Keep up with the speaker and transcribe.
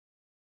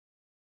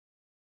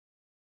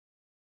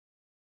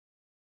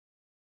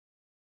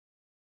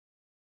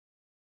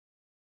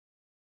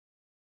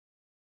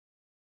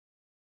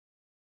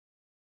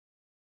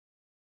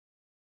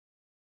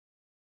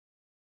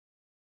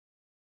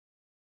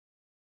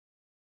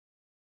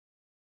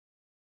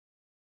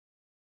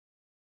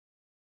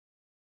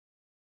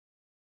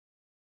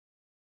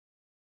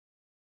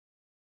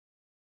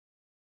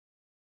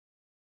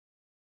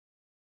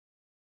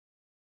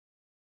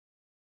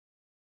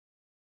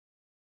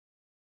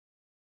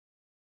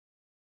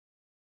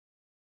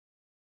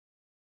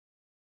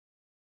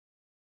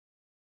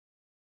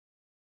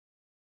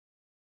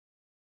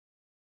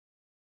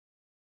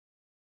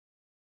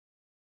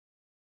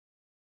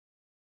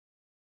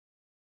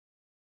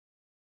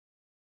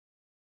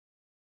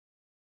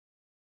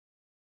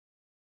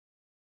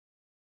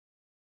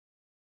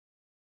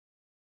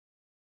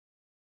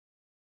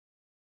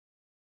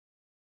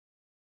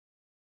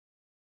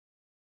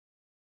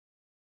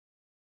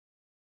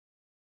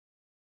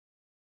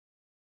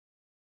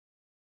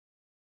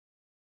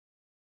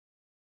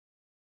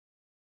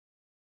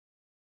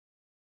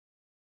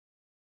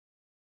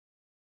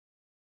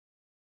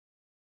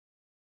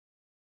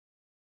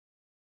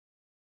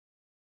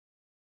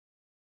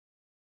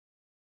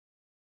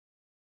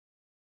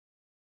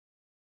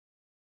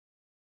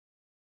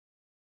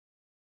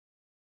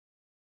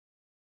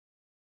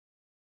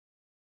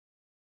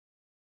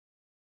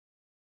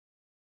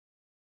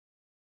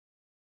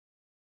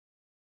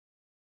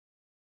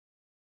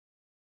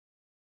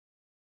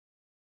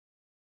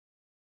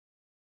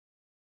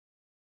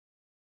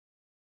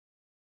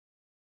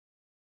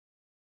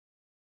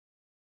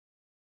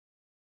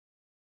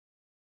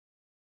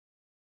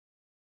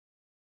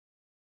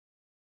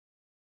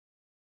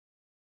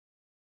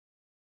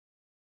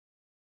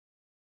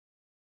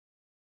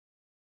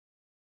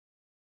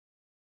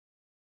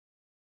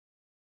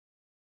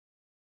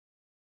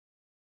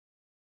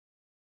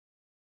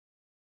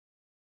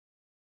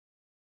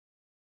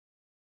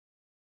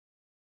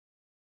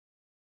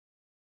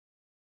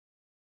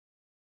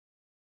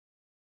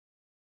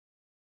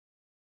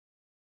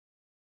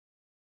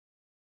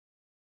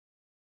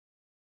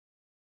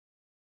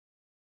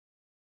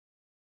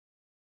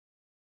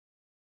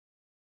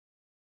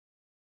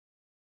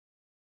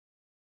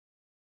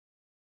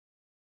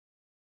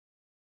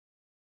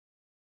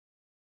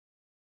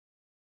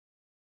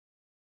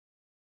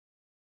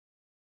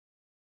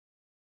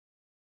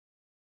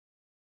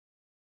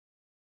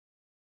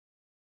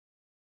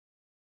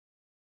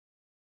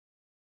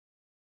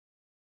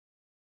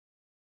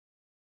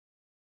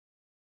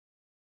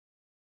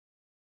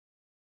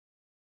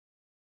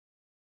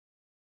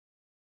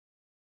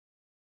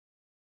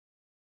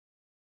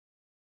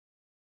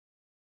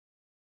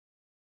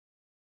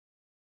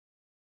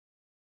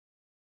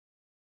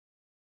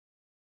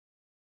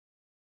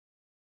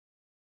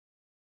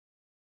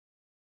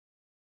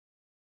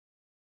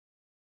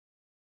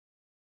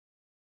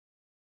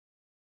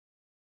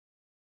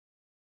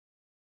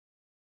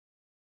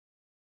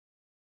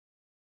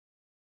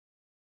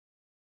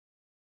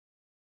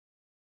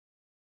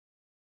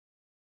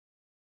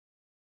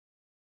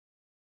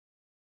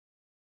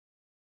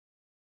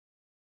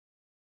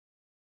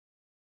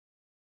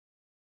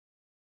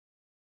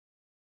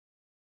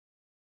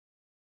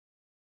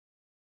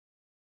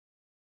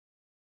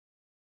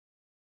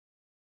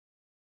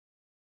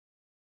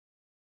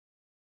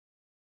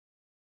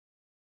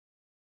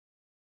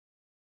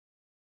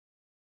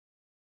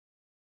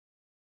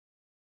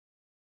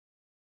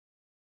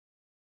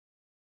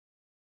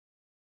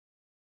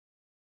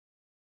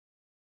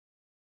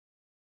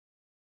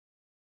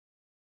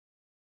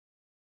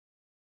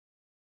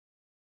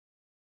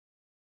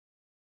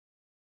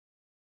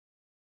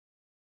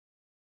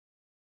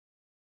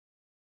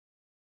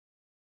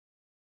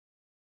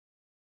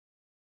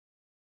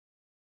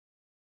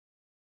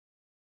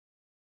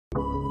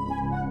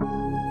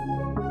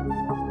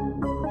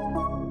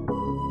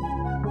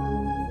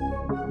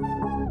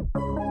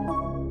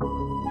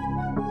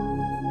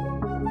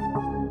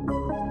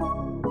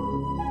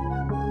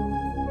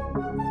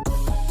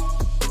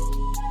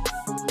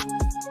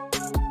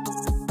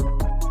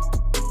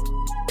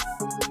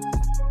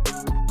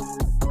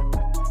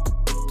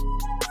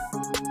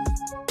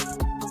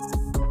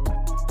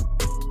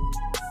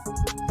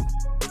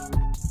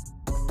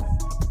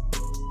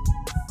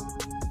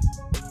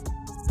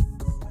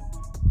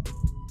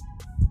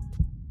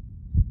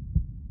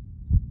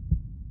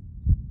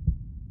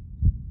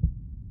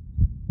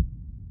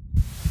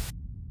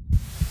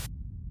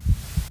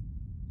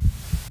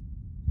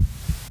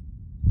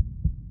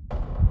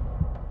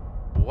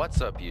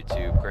What's up,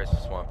 YouTube? Graceful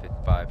Swan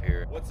 55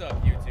 here. What's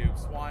up, YouTube?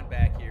 Swan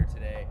back here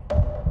today.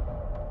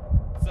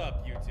 What's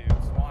up,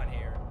 YouTube? Swan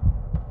here.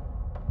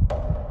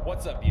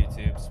 What's up,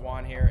 YouTube?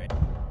 Swan here.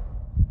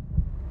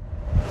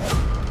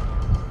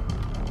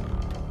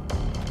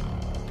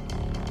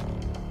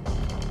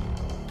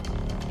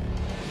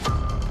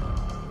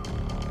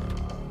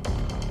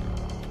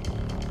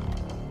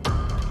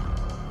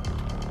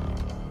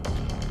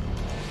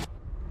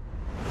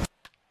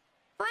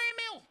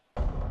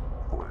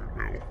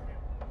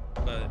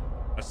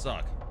 I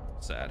suck.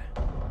 Sad.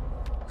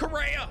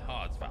 Correa!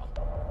 Oh, it's foul.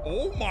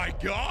 Oh my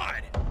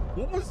god!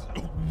 What was...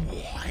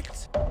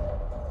 What?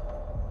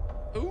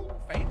 Ooh,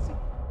 fancy.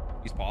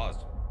 He's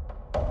paused.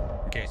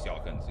 In case y'all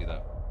couldn't see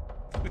that.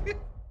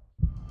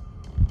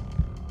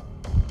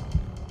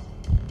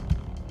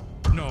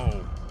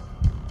 No.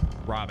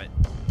 Rob it.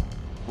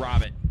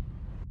 Rob it.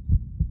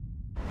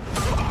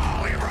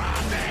 Oh, he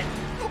robbed it!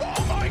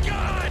 Oh my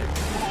god!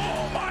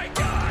 Oh my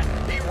god!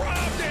 He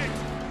robbed it!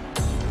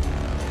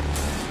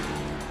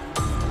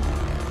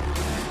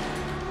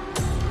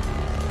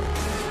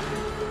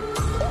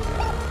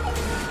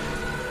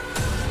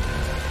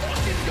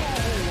 Fucking go!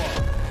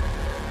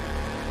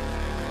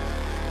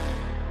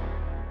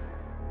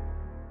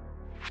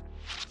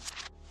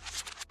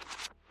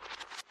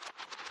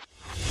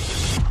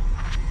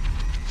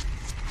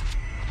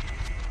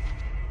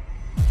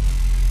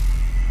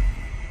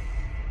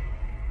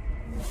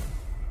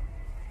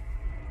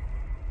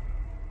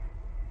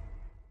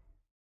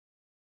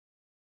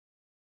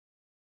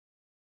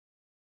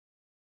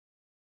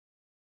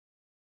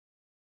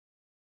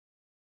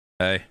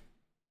 Hey.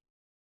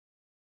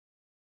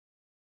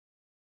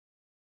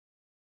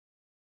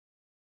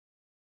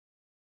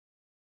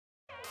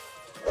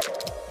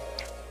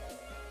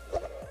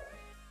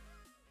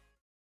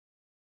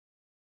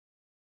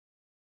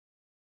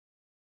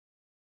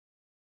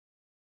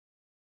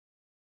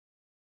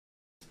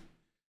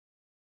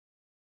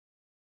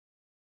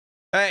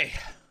 Hey.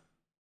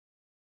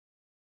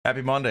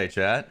 Happy Monday,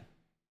 chat.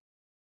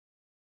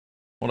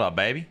 What up,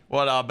 baby?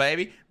 What up,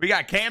 baby? We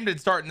got Camden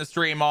starting the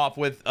stream off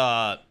with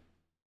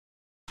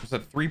was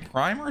it 3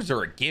 primers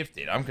or a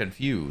gifted? I'm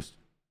confused.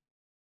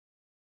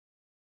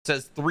 It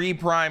says 3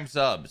 prime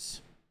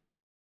subs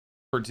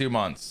for 2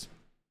 months.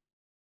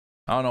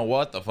 I don't know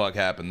what the fuck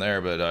happened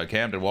there, but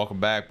Camden, welcome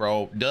back,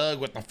 bro.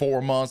 Doug with the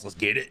 4 months. Let's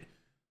get it.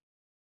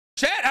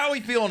 Chat, how we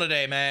feeling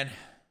today, man?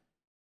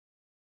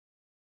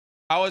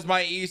 How was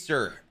my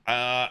Easter?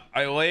 I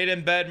laid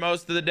in bed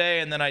most of the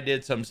day and then I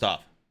did some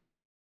stuff.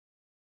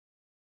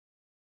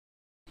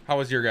 How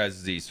was your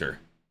guys' Easter?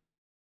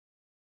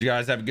 Did you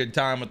guys have a good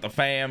time with the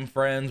fam,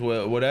 friends,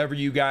 whatever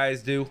you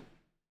guys do?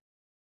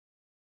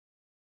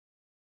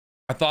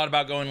 I thought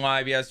about going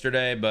live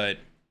yesterday, but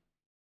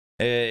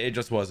it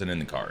just wasn't in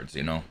the cards,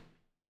 you know?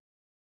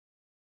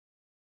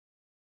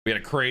 We had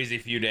a crazy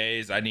few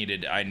days. I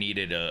needed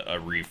a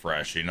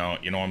refresh, you know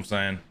what I'm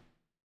saying?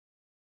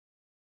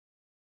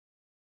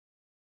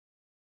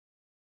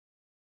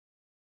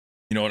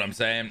 You know what I'm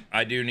saying?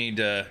 I do need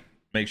to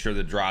make sure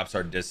the drops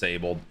are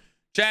disabled.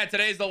 Chat,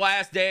 today's the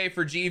last day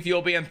for G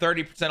Fuel being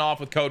 30% off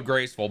with code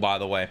Graceful, by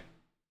the way.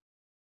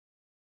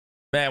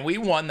 Man, we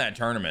won that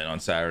tournament on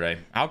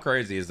Saturday. How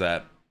crazy is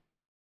that?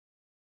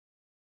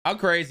 How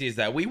crazy is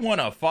that? We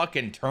won a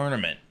fucking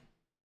tournament.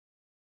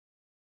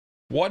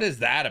 What is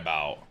that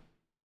about?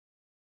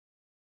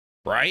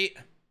 Right?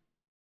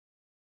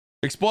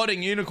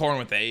 Exploding Unicorn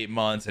with the 8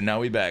 months, and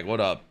now we back. What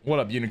up? What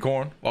up,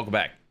 Unicorn? Welcome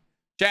back.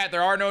 Chat,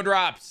 there are no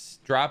drops.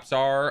 Drops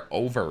are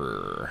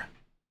over.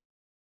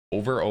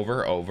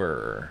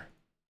 Over.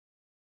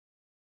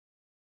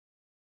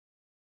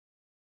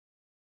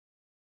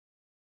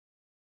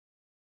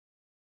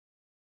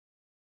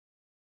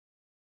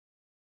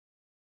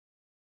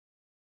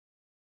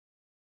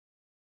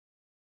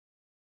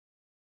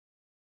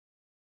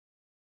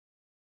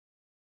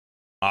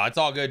 It's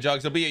all good,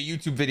 Jugs. There'll be a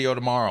YouTube video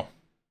tomorrow.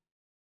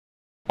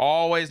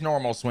 Always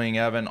normal swing,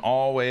 Evan.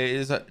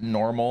 Always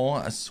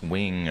normal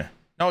swing.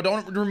 No,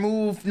 don't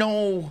remove.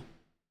 No.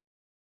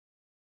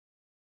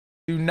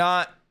 Do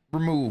not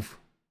remove.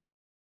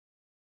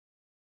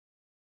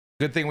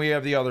 Good thing we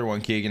have the other one,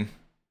 Keegan.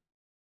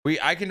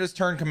 I can just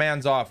turn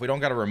commands off. We don't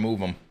got to remove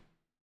them.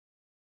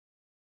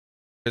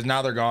 Because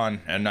now they're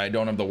gone and I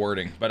don't have the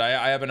wording. But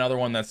I have another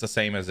one that's the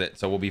same as it,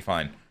 so we'll be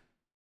fine.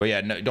 But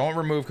yeah, no, don't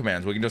remove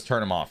commands. We can just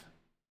turn them off.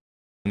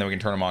 And then we can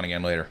turn them on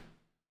again later.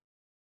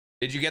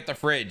 Did you get the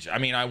fridge? I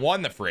mean, I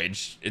won the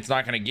fridge. It's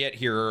not going to get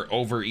here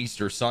over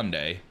Easter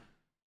Sunday.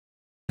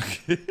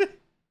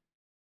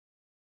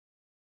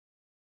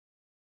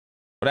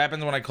 What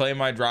happens when I claim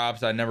my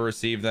drops? I never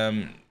receive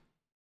them.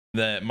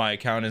 My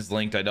account is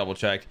linked. I double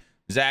checked.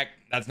 Zach,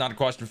 that's not a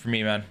question for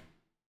me, man.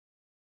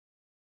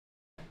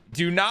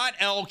 Do not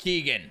L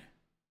Keegan.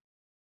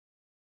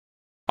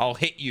 I'll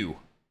hit you.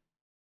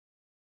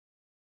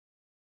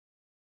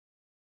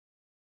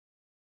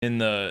 In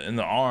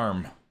the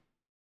arm.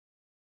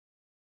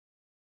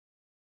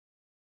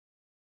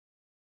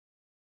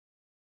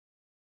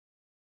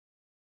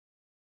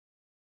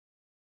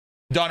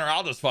 Donner,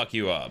 I'll just fuck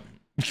you up.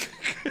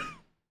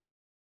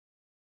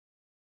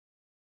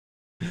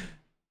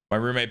 My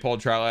roommate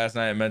pulled trial last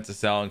night and meant to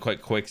sell and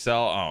quick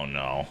sell. Oh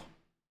no.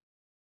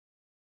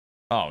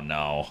 Oh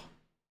no.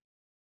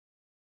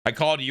 I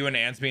called you and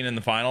Ansbean in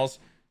the finals.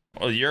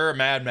 Well, you're a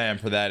madman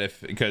for that,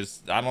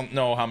 because I don't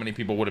know how many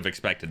people would have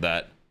expected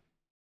that.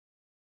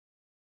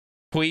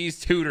 Please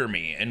tutor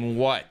me. And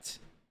what?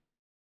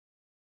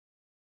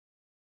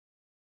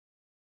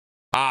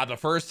 The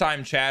first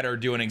time chatter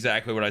doing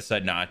exactly what I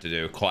said not to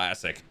do.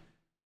 Classic.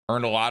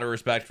 Earned a lot of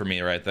respect for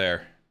me right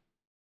there.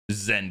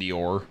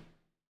 Zendior.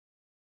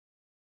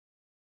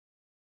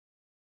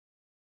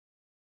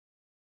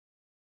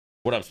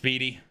 What up,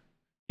 Speedy?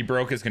 He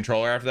broke his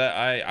controller after that.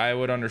 I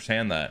would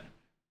understand that.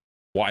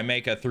 Why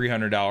make a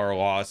 $300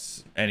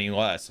 loss any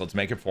less? Let's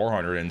make it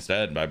 400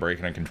 instead by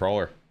breaking a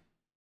controller.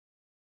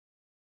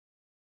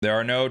 There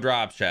are no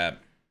drops, chat.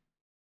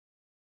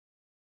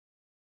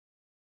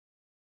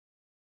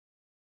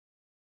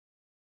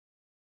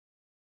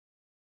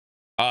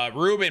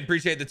 Ruben,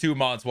 appreciate the 2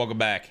 months. Welcome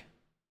back.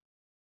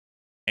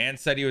 Ant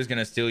said he was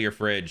gonna steal your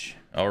fridge.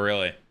 Oh,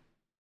 really?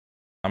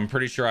 I'm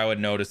pretty sure I would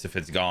notice if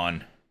it's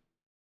gone.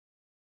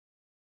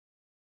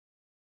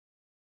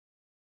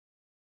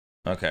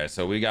 Okay,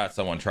 so we got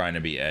someone trying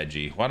to be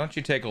edgy. Why don't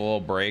you take a little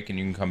break and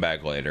you can come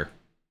back later?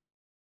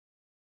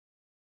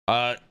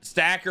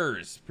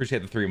 Stackers,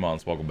 appreciate the 3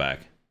 months. Welcome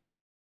back.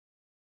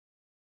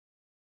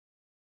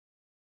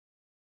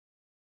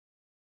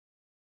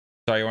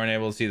 Sorry you weren't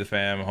able to see the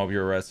fam. Hope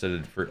you're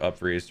rested up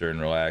for Easter and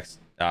relaxed.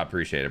 I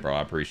appreciate it, bro.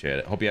 I appreciate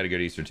it. Hope you had a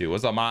good Easter too.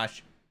 What's up,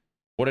 Mosh?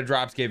 What do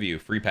drops give you?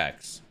 Free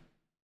packs.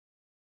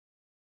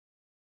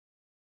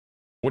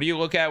 What do you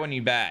look at when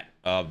you bat?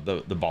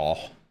 The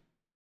ball.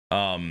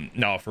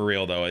 No, for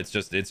real though. It's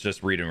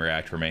just read and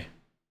react for me.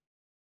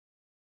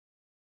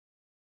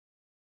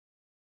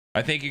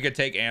 I think you could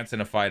take ants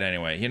in a fight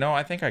anyway. You know,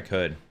 I think I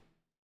could.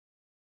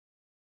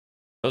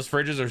 Those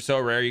fridges are so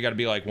rare. You got to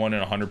be like 1 in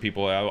 100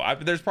 people.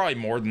 There's probably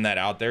more than that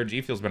out there.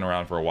 G Fuel's been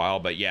around for a while,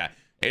 but yeah,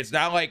 it's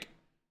not like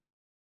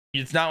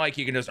you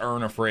can just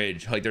earn a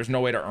fridge. Like, there's no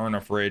way to earn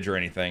a fridge or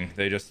anything.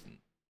 They just,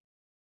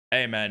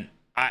 hey man,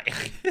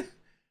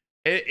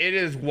 it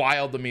is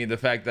wild to me the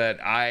fact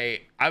that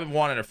I've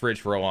wanted a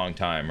fridge for a long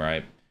time,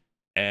 right?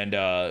 And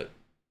I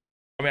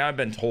mean, I've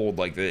been told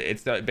like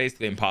it's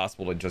basically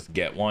impossible to just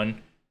get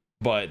one.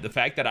 But the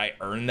fact that I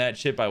earned that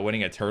shit by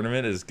winning a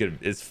tournament is good.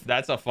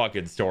 That's a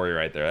fucking story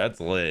right there. That's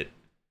lit.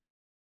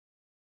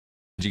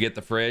 Did you get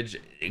the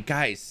fridge?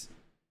 Guys,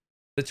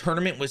 the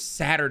tournament was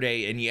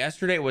Saturday and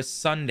yesterday was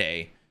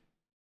Sunday.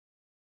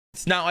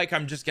 It's not like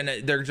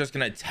they're just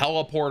gonna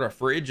teleport a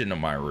fridge into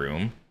my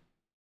room.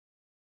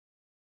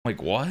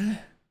 Like, what?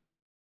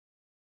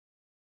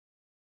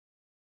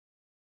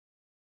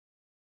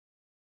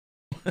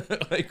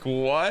 Like,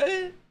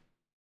 what?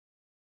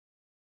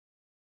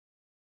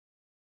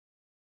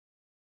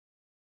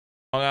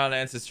 Hung out on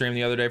Ance's stream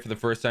the other day for the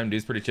first time.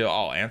 Dude's pretty chill.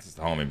 Oh, Ance is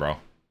the homie, bro.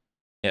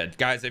 Yeah,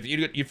 guys, if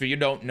you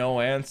don't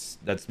know Ance,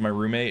 that's my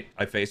roommate.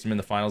 I faced him in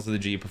the finals of the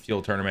G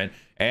Fuel tournament,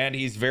 and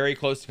he's very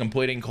close to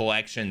completing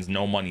collections,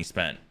 no money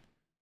spent.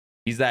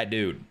 He's that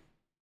dude.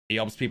 He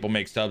helps people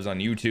make subs on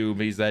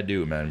YouTube. He's that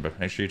dude, man. But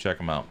make sure you check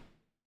him out.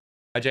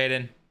 Hi,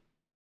 Jaden.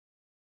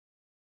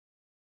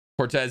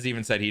 Cortez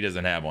even said he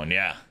doesn't have one.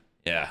 Yeah,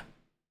 yeah.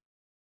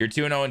 You're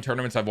 2-0 in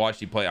tournaments I've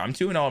watched you play. I'm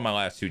 2-0 in my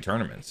last 2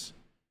 tournaments.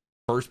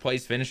 First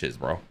place finishes,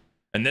 bro.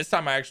 And this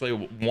time I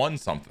actually won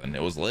something.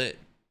 It was lit.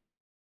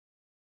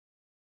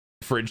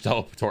 Fridge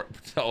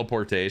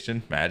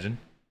teleportation. Imagine.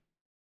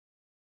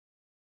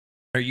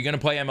 Are you going to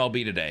play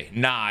MLB today?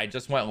 Nah, I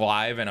just went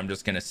live and I'm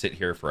just going to sit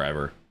here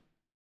forever.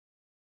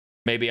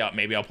 Maybe I'll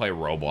play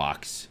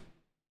Roblox.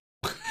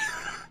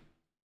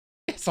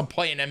 Yes, I'm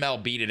playing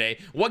MLB today.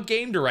 What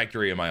game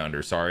directory am I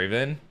under? Sorry,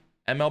 Vin.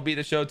 MLB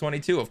The Show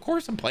 22. Of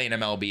course I'm playing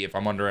MLB if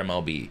I'm under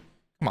MLB.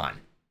 Come on.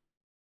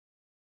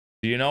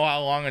 Do you know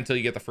how long until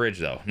you get the fridge,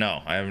 though?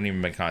 No, I haven't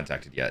even been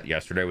contacted yet.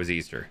 Yesterday was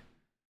Easter.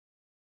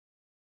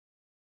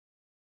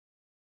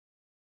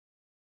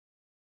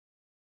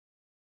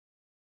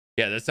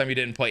 Yeah, this time you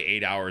didn't play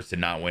 8 hours to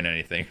not win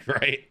anything,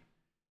 right?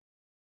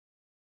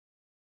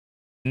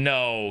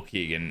 No,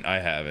 Keegan, I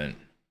haven't.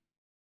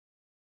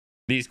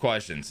 These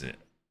questions.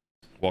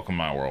 Welcome to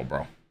my world,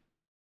 bro.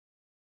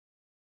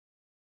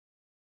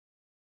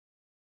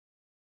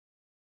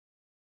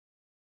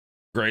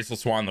 Graceful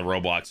Swan, the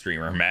Roblox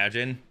streamer.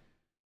 Imagine.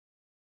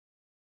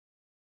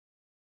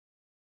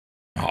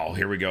 Oh,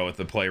 here we go with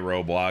the play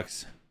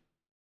Roblox.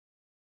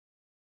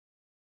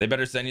 They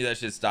better send you that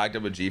shit stocked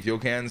up with G Fuel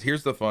cans.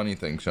 Here's the funny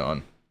thing,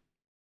 Sean.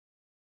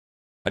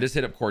 I just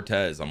hit up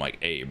Cortez. I'm like,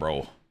 hey,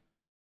 bro.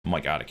 I'm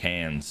like, out of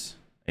cans.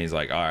 And he's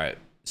like, all right,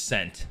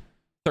 sent.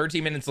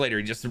 13 minutes later,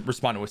 he just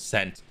responded with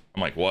sent.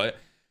 I'm like, what?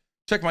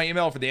 Check my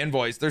email for the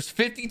invoice. There's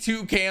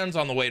 52 cans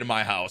on the way to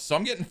my house. So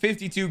I'm getting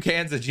 52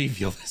 cans of G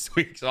Fuel this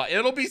week. So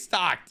it'll be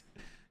stocked.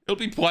 It'll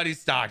be plenty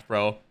stocked,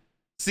 bro.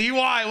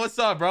 CY, what's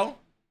up, bro?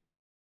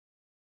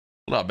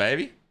 What up,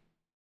 baby?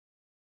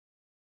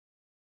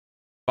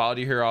 Followed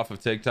you here off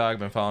of TikTok.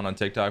 Been following on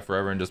TikTok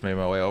forever and just made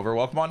my way over.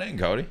 Welcome on in,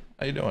 Cody.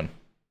 How you doing?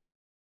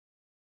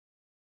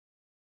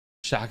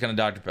 Shotgun and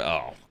Dr.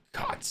 Oh,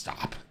 God,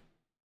 stop.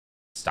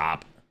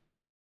 Stop.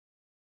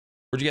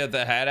 Where'd you get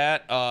that hat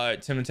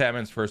at? Tim and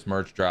Tapman's first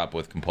merch drop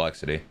with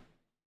Complexity.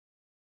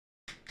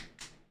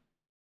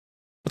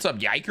 What's up,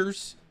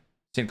 yikers?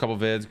 Seen a couple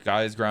vids.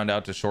 Guys ground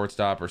out to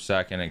shortstop or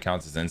second and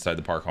counts as inside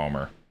the park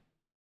homer.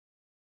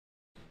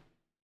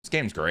 This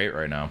game's great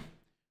right now.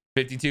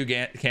 52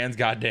 cans,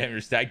 goddamn,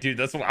 you're stacked. Dude,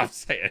 that's what I'm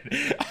saying.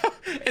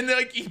 And then,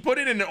 like, he put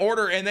it in an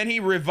order and then he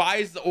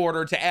revised the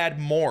order to add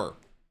more.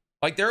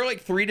 Like, there are like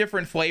 3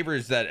 different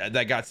flavors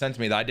that got sent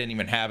to me that I didn't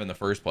even have in the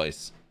first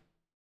place.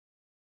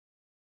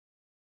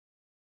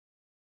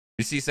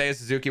 You see Seiya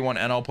Suzuki won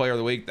NL Player of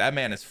the Week. That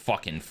man is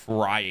fucking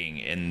frying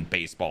in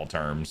baseball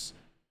terms.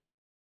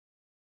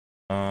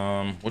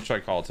 What should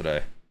I call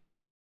today?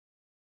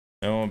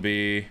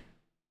 MLB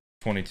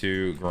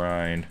 22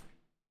 grind.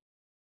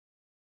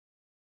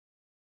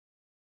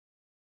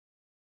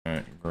 All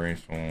right,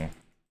 Graceful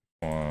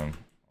Swan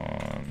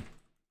on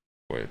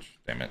Twitch.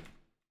 Damn it.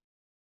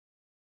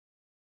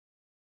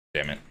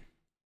 Damn it.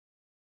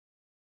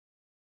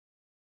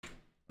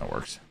 That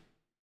works.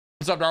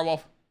 What's up,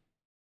 Darwolf?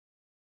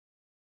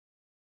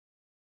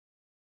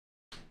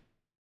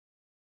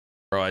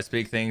 Bro, I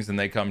speak things and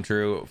they come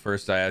true.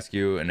 First, I ask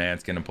you, and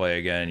Ant's gonna play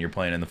again. You're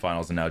playing in the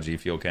finals, and now G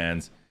Fuel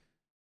cans.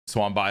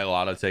 Swan, buy a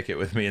lotto ticket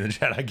with me in the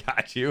chat. I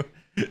got you.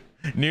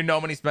 New No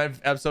Money Spent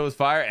episode was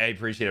fire. Hey,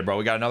 appreciate it, bro.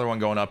 We got another one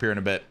going up here in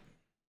a bit.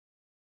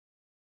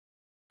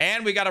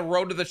 And we got a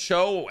Road to the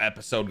Show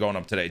episode going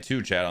up today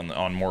too, chat,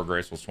 on more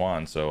Graceful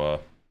Swan.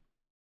 So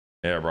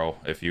yeah, bro.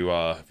 If you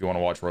want to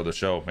watch Road to the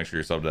Show, make sure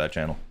you're subbed to that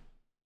channel.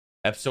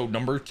 Episode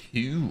number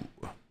 2.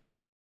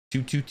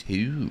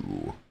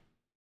 222.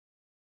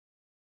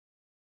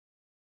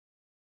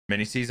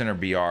 Mini season or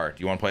BR? Do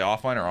you want to play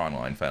offline or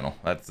online, Fennel?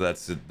 That's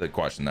the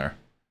question there.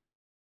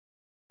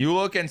 You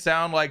look and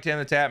sound like Tim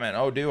the Tapman.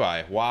 Oh, do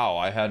I? Wow,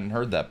 I hadn't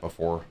heard that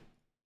before.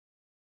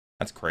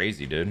 That's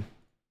crazy, dude.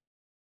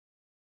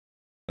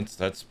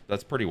 That's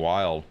pretty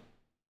wild.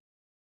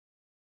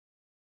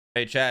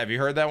 Hey, Chad, have you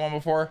heard that one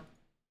before?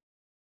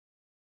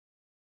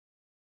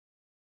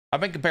 I've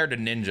been compared to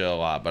Ninja a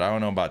lot, but I don't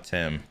know about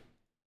Tim.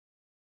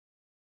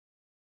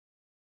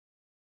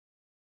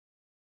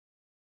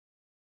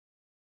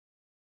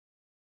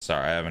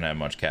 Sorry, I haven't had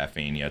much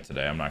caffeine yet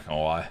today. I'm not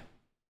gonna lie.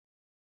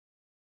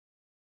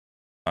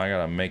 I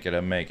gotta make it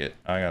and make it.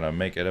 I gotta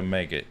make it and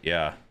make it.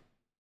 Yeah.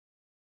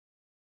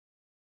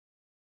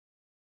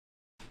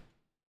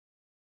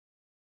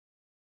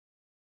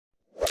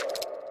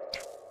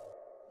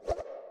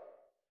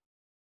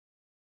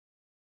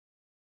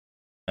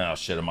 Oh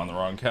shit, I'm on the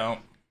wrong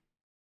count.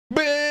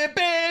 What do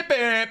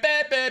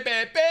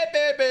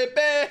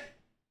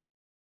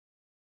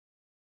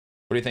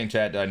you think,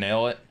 Chad? Did I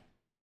nail it?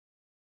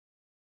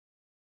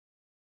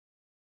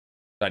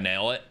 Did I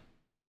nail it?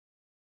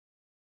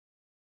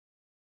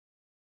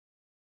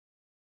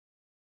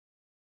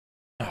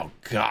 Oh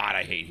God,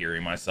 I hate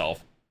hearing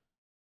myself.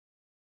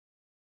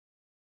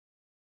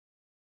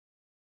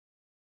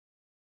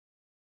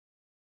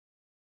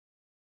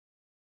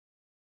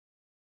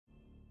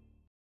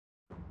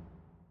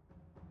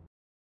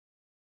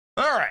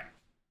 All right.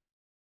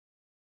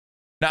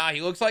 Nah,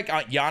 he looks like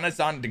Giannis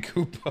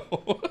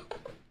Antetokounmpo.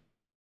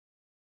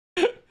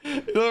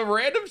 The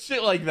random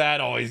shit like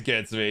that always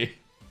gets me.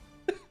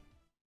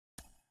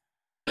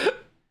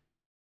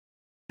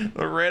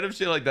 The random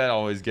shit like that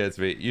always gets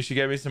me. You should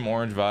get me some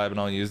orange vibe and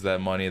I'll use that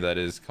money that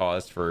is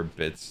cost for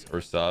bits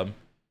or sub.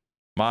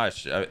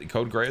 Mosh,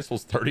 code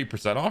Graceful's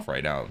 30% off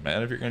right now,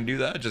 man. If you're gonna do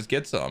that, just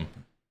get some.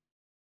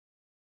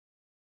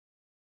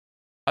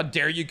 How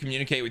dare you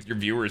communicate with your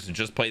viewers and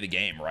just play the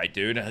game, right,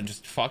 dude?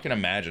 Just fucking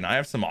imagine. I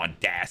have some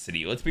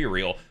audacity. Let's be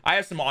real. I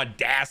have some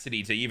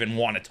audacity to even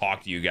want to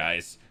talk to you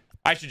guys.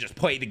 I should just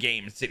play the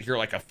game and sit here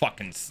like a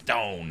fucking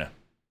stone.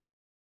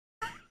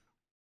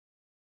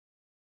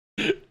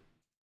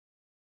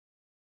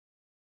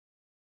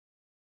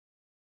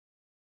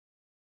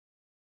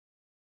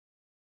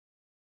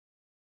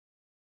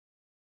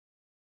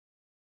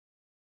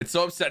 It's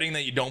so upsetting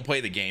that you don't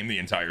play the game the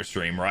entire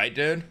stream, right,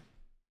 dude?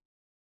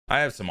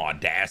 I have some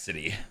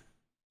audacity.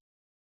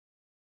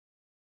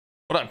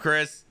 What up,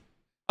 Chris?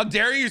 How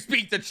dare you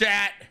speak to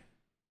chat?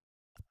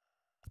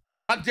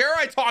 How dare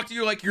I talk to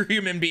you like you're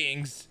human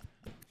beings?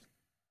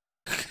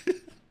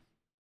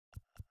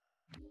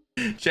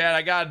 Chad,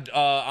 I got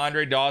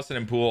Andre Dawson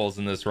and Pools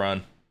in this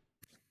run.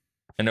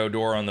 And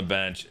Odor on the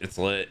bench. It's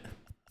lit.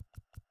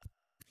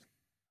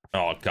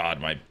 Oh,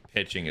 God, my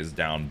pitching is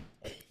down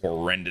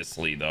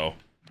horrendously, though.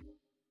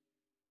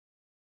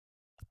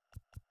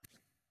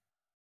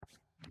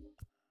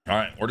 All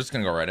right, we're just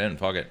gonna go right in.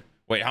 Fuck it.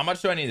 Wait, how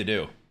much do I need to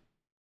do?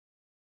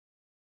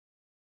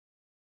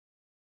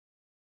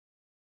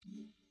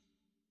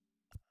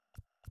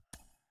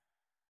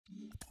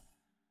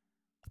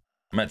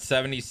 I'm at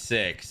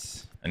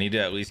 76. I need to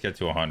at least get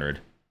to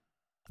 100.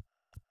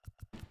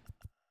 What's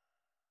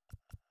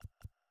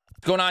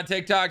going on,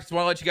 TikTok? Just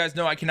want to let you guys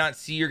know I cannot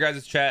see your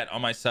guys' chat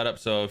on my setup.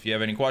 So if you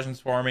have any questions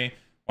for me,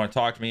 want to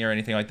talk to me or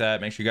anything like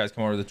that, make sure you guys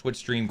come over to the Twitch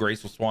stream,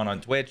 Graceful Swan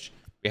on Twitch.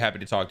 Be happy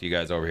to talk to you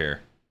guys over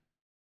here.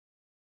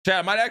 Chat,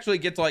 I might actually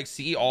get to like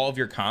see all of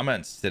your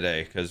comments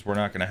today because we're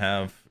not gonna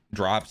have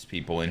drops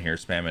people in here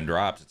spamming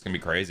drops. It's gonna be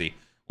crazy.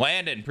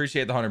 Landon,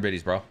 appreciate the 100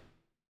 biddies, bro.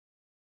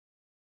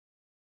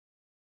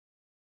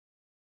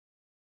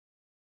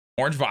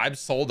 Orange Vibes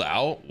sold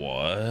out.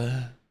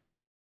 What?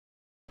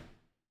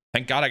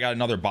 Thank God I got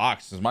another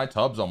box because my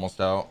tub's almost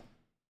out.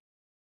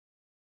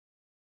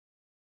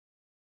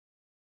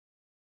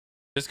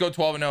 Just go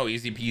 12-0,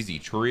 easy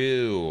peasy.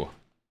 True.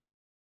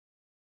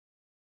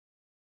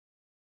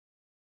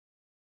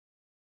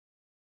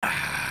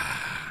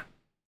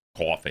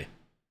 Coffee.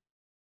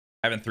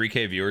 Having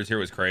 3K viewers here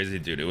was crazy,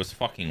 dude. It was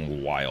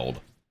fucking wild.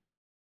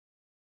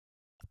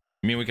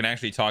 I mean, we can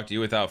actually talk to you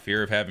without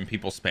fear of having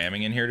people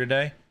spamming in here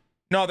today.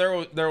 No,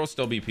 there will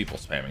still be people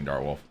spamming,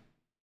 Darwolf.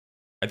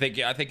 I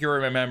think you're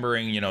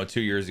remembering, you know,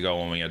 2 years ago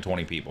when we had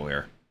 20 people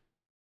here.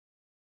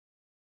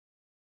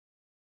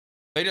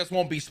 They just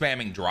won't be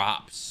spamming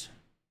drops.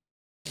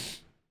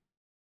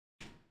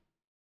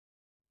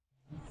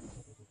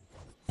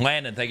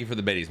 Landon, thank you for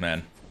the biddies,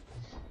 man.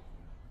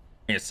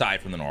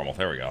 Aside from the normal,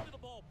 there we go.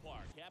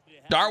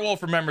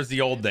 Darwolf remembers the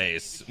old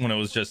days when it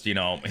was just, you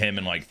know, him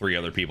and like 3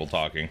 other people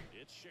talking.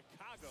 It's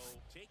Chicago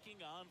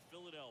taking on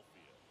Philadelphia.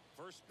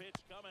 First pitch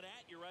coming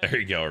at you right. There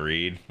you go,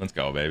 Reed. Let's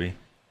go, baby.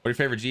 What are your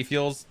favorite G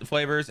Fuels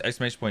flavors?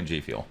 Exclamation point G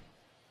Fuel.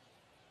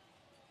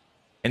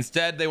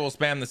 Instead, they will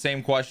spam the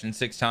same question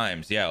 6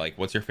 times. Yeah, like,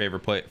 what's your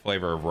favorite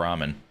flavor of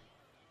ramen?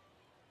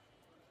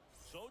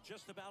 So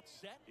just about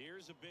set.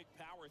 Here's a big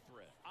power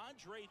threat.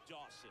 Andre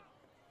Dawson.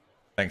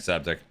 Thanks,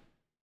 Septic.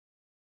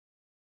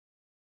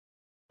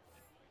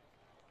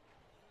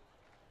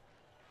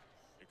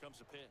 Here comes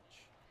a pitch.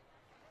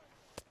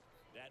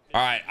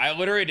 All right, I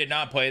literally did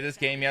not play this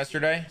game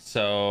yesterday,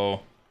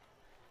 so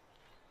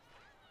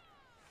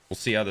we'll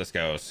see how this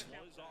goes.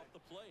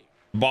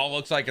 Ball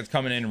looks like it's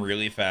coming in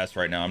really fast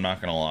right now. I'm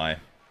not gonna lie.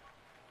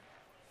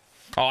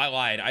 Oh, I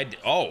lied.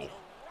 Oh.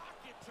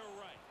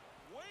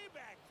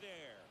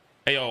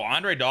 Hey, yo,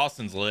 Andre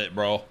Dawson's lit,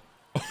 bro.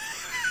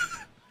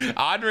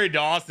 Andre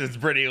Dawson's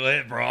pretty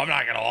lit, bro. I'm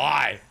not gonna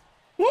lie.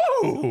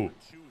 Woo!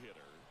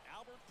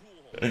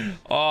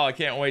 Oh, I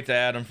can't wait to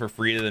add him for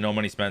free to the No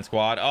Money Spent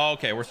squad. Oh,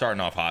 okay, we're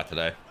starting off hot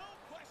today.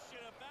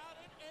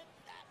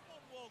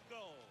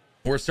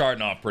 We're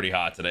starting off pretty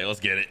hot today. Let's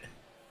get it.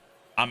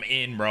 I'm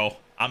in, bro.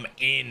 I'm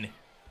in.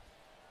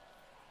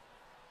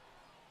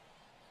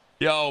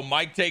 Yo,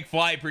 Mike Take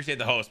Flight. Appreciate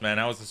the host, man.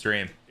 That was the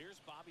stream.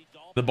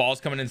 The ball's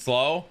coming in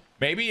slow.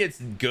 Maybe it's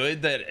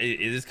good that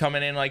it is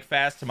coming in like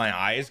fast to my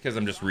eyes because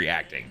I'm just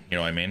reacting. You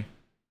know what I mean?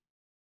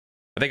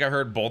 I think I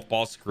heard both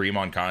balls scream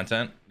on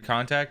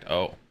contact.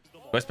 Oh.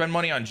 Do I spend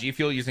money on G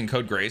Fuel using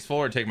code Graceful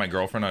or take my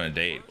girlfriend on a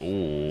date?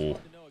 Ooh.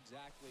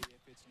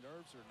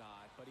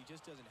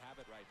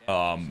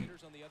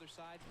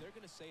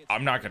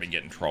 I'm not gonna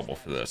get in trouble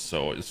for this,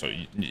 so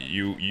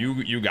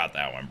you got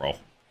that one, bro.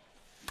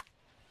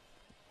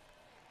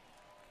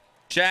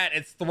 Chat,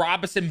 it's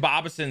Robinson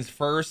Bobison's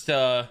first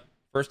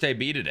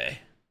AB today.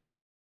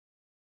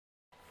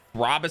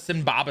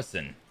 Robinson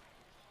Bobison.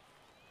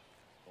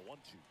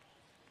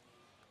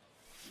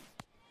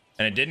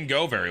 And it didn't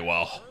go very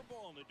well.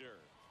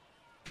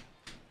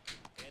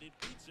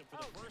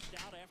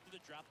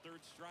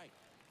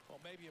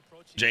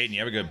 Jaden, you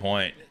have a good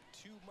point.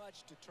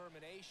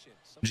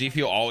 G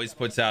Fuel always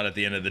puts out at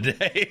the end of the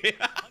day.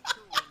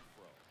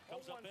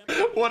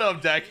 What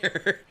up,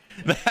 Decker?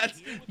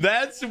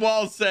 That's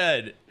well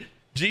said.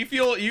 G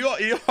Fuel, you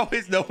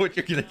always know what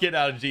you're gonna get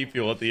out of G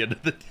Fuel at the end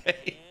of the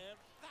day.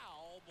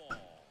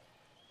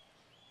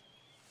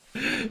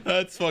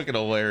 That's fucking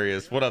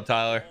hilarious. What up,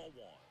 Tyler?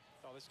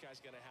 Oh, this guy's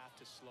gonna have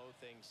to slow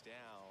things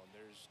down.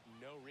 There's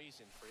no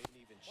reason for him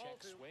to even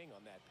check swing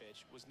on that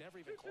pitch. Was never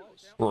even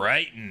close.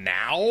 Right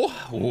now?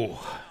 Ooh.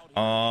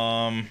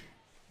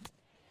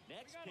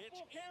 Next pitch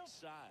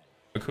inside.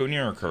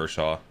 Acuna or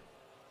Kershaw?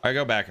 I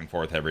go back and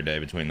forth every day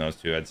between those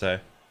two, I'd say.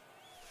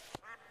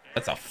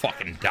 That's a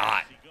fucking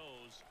dot.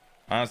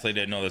 Honestly,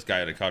 didn't know this guy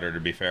had a cutter, to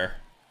be fair.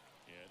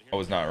 I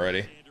was not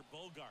ready.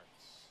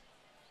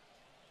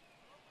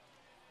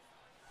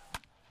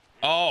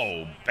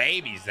 Oh,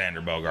 baby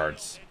Xander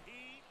Bogaerts.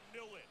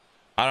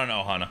 I don't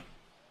know, Hannah.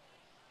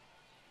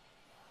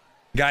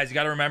 Guys, you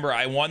got to remember,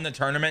 I won the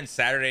tournament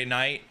Saturday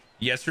night.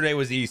 Yesterday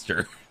was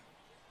Easter.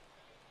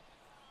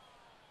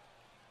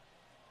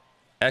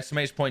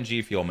 Exclamation point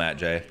G Fuel, Matt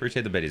J.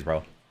 Appreciate the biddies,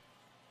 bro.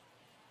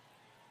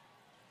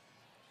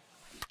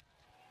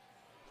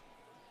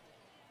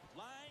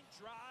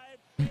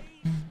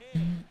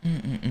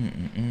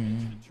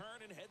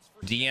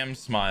 DM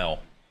smile.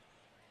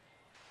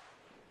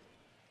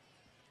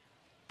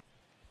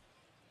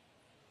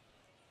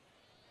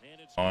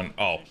 On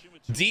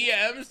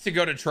DMs to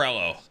go to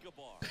Trello.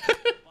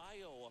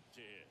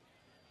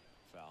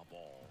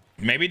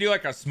 Maybe do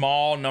like a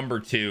small number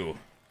 2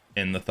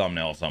 in the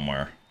thumbnail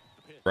somewhere,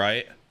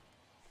 right?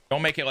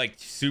 Don't make it like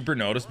super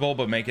noticeable,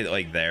 but make it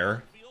like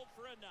there.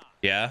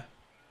 Yeah,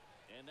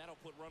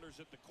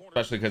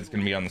 especially because it's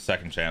gonna be on the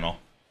second channel.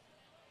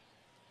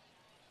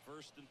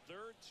 First and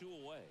third, 2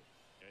 away.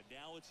 And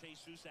now it's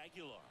Jesus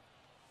Aguilar.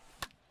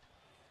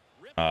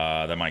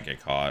 That might get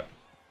caught.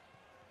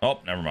 Oh,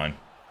 never mind.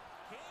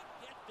 Can't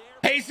get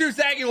there. Jesus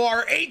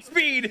Aguilar, 8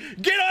 speed.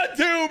 Get on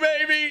 2,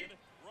 baby.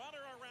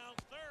 Runner around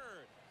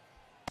third.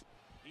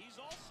 He's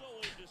also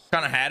a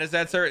What kind of hat is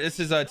that, sir?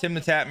 This is a Tim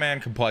the Tap Man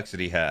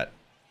complexity hat.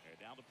 And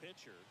now the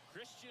pitcher,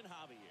 Christian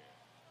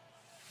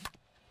Javier.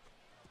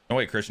 No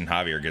way Christian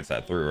Javier gets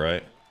that through,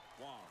 right?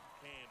 Swan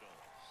handles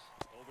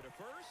over to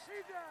first,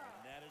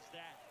 and that is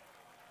that.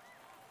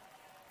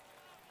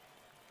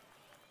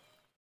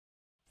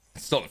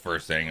 Still the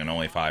first inning and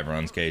only 5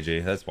 runs,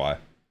 KG. That's why.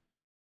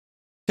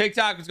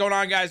 TikTok, what's going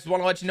on, guys? Just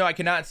want to let you know I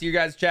cannot see your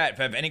guys' chat. If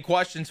you have any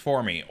questions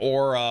for me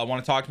or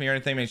want to talk to me or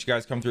anything, make sure you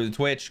guys come through the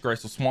Twitch.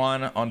 Graceful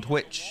Swan on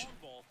Twitch.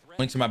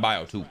 Links in my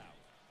bio, too.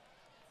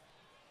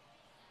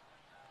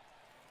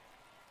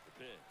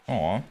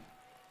 Aw.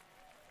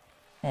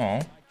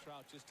 Aw.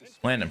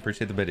 Landon,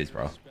 appreciate the biddies,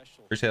 bro.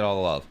 Appreciate all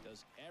the love.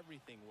 Does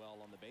everything well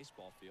on the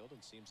baseball field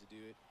and seems to do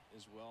it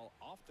as well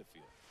off the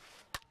field.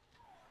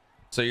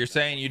 So you're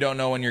saying you don't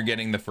know when you're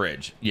getting the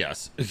fridge?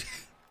 Yes.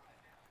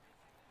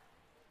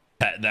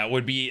 that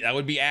would be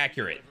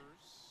accurate.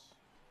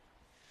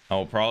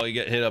 I'll probably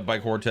get hit up by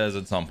Cortez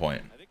at some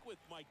point. I think with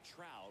Mike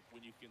Trout,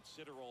 when you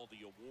consider all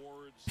the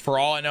awards, For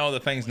all I know, the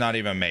thing's not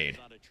even made.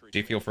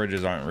 G Fuel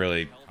fridges aren't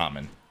really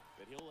common.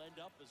 that he'll end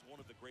up as one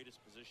of the greatest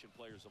position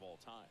players of all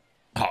time.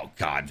 Oh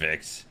God,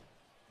 Vix.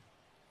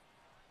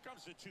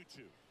 Comes the 2-2.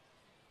 Swing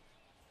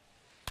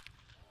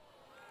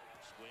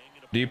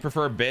and a Do you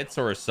prefer bits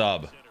or a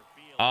sub? center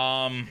field.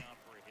 Down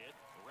for a hit.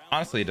 Around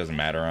Honestly, it doesn't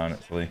matter,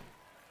 honestly. and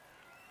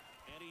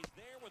he's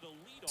there with a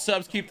lead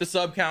Subs keep the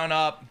sub count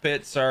up.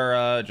 Bits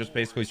are just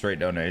basically straight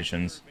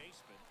donations.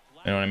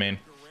 You know what I mean?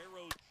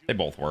 They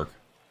both work.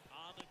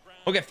 on the ground.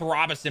 Look at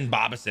Throbison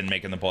Bobison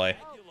making the play.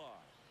 Aguilar.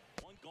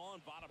 One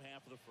gone, bottom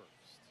half of the first.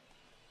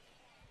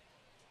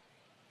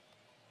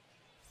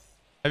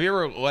 Have you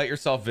ever let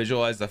yourself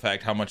visualize the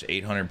fact how much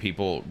 800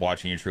 people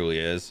watching you truly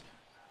is?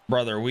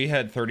 Brother, we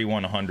had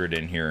 3,100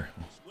 in here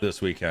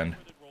this weekend.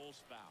 It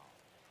rolls foul.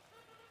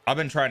 I've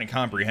been trying to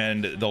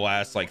comprehend the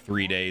last like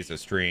 3 days of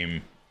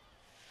stream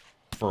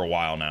for a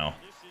while now.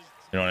 This is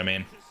You know what I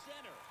mean? to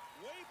center.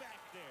 Way back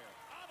there.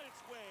 On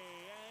its way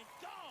and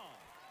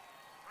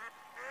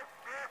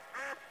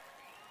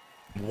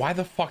gone. Why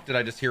the fuck did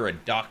I just hear a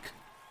duck?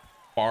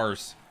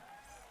 Bars.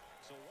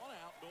 So one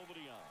out,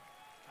 nobody on.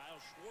 Kyle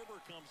Schwarber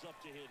comes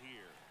up to hit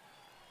here.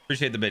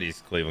 Appreciate the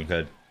biddies, Cleveland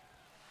Kid.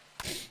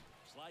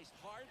 Sliced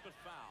hard but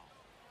foul.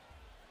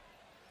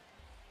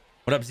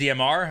 What up,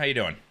 ZMR? How you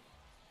doing?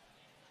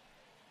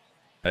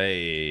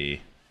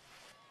 Hey.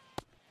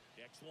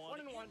 Next one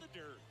in the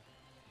dirt.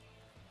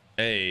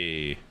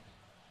 Hey.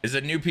 Is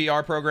a new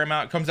PR program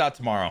out? It comes out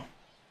tomorrow.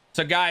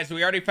 So guys,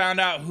 we already found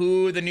out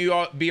who the new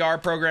BR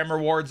program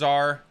rewards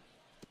are.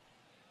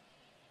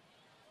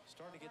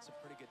 Starting to get some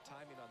pretty good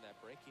timing on that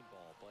breaking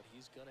ball, but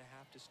he's going to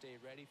have to stay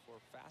ready for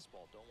a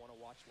fastball. Don't want to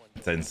watch one.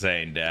 It's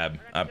insane, Dab.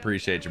 I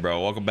appreciate you,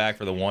 bro. Welcome back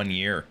for the 1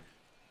 year.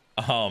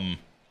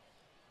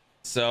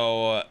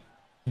 So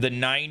the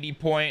 90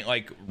 point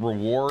like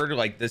reward,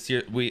 like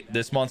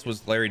this month's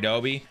was Larry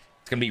Doby.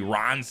 It's gonna be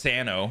Ron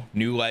Santo,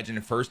 new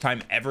legend, first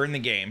time ever in the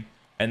game.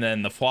 And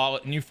then the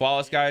new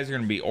flawless guys are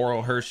gonna be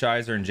Oral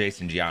Hershiser and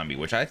Jason Giambi,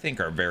 which I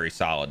think are very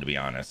solid, to be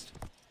honest.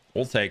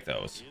 We'll take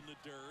those. In the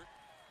dirt.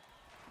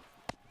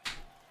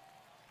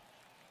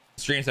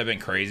 Streams have been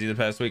crazy the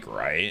past week,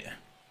 right?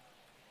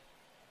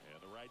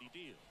 And the righty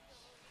deals.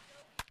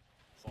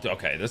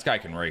 Okay, this guy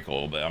can rake a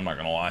little bit, I'm not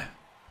gonna lie.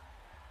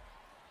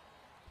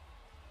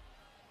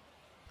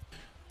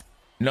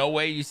 No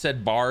way you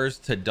said bars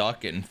to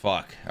duck and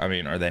fuck. I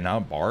mean, are they now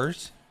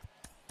bars?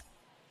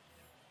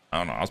 I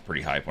don't know. I was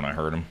pretty hype when I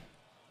heard him.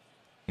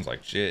 I was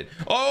like, shit.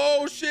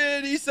 Oh,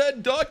 shit. He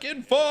said duck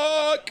and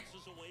fuck.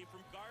 Passes away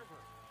from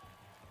Garver.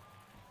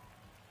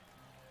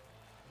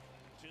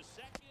 To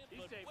second,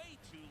 but way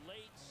too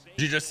late.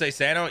 Did you just say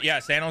Santo? Yeah,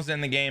 Santo's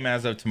in the game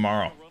as of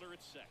tomorrow. Runner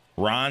at second.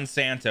 Ron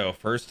Santo,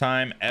 first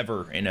time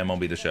ever in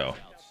MLB The Show.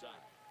 Outside.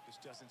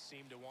 Just doesn't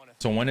seem to want to.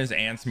 So when is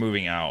Ants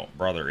moving out?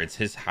 Brother, it's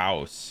his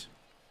house.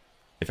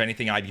 If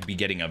anything, I'd be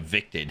getting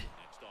evicted.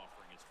 Next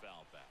offering is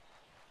fouled back.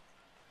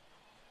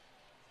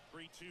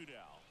 3-2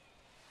 now.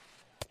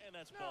 And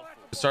that's ball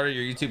four. Started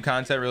your YouTube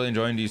content, really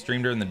enjoying. Do you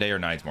stream during the day or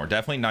nights more?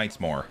 Definitely nights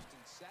more.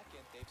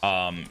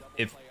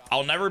 If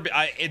I'll never be,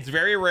 it's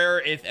very rare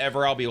if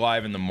ever I'll be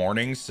live in the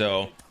mornings,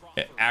 so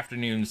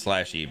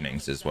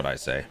afternoon/evenings is what I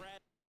say.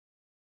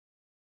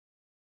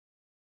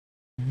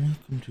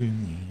 Welcome to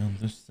the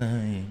other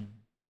side.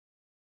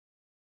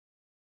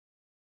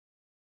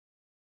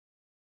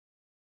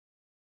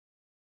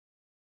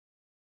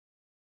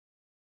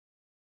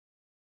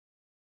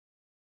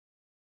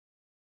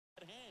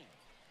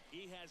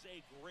 He has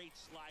a great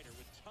slider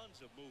with tons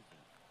of movement.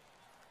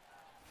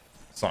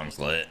 Song's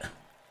lit.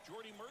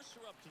 Jordy Mercer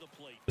up to the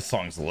plate. This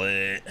song's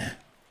lit. And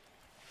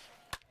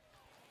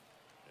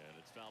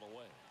it's fouled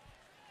away.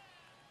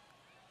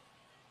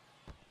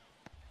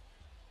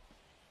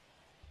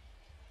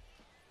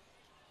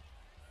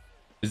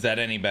 Is that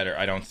any better?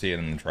 I don't see it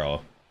in the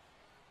Trello.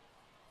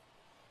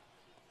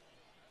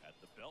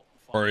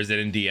 Or is it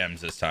in DMs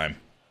this time?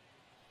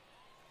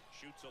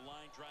 Shoots a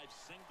line drive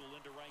single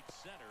into right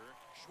center.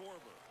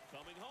 Schwarber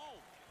coming home.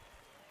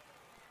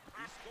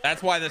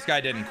 That's why this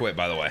guy didn't quit,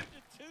 by the way.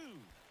 Two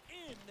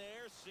in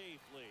there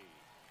safely.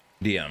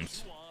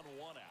 DMs. 2 on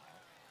 1 out.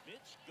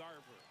 Mitch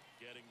Garver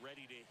getting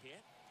ready to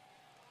hit.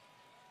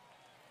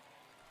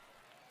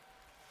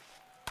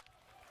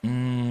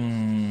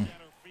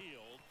 Center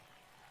field.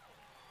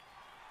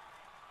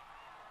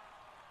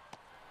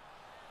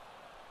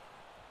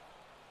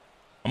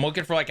 I'm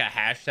looking for like a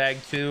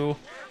hashtag too.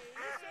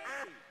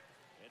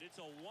 And it's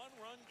a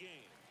 1-run game.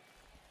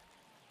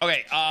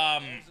 Okay,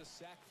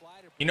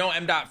 you know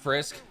M.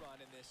 Frisk?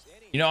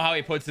 You know how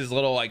he puts his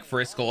little like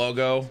Frisk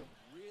logo?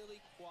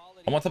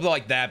 I want something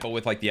like that, but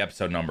with like the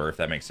episode number, if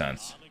that makes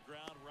sense. On the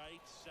ground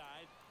right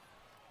side.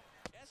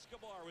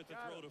 Escobar with the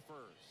throw to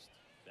first.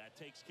 That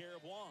takes care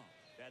of Wong.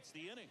 That's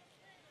the inning.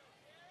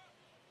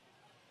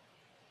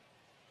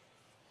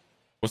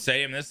 What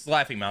stadium? This is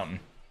Laughing Mountain.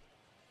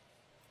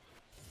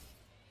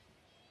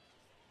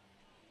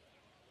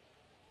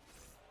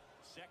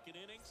 Second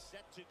inning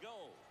set to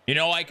go. You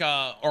know, like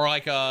a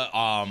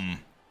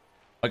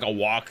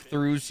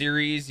walkthrough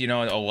series, you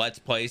know, a let's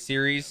play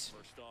series,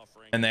 First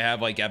offering. and they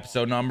have like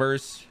episode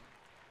numbers.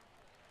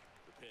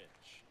 The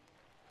pitch.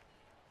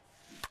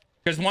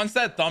 Because once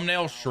that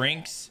thumbnail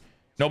shrinks,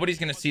 nobody's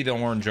gonna see the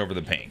orange over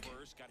the pink.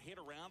 First got hit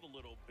around a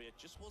little bit.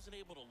 Just wasn't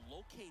able to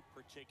locate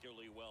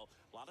particularly well.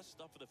 A lot of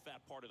stuff for the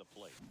fat part of the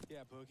plate. Yeah,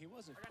 Boog, he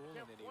wasn't fooling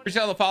anyone.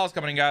 Appreciate all the follows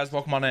coming in, guys.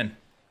 Welcome on in.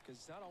 Because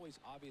it's not always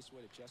obvious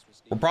what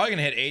adjustments We're probably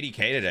gonna hit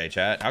 80K today,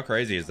 chat. How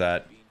crazy is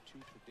that?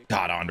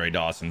 God, Andre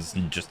Dawson's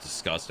just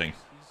disgusting.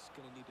 He's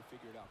going to need to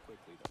figure it out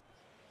quickly, though.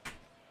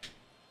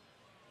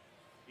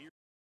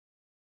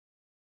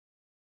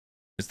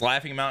 It's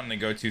Laughing Mountain the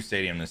go-to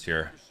stadium this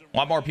year. A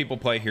lot more people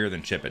play here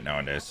than Chip It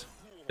nowadays,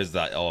 because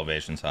the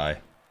elevation's high.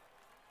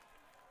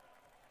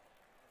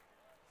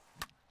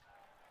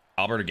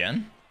 Albert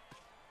again?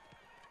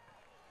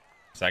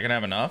 Is that gonna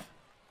have enough?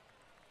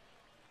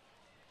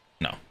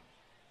 No.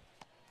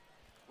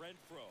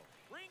 Renfro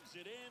brings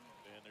it in,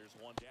 and there's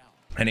one down.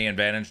 Any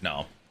advantage?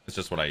 No. It's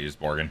just what I use,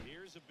 Morgan.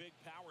 Here's a big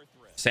power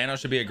threat. Sano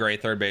should be a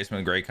great third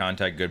baseman, great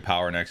contact, good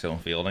power, and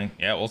excellent fielding.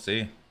 Yeah, we'll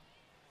see.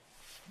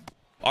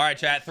 All right,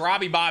 chat.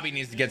 Throbby Bobby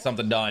needs to get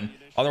something done.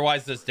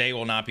 Otherwise, this day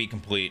will not be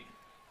complete.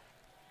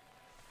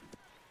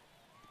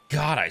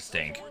 God, I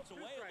stink. Sports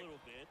away a little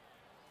bit.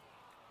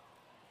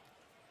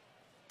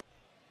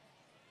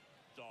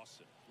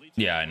 Dawson leads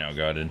Yeah, I know.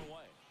 Go ahead. away.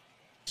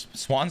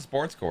 Swan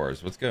Sports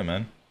Cores. What's good,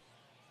 man?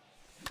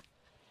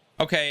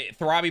 Okay,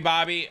 Throbby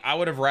Bobby, I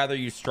would have rather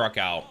you struck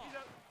out.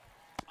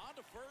 On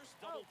to first,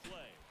 double play,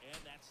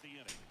 and that's the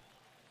inning.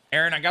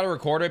 Aaron, I got to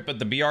record it, but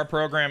the BR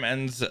program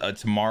ends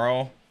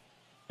tomorrow,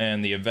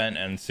 and the event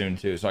ends soon,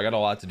 too. So I got a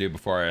lot to do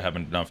before I have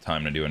enough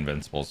time to do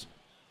Invincibles.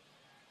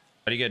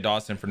 How do you get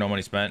Dawson for no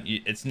money spent?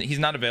 He's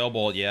not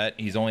available yet.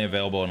 He's only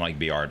available in, like,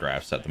 BR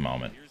drafts at the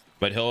moment.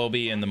 But he'll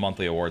be in the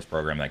monthly awards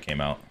program that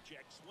came out.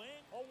 Check swing.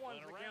 Went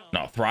around.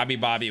 No, Throbby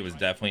Bobby was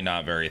definitely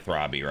not very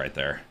throbby right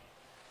there.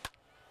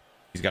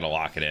 He's got to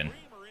lock it in.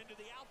 Reamer into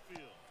the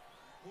outfield.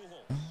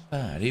 Pujols.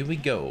 All right, here we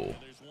go.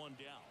 There's one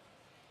down.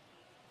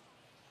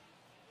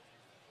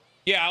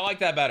 Yeah, I like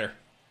that better.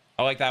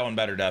 I like that one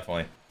better,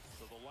 definitely.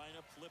 So the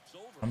lineup flips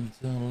over. I'm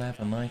still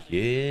laughing like,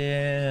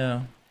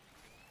 yeah.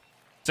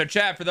 So,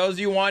 chat, for those of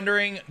you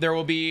wondering, there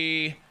will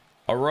be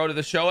a Road to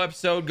the Show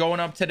episode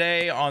going up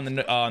today on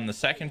the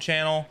second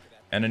channel,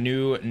 and a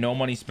new No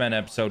Money Spent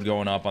episode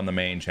going up on the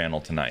main channel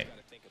tonight.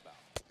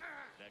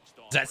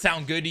 Does that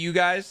sound good to you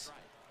guys?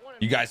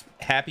 You guys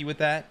happy with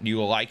that? Do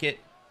you like it?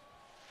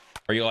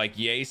 Are you like,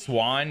 yay,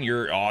 Swan,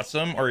 you're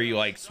awesome? Or are you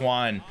like,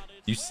 Swan,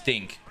 you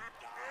stink?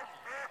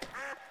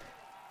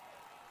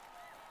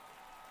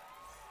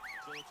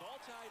 So it's all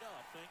tied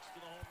up thanks to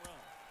the home run.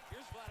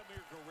 Here's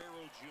Vladimir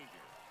Guerrero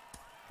Jr.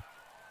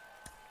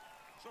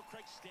 So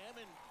Craig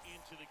Stammen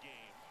into the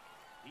game.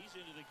 He's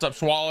into the What's up,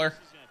 Swaller?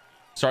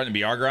 Starting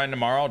the BR grind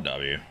tomorrow?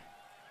 W.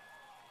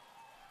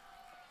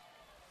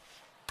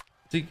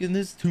 Taking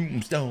this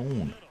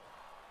tombstone.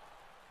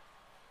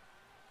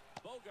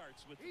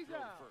 Bogarts with the throw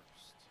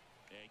first.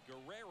 And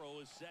Guerrero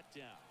is set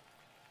down.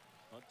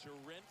 Hunter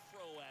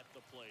Renfro at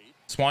the plate.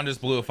 Swan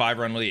just blew a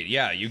 5-run lead.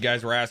 Yeah, you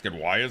guys were asking,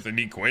 why isn't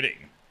he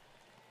quitting?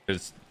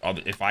 Because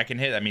if I can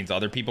hit, that means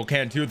other people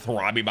can too.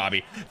 Throbby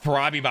Bobby.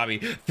 Throbby Bobby.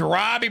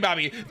 Throbby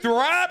Bobby.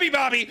 Throbby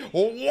Bobby.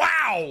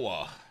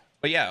 Wow.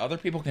 But yeah, other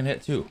people can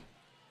hit too.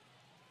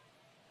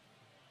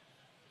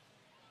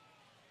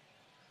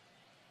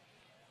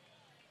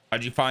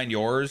 How'd you find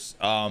yours?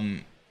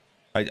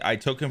 I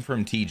took him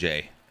from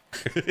TJ.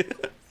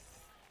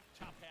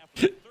 Top half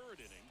of the third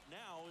inning.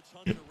 Now it's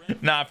Hunter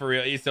Renfro. Not for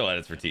real. He still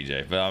edits for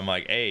TJ. But I'm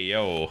like, hey,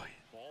 yo,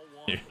 Ball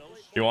one, no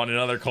you want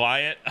another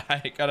client?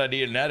 I gotta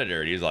need an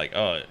editor. And he's like,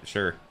 oh,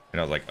 sure. And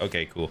I was like,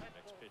 okay, cool.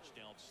 Next pitch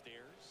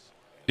downstairs.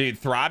 Dude,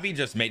 Throbby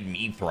just made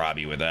me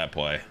Throbby with that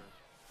play.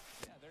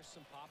 Yeah, there's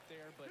some pop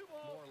there, but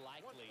more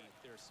likely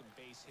there's some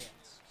base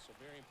hits. So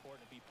very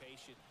important to be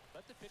patient.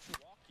 Let the pitcher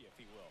walk you, if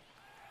he will.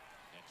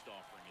 Next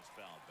offering is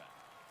fouled back.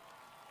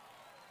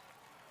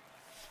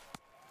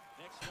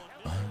 Next one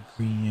misses.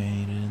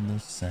 Creating the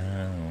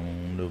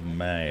sound of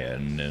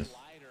madness.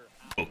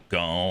 Book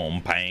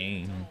on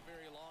pain.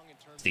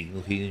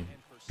 Still here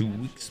to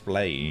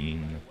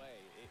explain.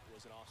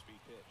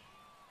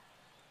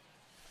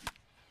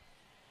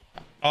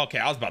 Okay,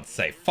 I was about to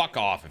say, fuck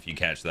off if you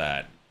catch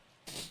that.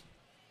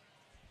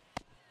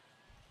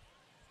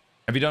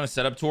 Have you done a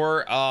setup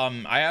tour?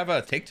 I have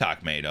a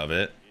TikTok made of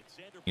it.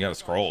 You gotta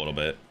scroll a little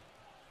bit.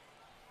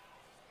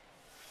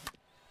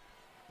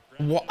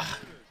 What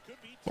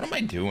am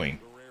I doing?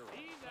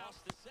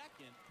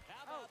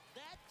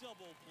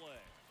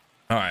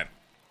 All right.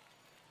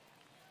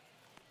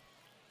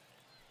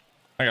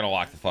 I gotta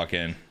lock the fuck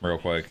in real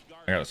quick.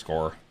 I gotta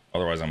score.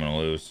 Otherwise, I'm gonna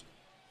lose.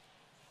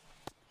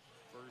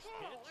 First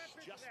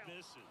pitch just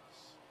misses.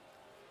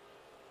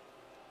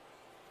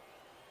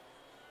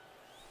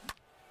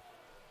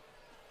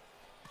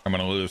 I'm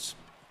gonna lose.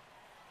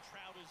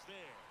 Trout is there.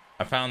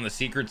 I found the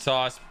secret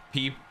sauce.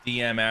 Peep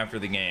DM after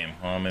the game.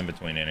 Well, I'm in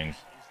between innings.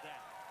 Is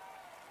that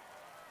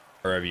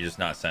Or have you just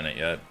not sent it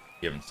yet?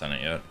 You haven't sent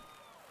it yet.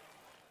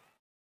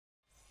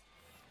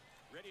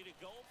 ready to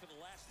go for the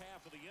last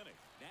half of the inning?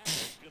 Now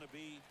it's going to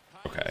be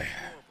Okay.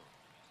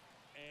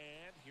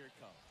 And here it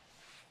comes.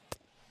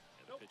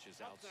 And the pitch is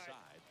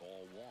outside.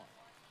 Ball one.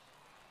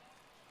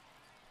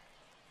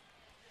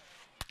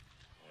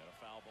 And a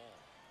foul ball.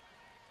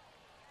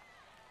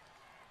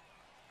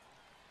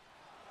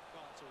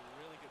 Well, it's a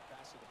really good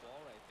pass of the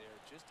ball right there.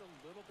 Just a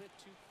little bit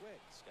too quick.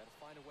 He's got to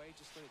find a way.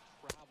 Just let it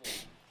travel.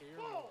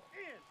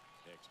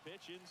 Next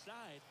pitch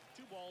inside.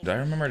 2 balls. Did I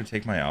remember to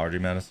take my allergy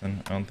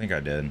medicine? I don't think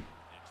I did.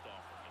 Next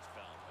offer is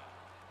fouled back.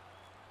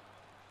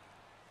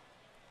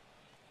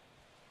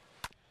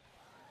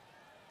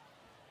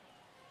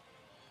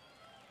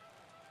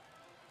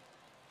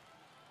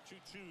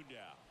 2-2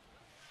 now.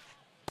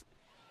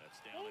 That's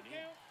down and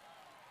in.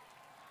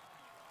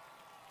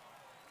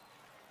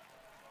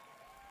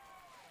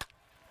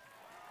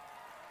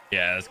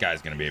 Yeah, this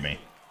guy's gonna beat me.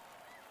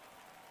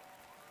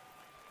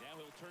 Now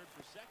he'll turn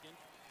for second.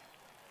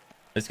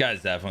 This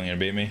guy's definitely gonna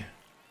beat me.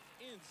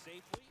 In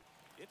safely.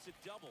 It's a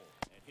double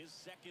and his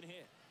second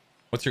hit.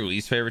 What's your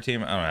least favorite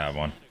team? I don't have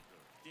one.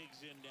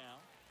 Digs in now.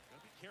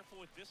 Gotta be careful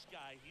with this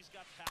guy. He's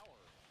got power.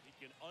 He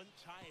can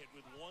untie it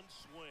with one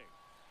swing.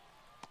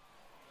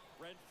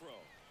 Renfro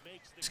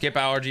makes the Skip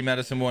allergy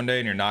medicine one day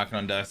and you're knocking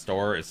on death's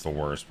door. It's the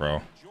worst,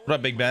 bro. What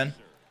up, Big Ben?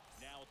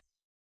 Now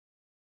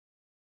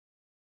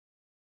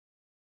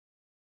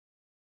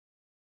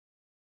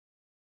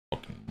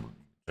Fucking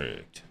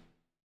rigged.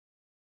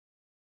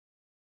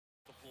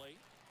 the plate.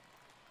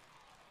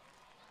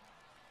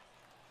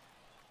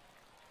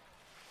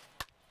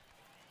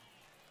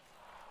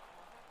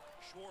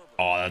 Schwarber.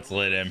 Oh, that's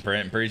lit,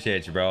 Imprint.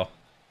 Appreciate you, bro.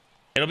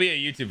 It'll be a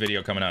YouTube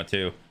video coming out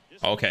too.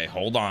 Okay,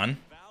 hold on.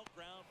 Foul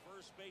ground,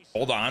 first base.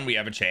 Hold on. We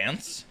have a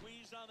chance.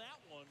 Squeeze on that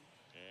one.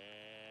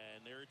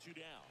 And there are 2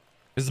 down.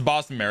 This is the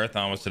Boston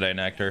Marathon was today,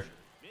 Nectar.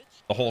 Mitch,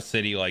 The whole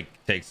city like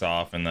takes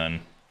off and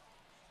then.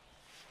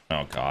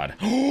 Oh God.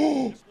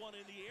 this one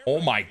in the air. Oh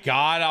my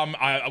God.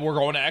 We're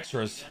going to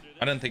extras.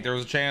 I didn't think there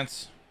was a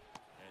chance.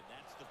 And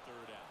that's the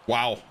 3rd out.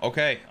 Wow.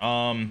 Okay.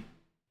 All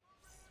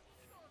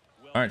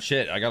right.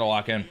 Shit. I gotta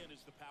lock in.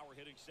 Is the power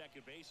hitting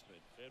second baseman,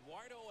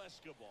 Eduardo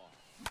Escobar.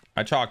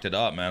 I chalked it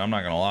up, man. I'm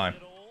not gonna lie.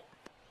 Middle.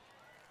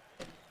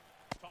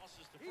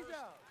 Tosses the first.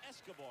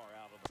 Escobar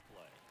out of the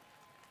play.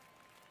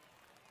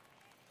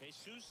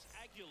 Jesus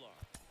Aguilar,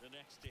 the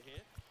next to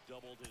hit,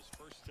 doubled his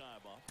first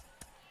time up.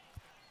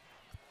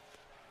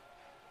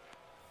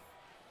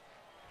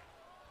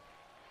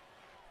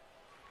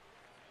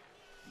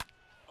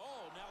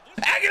 Oh, now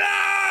this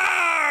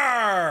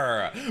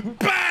Aguilar!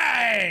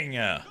 Bang!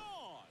 gone.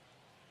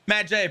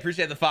 Matt J,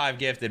 appreciate the 5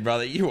 gifted,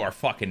 brother. You are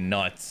fucking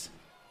nuts.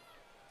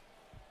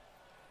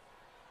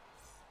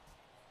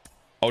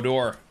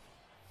 Odor.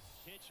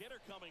 Pinch hitter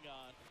coming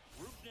on.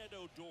 Rougned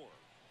Odor.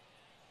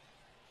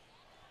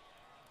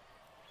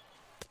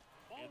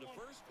 And the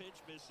first pitch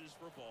misses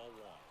for ball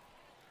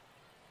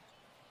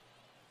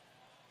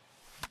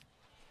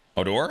 1.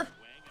 Odor? Swing and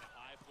a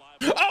high fly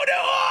ball.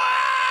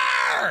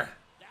 Odor!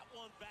 That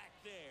one back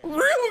there.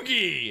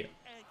 Rugi!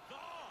 And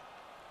gone.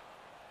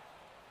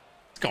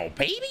 Let's go,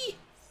 baby.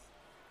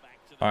 Back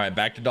to the All right,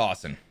 back to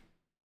Dawson.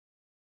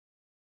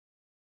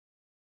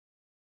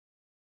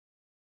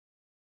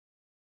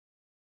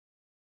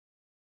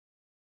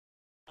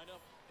 lineup.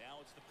 Now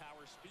it's the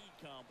power speed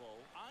combo.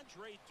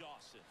 Andre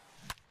Dawson.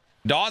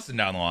 Dawson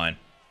down the line.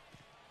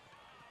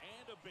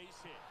 And a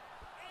base hit.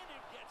 And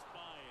it gets by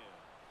him.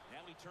 Now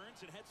he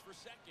turns and heads for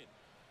second.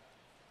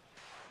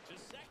 To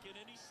second,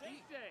 and he's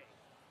safe.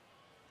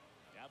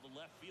 Now the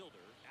left fielder.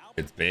 Albert.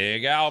 It's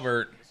Big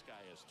Albert. This guy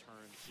has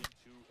turned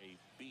into a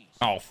beast.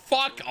 Oh,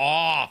 fuck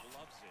off.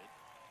 Loves it.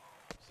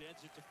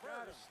 Sends it to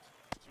first.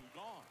 2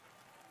 gone.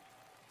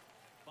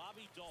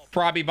 Bobby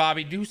Dalton.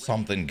 Bobby, do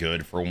something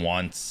good for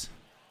once.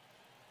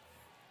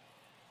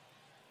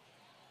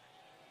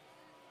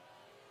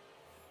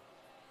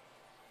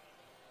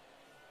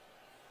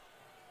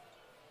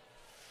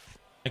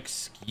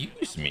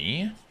 Excuse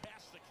me?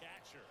 Past the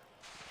catcher.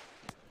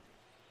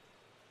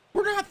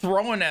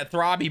 throwing that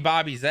Throbby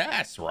Bobby's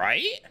ass,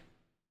 right?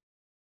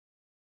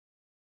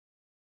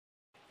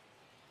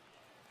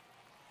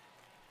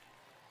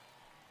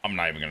 I'm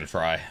not even gonna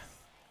try.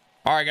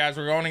 All right, guys,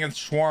 we're going against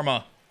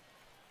Shawarma.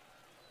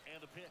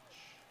 And a pitch.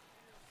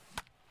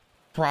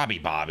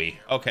 Throbby Bobby.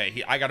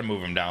 Okay, I gotta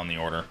move him down the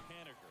order.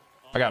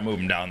 I gotta move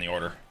him down the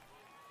order.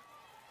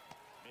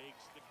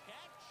 Makes the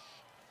catch.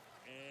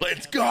 And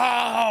Let's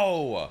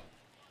go!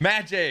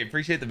 Matt J,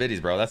 appreciate the biddies,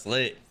 bro. That's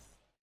lit.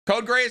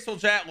 Code Graceful,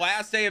 chat.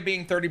 Last day of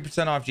being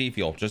 30% off G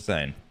Fuel. Just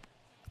saying.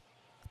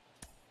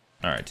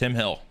 All right, Tim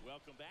Hill.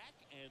 welcome back,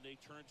 and they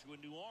turn to a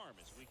new arm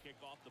as we kick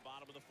off the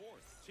bottom of the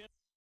fourth. Tim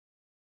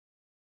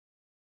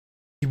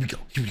Here we go.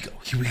 Here we go.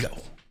 Here we go.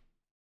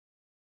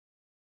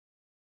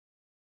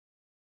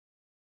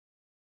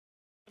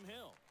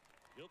 Hill.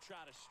 He'll try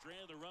to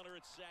strand the runner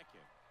at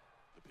second.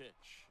 The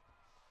pitch.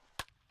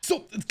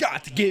 Something's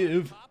got to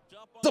give. Popped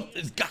up on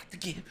Something's got to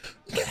give.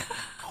 Yeah.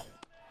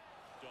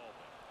 Dolman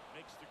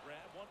makes the grab.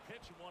 One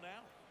pitch and one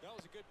out. That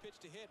was a good pitch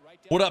to hit right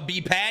down. What up,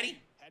 B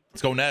Patty?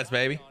 Let's go Nets,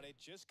 baby. On it,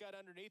 just got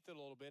underneath it a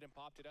little bit and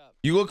popped it up.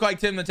 You look like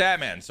Tim the Tap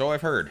Man, so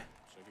I've heard.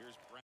 So here's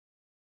Brown.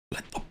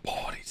 Let the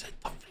bodies hit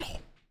the floor.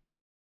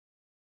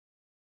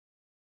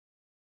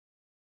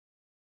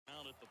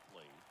 Down at the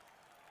plate.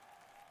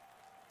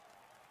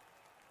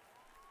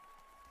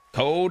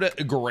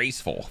 Code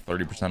Graceful,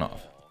 30%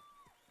 off.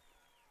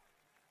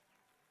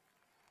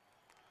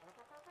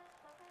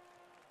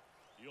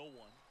 The 0-1.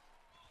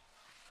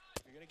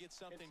 If you're gonna get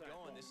something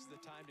going, this is the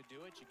time to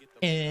do it. You get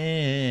the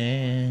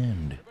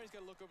And everybody's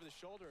gotta look over the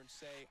shoulder and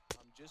say,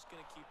 I'm just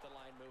gonna keep the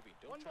line moving.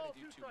 Don't try to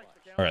do too much.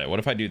 all right, what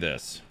if I do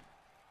this?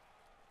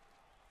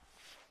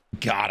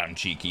 God, I'm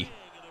cheeky. Swing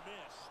and a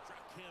miss.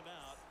 Struck him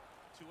out.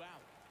 2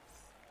 out.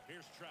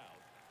 Here's Trout.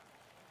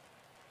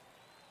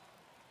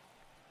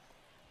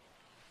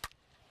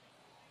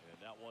 And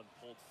that one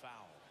pulled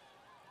foul.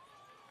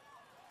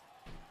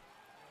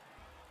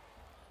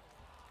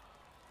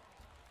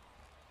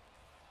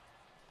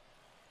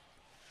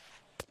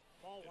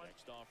 The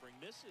next offering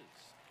misses.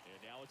 And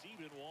now it's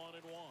even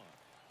 1-1.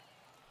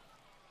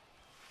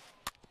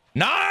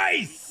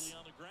 Nice. Weakly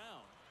on the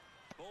ground.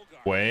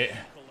 Bogart Wait.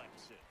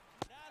 collects it.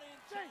 Not in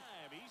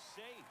time. He's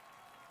safe.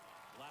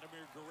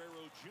 Vladimir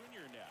Guerrero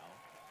Jr. now.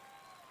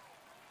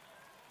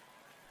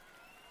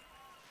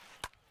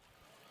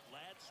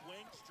 Ladd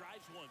swings,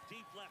 drives one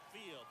deep left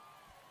field.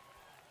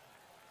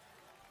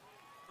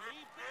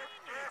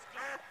 Leaping, it's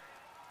gone.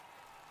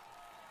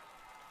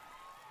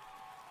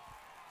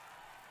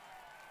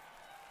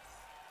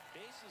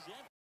 Base is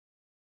empty.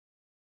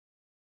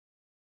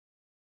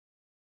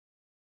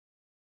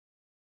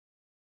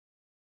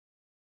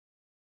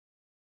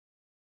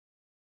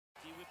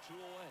 With 2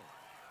 away.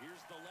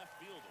 Here's the left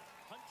fielder.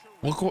 Hunter.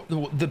 Look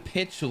what the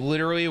pitch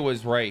literally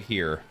was right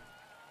here.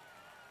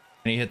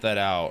 And he hit that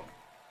out.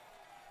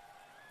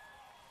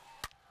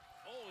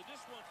 Oh, and this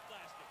one's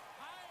blasted.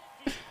 High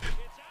and deep.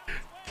 It's out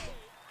its way.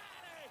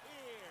 Out of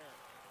here.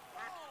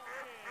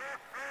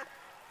 Oh,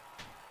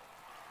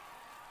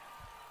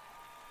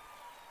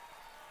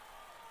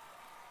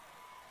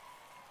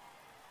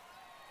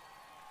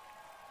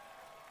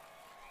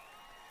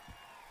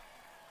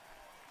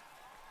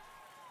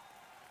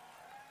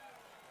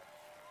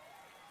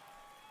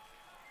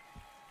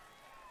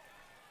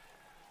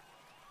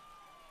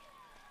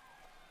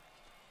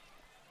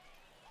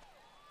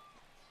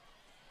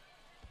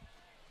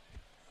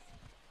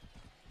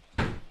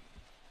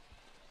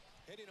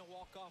 Hitting a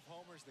walk-off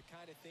homer is the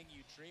kind of thing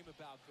you dream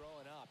about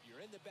growing up. You're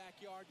in the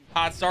backyard. You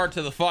Hot start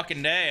to the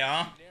fucking day,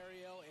 huh?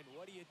 scenario, and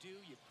what do?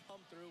 You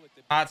come through with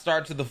the Hot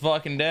start to the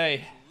fucking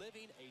day.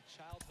 living a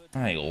childhood.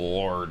 My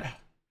lord.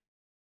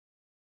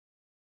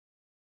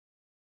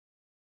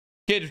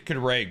 Kid could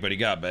rake, but he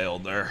got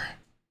bailed there.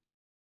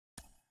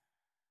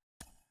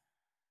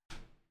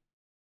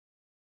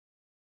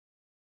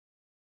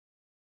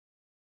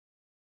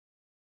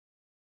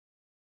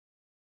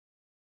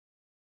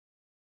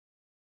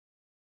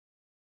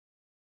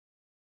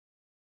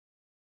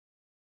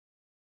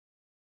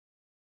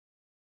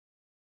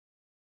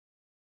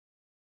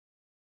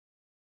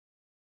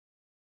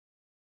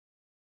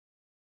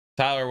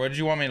 Tyler, what did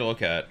you want me to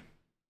look at?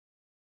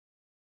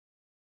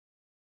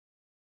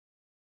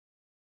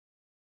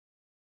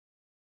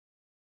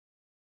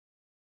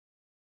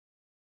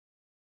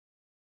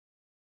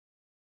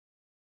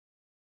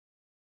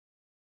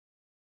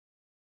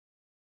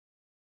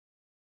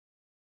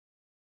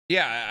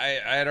 Yeah,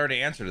 I had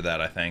already answered to that,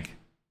 I think.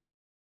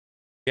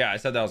 Yeah, I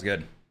said that was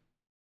good.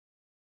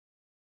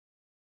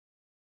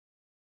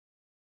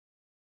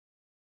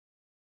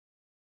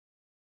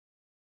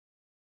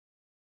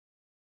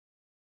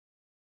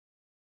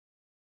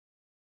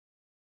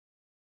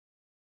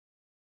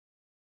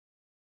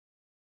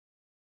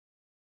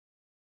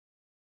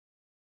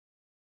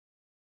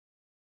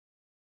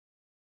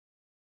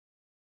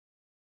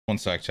 One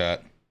sec,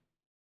 chat.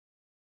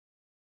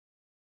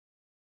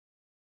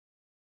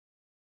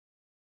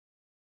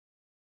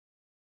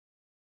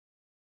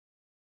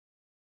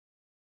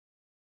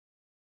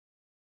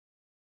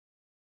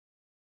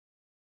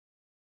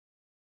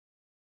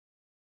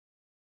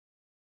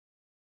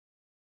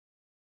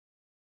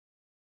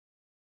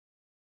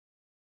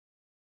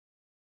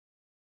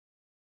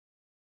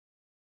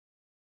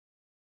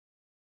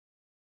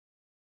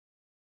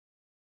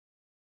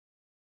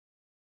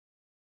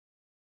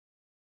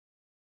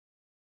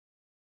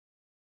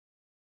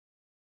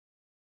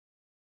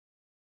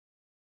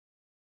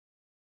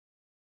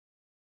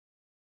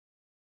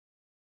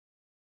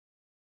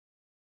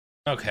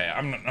 Okay,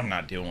 I'm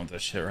not dealing with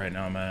this shit right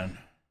now, man.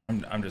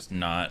 I'm just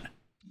not.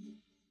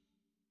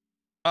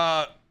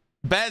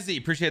 Bezzy,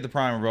 appreciate the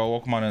primer, bro.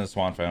 Welcome on in the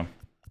Swan fam.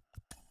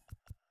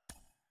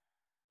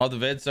 Oh, the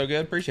vid's so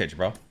good. Appreciate you,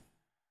 bro.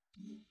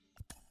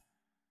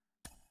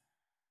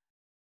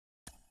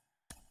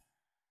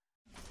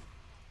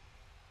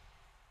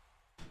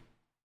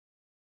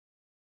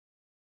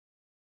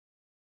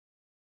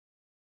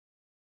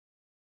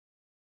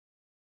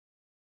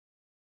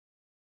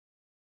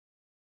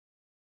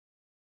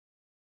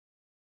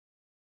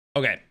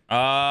 Okay.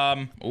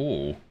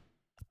 Ooh.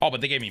 Oh, but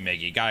they gave me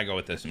Miggy. Gotta go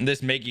with this. This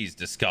Miggy's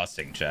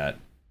disgusting, chat.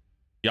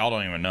 Y'all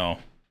don't even know.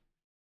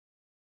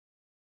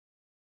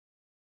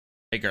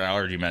 Take your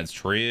allergy meds.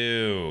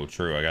 True.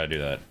 I gotta do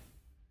that.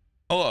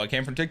 Hello, I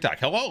came from TikTok.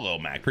 Hello, Lil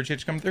Mac. Appreciate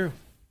you coming through.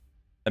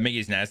 That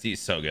Miggy's nasty is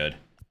so good.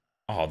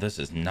 Oh, this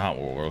is not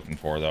what we're looking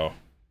for, though.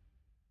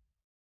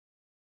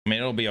 I mean,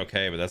 it'll be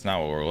okay, but that's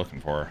not what we're looking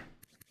for.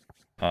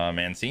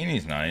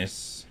 Mancini's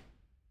nice.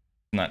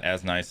 Not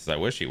as nice as I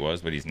wish he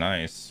was, but he's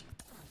nice.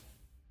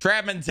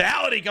 Trap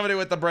Mentality coming in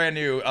with the brand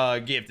new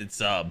gifted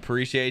sub.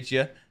 Appreciate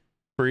you,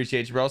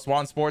 bro.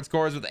 Swan Sports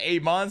Cores with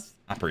 8 months.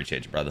 I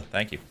appreciate you, brother.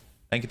 Thank you.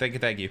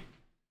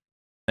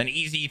 An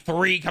Easy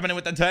 3 coming in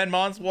with the 10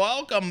 months.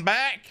 Welcome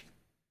back.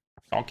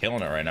 Y'all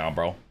killing it right now,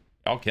 bro.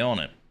 Y'all killing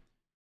it.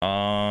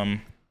 Not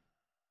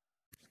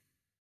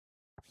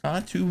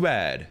too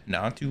bad.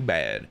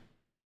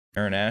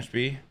 Aaron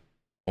Ashby.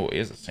 Oh, he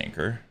is a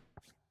sinker.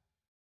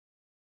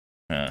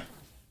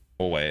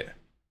 Oh, wait.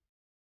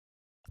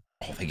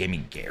 Oh, they gave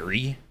me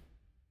Gary.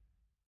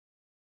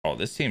 Oh,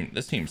 this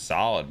team's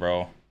solid,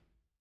 bro.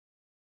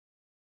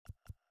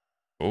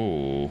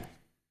 Oh.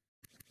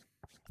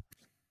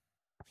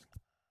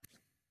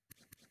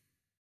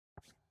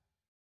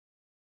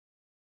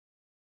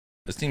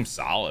 This team's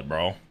solid,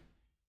 bro. All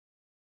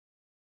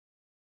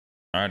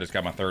right, just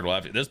got my third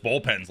left. This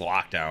bullpen's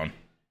locked down.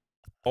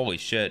 Holy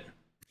shit.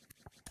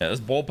 Yeah,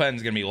 this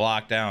bullpen's gonna be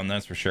locked down,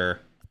 that's for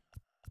sure.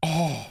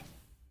 Oh.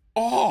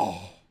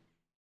 Oh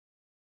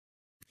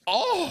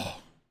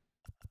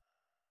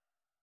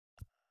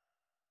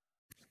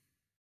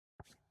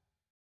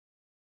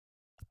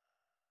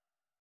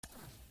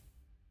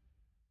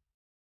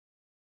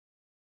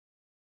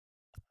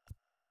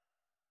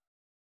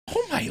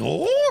my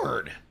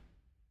lord.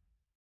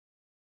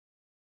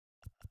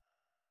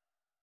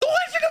 The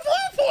Legend of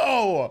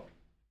Luplo.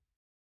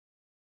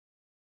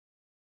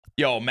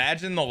 Yo,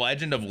 imagine the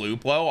Legend of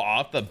Luplo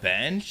off the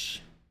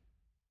bench.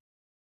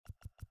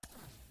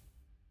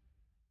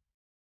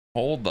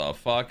 Hold the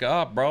fuck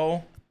up,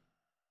 bro.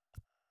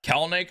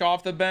 Kelnick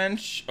off the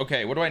bench.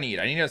 Okay, what do I need?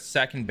 I need a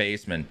second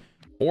baseman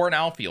or an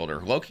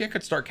outfielder. Loki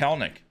could start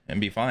Kelnick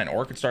and be fine,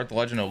 or could start the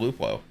Legend of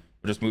Luplo.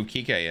 We'll just move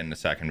Kike into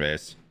second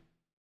base.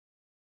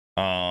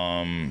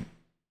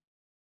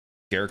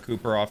 Garrett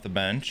Cooper off the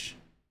bench.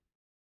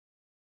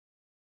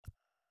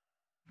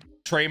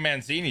 Trey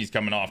Mancini's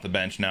coming off the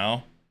bench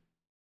now.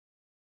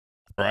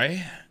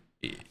 Right?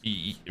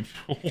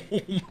 Oh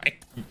my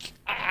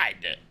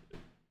god.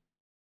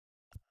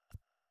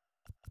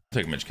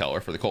 Take Mitch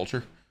Keller for the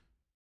culture.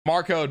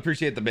 Marco,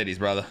 appreciate the biddies,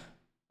 brother.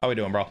 How we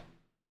doing, bro?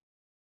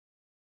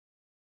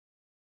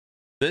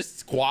 This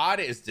squad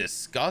is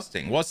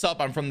disgusting. What's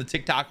up? I'm from the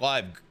TikTok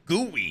live.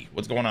 Gooey.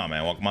 What's going on,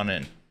 man? Welcome on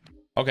in.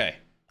 Okay.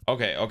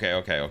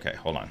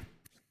 Hold on.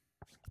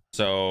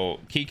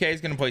 So Kike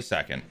is gonna play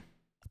second.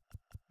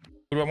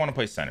 Who do I want to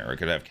play center? I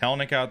could have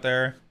Kelnick out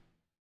there.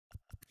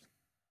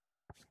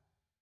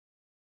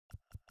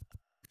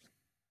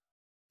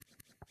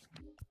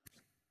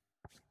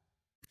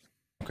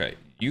 Okay,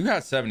 you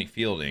got 70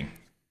 fielding.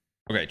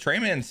 Okay, Trey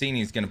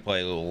Mancini's gonna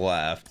play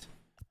left.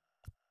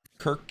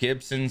 Kirk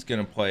Gibson's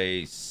gonna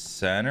play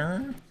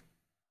center.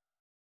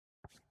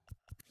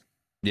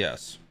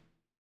 Yes.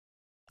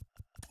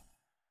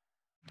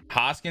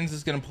 Hoskins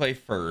is gonna play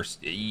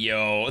first.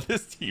 Yo,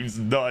 this team's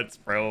nuts,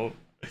 bro.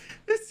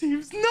 This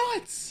team's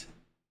nuts.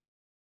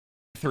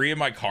 3 of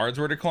my cards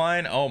were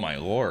declined. Oh my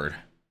lord.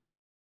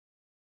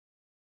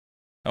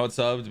 Oh, it's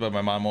subbed, but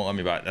my mom won't let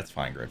me buy it. That's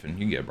fine, Griffin. You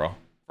can get it, bro.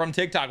 From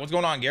TikTok, what's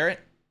going on, Garrett?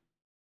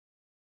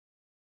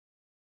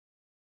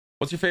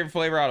 What's your favorite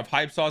flavor out of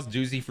hype sauce,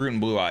 doozy fruit, and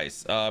blue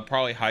ice?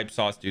 Probably hype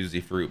sauce,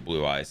 doozy fruit,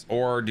 blue ice,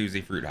 or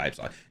doozy fruit, hype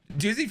sauce.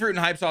 Doozy fruit and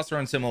hype sauce are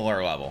on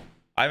similar level.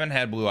 I haven't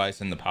had blue ice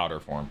in the powder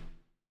form.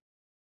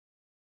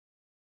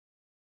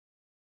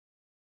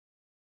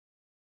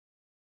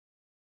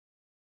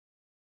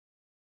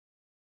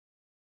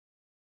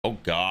 Oh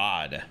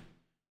God.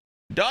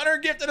 Dunner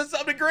gifted us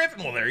up to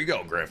Griffin. Well, there you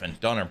go, Griffin.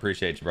 Dunner,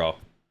 appreciate you, bro.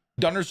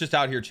 Dunner's just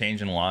out here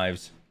changing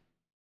lives.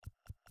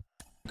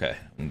 Okay,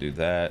 I'm gonna do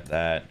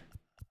that.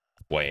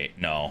 Wait,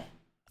 no.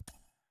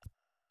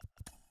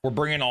 We're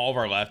bringing all of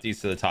our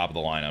lefties to the top of the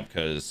lineup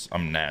because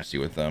I'm nasty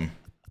with them.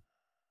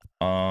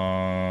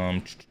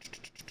 Oh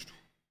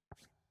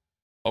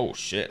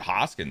shit,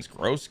 Hoskins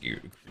gross.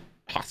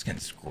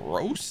 Hoskins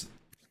gross.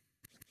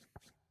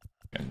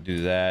 Gonna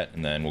do that,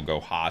 and then we'll go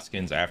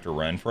Hoskins after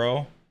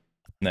Renfro,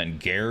 and then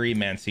Gary,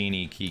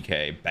 Mancini,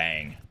 Kike,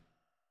 bang.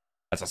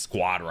 That's a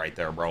squad right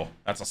there, bro.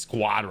 That's a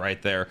squad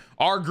right there.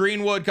 R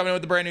Greenwood coming in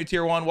with the brand new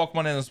tier 1. Welcome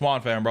on in the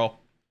Swan fan, bro.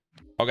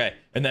 Okay,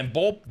 and then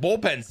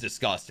bullpen's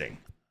disgusting.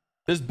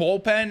 This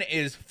bullpen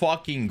is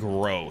fucking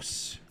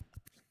gross.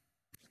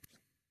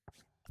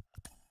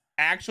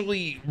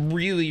 Actually,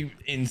 really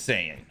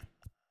insane.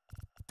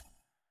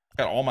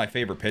 Got all my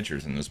favorite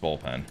pitchers in this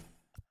bullpen.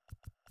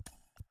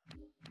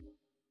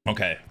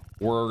 Okay,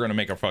 we're gonna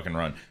make a fucking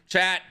run.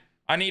 Chat,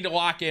 I need to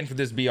lock in for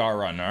this BR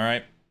run, all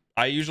right?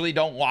 I usually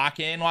don't lock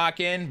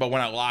in, but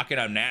when I lock in,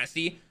 I'm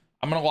nasty.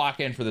 I'm gonna lock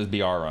in for this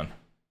BR run.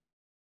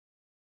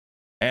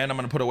 And I'm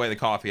gonna put away the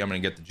coffee. I'm gonna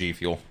get the G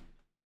Fuel.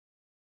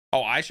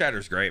 Oh, Eye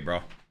Shatter's great,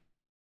 bro.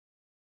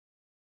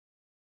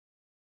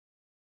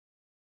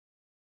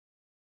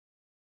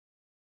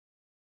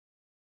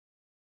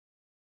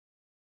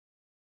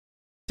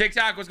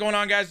 TikTok, what's going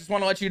on, guys? Just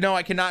want to let you know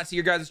I cannot see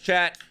your guys'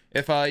 chat.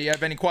 If you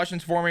have any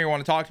questions for me or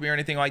want to talk to me or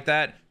anything like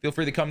that, feel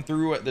free to come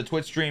through the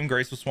Twitch stream,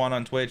 Graceful Swan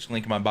on Twitch,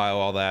 link in my bio,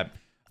 all that.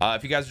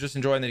 If you guys are just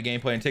enjoying the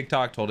gameplay on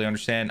TikTok, totally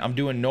understand. I'm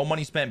doing no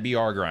money spent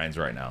BR grinds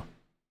right now.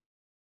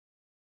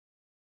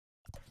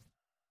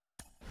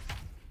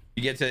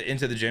 You get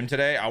into the gym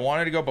today. I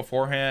wanted to go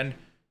beforehand.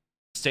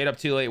 Stayed up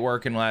too late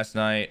working last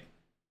night.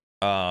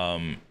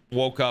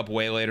 Woke up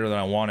way later than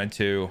I wanted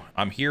to.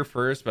 I'm here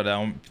first, but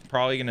I'm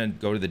probably gonna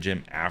go to the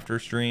gym after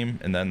stream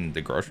and then the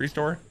grocery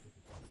store.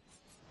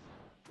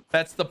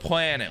 That's the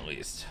plan, at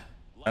least.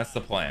 That's the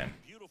plan.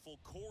 Beautiful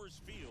Coors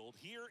Field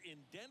here in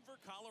Denver,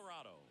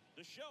 Colorado.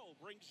 The show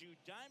brings you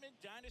Diamond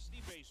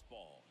Dynasty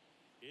Baseball.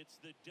 It's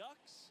the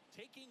Ducks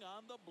taking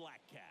on the Black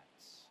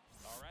Cats.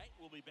 All right,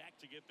 we'll be back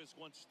to get this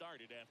one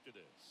started after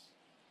this.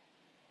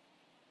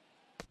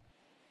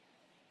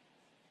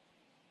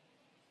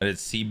 And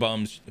it's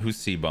C-Bums. Who's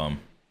C-Bum?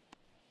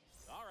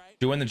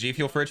 Doing the G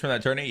Fuel fridge from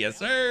that tourney? Yes,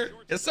 sir.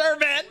 Yes, sir,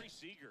 man.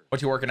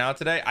 What, you working out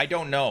today? I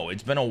don't know.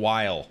 It's been a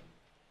while.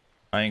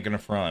 I ain't gonna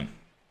front.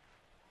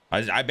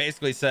 I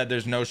basically said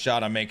there's no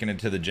shot I'm making it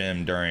to the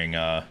gym during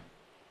the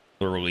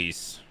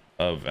release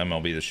of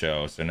MLB The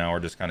Show. So now we're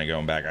just kind of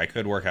going back. I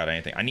could work out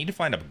anything. I need to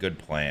find a good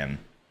plan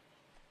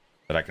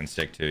that I can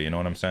stick to. You know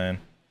what I'm saying?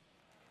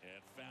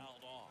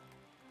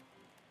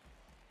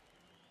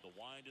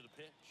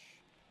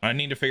 I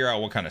need to figure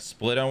out what kind of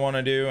split I want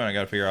to do, and I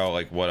got to figure out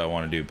like what I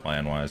want to do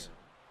plan wise.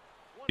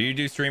 Do you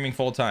do streaming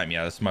full time?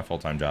 Yeah, this is my full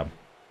time job.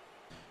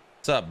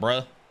 What's up,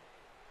 bruh?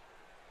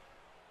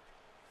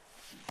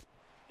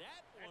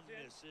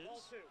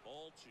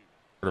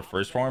 For the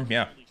first form,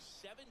 yeah.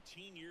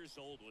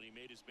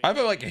 I have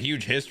like a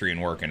huge history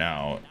in working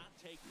out.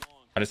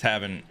 I just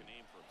haven't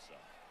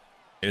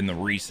in the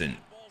recent.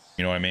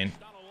 You know what I mean?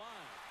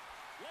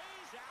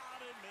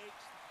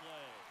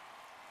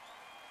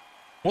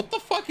 What the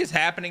fuck is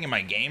happening in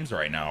my games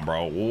right now,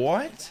 bro?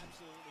 What?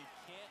 Absolutely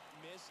can't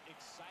miss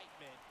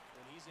excitement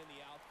when he's in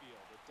the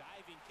outfield. The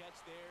diving catch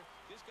there.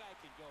 This guy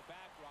can go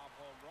back, rob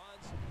home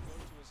runs, go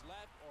to his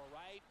left or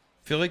right.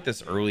 I feel like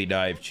this early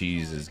dive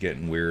cheese is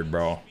getting weird,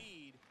 bro. And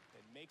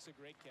makes a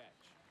great catch.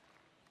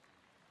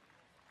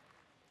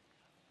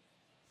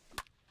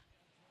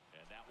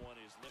 And that one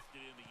is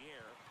lifted in the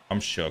air. I'm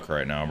shook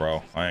right now,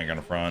 bro. I ain't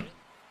gonna front.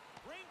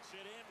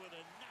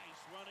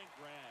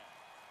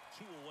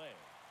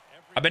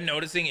 I've been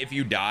noticing if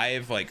you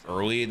dive like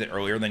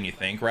earlier than you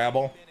think,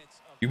 Rabble,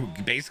 you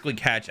basically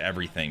catch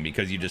everything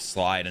because you just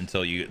slide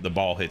until the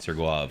ball hits your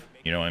glove.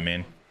 You know what I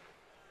mean?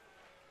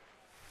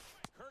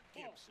 Kirk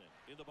Gibson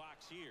in the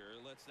box here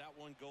lets that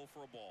one go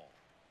for a ball.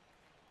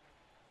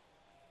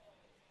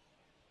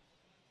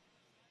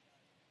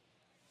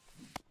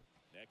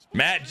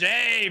 Matt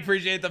J,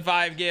 appreciate the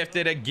 5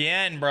 gifted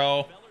again,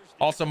 bro.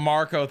 Also,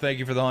 Marco, thank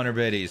you for the 100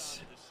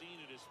 biddies.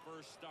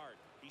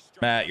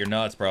 Matt, you're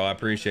nuts, bro. I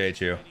appreciate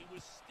you.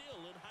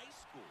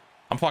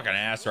 I'm fucking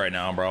ass right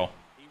now, bro.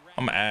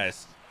 I'm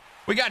ass.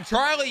 We got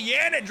Charlie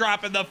Yannet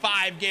dropping the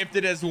 5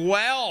 gifted as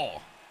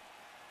well.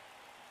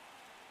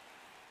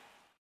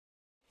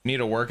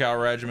 Need a workout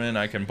regimen?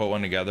 I can put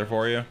one together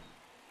for you.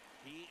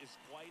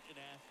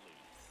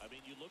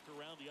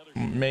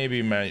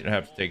 Maybe might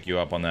have to take you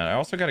up on that. I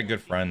also got a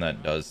good friend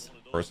that does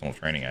personal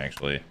training,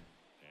 actually.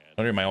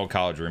 Literally my old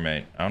college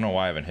roommate. I don't know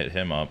why I haven't hit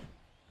him up.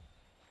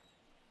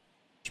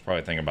 Should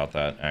probably think about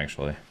that,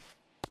 actually.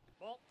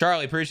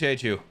 Charlie,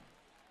 appreciate you.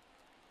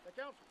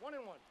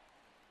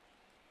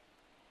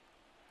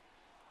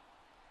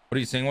 What do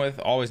you sing with?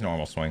 Always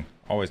normal swing.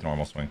 Always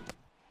normal swing.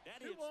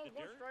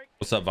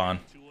 What's up, Vaughn?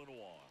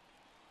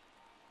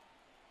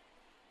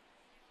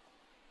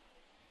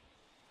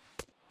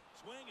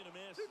 Swing and a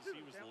miss as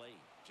he was late.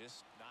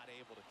 Just not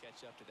able to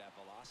catch up to that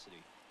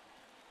velocity.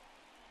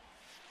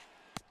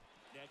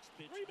 Next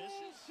pitch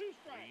misses.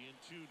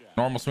 3-2 now.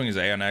 Normal swing is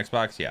A on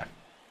Xbox? Yeah.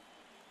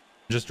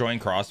 Just join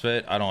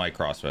CrossFit. I don't like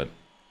CrossFit.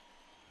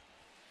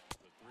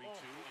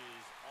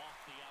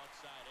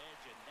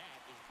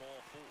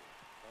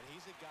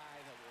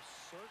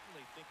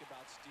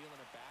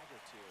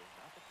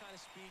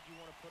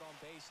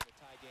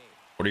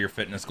 What are your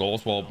fitness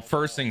goals? Well,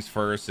 first things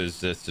first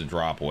is just to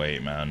drop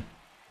weight, man.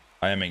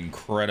 I am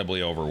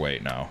incredibly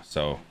overweight now,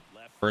 so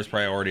First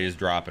priority is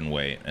dropping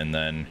weight, and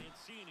then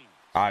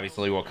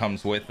obviously what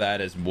comes with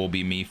that is will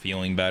be me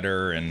feeling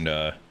better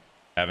and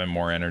having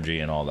more energy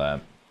and all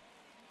that.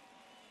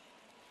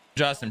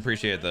 Justin,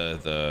 appreciate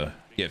the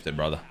gifted,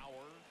 brother.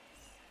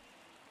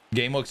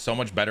 Game looks so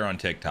much better on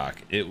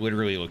TikTok. It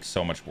literally looks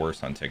so much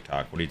worse on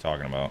TikTok. What are you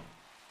talking about?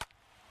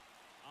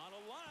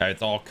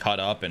 It's all cut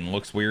up and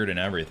looks weird and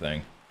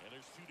everything.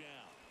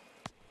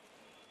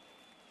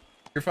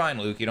 You're fine,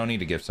 Luke. You don't need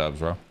to gift subs,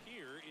 bro.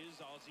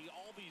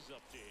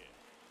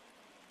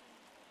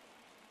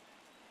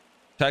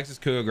 Texas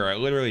Cougar, I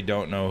literally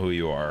don't know who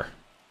you are.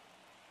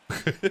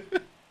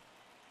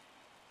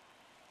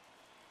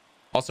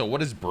 Also,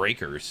 what is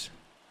breakers?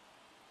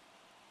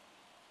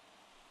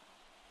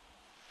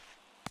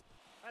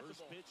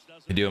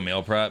 You do a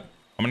meal prep?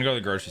 I'm gonna go to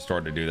the grocery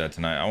store to do that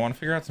tonight. I want to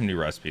figure out some new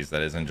recipes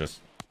that isn't just,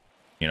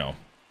 you know,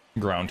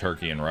 ground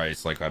turkey and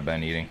rice like I've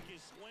been eating.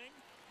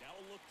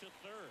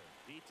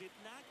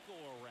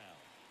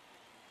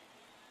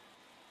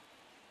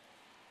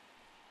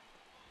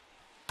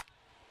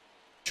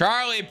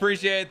 Charlie,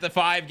 appreciate the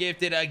 5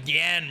 gifted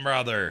again,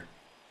 brother.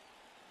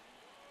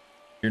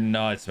 You're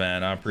nuts,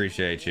 man. I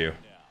appreciate you.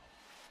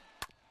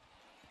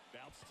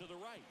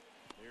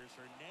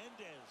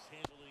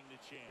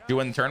 You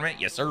win the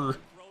tournament? Yes, sir.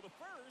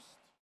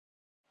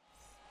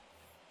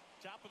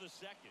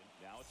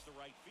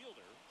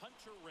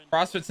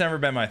 CrossFit's never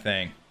been my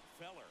thing.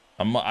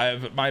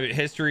 My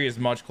history is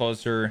much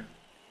closer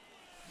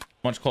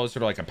to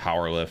like a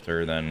power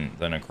lifter than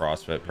a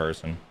CrossFit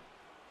person.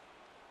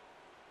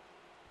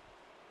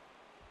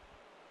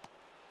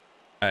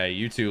 Hey,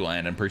 you too,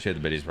 Landon. Appreciate the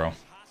biddies, bro.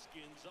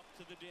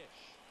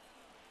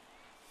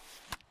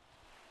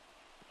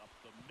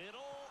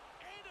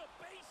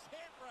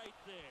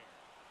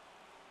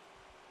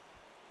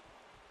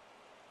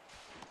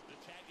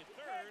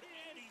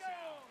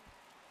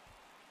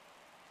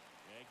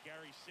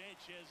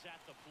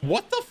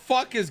 What the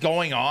fuck is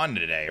going on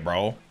today,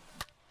 bro? He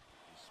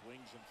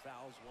swings and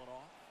fouls one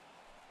off.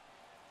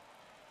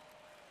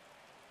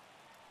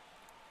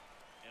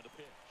 And a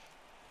pitch.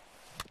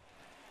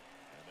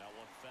 And that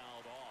one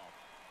fouled off.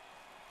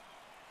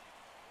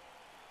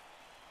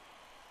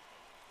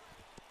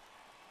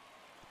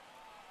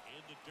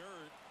 In the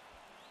dirt.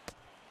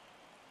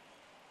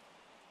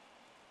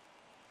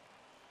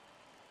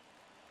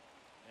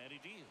 And he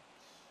deals.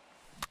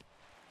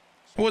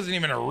 It wasn't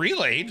even a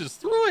relay. He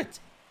just threw it.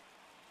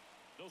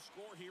 No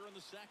score here in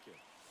the second.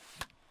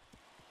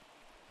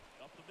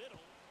 Up the middle,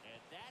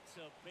 and that's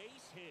a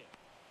base hit.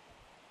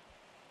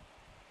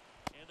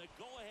 And a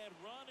go-ahead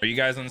run. Are you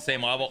guys on the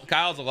same level?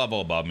 Kyle's a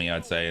level above me,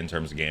 I'd say, in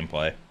terms of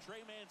gameplay.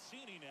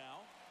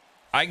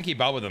 I can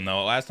keep up with him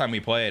though. Last time we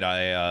played,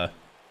 I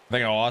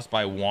think I lost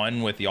by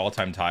 1 with the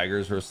all-time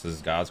Tigers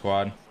versus God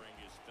Squad.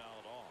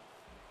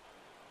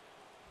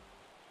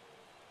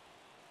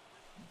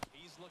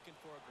 He's looking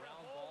for a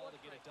ground ball to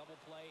get a double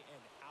play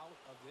and out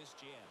of this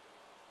jam.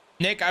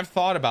 Nick, I've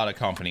thought about a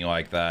company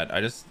like that.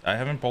 I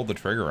haven't pulled the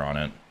trigger on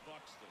it.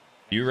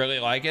 You really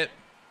like it?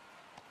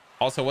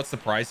 Also, what's the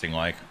pricing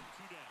like?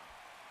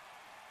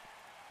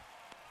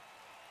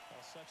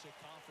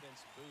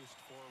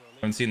 I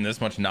haven't seen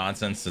this much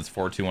nonsense since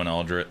 421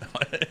 Eldritch.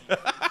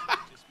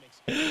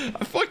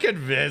 I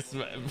fucking miss.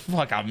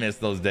 Fuck, I miss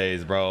those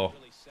days, bro.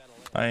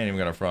 I ain't even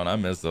gonna front. I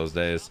miss those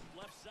days.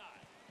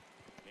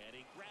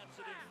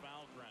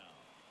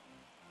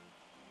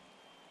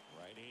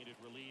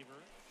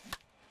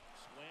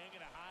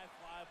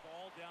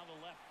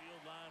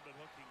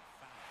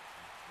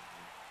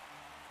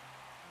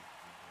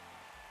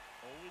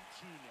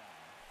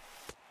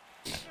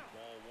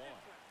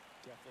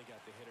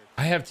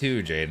 I have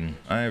 2, Jaden.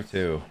 I have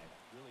 2.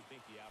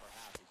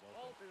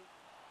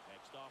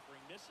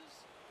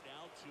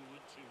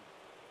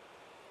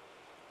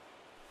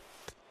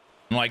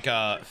 Like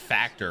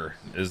Factor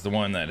is the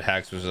one that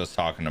Hex was just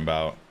talking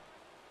about.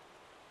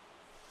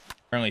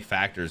 Apparently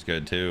Factor's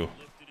good too.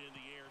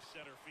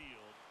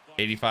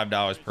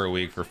 $85 per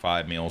week for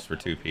 5 meals for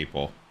 2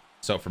 people.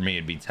 So for me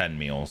it'd be 10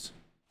 meals.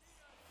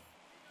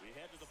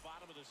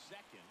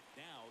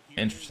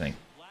 Interesting.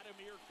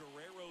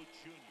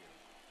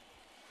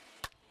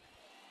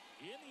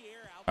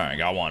 All right,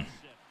 got 1.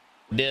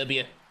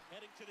 W.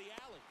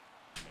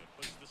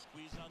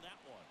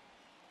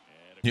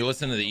 You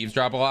listen to the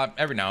eavesdrop a lot?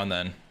 Every now and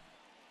then.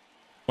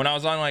 When I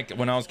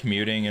was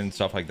commuting and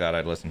stuff like that,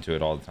 I'd listen to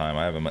it all the time.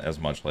 I haven't as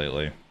much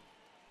lately.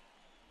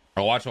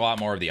 I watch a lot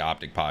more of the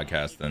Optic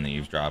podcast than the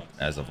eavesdrop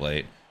as of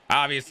late.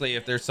 Obviously,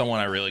 if there's someone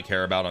I really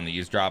care about on the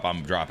eavesdrop,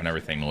 I'm dropping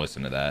everything to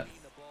listen to that.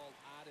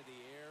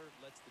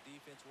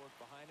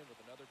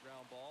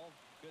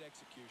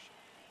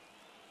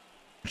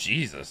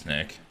 Jesus,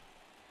 Nick.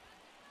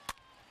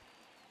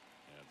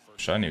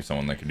 Wish I knew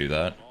someone that could do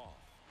that.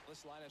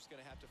 This lineup's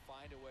going to have to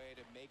find a way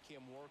to make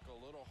him work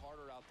a little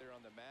harder out there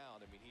on the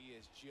mound. I mean, he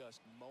is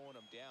just mowing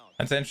them down.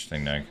 That's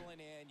interesting, Nick.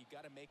 You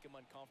got to make him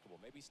uncomfortable.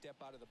 Maybe step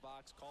out of the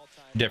box, call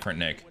time. Different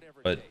Nick,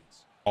 but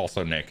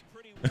also Nick.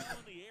 Pretty well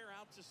in the air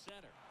out to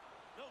center.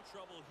 No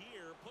trouble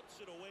here.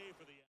 Puts it away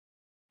for the.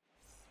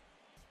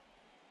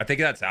 I think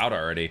that's out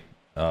already,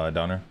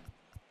 Donner.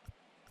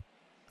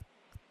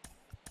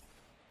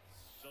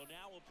 So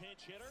now a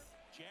pinch hitter,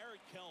 Jared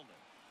Kellner.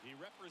 He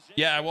represents.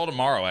 Yeah, I will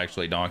tomorrow,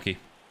 actually, Donkey.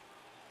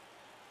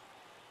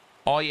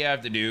 All you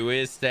have to do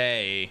is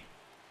stay.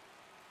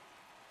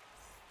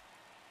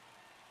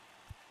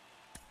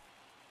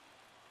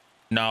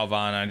 No,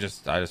 Vaughn, I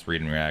just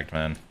read and react,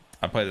 man.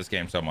 I play this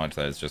game so much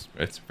that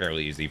it's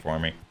fairly easy for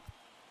me.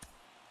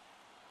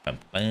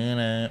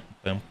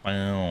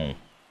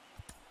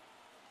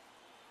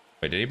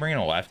 Wait, did he bring in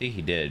a lefty?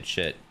 He did.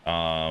 Shit.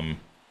 I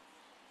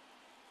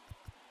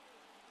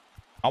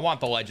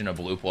want the Legend of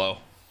Luplo.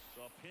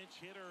 So a pinch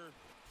hitter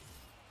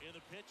in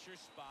the pitcher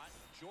spot,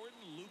 Jordan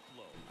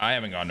Luplo. I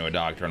haven't gone to a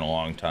doctor in a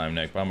long time,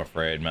 Nick, but I'm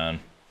afraid, man.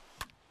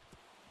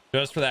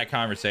 Just for that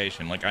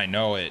conversation, like I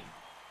know it.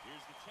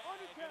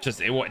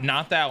 Just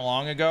not that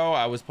long ago,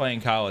 I was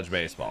playing college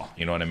baseball.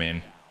 You know what I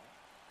mean?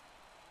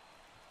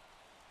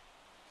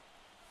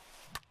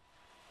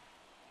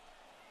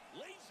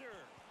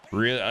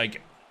 Really,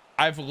 like,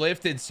 I've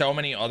lifted so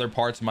many other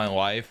parts of my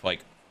life, like,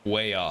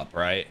 way up,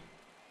 right?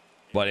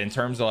 But in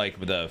terms of,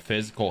 like, the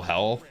physical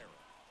health,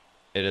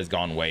 it has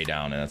gone way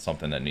down, and that's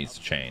something that needs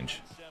to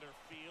change.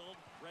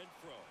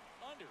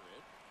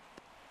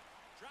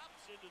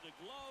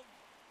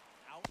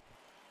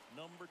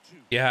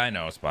 Yeah, I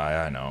know, Spy,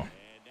 I know.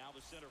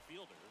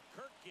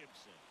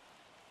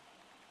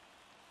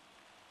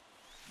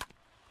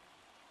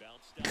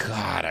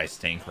 God, I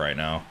stink right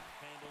now.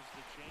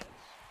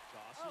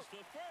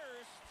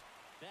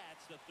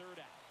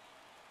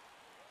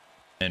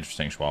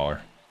 Interesting, Schwaller.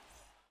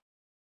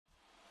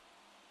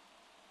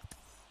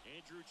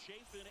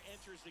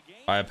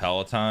 I have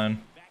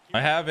Peloton. I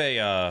have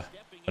a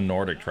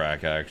Nordic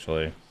track,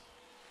 actually.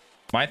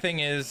 My thing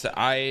is,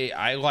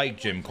 I like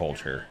gym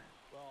culture.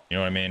 You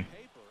know what I mean?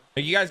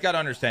 Like, you guys got to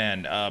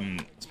understand,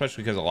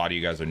 especially because a lot of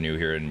you guys are new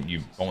here and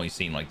you've only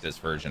seen like this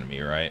version of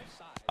me, right?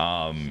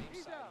 I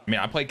mean,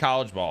 I played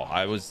college ball.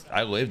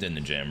 I lived in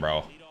the gym,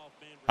 bro.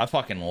 I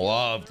fucking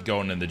loved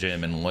going to the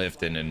gym and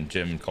lifting and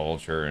gym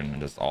culture and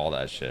just all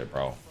that shit,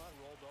 bro.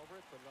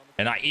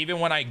 And even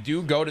when I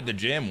do go to the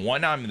gym,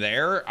 when I'm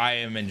there, I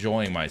am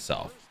enjoying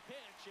myself.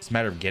 It's a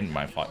matter of getting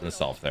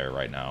myself there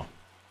right now.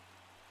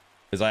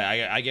 Because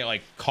I get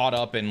like caught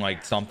up in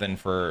like something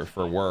for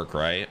work,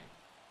 right?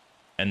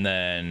 And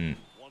then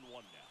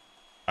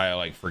I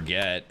like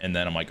forget, and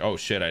then I'm like, oh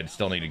shit, I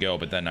still need to go,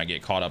 but then I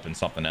get caught up in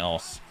something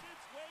else.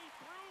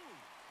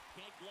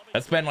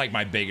 That's been like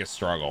my biggest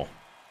struggle.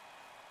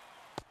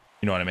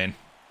 You know what I mean?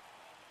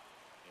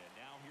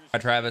 Hi,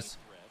 Travis.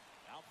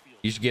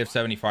 You should give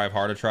 75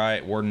 hard a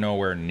try. We're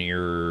nowhere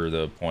near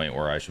the point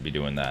where I should be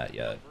doing that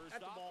yet.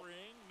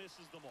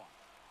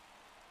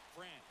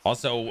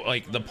 Also,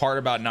 like, the part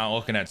about not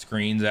looking at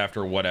screens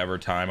after whatever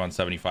time on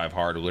 75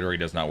 hard literally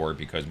does not work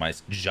because my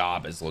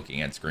job is looking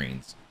at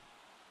screens.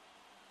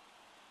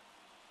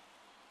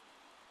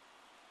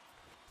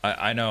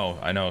 I know,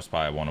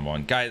 Spy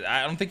 101. Guys,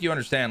 I don't think you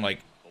understand, like,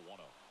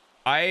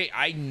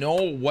 I know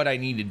what I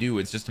need to do.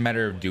 It's just a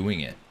matter of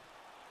doing it.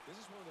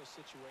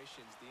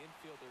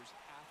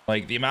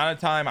 Like, the amount of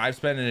time I've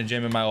spent in a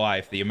gym in my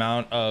life, the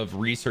amount of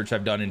research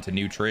I've done into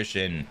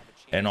nutrition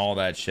and all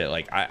that shit,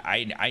 like,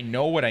 I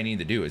know what I need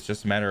to do. It's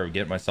just a matter of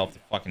getting myself to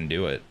fucking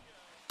do it.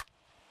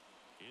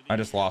 I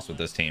just lost with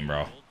this team,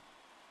 bro.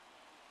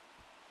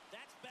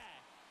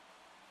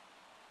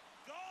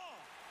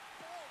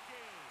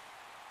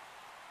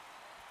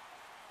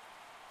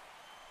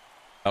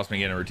 Helps me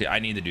get a routine. I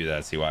need to do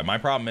that. See why? My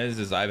problem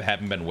is I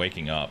haven't been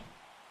waking up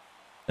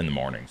in the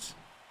mornings.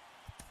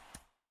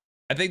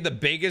 I think the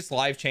biggest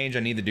life change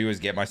I need to do is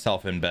get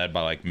myself in bed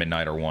by like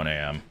midnight or 1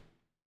 a.m.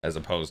 as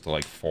opposed to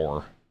like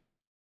 4.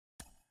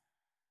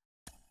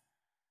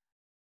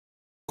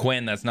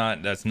 Quinn, that's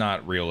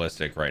not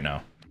realistic right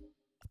now.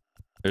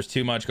 There's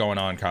too much going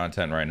on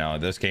content right now.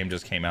 This game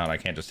just came out. I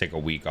can't just take a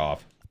week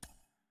off.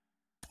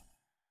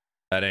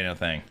 That ain't a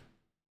thing.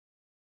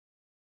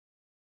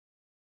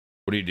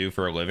 What do you do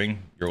for a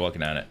living? You're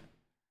looking at it.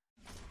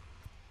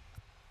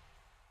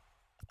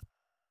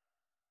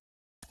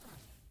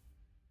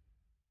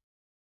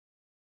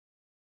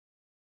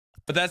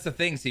 But that's the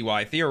thing,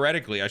 CY.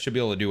 Theoretically, I should be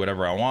able to do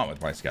whatever I want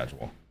with my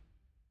schedule.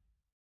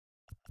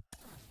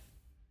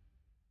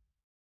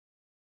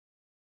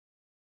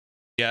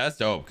 Yeah, that's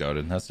dope,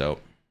 Godin. That's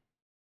dope.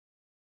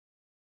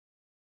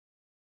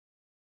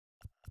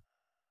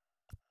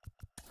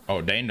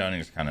 Oh, Dane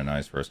Dunning's kind of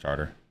nice for a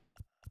starter.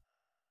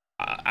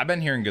 I've been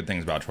hearing good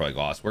things about Troy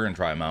Gloss. We're gonna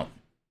try him out.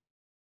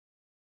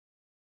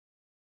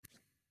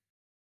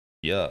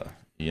 Yeah,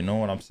 you know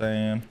what I'm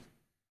saying.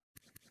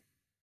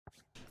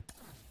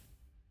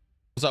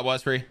 What's up,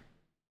 Westbury?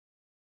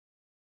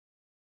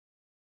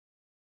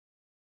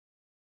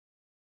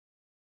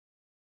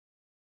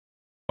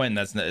 Quinn,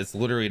 it's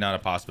literally not a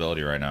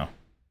possibility right now.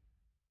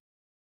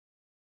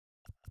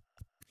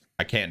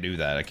 I can't do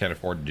that. I can't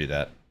afford to do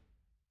that.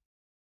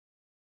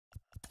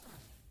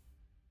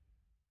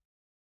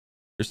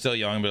 You're still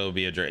young, but it'll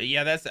be a journey.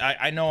 Yeah, that's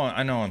I know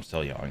I'm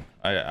still young.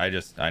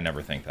 I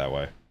never think that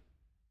way.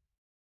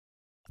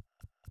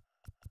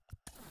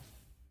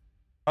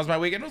 How's my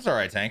weekend? It was all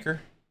right, Tanker.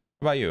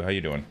 How about you? How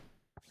you doing?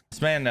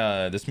 This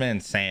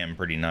man Sam,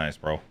 pretty nice,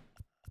 bro.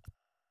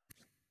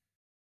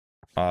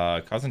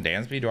 Cousin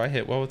Dansby, do I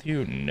hit well with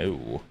you?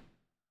 No.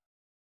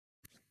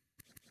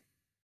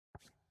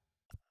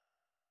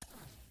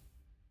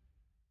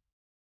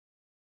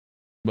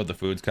 But the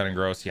food's kind of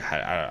gross.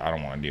 Yeah, I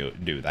don't want to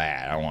do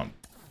that. I want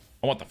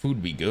the food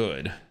to be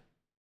good.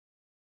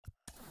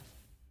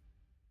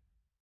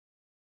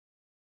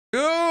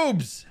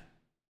 Goobs!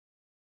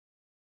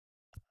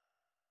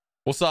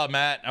 What's up,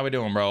 Matt? How we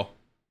doing, bro?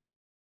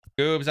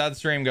 Goobs, how'd the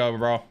stream go,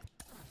 bro?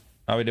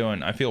 How we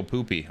doing? I feel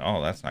poopy.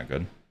 Oh, that's not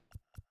good.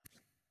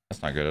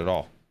 That's not good at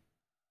all.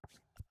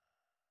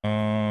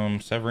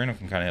 Severino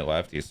can kind of hit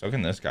lefties. So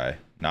can this guy.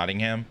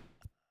 Nottingham.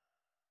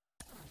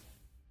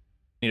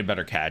 Need a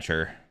better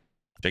catcher.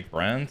 Jake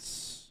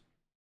Brents.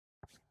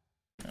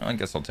 I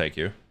guess I'll take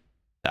you.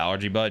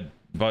 Allergy bud.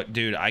 But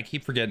dude, I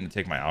keep forgetting to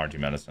take my allergy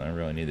medicine. I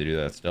really need to do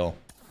that still.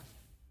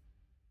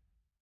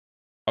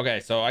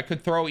 Okay, so I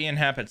could throw Ian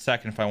Happ at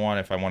second if I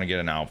want to get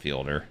an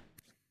outfielder.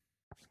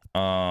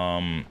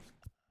 Wow,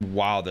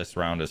 this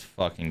round is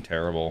fucking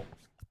terrible.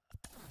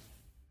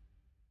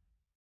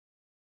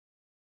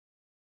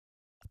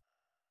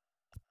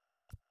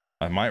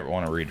 I might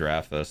want to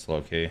redraft this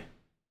low-key.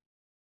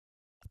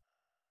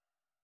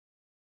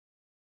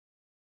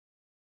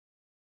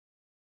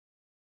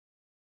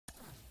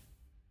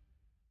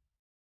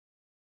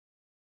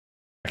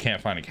 I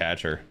can't find a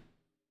catcher.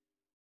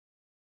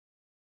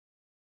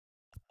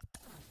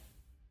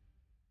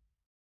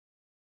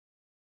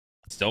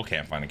 Still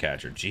can't find a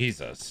catcher.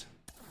 Jesus.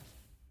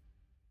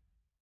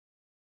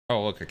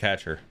 Oh, look, a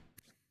catcher.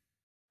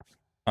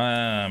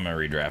 I'm gonna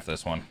redraft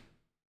this one.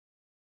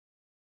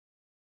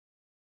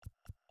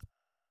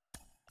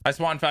 Hi,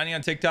 Swan. Found you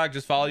on TikTok.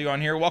 Just follow you on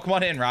here. Welcome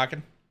on in,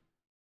 Rockin'.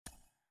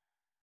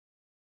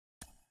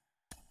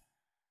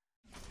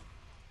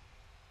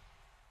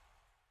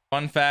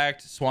 Fun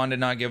fact, Swan did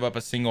not give up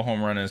a single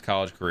home run in his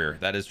college career.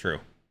 That is true.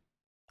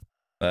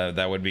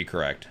 That would be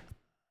correct.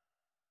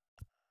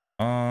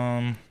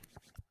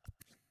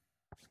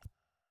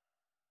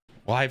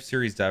 Live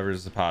series Devers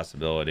is a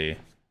possibility.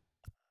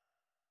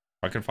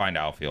 I could find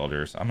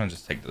outfielders. I'm gonna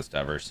just take this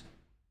Devers.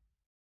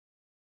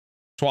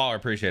 Swaller,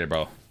 appreciate it,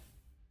 bro.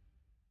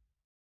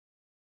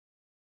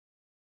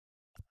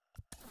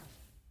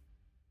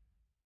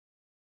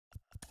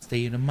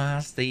 State of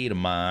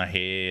my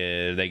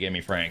head. They gave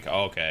me Frank.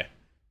 Okay.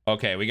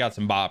 Okay, we got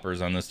some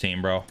boppers on this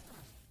team, bro.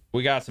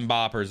 We got some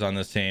boppers on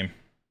this team.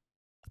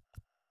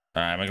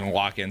 All right, I'm gonna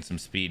lock in some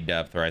speed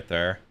depth right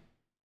there.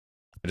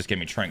 They just gave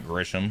me Trent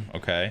Grisham.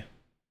 Okay.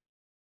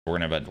 We're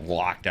gonna have a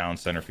lockdown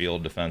center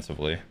field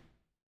defensively.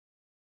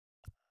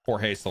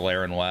 Jorge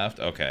Soler in left.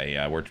 Okay,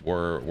 yeah,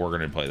 we're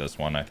gonna play this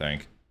one, I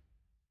think.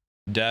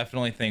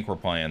 Definitely think we're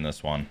playing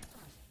this one.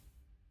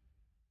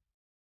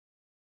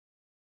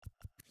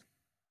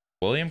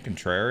 William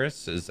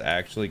Contreras is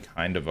actually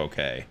kind of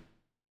okay.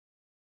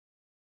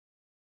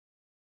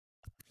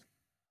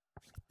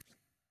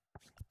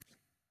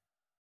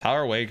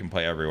 Tyler Wade can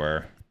play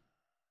everywhere.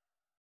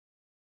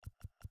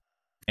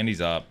 And he's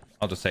up.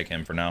 I'll just take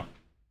him for now.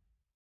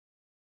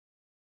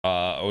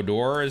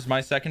 Odor is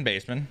my second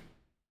baseman.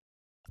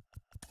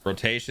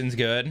 Rotation's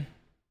good.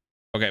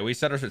 Okay, we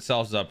set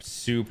ourselves up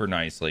super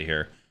nicely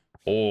here.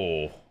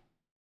 Oh.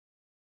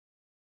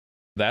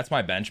 That's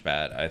my bench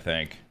bat, I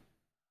think.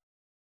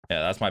 Yeah,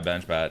 that's my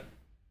bench bat.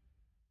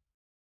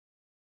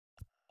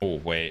 Oh,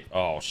 wait.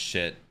 Oh,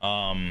 shit.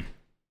 No,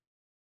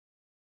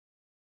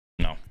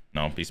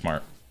 be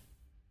smart.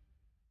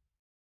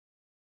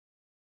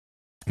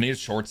 I need a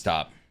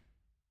shortstop.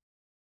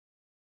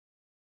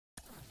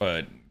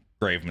 But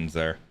Graveman's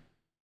there.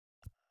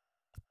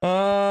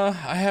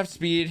 I have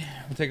speed.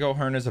 I'll take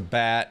O'Hearn as a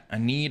bat. I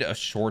need a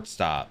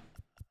shortstop.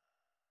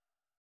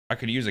 I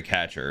could use a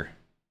catcher.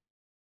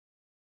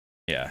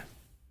 Yeah.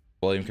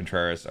 William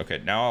Contreras. Okay,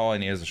 now all I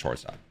need is a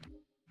shortstop.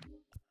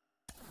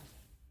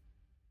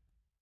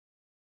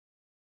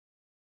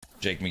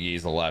 Jake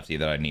McGee's the lefty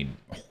that I need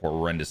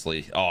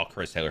horrendously. Oh,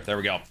 Chris Taylor. There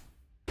we go.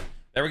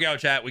 There we go,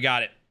 chat. We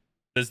got it.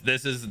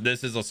 This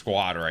is a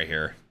squad right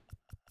here.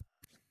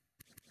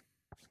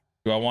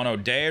 Do I want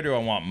O'Day or do I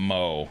want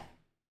Mo?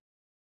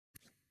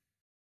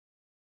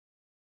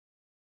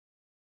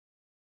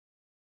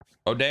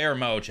 O'Day or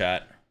Mo,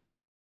 chat?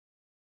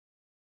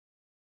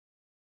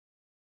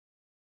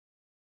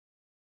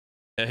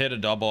 I hit a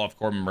double off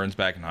Corbin Burns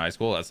back in high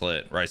school. That's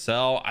lit.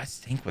 Rysel. I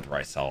stink with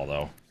Rysel,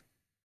 though.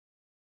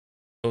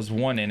 It was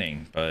one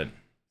inning, but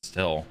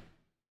still.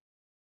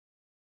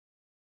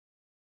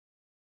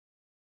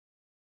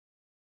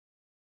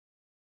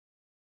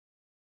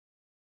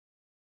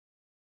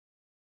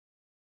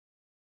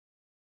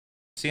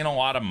 Seeing a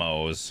lot of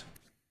Mo's.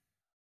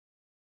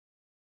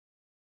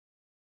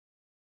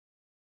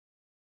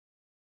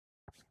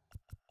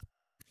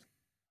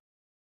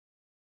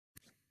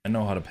 I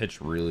know how to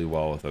pitch really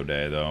well with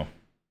O'Day, though.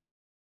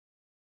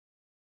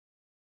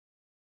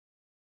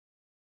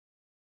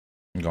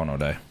 I'm going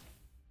O'Day.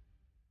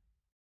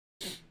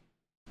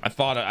 I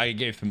thought I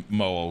gave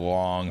Mo a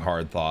long,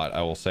 hard thought.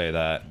 I will say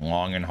that.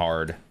 Long and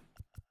hard.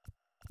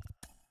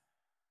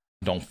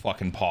 Don't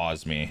fucking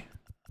pause me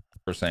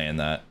for saying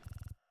that.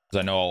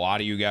 Because I know a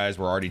lot of you guys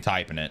were already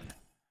typing it.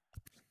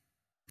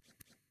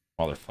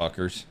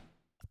 Motherfuckers.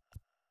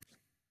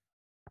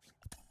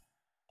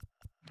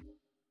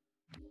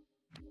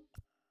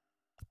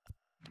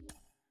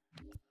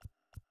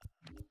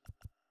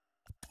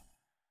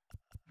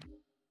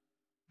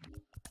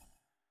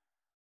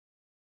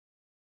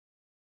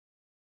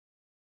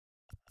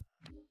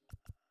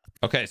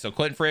 Okay, so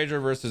Clint Frazier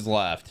versus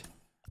left.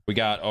 We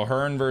got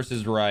O'Hearn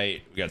versus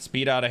right. We got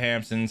speed out of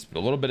Hampson, a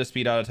little bit of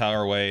speed out of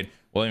Tyler Wade.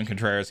 William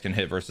Contreras can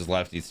hit versus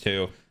lefties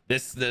too.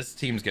 This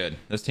team's good.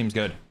 This team's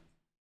good.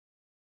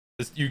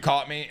 You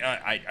caught me.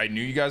 I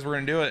knew you guys were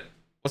gonna do it.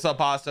 What's up,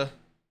 Pasta?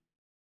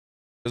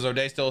 Does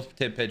O'Day still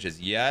tip pitches?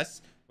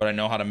 Yes, but I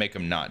know how to make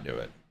him not do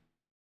it.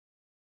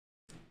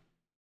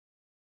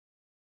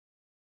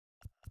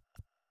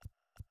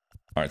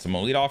 All right, so I'm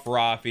gonna lead off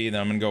Rafi,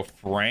 then I'm gonna go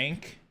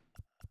Frank,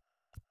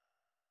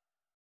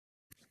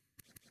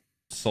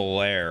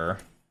 Soler,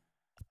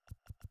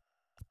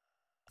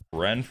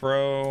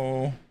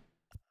 Renfro,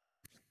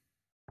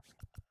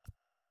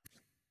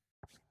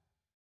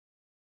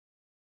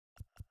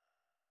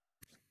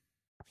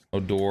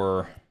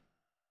 Odor,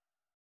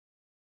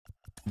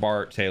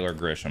 Bart, Taylor,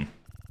 Grisham.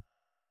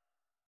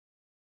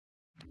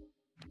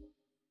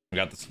 We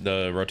got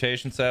the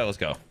rotation set. Let's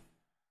go.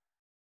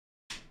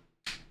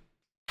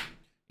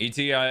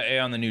 ETA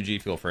on the new G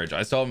Fuel fridge.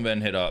 I still haven't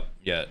been hit up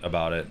yet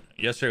about it.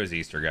 Yesterday was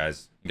Easter,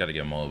 guys. You got to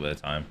give them a little bit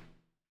of time.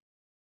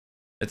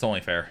 It's only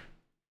fair.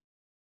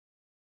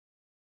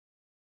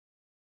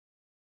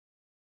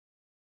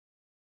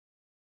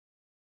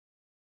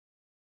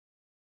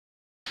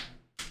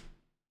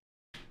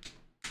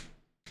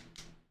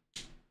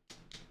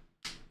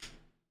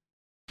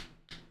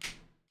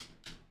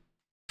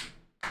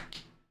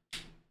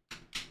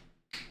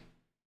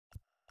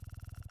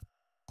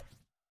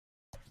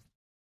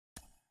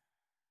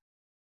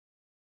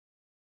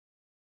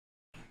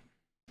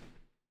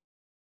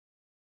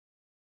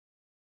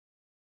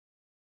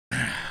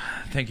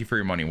 Thank you for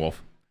your money,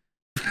 Wolf.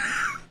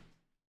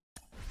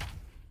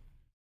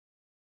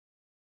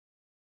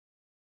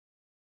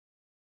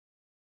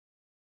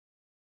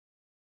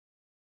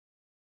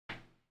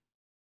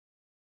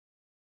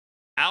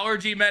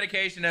 Allergy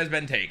medication has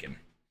been taken.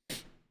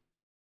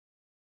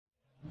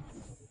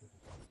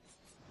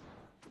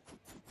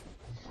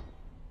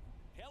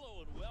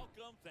 Hello and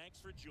welcome. Thanks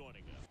for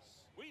joining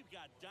us. We've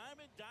got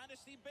Diamond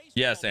Dynasty Baseball.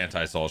 Yes,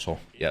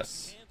 antisocial.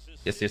 Yes.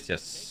 Yes, yes,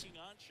 yes.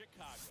 Taking on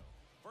Chicago.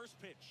 First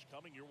pitch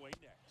coming your way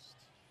next.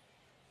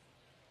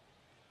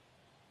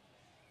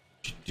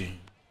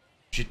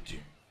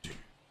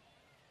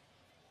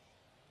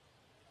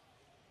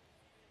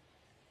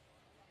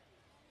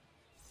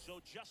 So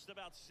just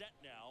about set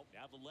now.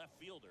 Now the left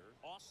fielder,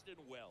 Austin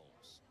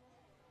Wells.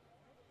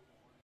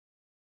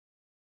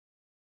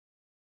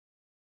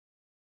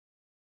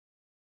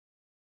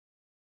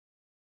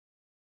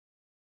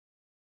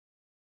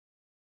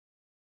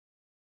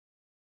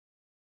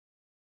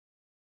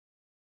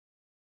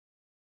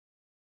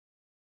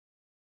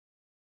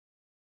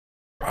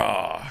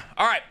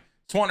 All right.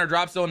 Swan or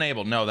drop still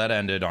enabled. No, that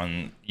ended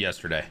on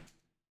yesterday.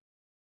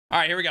 All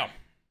right, here we go.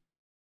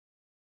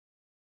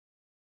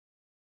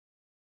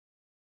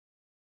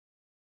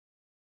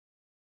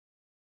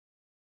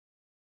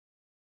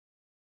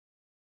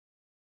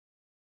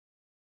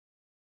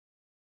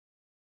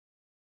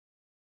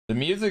 The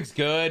music's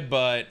good,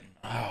 but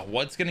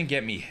what's going to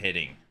get me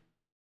hitting?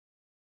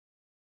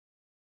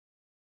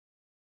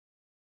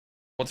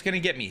 What's going to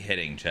get me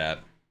hitting, chat?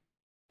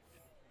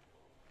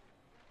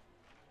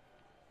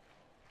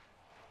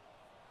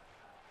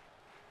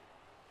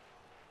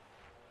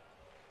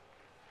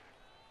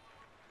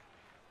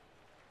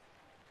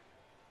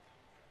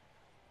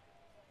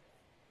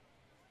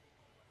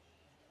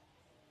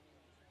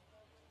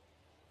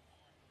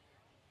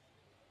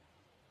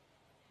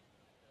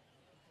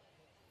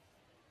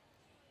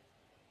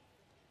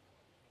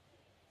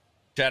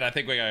 Chad, I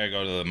think we gotta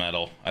go to the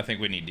metal. I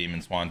think we need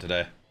Demon Swan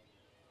today.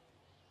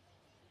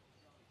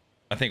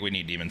 I think we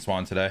need Demon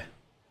Swan today.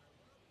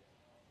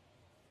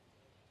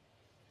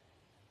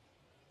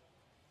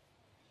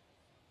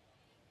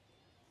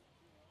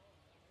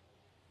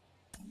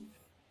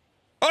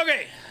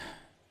 Okay.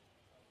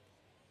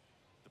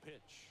 The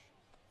pitch.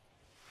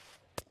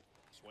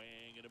 Swing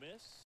and a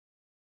miss.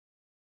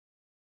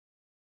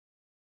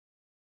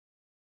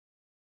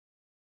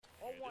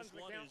 And this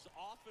one is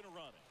off and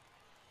running.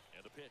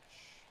 And the pitch.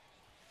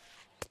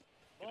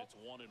 And it's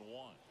 1-1.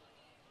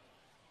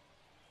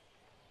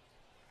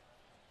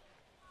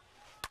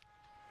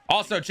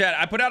 Also, chat,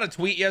 I put out a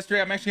tweet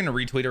yesterday. I'm actually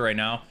going to retweet it right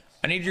now.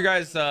 I need you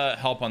guys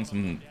help on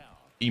some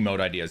emote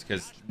ideas,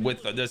 because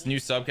with this new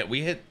subcat,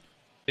 we hit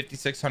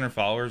 5,600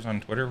 followers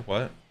on Twitter.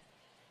 What?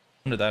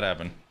 When did that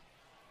happen?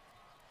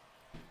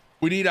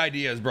 We need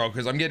ideas, bro,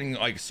 because I'm getting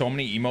like so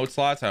many emote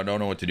slots. I don't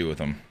know what to do with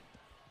them.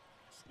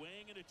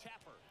 Swing and a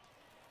tapper.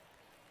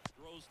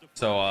 Throws the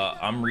So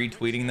I'm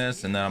retweeting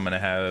this, and then I'm gonna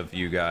have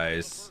you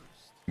guys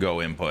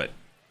go input.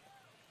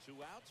 2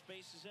 outs,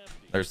 base is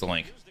empty. There's the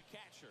link. Here's the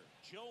catcher,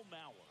 Joe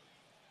Mauer.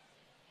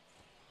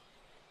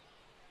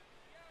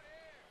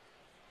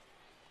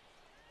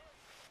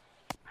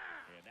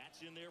 And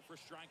that's in there for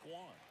strike 1.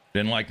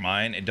 Didn't like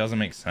mine. It doesn't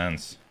make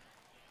sense.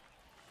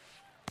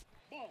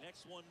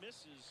 Next one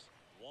misses.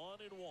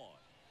 1-1.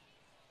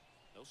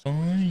 No For scores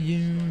on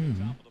you.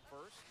 the top of the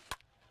first.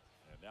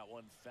 And that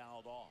one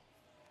fouled off.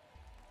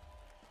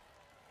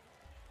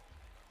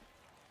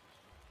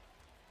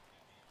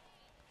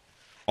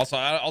 Also,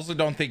 I also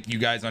don't think you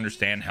guys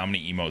understand how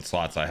many emote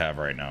slots I have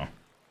right now.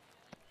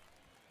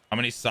 How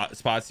many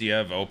spots do you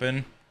have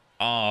open?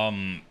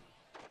 2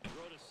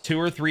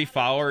 or 3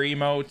 follower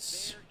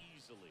emotes,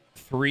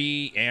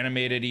 3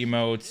 animated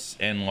emotes,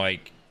 and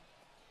like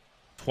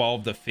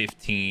 12 to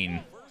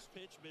 15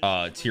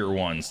 tier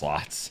 1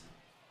 slots.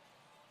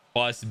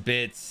 Plus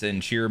bits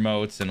and cheer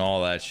motes and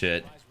all that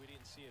shit.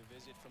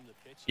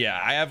 Yeah,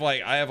 I have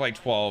like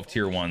 12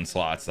 tier 1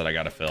 slots that I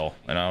gotta fill,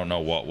 and I don't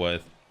know what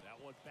with. That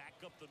one back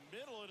up the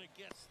middle, and it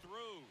gets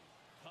through.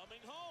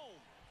 Coming home.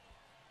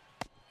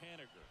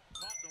 Haniger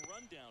caught in a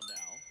rundown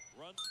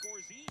now. Run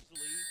scores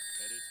easily,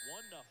 and it's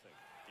 1-0.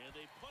 And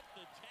they put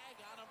the tag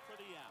on him for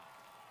the out.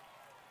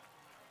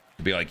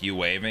 To be like you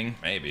waving,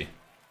 maybe.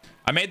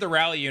 I made the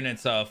rally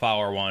units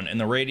follower 1, and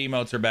the raid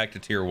emotes are back to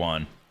tier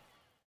 1.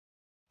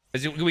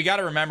 We got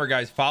to remember,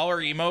 guys,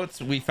 follower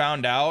emotes, we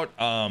found out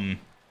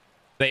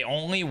they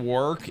only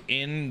work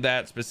in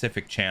that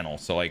specific channel.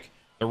 So like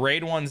the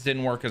raid ones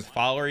didn't work as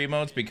follower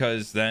emotes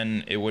because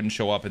then it wouldn't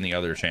show up in the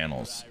other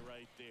channels.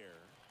 Right there.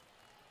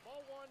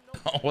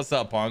 Oh, what's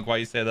up, Punk? Why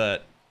you say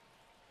that?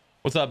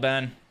 What's up,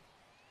 Ben?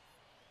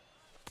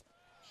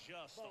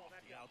 Just off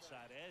the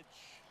outside edge.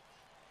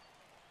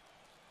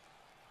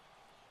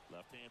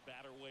 Left-hand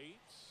batter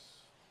waits.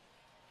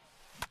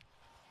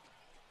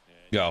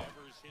 And Go.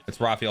 Devers hits It's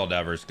Rafael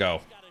Devers. Go.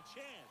 He's got a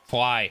chance.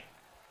 Fly.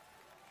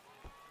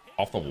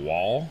 Off the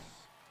wall?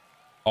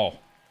 Oh.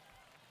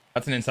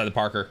 That's an inside the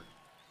Parker.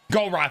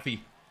 Go, Rafi.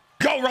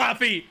 Go,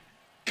 Rafi.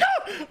 Go.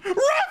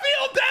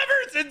 Rafael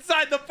Devers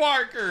inside the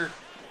Parker.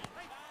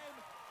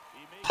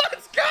 He made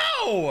Let's go.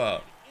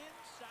 inside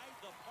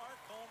the park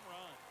home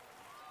run.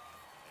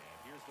 And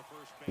here's the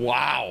first baseman,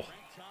 Wow.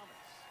 Frank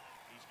Thomas.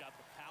 He's got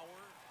the power,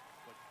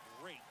 but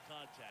great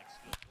contact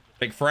skills.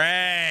 Big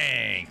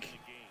Frank. In the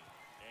game.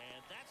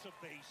 And that's a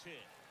base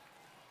hit.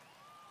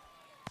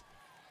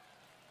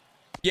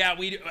 Yeah,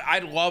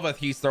 I'd love if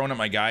he's throwing at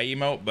my guy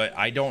emote, but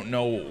I don't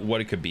know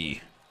what it could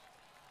be.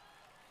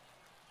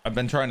 I've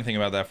been trying to think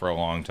about that for a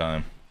long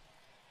time.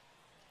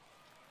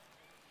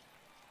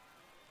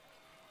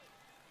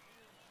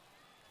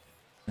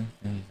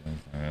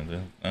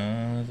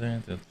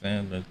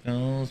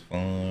 Goes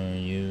for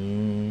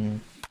you.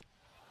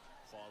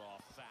 Fought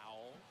off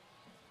foul.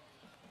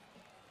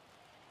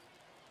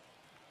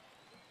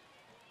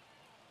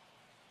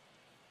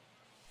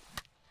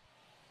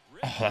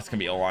 Oh, that's gonna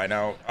be a line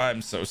out.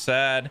 I'm so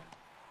sad.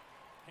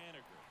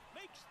 Haniger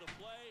makes the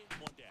play.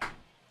 One down.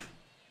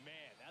 Man,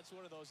 that's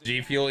one of those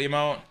G Fuel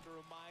emote.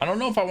 I don't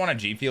know if I want a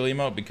G Fuel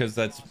emote because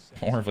that's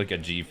more of like a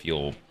G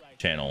Fuel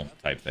channel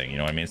type thing. You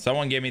know what I mean?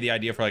 Someone gave me the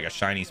idea for like a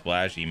shiny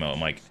splash emote.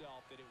 I'm like,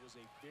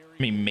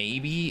 I mean,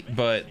 maybe,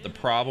 but the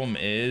problem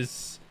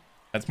is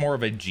that's more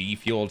of a G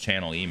Fuel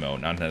channel emote,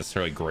 not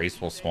necessarily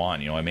Graceful Swan.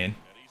 You know what I mean? And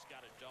he's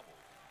got a double.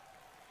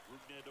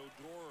 Rougned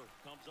Odor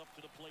comes up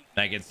to the plate.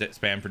 That gets it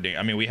spam for ding.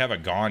 I mean, we have a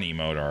gone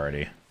emote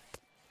already.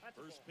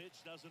 First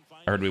pitch doesn't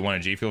find I heard we won a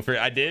G Fuel free.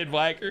 I did,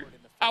 Blacker.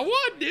 I won,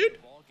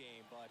 dude. Ball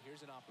game, but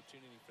here's an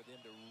opportunity for them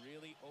to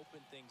really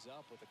open things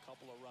up with a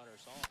couple of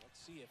runners on.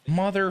 Let's see if they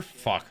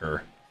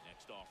Motherfucker.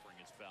 Next offering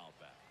is fouled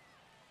back.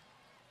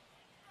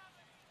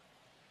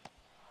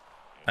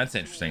 That's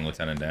interesting,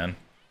 Lieutenant Dan.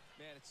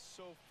 Man, it's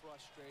so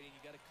frustrating. You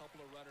got a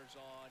couple of runners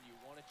on. You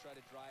want to try to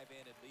drive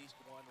in at least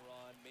one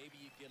run. Maybe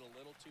you get a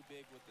little too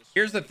big with the.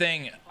 Here's the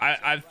thing.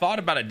 I've thought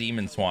about a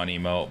Demon Swan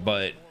emote,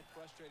 but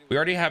we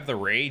already have the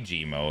Rage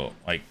emote.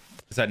 Like,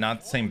 is that not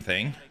the same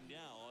thing?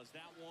 Now, as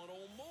that one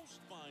almost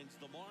finds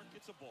the mark,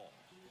 it's a ball.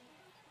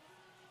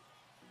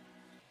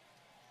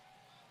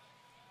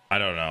 I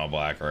don't know,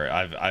 Blacker.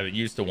 I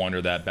used to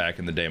wonder that back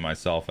in the day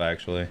myself,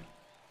 actually.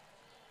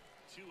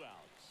 2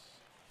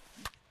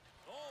 outs.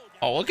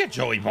 Oh, look at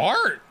Joey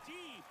Bart. Deep.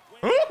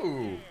 Ooh. There,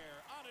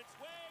 on its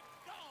way.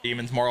 Go.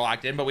 Demon's more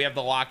locked in, but we have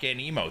the lock-in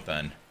emote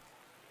then.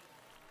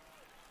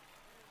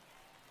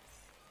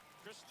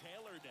 Chris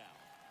Taylor now.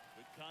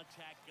 Good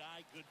contact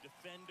guy, good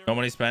defender. No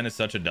money spent is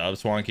such a dub.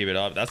 Swan, keep it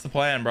up. That's the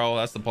plan, bro.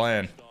 That's the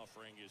plan. Next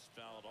offering is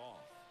fouled off.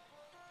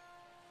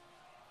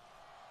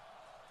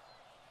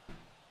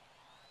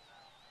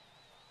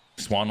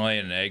 Swan lay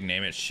an egg,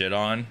 name it shit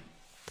on.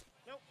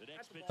 The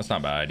next pitch That's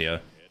not a bad idea.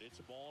 and it's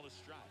a ball and a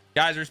strike.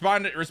 Guys,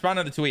 respond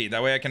to the tweet.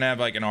 That way I can have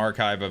like an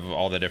archive of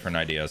all the different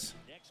ideas.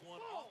 Next one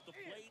off the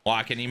plate.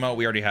 Lock-in emote,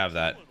 we already have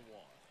that. 2-1.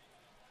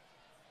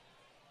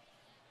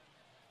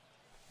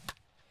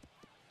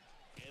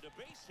 And a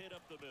base hit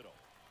up the middle.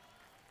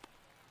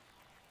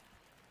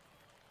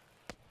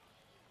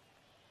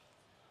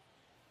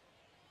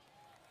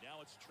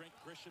 Now it's Trent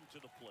Grisham to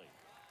the plate.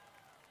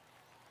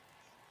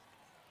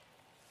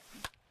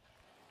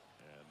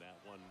 And that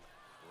one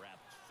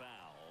wrapped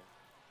foul.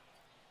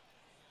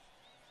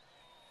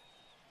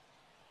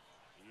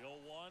 The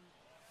 0-1.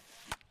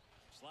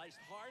 Sliced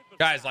hard, but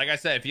Guys, like I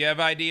said, if you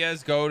have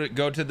ideas, go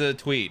to the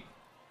tweet.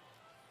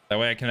 That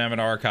way I can have an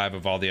archive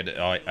of all the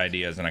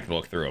ideas and I can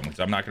look through them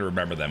because I'm not going to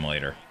remember them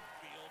later.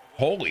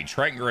 Holy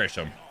Trent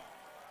Grisham.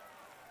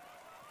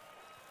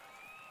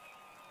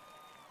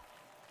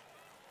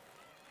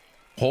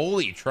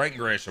 Holy Trent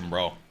Grisham,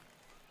 bro.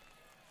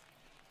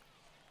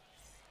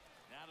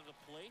 now to the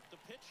plate, the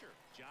pitcher,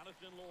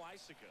 Jonathan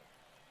Loaisiga.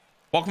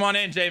 Welcome on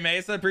in, Jay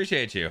Mesa.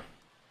 Appreciate you.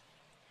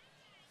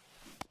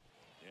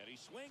 And he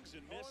swings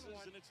and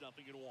misses, and it's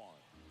nothing at 1.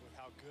 With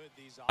how good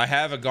these I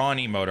have a gone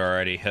emote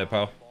already,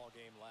 Hippo. ball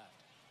game left.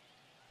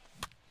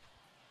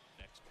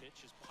 Next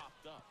pitch is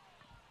popped up.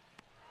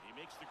 He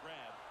makes the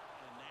grab,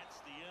 and that's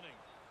the inning.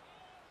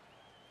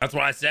 That's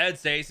what I said,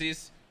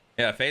 Stacy's.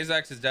 Yeah, Phase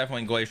X is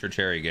definitely Glacier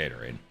Cherry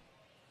Gatorade.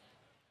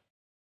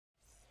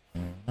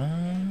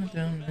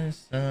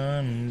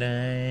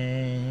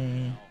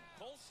 Sunday.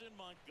 Colson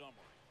Montgomery.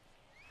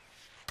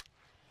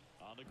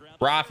 On the ground.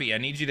 Rafi, I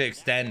need you to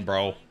extend,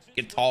 bro.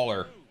 Get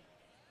taller.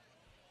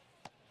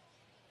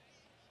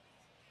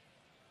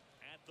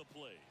 At the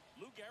plate,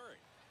 Lou Gehrig.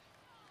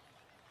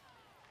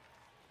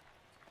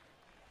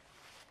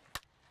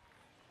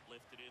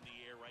 Lifted in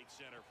the air, right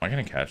center. Am I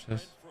gonna catch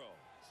this?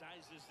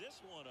 Sizes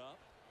this one up.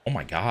 Oh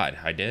my god,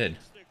 I did.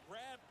 The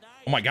grab, nice.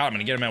 Oh my god, I'm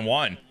gonna get him in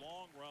one.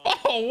 Long run.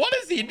 Oh, what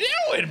is he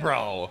doing,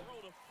 bro?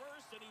 Throw to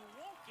first, and he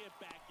won't get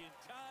back in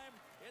time.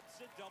 It's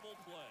a double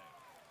play.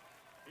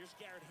 Here's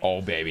Garrett Oh,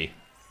 Hayes. baby.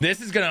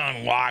 This is gonna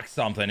unlock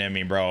something in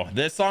me, bro.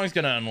 This song's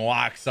gonna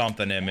unlock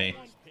something in me.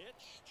 Pitch,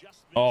 just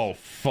Oh,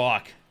 missed.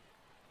 fuck.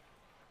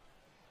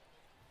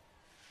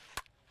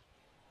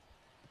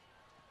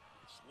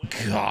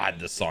 God,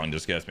 this song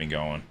just gets me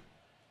going.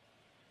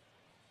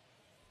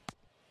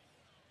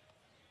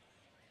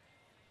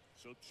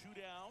 So 2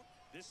 down.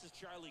 This is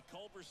Charlie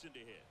Culberson to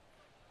hit.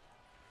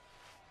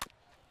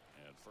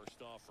 And first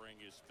offering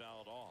is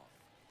fouled off.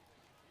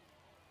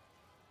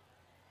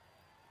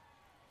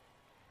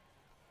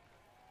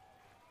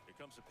 Here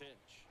comes a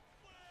pitch.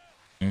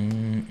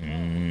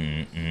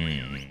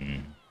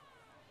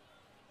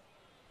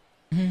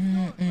 There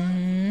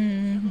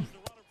goes the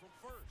runner from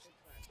first.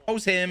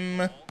 Hose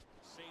him.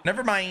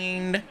 Never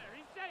mind.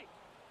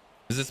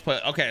 Is this play?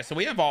 Okay, so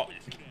we have all.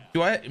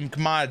 Do I,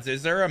 mods?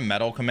 Is there a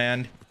metal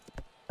command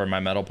for my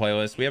metal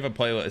playlist? We have a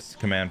playlist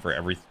command for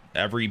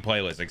every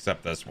playlist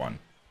except this one.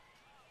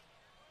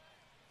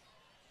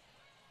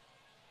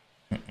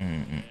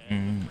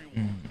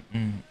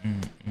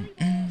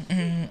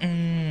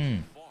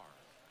 Far,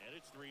 and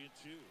it's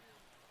 3-2.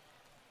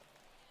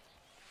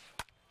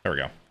 There we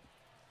go.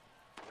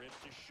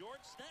 Ripped to short,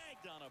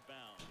 snagged on a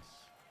bounce.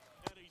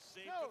 And he's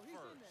safe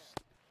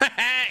at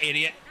first.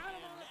 Idiot.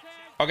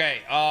 Okay,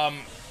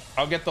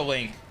 I'll get the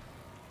link.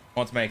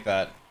 Let's make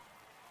that.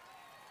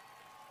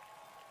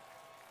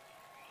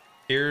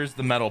 Here's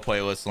the metal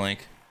playlist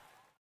link.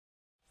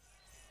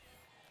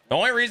 The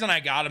only reason I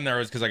got him there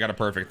was because I got a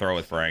perfect throw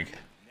with Frank.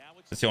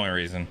 That's the only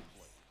reason.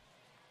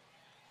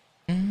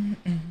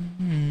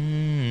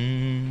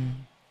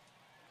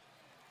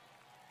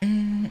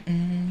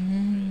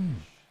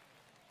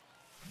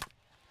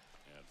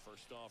 And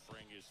first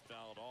offering is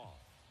fouled off.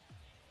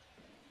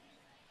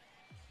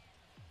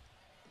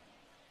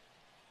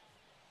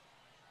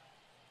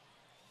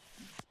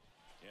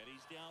 And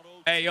he's down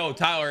 0-2. Hey, yo,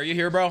 Tyler, are you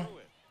here, bro?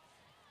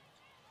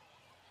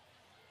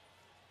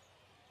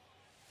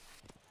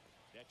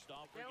 Next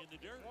offering in the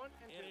dirt,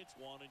 and it's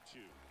 1-2.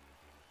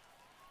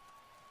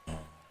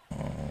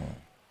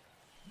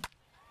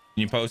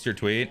 Can you post your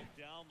tweet?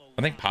 Down the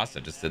I think line,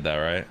 Pasta just did that,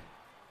 right?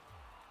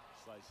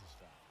 Slices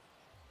foul.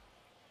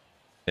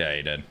 Yeah,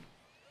 he did.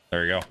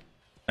 There you go.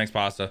 Thanks,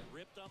 Pasta.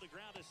 Ripped on the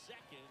ground a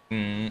second.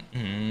 Mm,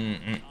 mm,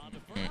 mm, On the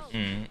first.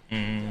 mm,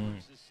 mm.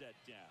 Devers is set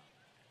down.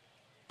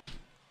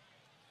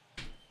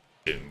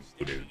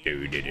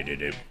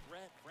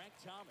 Frank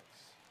Thomas.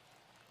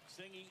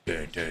 Singing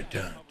Dun, dun,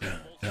 dun,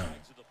 dun, both dun.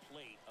 sides of the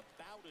plate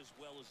about as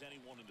well as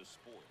anyone in the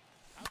sport.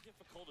 How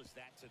difficult is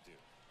that to do?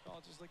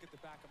 I'll just look at the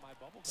back of my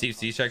bubble. Steve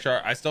C-Check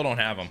chart. I still don't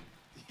have them.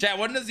 Chat,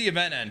 when does the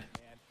event end?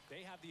 And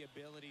they have the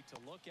ability to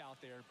look out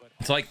there, but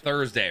It's like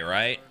Thursday,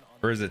 right?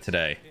 Or is it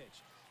today? pitch.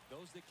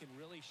 Those that can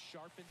really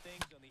sharpen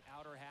things on the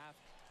outer half,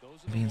 those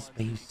are the Living ones that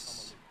become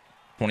space.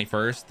 elite.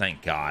 21st?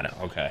 Thank God.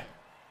 Okay.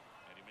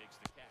 And he makes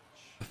the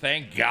catch.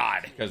 Thank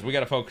God, because we got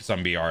to focus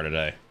on BR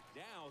today.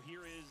 Now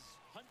here is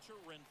Hunter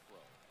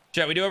Renfroe.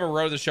 Chat, we do have a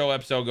Road to the Show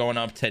episode going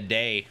up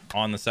today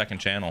on the second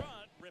channel. Front,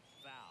 rip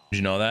foul. Did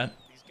you know that?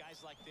 These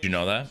guys like Did you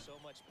know that? so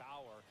much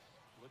power.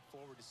 Look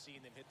forward to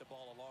seeing them hit the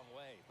ball a long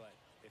way. But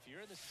if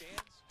you're in the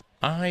stands,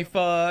 I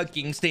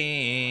fucking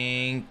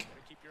stink. better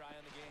keep your eye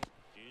on the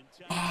game.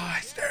 In time. I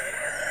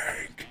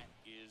stink.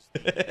 Is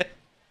the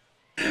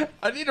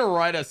I need to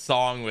write a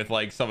song with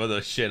like some of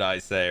the shit I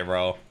say,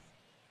 bro.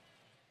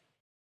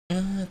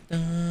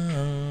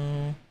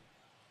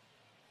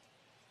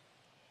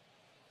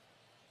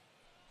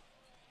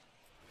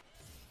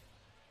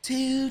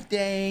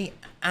 Today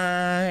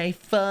I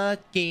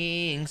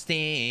fucking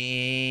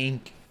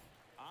stink.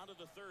 On to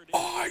the third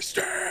I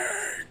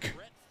stink.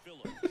 Brett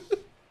Phillips.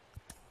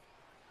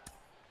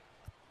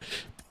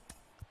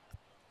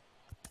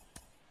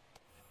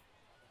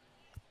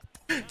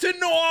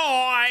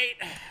 Tonight.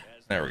 As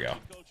There we go.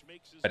 the coach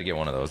makes his Had to get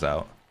one of those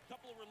out.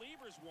 couple of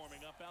relievers warming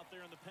up out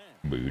there in the pen.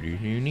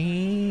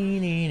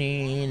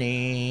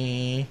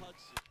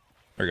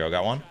 There we go.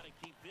 Got one. Try to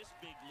keep this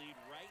big lead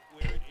right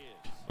where it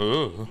is.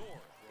 Ooh.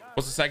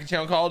 What's the second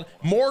channel called?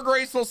 More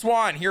Graceful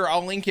Swan. Here,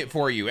 I'll link it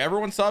for you.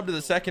 Everyone sub to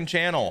the second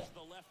channel.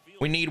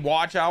 We need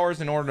watch hours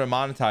in order to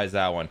monetize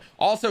that one.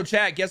 Also,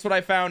 chat, guess what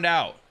I found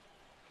out?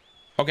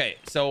 Okay,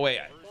 so wait.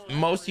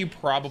 Most of you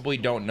probably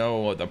don't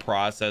know the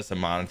process of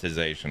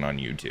monetization on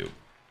YouTube.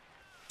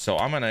 So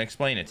I'm going to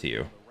explain it to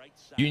you.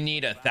 You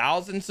need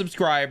 1,000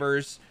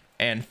 subscribers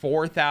and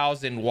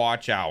 4,000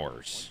 watch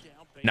hours,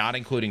 not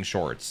including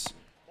shorts,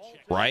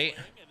 right?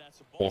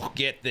 Well,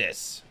 get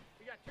this.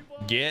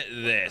 Get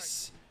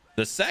this.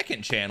 The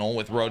second channel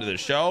with Road to the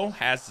Show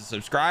has the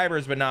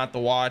subscribers, but not the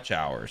watch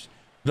hours.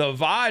 The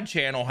VOD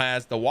channel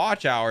has the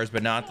watch hours,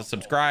 but not the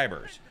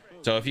subscribers.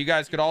 So if you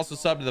guys could also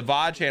sub to the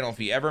VOD channel, if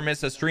you ever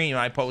miss a stream,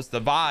 I post the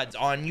VODs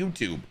on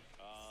YouTube.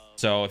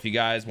 So if you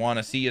guys want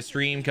to see a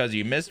stream because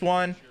you missed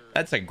one,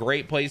 that's a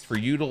great place for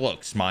you to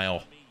look,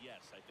 Smile.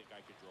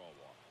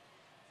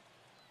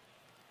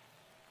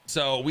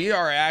 So we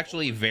are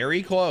actually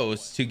very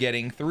close to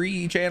getting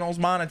 3 channels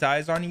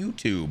monetized on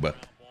YouTube.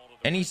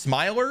 Any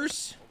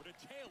smilers?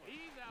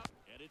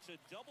 And it's a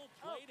double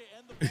play to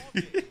end the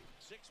ballgame.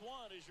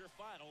 6-1 is your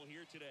final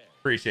here today.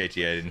 Appreciate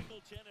you, Aiden.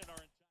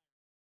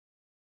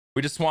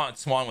 We just want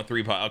Swan with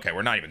 3 points. Okay,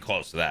 we're not even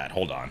close to that.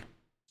 Hold on.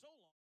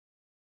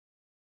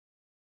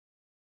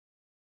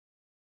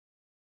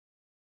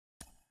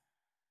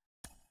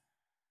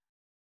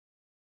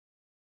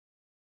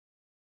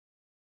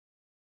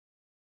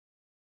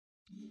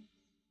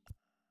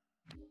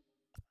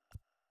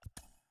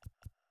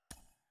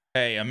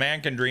 Hey, a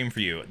man can dream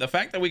for you. The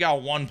fact that we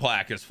got 1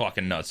 plaque is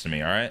fucking nuts to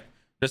me, all right?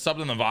 Just sub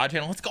in the VOD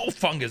channel. Let's go,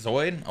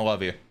 Fungusoid. I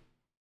love you.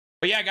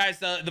 But yeah, guys,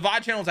 the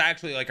VOD channel is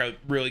actually like a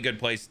really good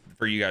place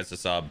for you guys to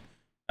sub.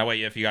 That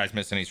way, if you guys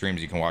miss any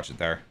streams, you can watch it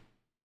there.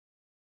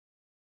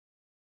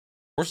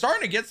 We're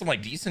starting to get some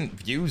like decent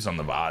views on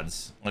the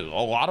VODs. Like, a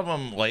lot of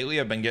them lately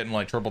have been getting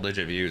like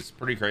triple-digit views.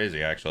 Pretty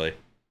crazy, actually.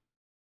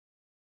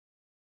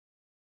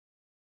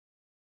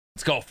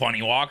 Let's go,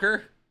 Funny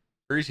Walker.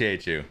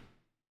 Appreciate you.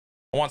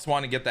 I want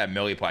Swan to get that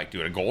milli plaque,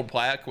 dude. A gold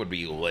plaque would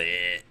be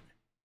lit.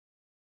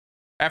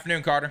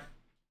 Afternoon, Carter.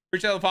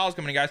 Appreciate all the follows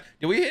coming in, guys.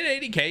 Did we hit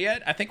 80K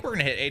yet? I think we're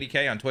gonna hit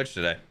 80K on Twitch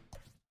today.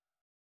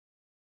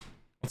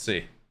 Let's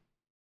see.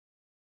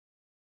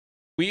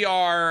 We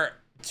are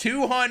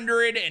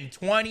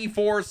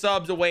 224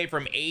 subs away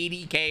from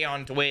 80K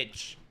on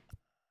Twitch.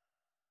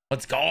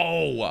 Let's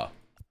go.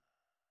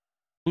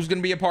 Who's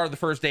gonna be a part of the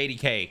first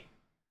 80K?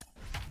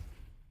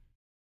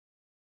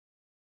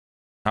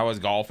 I was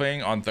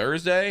golfing on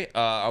Thursday.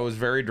 I was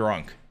very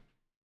drunk.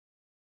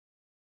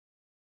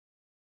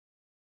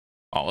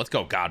 Oh, let's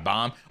go, God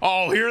Bomb.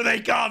 Oh, here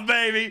they come,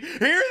 baby.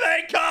 Here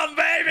they come,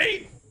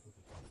 baby.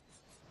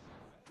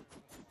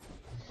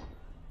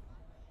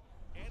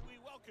 And we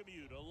welcome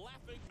you to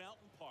Laughing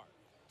Mountain Park.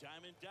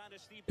 Diamond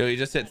Dynasty. Yo, you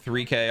just hit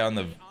 3K on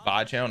the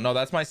VOD channel? No,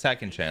 that's my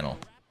second channel.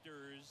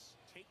 Raptors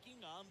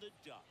taking on the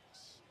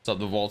Ducks. What's up,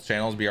 the Volts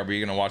channels? BRB,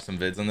 gonna watch some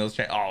vids on those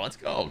channels? Oh, let's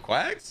go,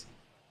 Quacks.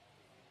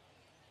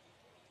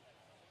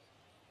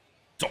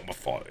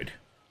 Zombified.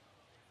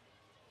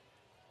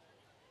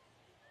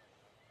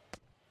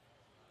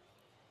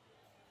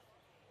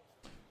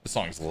 This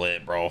song's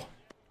lit, bro.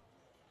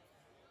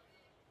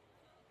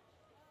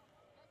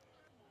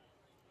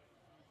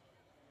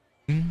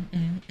 Okay,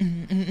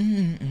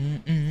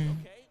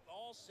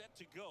 all set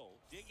to go.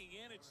 Digging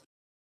in, it's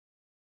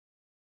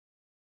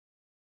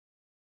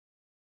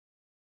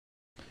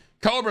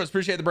Cobras,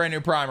 appreciate the brand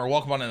new primer.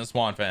 Welcome on in the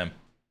Swan fam.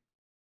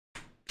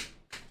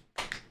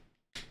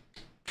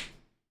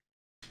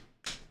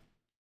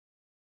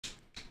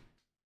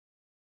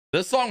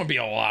 This song would be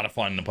a lot of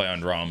fun to play on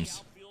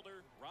drums.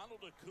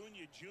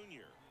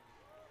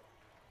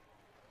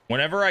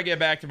 Whenever I get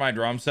back to my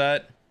drum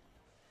set,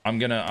 I'm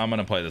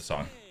gonna play this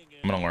song.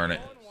 I'm gonna learn it.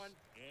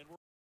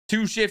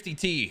 Too Shifty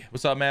T.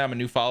 What's up, man? I'm a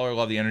new follower.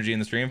 Love the energy in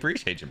the stream.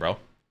 Appreciate you, bro.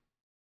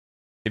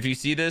 If you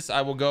see this,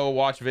 I will go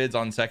watch vids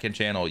on second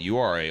channel. You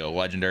are a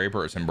legendary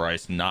person,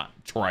 Bryce, not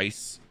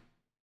Trice.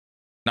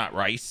 Not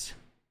Rice.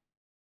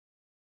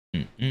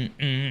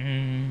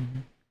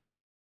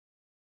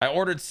 I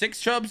ordered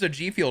 6 chubs of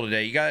G Fuel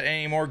today. You got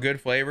any more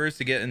good flavors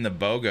to get in the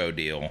BOGO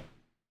deal?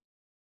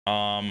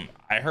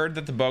 I heard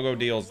that the BOGO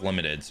deal is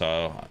limited,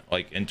 so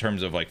like in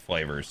terms of like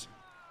flavors.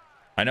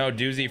 I know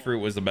Doozy Fruit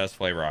was the best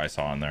flavor I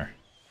saw in there.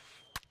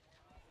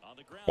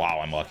 Wow,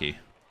 I'm lucky.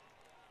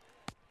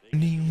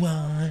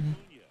 Anyone?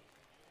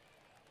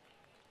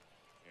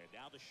 And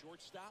now the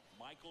shortstop,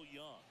 Michael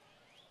Young.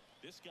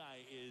 This guy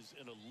is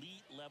an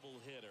elite level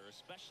hitter,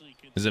 especially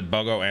Is it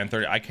BOGO and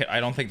 30? I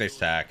don't think they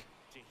stack.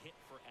 to hit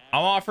for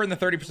I'm offering the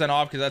 30%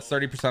 off because that's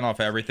 30% off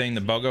everything.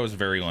 The BOGO is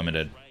very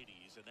limited.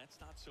 righties, and that's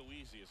not so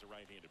easy as a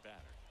right-handed batter.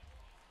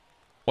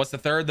 What's the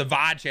third? The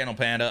VOD channel,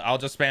 Panda. I'll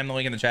just spam the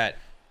link in the chat.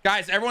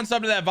 Guys, everyone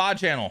sub to that VOD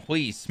channel.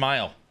 Please,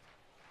 smile.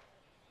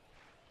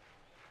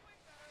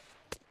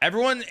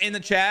 Everyone in the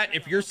chat,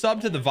 if you're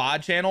sub to the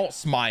VOD channel,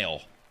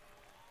 smile.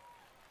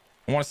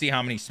 I want to see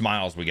how many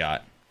smiles we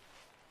got.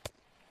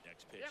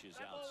 Next pitch is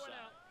outside.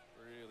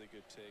 Really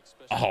good take.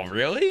 Oh,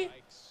 really?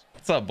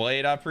 What's up,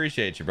 Blade? I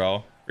appreciate you,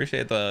 bro.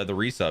 Appreciate the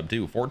resub,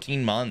 too.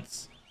 14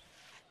 months.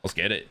 Let's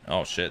get it.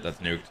 Oh, shit. That's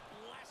nuked. Blasted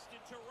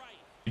to right.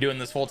 You doing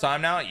this full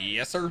time now?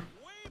 Yes, sir. Way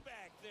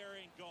back there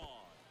and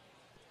gone.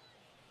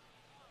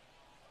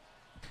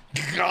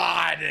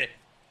 God. This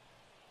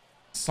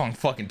song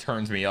fucking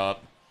turns me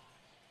up.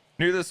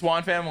 New to the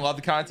Swan fam. Love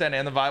the content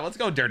and the vibe. Let's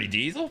go, Dirty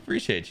Diesel.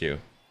 Appreciate you.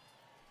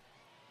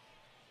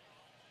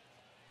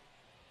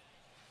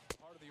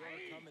 Part of the order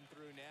coming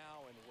through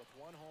now, and with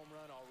one home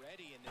run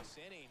already in this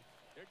inning,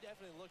 they're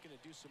definitely looking to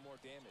do some more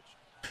damage.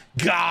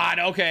 God,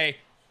 okay.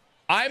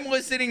 I'm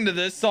listening to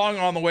this song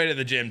on the way to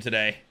the gym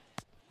today.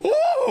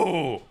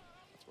 Woo!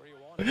 That's where you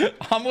want it.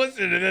 I'm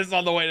listening to this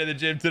on the way to the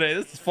gym today.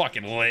 This is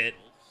fucking lit.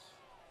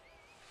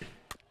 And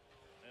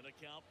a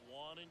count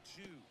 1-2.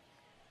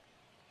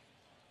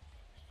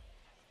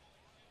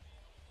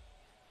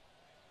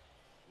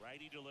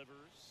 Righty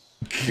delivers.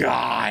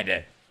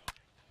 God.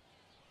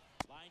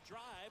 Line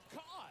drive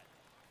caught.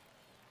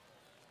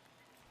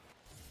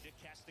 Nick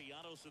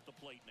Castellanos at the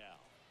plate now.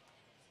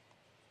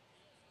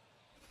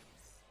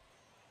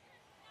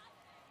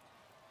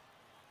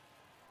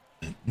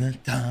 The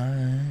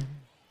time.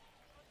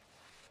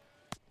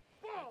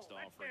 Next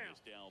offering is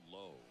down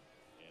low,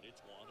 and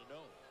it's 1-0.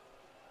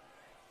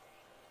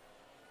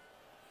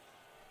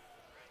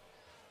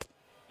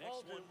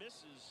 Next one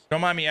misses. Don't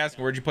mind me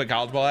asking, where'd you play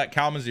college ball at?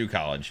 Kalamazoo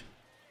College.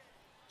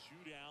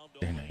 2 down,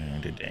 no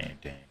man.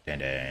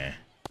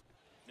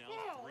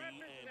 Now 3-0.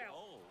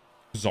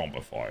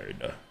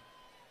 Zombified.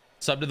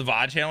 Sub to the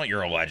VOD channel.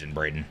 You're a legend,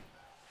 Braden.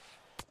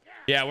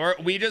 Yeah,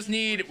 we just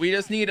need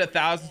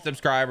 1,000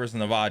 subscribers in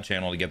the VOD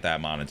channel to get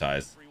that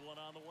monetized. 3-1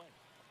 on the way.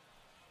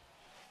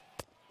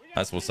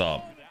 That's what's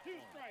up. I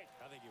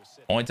think he was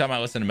sitting. Only time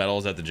I listen to metal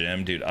is at the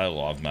gym, dude. I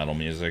love metal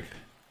music.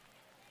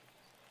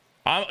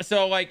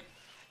 So like,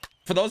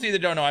 for those of you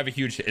that don't know, I have a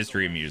huge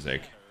history of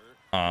music.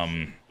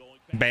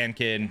 Band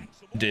kid,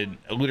 did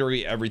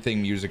literally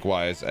everything music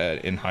wise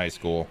in high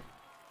school.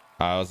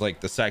 I was like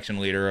the section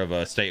leader of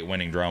a state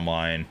winning drum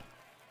line.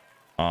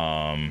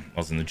 I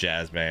was in the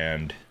jazz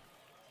band.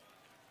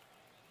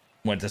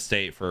 Went to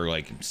state for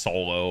like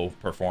solo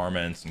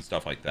performance and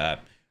stuff like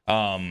that.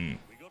 I'm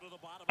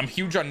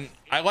huge on,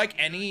 I like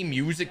any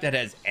music that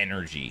has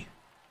energy.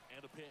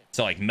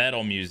 So like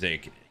metal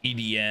music,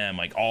 EDM,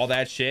 like all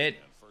that shit.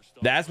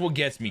 That's what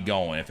gets me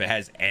going. If it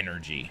has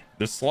energy,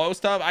 the slow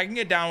stuff, I can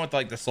get down with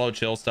like the slow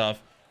chill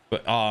stuff,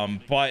 but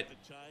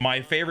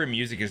my favorite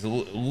music is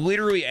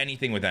literally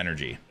anything with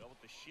energy.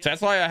 So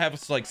that's why I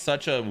have like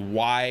such a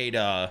wide,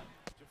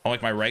 on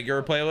like my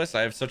regular playlist,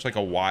 I have such like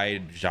a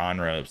wide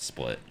genre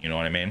split. You know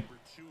what I mean?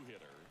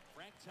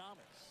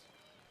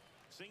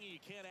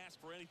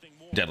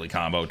 Deadly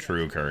combo,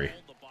 true Curry.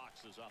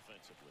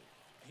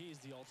 He's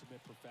the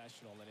ultimate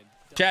professional. And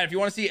Chat, if you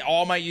want to see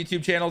all my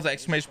YouTube channels,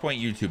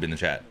 !YouTube in the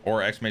chat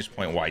or !YT. ready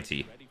for the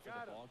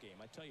ball game.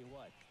 I tell you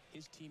what,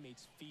 his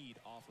teammates feed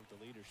off of the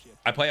leadership.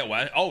 I play at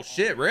West. Oh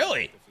shit,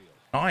 really?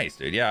 Nice,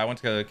 dude. Yeah, I went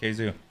to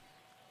KZoo. It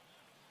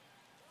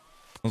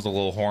was a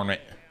little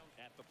hornet.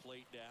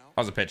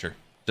 How's a pitcher?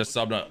 Just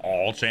subbed on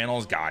all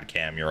channels. God,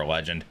 Cam, you're a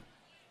legend.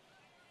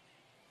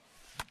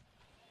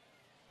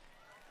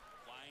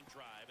 Line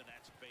drive, and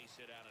that's a base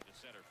hit out into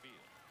center field.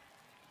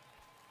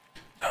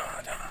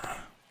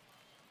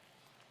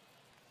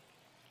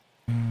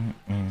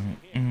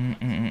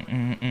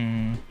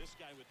 This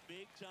guy with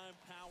big time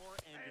power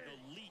and an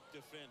elite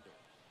defender.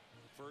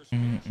 First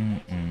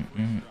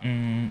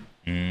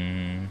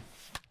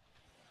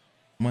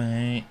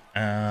Way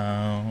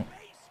out.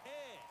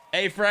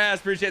 Hey, Fraz,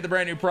 appreciate the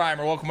brand new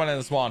primer. Welcome on in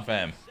the Swan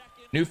fam.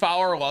 New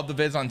follower, love the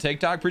vids on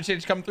TikTok. Appreciate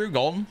you coming through,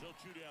 Golden. So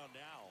 2 down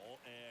now,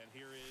 and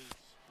here is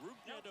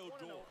Rugnedo.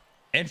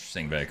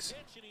 Interesting, Vix.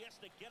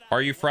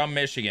 Are you from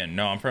Michigan?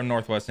 No, I'm from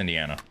Northwest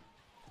Indiana.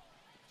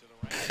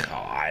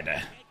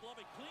 God.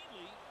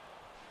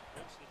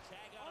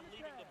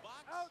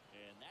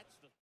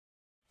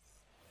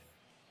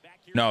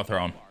 No,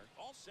 Throne.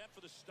 All set for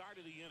the start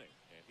of the inning.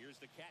 And here's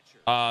the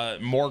catcher.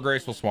 More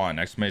Graceful Swan.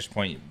 Exclamation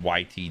point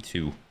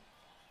YT2.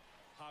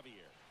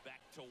 Javier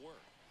back to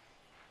work.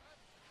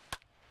 And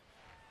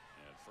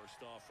first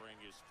offering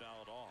is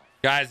fouled off.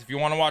 Guys, if you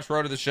want to watch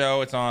Road to the Show,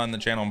 it's on the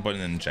channel. I'm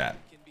putting it in the chat.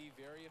 Can be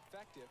very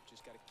effective.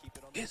 Just got to keep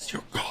it on the It's ball.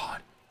 your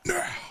God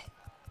now.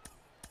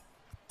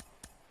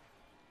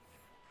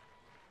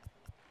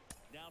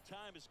 Now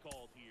time is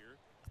called here.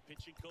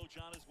 Pitching coach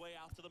on his way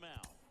out to the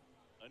mound.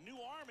 A new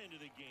arm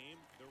into the game,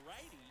 the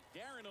righty,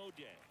 Darren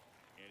O'Day.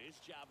 And his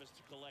job is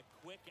to collect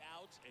quick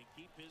outs and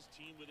keep his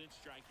team within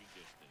striking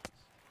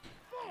distance.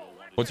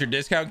 What's your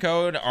discount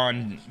code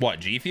on what?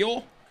 G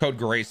Fuel? Code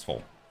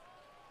Graceful.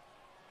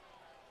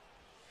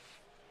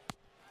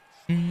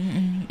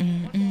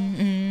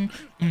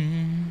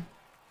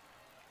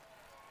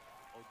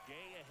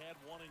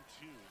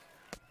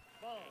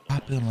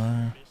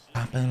 Popular,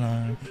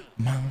 popular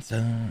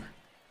monster.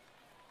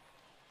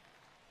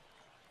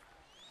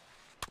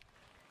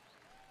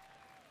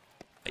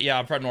 Yeah,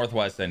 I'm from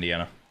Northwest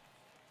Indiana.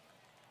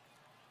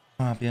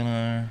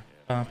 Popular,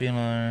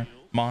 popular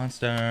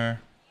monster.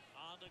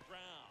 On the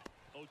ground.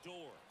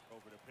 Odor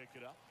over to pick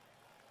it up.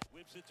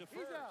 Whips it to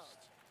first.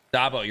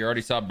 Dabo, you're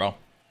already sub, bro.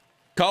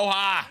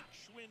 Koha!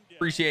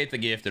 Appreciate the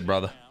gifted,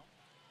 brother.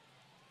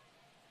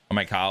 I'm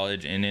at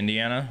college in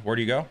Indiana. Where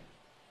do you go?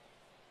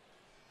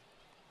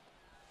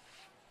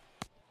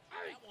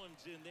 That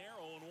one's in there,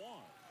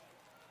 0-1.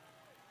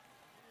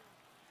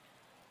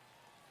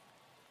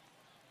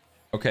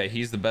 Okay,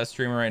 he's the best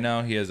streamer right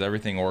now. He has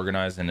everything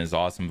organized and his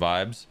awesome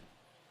vibes.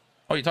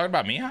 Oh, you talking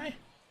about me, Hi?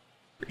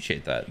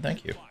 Appreciate that.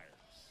 Thank you.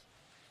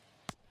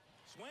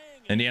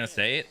 Indiana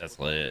State? That's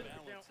lit.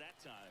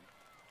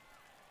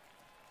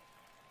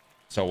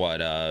 So what?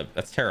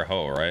 That's Terre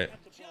Haute, right?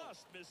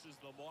 Just misses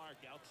the mark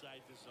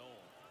outside the zone.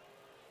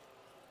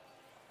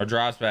 Or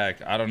drops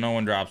back. I don't know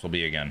when drops will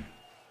be again.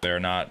 They're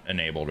not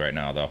enabled right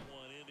now, though.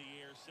 One in the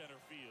air, center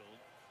field.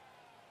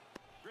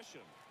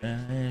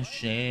 Grisham.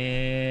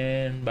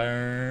 Shin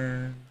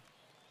burn.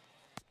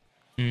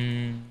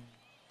 Here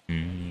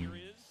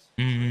is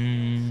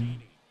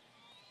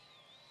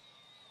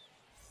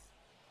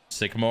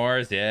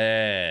Sycamores,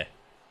 yeah.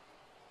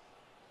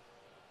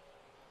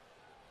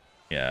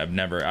 Yeah, I've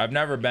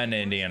never been to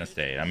Indiana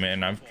State. I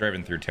mean, I've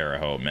driven through Terre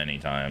Haute many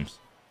times.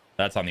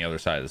 That's on the other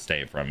side of the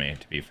state from me,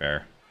 to be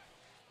fair.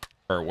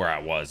 Or where I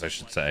was, I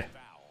should say.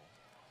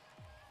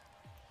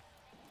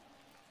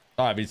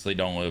 Obviously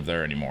don't live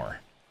there anymore.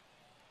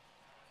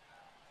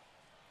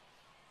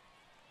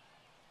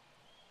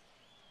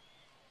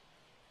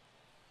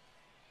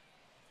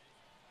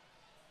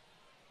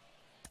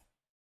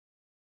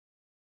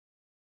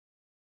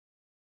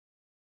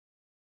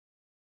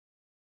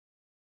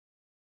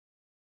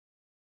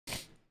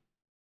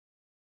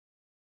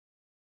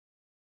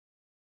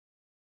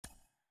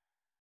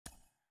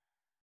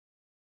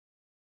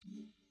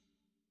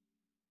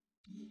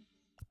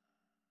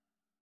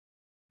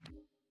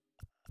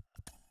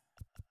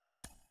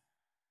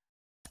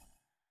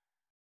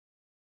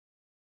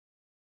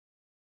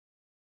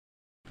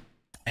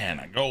 Man,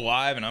 I go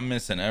live and I'm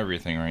missing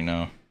everything right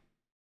now.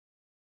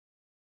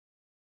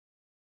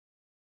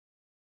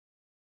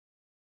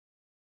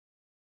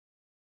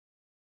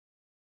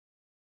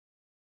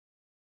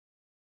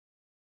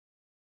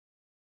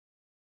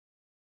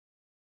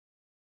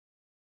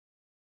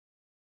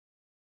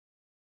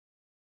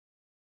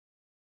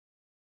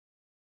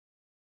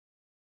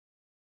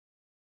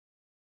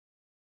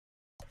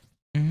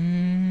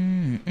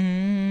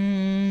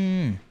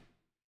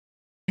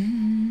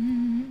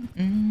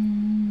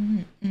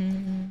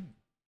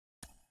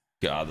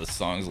 God, this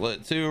song's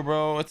lit too,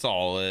 bro. It's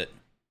all lit.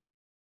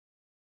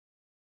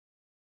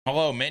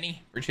 Hello,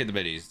 Minnie. Appreciate the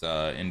biddies,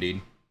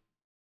 indeed.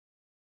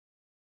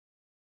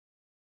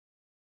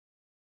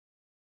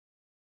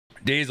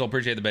 Diesel,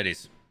 appreciate the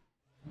biddies.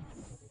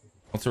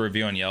 What's a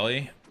review on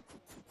Yelly?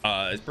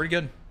 It's pretty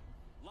good.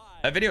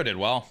 That video did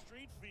well.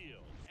 Street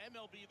Field.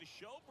 MLB The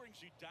Show brings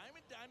you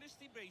Diamond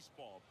Dynasty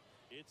Baseball.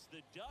 It's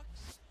the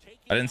Ducks taking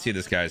I didn't see on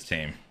this the guy's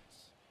team.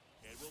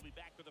 And we'll be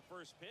back with the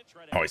first pitch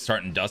right Oh, after he's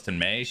starting Dustin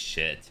May?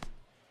 Shit.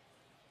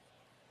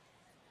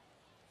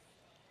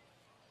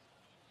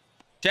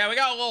 Chat, we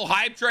got a little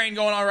hype train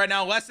going on right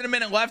now. Less than a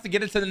minute left to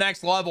get it to the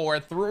next level. We're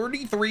at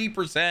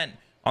 33%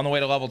 on the way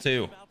to level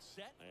 2. about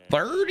set.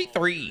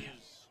 33.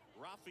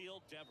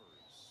 Rafael Devers.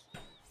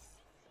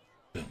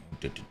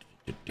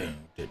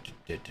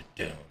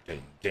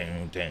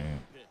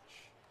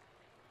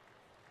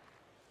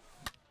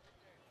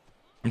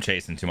 I'm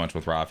chasing too much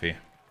with Rafi.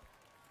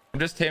 I'm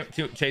just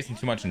chasing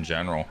too much in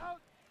general.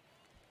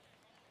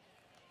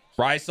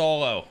 Rye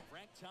Solo.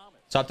 Frank Thomas.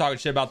 Stop talking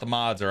shit about the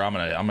mods or I'm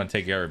gonna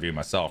take care of you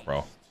myself,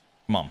 bro.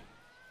 Come on.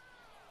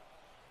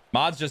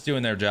 Mods just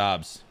doing their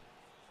jobs.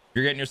 If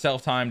you're getting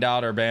yourself timed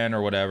out or banned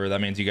or whatever, that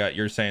means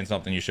you're saying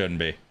something you shouldn't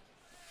be.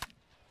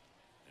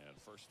 And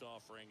first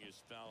offering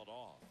is fouled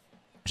off.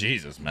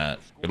 Jesus, Matt.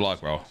 Good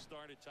luck, bro.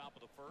 Started top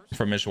of the first.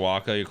 From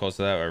Mishawaka, you close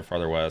to that or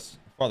farther west?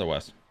 Farther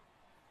west.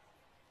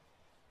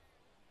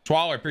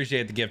 Schwaller,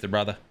 appreciate the gifted,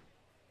 brother.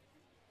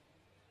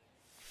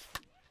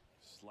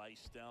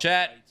 Sliced down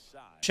Chat. right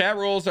side. Chat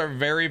rules are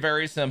very,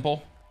 very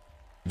simple.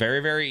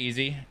 Very, very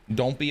easy.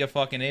 Don't be a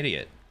fucking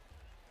idiot.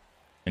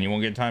 And you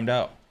won't get timed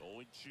out.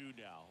 0-2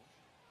 now.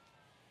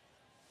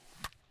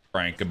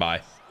 Frank,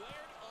 goodbye. Squared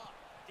up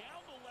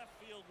down the left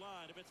field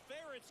line. If it's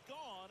fair, it's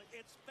gone.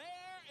 It's fair,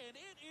 and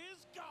it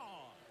is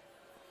gone.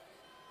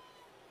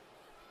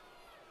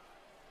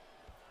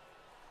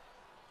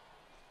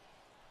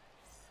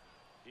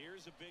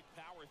 Here's a big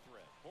power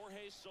threat.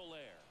 Jorge Soler.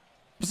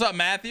 What's up,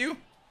 Matthew?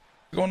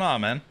 What's going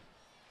on, man?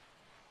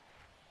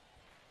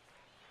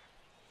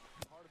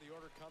 Part of the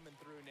order coming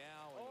through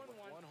now. And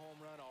with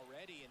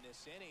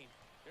this inning,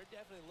 they're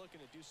definitely looking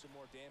to do some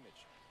more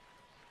damage.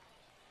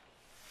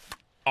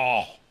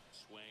 Oh.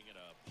 Swing it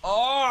up.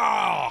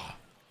 Oh.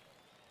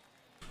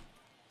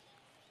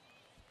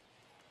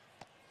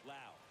 Lau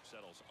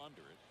settles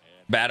under it.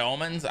 And Bad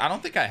Omens? I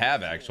don't think I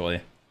have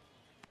actually.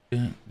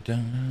 Dun,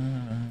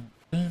 dun,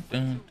 dun,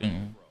 dun,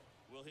 dun.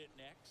 will hit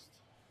next.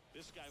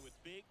 This guy with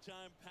big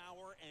time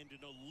power and an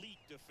elite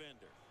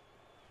defender.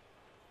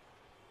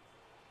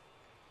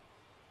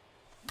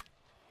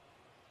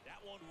 That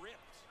one ripped.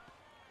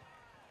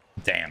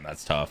 Damn,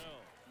 that's tough.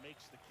 No,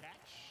 makes the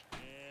catch,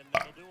 and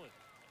that'll do it.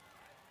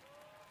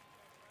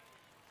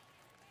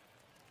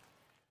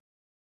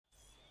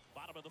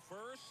 Bottom of the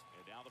first,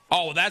 and now the first.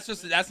 Oh,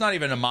 that's not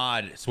even a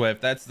mod,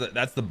 Swift. That's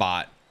the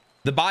bot.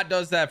 The bot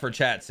does that for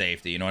chat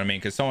safety. You know what I mean?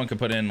 Because someone could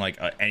put in like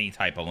any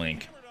type of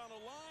link.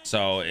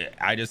 So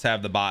I just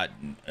have the bot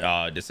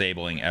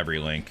disabling every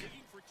link,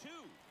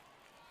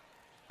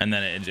 and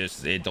then it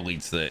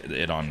deletes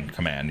it on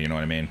command. You know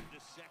what I mean?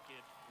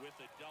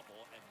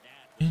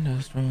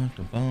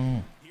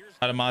 Indestructible.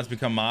 How do mods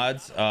become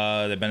mods?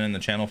 They've been in the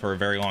channel for a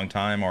very long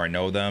time, or I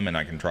know them and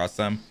I can trust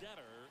them.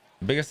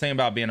 The biggest thing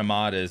about being a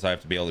mod is I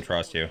have to be able to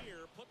trust you.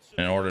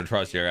 And in order to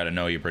trust you, I got to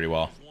know you pretty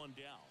well.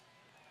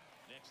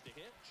 Next to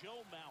hit,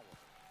 Joe Mauer.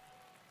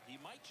 He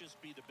might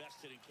just be the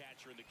best hitting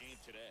catcher in the game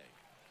today.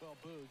 Well,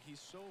 Boog, he's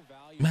so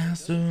valuable.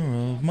 Master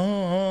of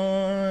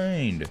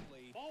mind.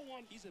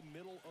 He's a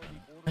middle of the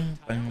order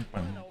type.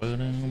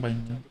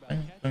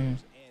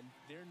 And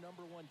their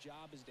number one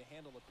job is to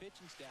handle the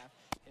pitching staff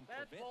and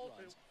prevent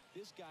runs.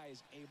 This guy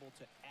is able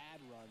to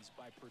add runs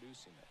by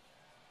producing it.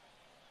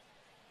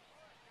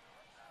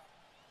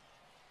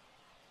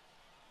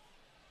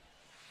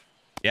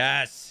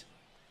 Yes.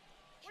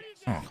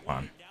 Oh, come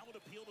on.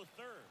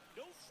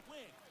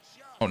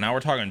 Oh, now we're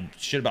talking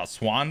shit about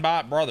Swan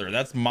bot, brother.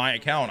 That's my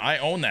account. I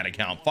own that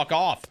account. Fuck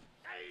off.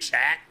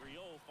 Chat.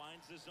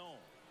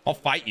 I'll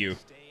fight you.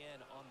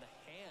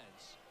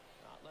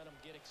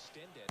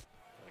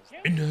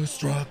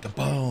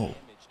 Indestructible.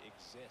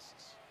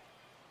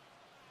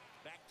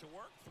 Back to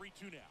work,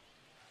 3-2 now.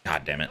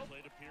 God damn it.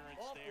 Plate appearance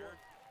there,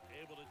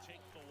 able to take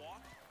the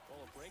walk. Well,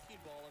 a breaking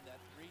ball in that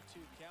 3-2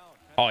 count.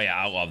 Oh yeah,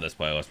 I love this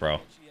playlist, bro.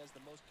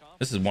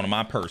 This is one of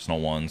my personal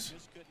ones.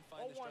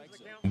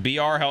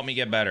 BR helped me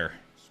get better.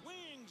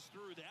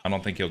 I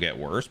don't think you'll get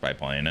worse by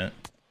playing it.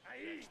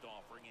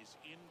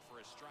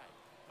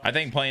 I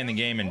think playing the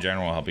game in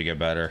general will help you get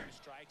better.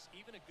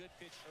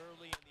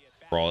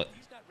 Roll it.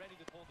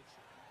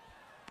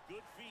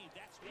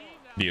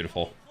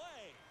 Beautiful.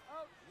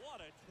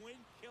 What a twin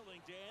killing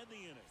to end the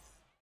inning.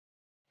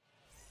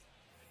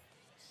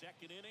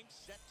 Second inning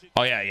set to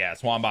Oh yeah.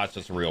 Swanbot's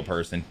just a real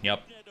person.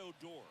 Yep.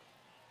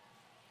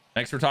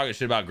 Next, we're talking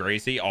shit about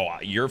Gracie. Oh,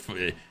 you're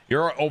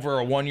over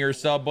a 1-year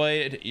sub,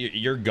 Blade.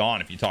 You're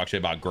gone if you talk shit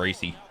about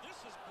Gracie.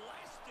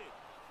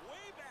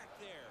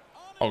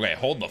 Okay,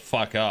 hold the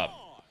fuck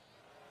up.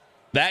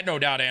 That no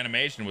doubt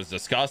animation was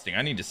disgusting.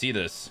 I need to see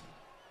this.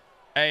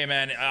 Hey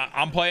man,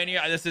 I'm playing you.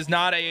 This is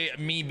not a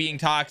me being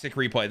toxic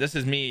replay. This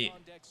is me.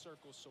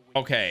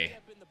 Okay.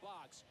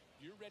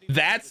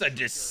 That's a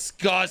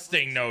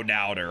disgusting no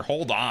doubter.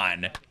 Hold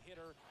on.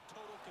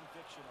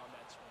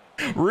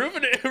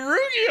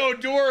 Rugi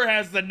Odor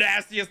has the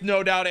nastiest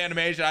no doubt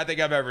animation I think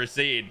I've ever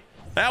seen.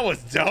 That was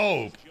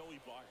dope.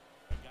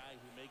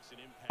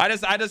 I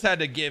just had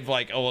to give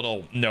like a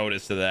little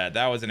notice to that.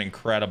 That was an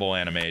incredible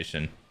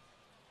animation.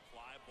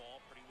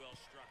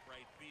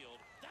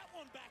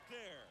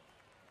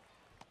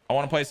 I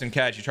want to play some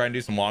catch. You try and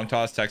do some long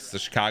toss. Texas to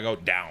Chicago.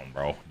 Down,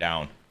 bro.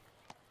 Down.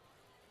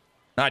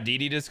 Not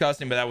DD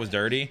disgusting, but that was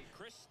dirty.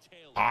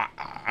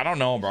 I don't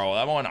know, bro.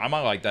 That one I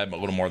might like that a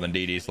little more than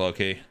DD's low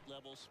key.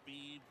 Level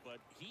speed, but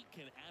he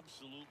can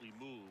absolutely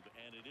move,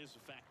 and it is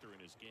a factor in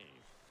his game.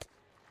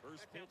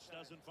 First pitch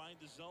doesn't find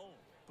the zone.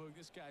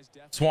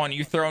 Swan,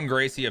 you've thrown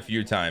Gracie a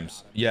few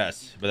times.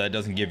 Yes, but that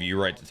doesn't give you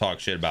right to talk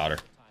shit about her.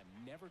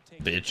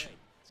 Bitch.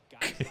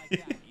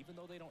 Even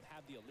though they don't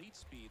have the elite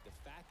speed,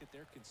 the fact that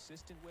they're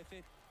consistent with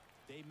it,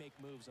 they make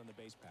moves on the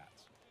base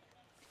paths.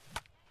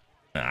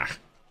 Ah.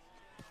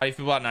 How do you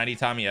feel about 90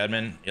 Tommy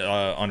Edman?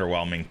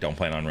 Underwhelming. Don't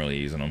plan on really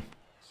using him.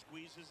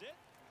 Squeezes it,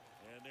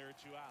 and there are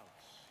 2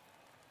 outs.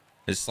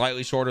 It's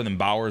slightly shorter than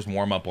Bauer's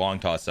warm-up long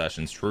toss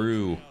sessions.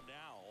 True.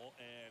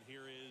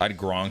 I'd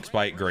Gronk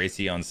spike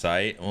Gracie on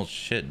site. Well,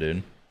 shit,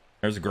 dude.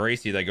 There's a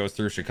Gracie that goes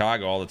through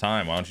Chicago all the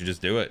time. Why don't you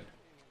just do it?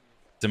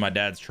 It's in my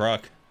dad's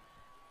truck.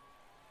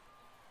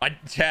 My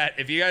chat,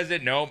 if you guys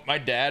didn't know, my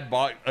dad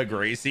bought a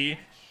Gracie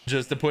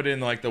just to put in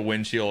like the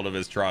windshield of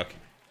his truck.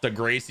 The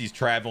Gracie's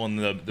traveling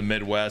the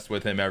Midwest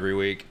with him every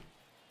week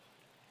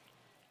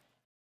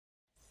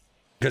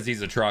because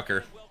he's a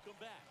trucker. Welcome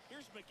back.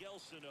 Here's Miguel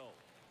Sano.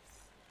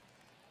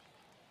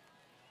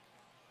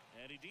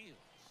 And he deals.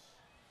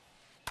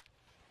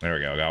 There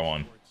we go. Got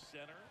one.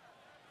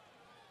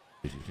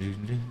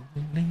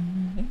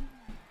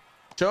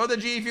 Show the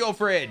G Fuel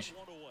fridge.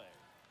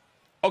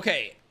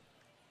 Okay.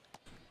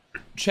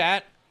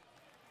 Chat.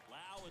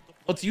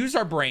 Let's use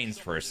our brains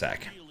for a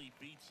sec.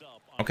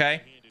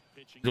 Okay.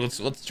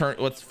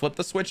 let's flip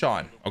the switch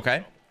on.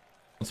 Okay,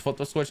 let's flip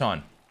the switch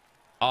on.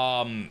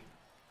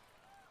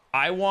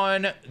 I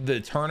won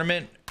the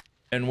tournament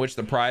in which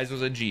the prize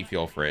was a G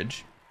Fuel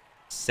fridge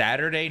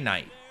Saturday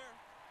night.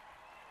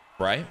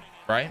 Right?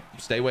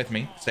 Stay with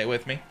me.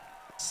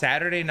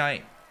 Saturday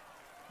night.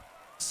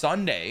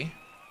 Sunday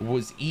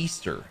was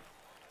Easter.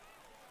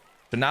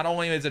 So not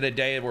only is it a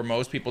day where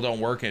most people don't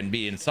work and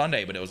be in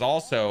Sunday, but it was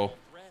also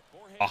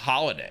a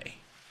holiday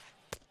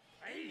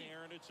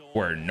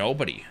where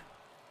nobody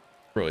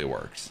really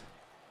works.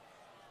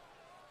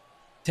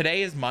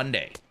 Today is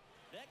Monday.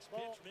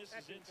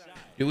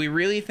 Do we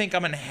really think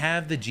I'm gonna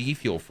have the G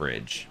Fuel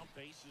fridge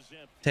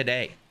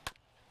today?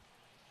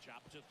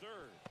 Chop to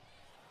third.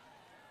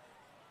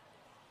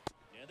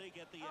 And they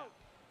get the out.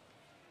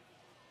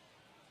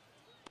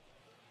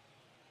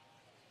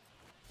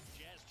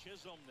 Jazz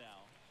Chisholm now.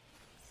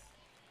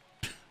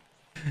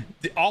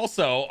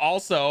 Also,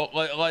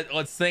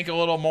 let's think a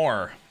little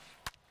more.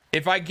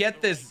 If I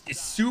get this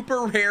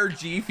super rare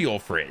G Fuel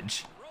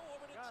fridge,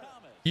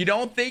 you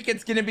don't think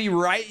it's gonna be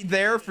right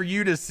there for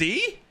you to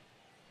see?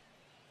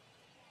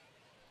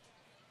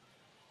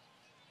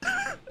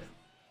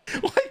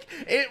 Like,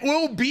 it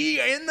will be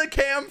in the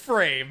cam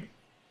frame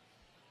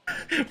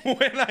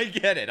when I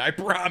get it, I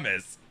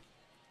promise.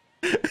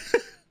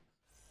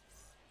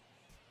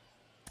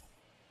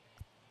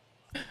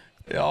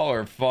 Y'all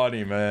are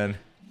funny, man.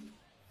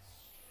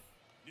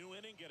 New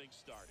inning getting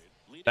started.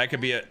 That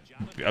could be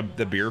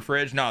the beer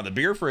fridge. No, the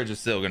beer fridge is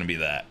still gonna be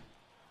that,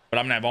 but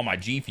I'm gonna have all my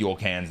G Fuel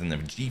cans in the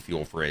G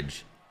Fuel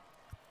fridge.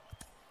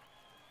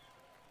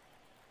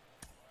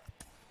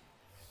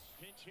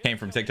 Came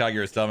from TikTok.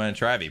 You're a still man.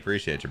 Travi,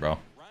 appreciate you, bro.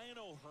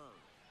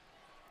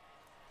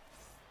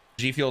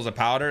 G Fuel's a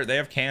powder. They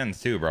have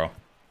cans too, bro.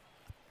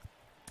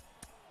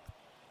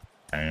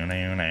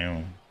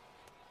 There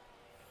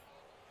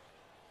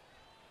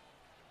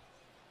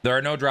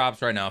are no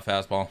drops right now,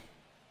 fastball.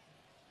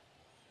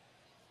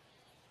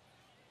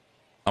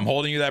 I'm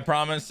holding you that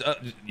promise. I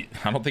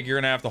don't think you're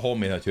gonna have to hold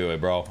me to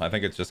it, bro. I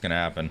think it's just gonna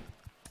happen.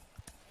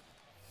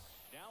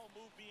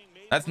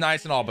 That's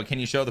nice and all, but can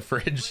you show the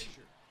fridge?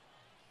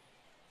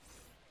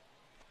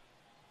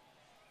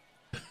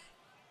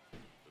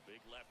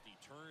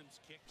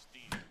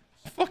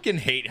 I fucking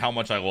hate how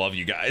much I love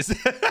you guys.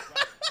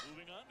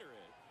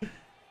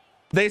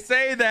 They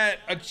say that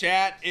a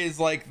chat is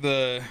like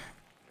the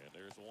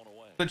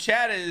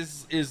chat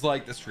is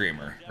like the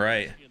streamer,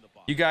 right?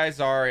 You guys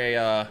are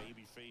a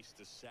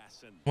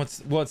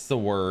what's the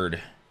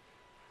word?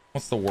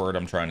 What's the word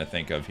I'm trying to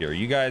think of here?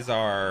 You guys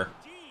are,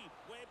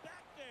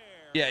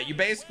 yeah, you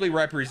basically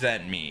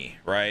represent me,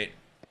 right?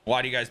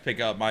 Why do you guys pick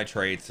up my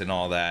traits and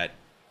all that?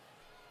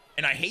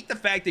 And I hate the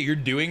fact that you're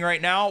doing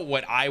right now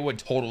what I would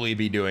totally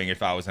be doing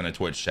if I was in a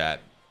Twitch chat.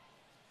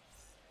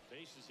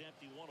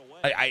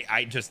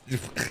 I just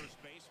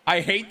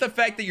I hate the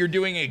fact that you're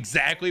doing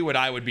exactly what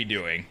I would be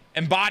doing.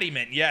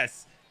 Embodiment,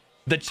 yes.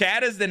 The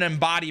chat is an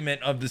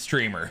embodiment of the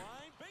streamer.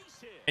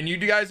 And you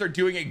guys are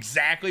doing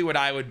exactly what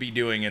I would be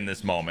doing in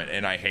this moment,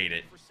 and I hate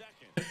it.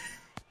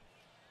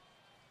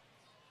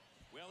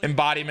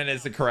 Embodiment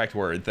is the correct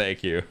word.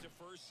 Thank you. Do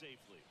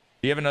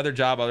you have another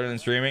job other than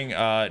streaming?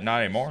 Not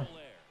anymore.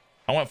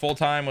 I went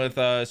full-time with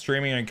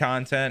streaming and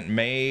content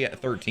May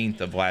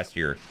 13th of last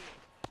year.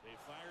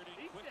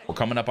 We're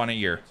coming up on a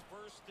year.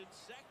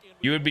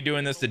 You would be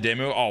doing this to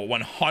Dimu? Oh,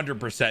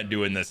 100%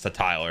 doing this to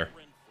Tyler.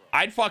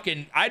 I'd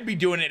be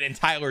doing it in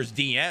Tyler's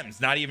DMs,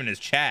 not even his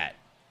chat.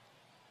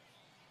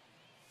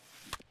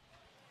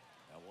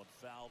 That one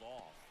fouled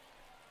off.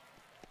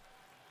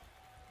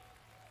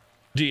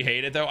 Do you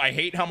hate it though? I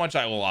hate how much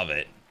I love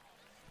it.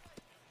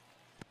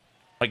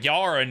 Like,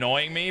 y'all are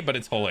annoying me, but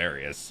it's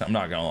hilarious. I'm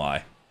not gonna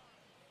lie.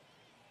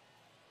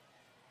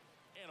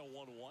 And a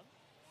 1-1.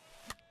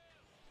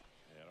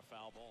 And a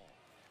foul ball.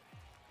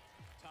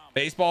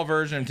 Baseball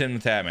version of Tim the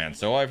Tatman,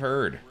 so I've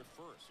heard.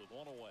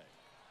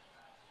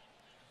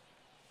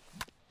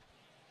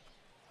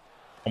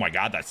 Oh my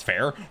god, that's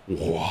fair.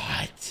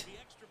 What?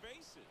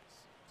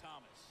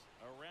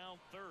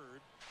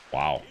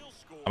 Wow.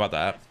 How about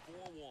that?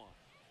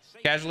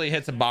 Casually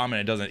hits a bomb and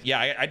it doesn't.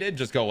 Yeah, I did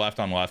just go left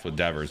on left with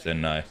Devers,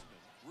 didn't I?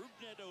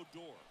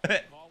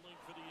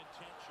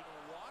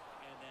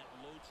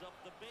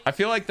 I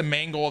feel like the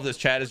main goal of this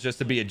chat is just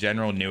to be a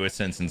general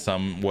nuisance in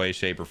some way,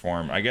 shape, or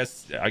form. I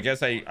guess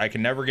I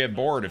can never get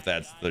bored if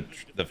that's the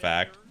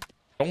fact.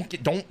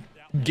 Don't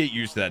get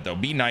used to that though.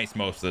 Be nice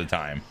most of the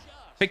time.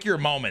 Pick your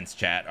moments,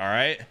 chat. All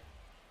right.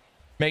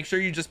 Make sure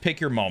you just pick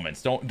your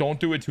moments. Don't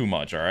do it too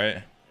much. All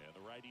right.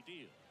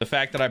 The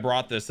fact that I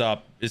brought this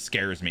up, it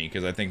scares me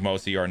because I think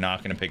most of you are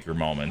not going to pick your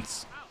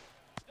moments.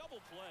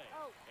 Double play,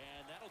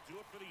 and that'll do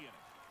it for the inning.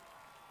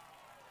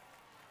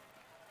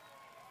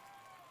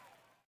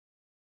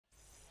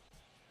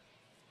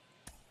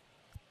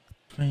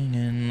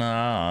 Swinging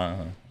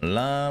la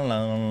la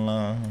la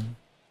la.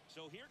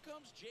 So here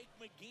comes Jake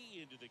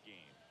McGee into the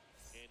game.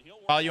 And he'll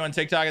Follow you on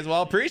TikTok as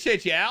well.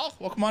 Appreciate you, Al.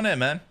 Welcome on in,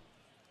 man.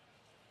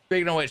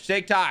 Speaking of which,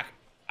 TikTok,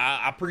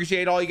 I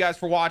appreciate all you guys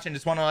for watching.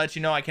 Just want to let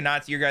you know I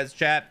cannot see your guys'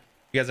 chat.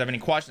 you guys have any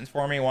questions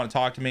for me, want to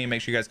talk to me,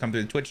 make sure you guys come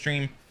through the Twitch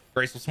stream,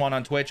 Graceful Swan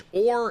on Twitch,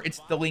 or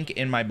it's the link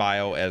in my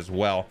bio as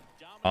well.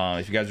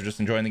 If you guys are just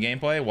enjoying the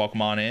gameplay,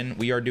 welcome on in.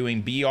 We are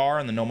doing BR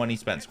on the No Money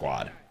Spent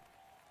squad.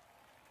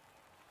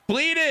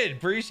 Pleated,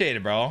 appreciate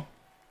it, bro.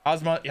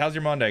 How's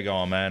your Monday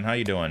going, man? How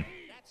you doing?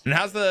 And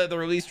how's the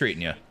release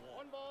treating you?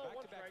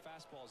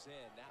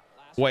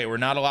 Wait, we're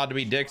not allowed to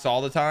be dicks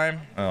all the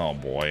time? Oh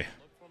boy.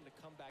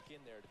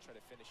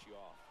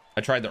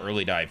 I tried the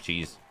early dive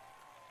cheese.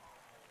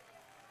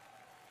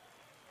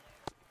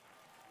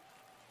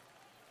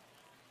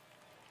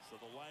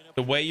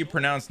 The way you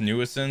pronounce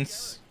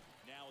nuisance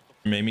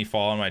made me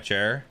fall on my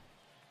chair.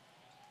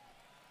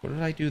 What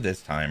did I do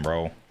this time,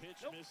 bro?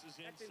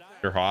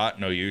 You're hot?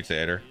 No, you,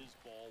 Tater.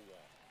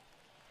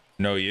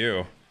 No,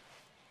 you.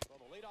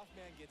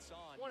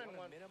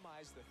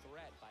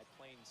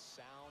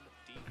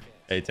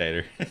 Hey,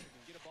 Tater. Get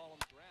a ball on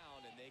the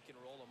ground and they can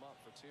roll them up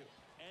for 2.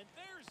 And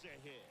there's a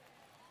hit.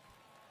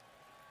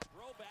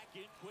 Throw back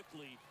in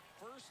quickly.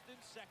 First and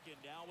second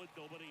now with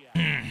nobody out.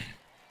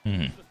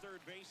 Here's the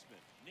third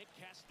baseman, Nick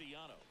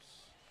Castellanos.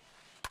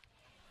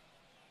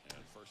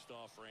 And first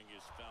offering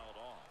is fouled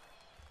off.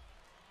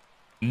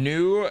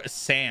 New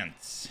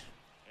Sans.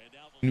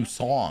 New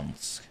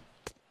songs.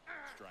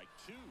 Strike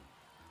 2.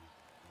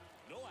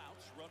 No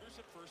outs. Runners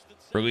at first and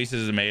second.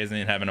 Releases is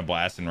amazing and having a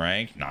blast in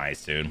rank.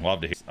 Nice, dude.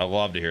 I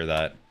love to hear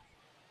that.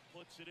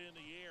 Puts it in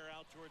the air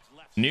out towards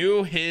left.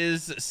 New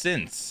his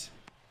since.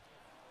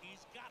 He's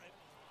got it.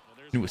 Well,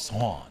 there's New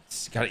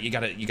songs. You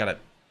gotta digging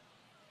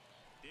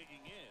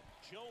in.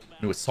 Joe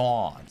Mount. new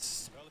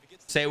songs.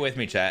 Say it with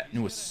me, chat.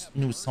 New songs.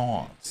 Getting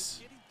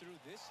through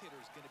this hitter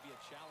is going to be a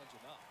challenge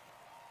enough.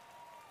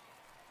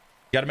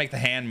 You gotta make the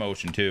hand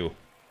motion too.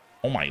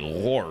 Oh my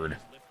lord.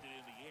 Lifted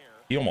in the air.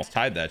 He almost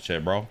tied that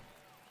shit, bro.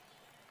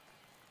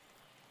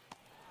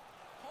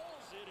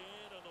 Pulls it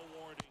in on the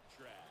warning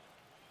track.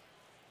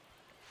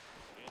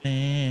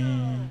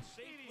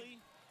 Safely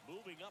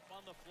moving up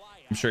on the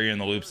fly. I'm sure you're in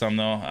the loop some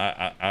though.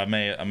 I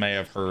may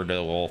have heard a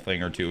little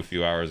thing or two a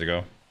few hours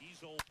ago. He's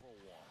 0 for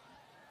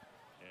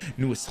 1.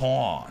 New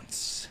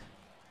songs.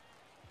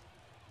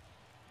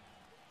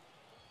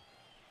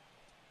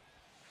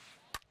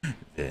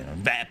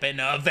 Then vapping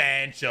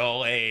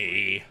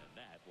eventually. And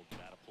that will get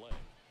out of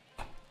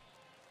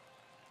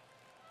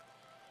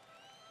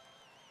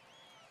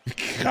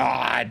play.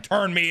 God,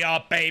 turn me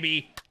up,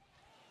 baby.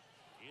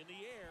 In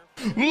the air.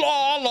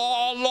 La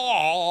la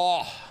la.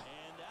 And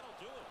that'll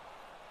do it.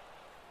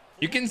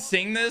 You can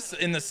sing this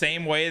in the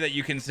same way that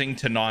you can sing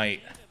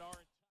tonight.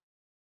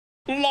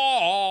 And our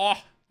Law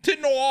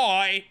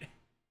tonight.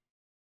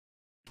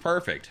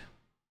 Perfect.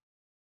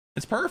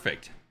 It's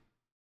perfect.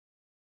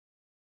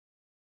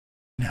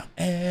 Now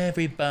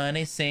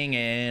everybody's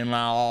singing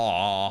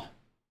law.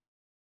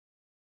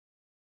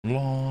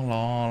 La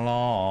la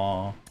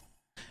la.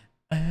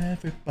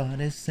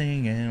 Everybody's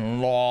singing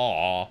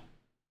law.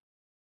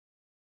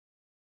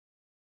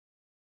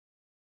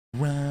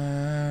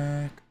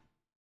 Rock.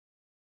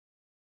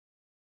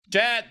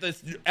 Chat,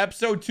 this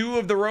episode 2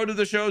 of the Road to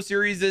the Show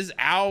series is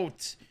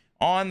out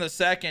on the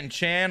second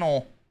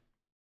channel.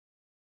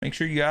 Make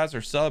sure you guys are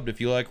subbed if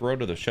you like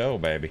Road to the Show,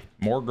 baby.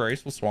 More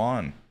Graceful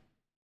Swan.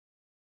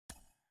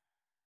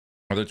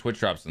 Are there Twitch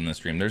drops in this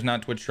stream? There's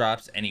not Twitch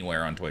drops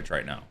anywhere on Twitch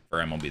right now for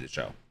MLB The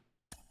Show.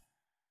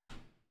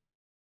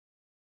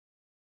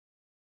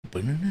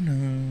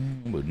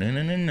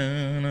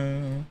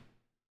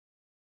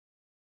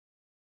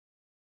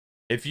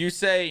 If you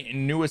say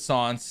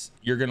Nuisance,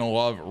 you're gonna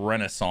love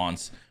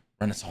Renaissance.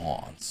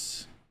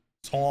 Renaissance.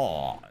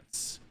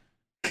 Songs.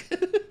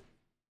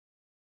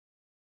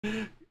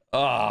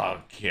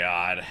 Oh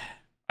god.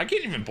 I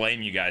can't even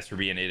blame you guys for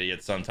being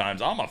idiots sometimes.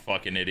 I'm a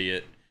fucking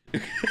idiot.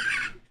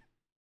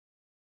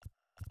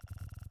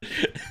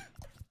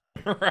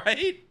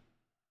 Right?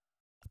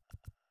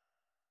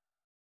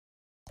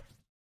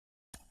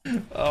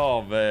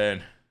 Oh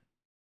man.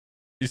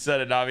 You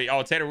said it, Navi.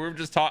 Oh, Tater, we were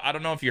just talking. I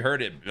don't know if you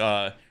heard it,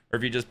 or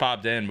if you just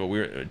popped in, but we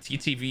were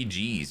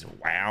TTVGs.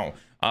 Wow.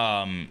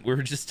 We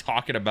were just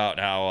talking about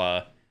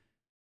how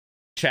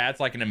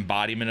chat's like an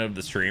embodiment of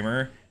the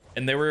streamer,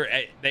 and they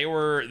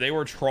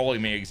were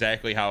trolling me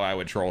exactly how I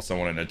would troll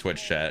someone in a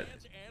Twitch chat.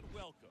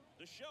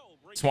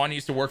 Swan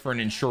used to work for an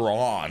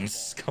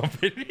insurance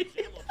company.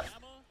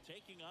 Alabama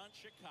taking on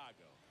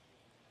Chicago.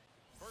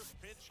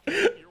 First pitch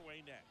coming your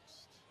way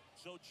next.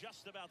 So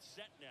just about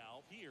set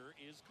now. Here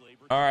is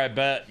Glaber. All right,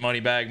 bet.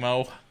 Money bag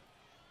Mo.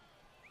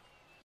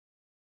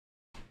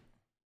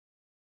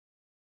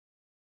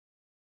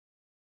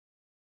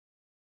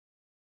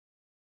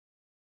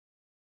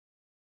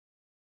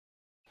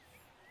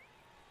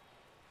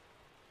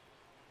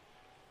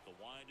 The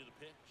wind of the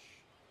pitch.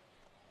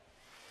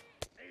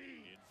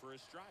 In for a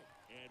strike.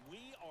 And we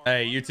are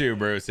Hey, you too,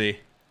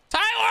 Brucey.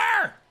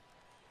 Tyler!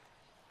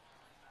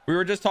 We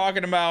were just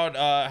talking about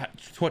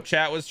what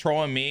chat was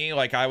trolling me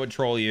like I would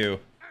troll you.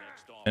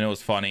 next off And it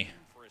was funny.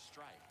 for a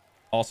strike.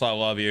 Also, I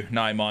love you.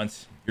 9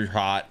 months. You're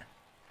hot.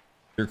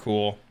 You're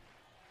cool.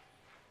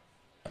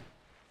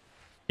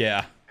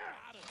 Yeah.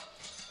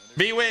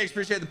 B Wigs,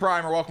 appreciate the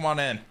primer. Welcome on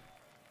in.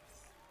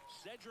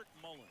 Cedric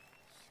Mullins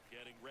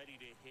getting ready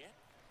to hit.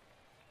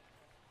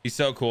 He's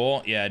so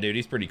cool. Yeah, dude,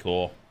 he's pretty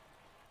cool.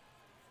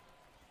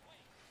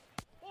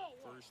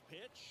 First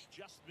pitch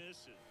just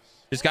misses.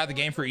 Just got the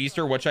game for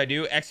Easter. What should I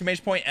do?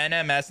 Exclamation point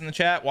NMS in the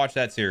chat. Watch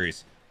that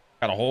series.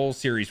 Got a whole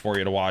series for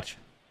you to watch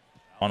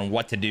on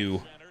what to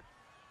do.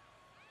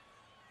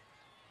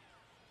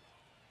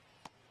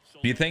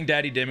 Do you think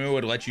Daddy Dimmu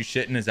would let you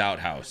shit in his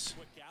outhouse?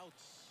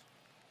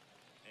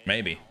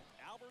 Maybe.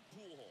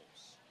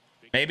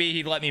 Maybe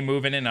he'd let me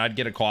move in and I'd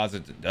get a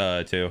closet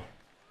too.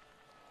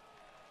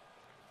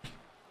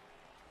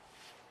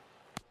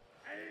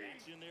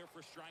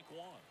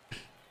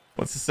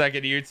 What's the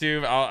second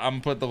YouTube? I'm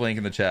gonna put the link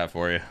in the chat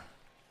for you.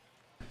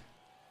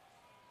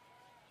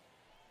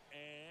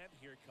 And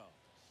here it comes.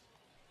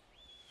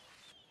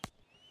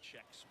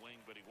 Check swing,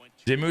 but he went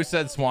Dimmu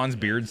said Swan's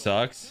beard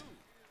sucks.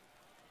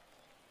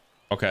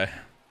 Okay.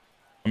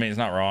 I mean, he's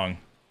not wrong.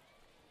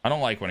 I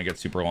don't like when it gets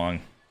super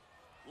long.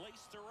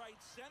 Laced to right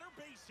center,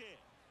 base hit.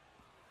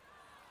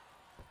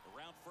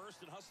 Around first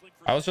and hustling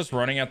for I was just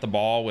running at the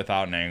ball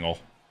without an angle.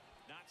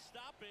 not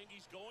stopping.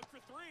 He's going for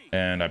three.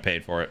 And I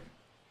paid for it.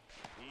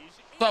 He's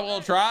What's up,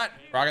 Little Trot?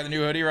 Rocking the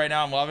new hoodie right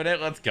now. I'm loving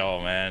it. Let's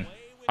go, man.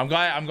 I'm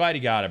glad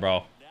you got it,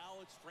 bro. now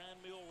it's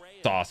Franmil Reyes.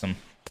 It's awesome.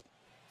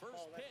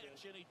 First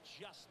pitch, and he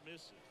just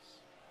misses.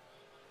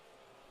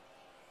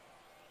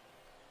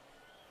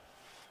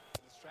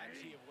 The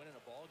strategy of winning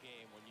a ball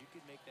game when you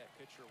can make that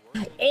pitcher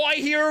work. I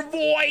hear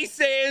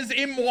voices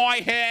in my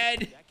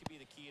head. That could be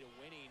the key to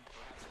winning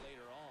perhaps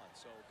later on.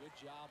 So good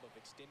job of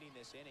extending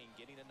this inning,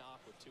 getting a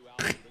knock with 2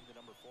 outs, and bring the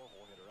number 4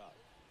 hole hitter up.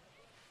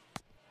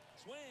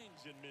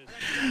 Swings and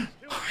misses.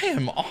 I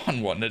am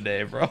on one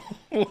today, bro.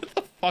 What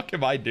the fuck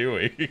am I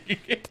doing?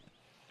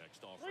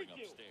 Next offering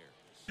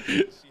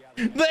upstairs.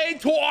 They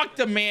talk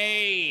to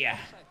me. Try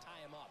to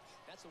tie him up.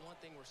 That's the one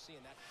thing we're seeing,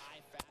 that high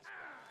fastball.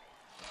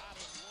 Got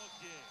him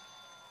looking.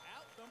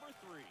 Out number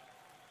 3.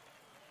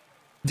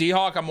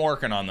 D-Hawk, I'm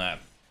working on that.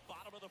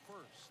 Bottom of the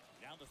first.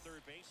 Down the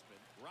third baseman,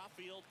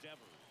 Rafael Devers.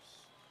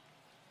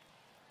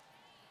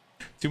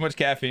 Too much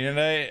caffeine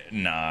today?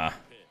 Nah. Pitch.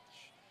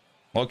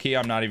 Low key,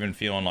 I'm not even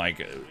feeling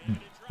like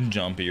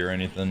jumpy or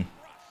anything.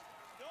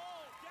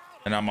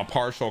 And I'm a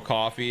partial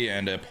coffee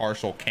and a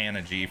partial can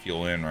of G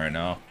Fuel in right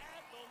now.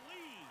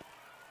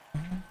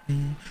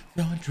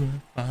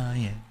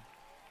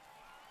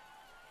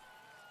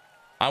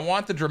 I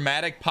want the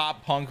dramatic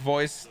pop punk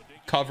voice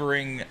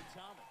covering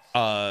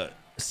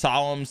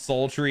solemn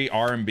sultry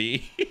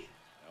R&B.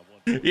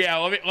 Yeah,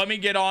 let me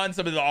get on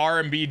some of the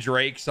R&B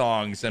Drake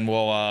songs and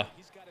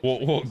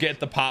we'll get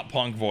the pop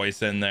punk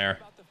voice in there.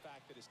 About the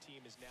fact that his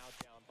team is now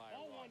down by a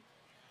run.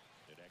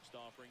 The next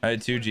offering. I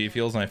had 2 G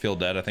Fuels and I feel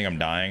dead. I think I'm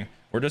dying.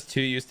 We're just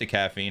too used to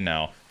caffeine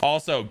now.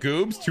 Also,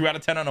 Goobs, 2 out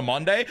of 10 on a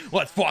Monday.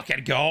 Let's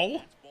fucking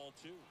go. Ball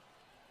 2.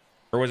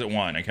 Or was it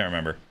 1? I can't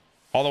remember.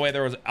 All the way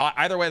there was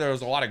either way there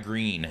was a lot of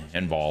green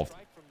involved.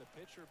 Strike from the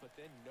pitcher, but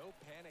then no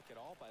panic at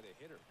all by the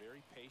hitter.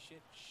 Very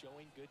patient,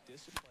 showing good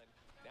discipline.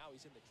 Now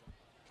he's in the trap.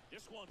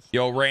 This one's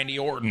Yo, Randy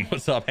Orton,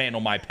 what's up? Handle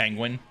my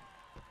penguin.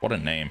 What a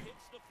name.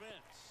 hits the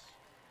fence.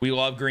 We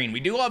love green. We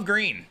do love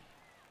green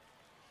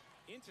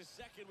Into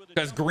second with a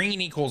because double.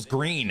 green equals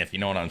green, if you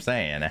know what I'm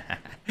saying. The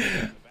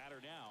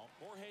batter now,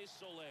 Jorge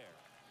Soler.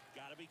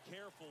 Got to be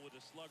careful with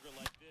a slugger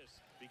like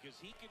this because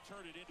he can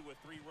turn it into a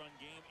 3-run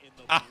game in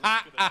the blink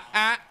of an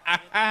eye.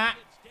 And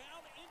it's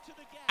down into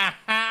the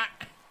gap.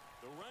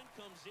 The run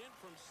comes in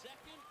from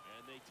second,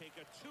 and they take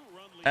a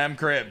 2-run lead. M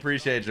Crit,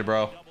 appreciate you,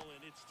 bro. Double,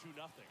 and it's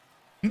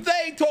 2-0.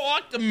 They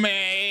talk to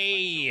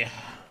me.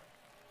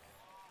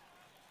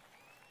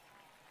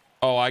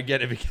 Oh, I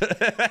get it because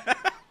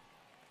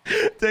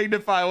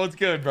Dignify, what's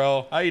good,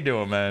 bro? How you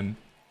doing, man?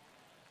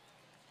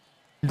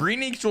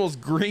 Green equals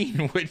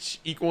green, which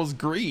equals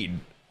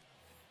green.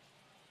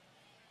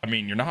 I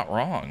mean, you're not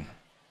wrong.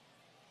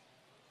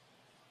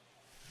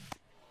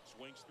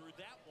 Swings through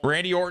that one.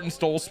 Randy Orton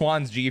stole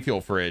Swan's G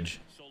Fuel fridge.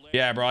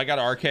 Yeah, bro, I got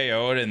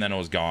RKO'd and then it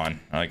was gone.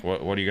 Like,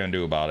 what are you gonna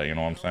do about it? You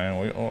know what I'm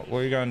saying? What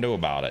are you gonna do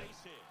about it? Base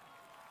hit.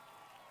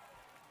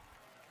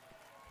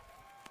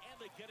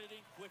 And they get it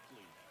in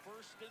quickly.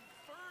 First and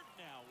third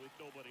now with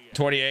nobody out.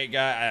 28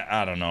 guy,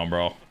 I don't know,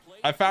 bro.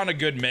 I found a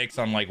good mix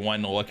on like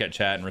when to look at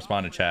chat and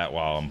respond to chat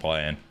while I'm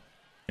playing.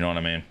 You know what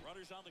I mean?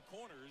 Runners on the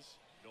corners,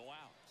 no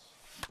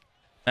outs.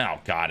 Oh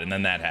god, and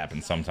then that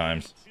happens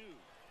sometimes.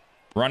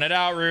 Run it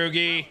out,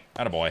 Rugi.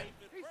 Attaboy. At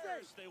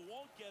first, they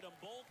won't get them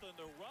both, and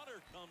the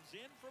runner comes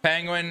in from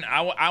Penguin,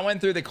 I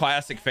went through the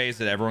classic phase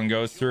that everyone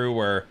goes through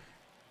where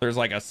there's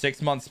like a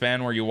 6-month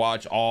span where you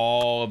watch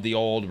all of the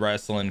old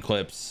wrestling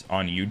clips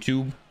on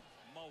YouTube.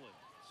 Mullins.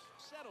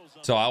 Settles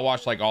on So I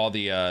watched like all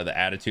the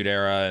Attitude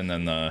Era and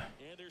then the,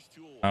 and there's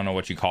 2 I don't know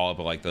what you call it,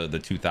 but like the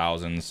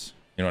 2000s.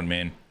 You know what I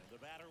mean? The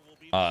batter will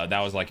be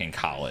That was like in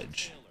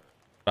college.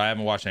 But I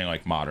haven't watched any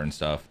like modern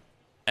stuff.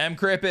 M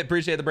Crippet,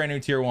 appreciate the brand new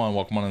tier 1.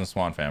 Welcome on in the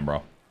Swan fan,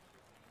 bro.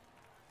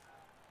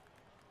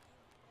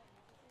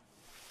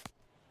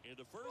 And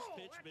the first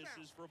pitch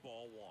misses for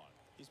ball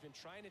 1. He's been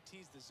trying to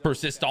tease the zone.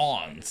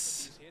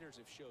 Persistence. These hitters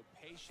have showed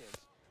patience,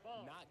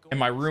 not going And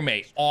my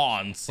roommate,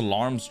 Ons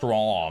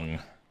Armstrong.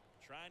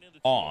 Trying in the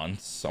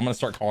Ons. I'm gonna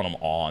start calling him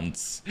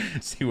Ons.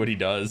 See what he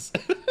does.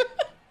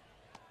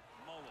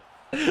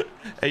 mullet.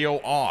 Hey, yo,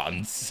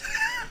 Ons.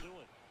 Do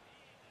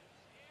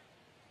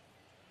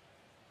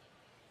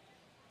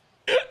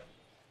it.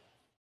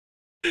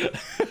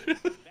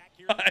 Back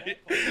here at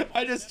the ballpark.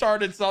 I just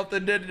started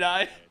something, didn't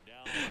I? And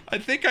now I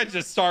think I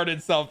just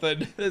started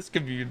something. This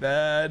could be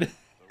bad. the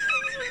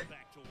Royals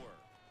back to work.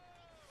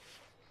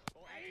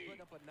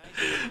 putting up a nice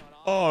hit on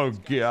Oh, offense.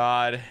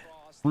 God.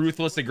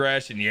 Ruthless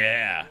aggression.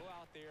 Yeah. Go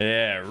out there.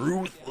 Yeah.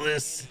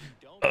 Ruthless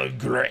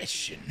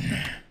aggression. You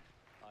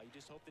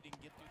just hope that he can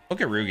get through.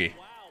 Look at Rugi.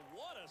 Wow,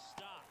 what a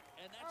stop.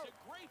 And that's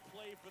a great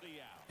play for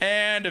the out.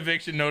 And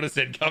eviction notice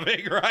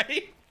incoming,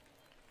 right?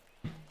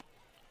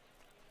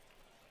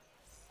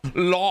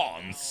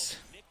 Lawns.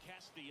 Nick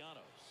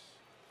Castellanos.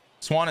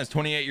 Swan is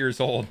 28 years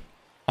old.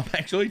 I'm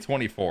actually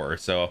 24,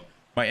 so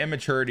my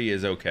immaturity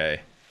is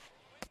okay.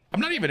 I'm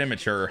not even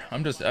immature. I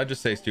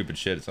just say stupid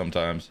shit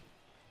sometimes.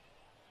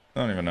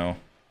 I don't even know.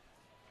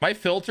 My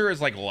filter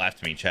is like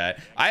left me, chat.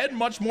 I had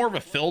much more of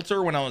a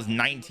filter when I was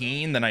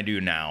 19 than I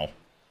do now.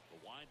 The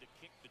wind to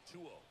kick the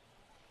 2-0.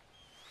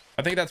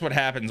 I think that's what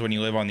happens when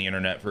you live on the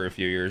internet for a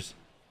few years.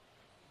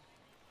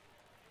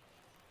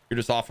 You're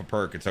just off a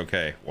perk. It's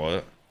okay.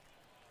 What?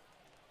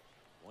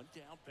 One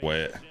down, base What?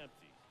 is empty.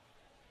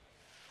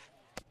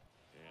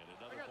 And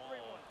another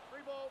ball.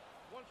 Three ball,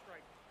 one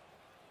strike.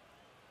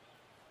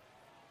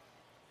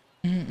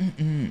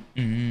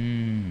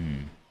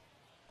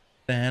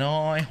 That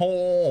I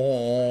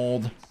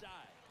hold. Inside.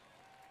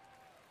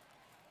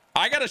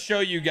 I gotta show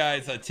you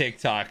guys a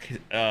TikTok,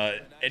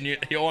 and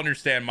you'll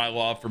understand my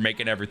love for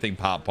making everything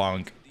pop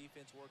punk.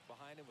 Defense work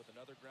behind him with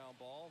another ground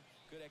ball.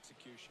 Good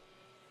execution.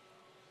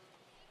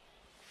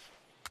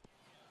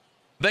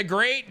 The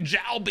great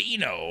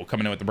Jalbino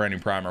coming in with the brand new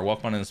primer.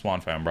 Welcome on in the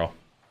Swan fam, bro.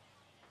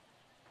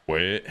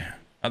 Wait,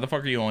 how the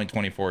fuck are you only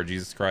 24?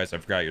 Jesus Christ, I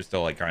forgot you're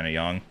still like kind of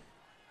young.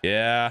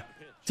 Yeah.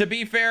 To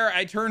be fair,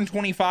 I turned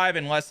 25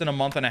 in less than a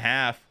month and a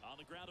half. On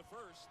the ground at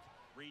first.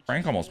 Reaches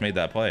Frank almost made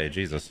that play.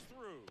 Jesus.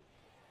 through.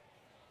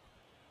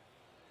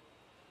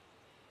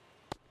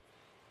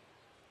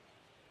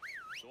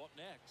 So up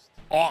next.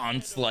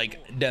 Aunts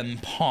like them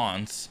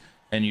ponts,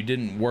 and you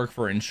didn't work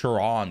for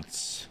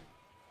insurance.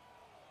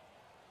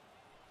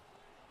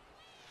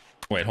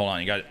 Wait, hold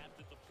on. You Tapped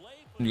at the plate,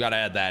 but got to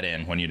add that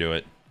in when you do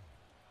it.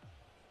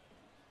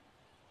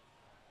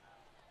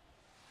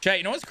 Chat,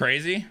 you know what's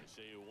crazy? they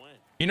say you win.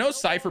 You know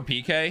Cypher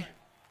PK?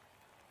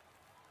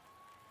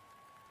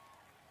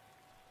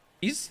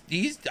 He's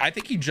I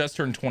think he just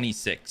turned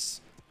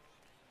 26.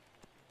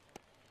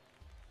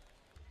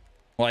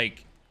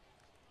 Like,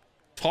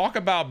 talk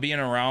about being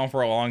around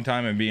for a long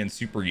time and being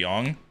super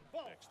young.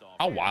 Next off.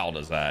 How wild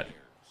is that?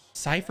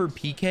 Cypher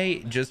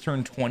PK just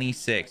turned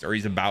 26, or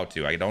he's about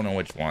to. I don't know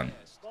which one. Man,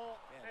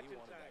 he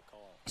wanted that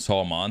call. So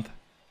a month?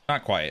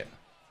 Not quite.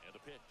 And a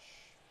pitch.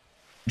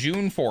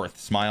 June 4th,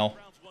 smile.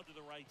 Grounds one to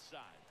the right side.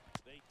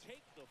 They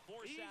take the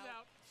force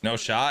out. No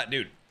shot,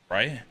 dude,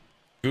 right?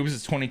 Goobs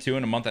is 22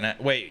 in a month and a half.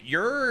 Wait,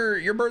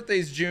 your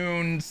birthday's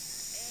June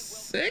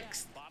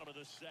 6th? Bottom of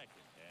the second.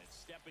 And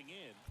stepping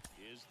in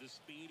is the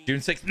speedy. June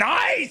 6th.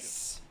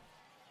 Nice!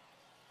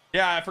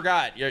 Yeah, I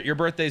forgot. Your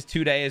birthday's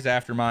 2 days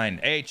after mine.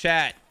 Hey,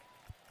 chat.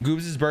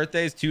 Goobs'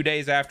 birthday's 2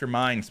 days after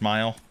mine,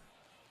 smile.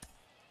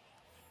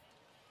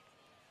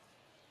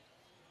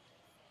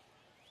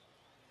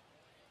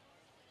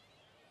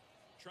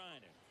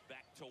 Trying it.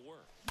 Back to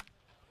work.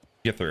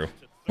 Get through.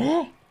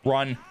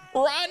 Run.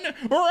 Run!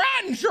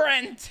 Run,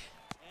 Trent!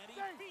 And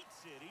he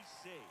beats it. He's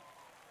safe.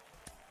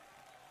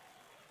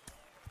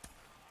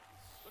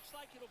 Looks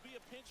like it'll be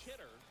a pinch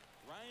hitter.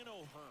 Ryan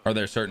O'Hearn. Are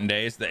there certain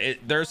days that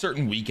there are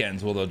certain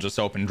weekends where they'll just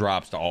open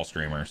drops to all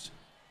streamers?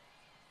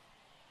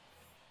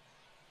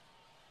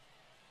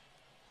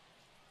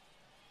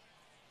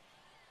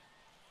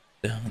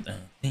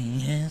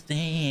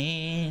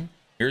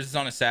 Yours is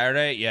on a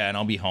Saturday, yeah, and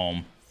I'll be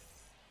home.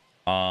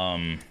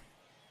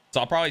 So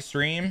I'll probably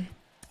stream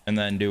and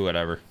then do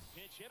whatever.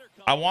 Pinch hitter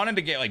comes. I wanted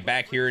to get like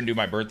back here and do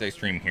my birthday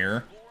stream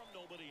here, For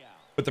him, nobody out.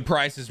 but the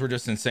prices were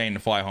just insane to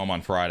fly home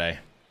on Friday.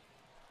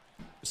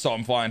 So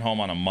I'm flying home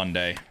on a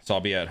Monday, so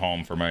I'll be at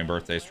home for my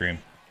birthday stream,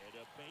 And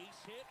a base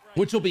hit right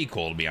which will be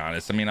cool to be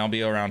honest. I mean, I'll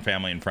be around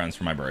family and friends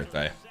for my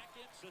birthday, second.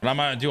 So but I'm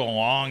gonna do a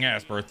long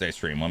ass birthday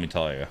stream. Let me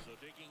tell you,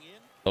 digging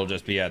in. it'll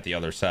just be at the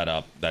other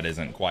setup that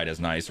isn't quite as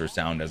nice or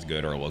sound as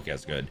good or look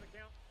as good.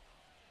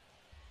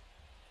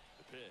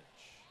 The pitch.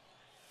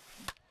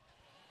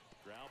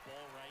 Ground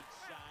ball right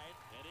side.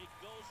 And it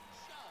goes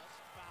just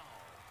foul.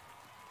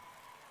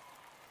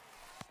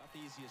 Not the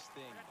easiest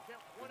thing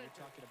when you're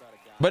talking about a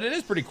guy. But it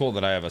is pretty cool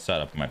that I have a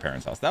setup in my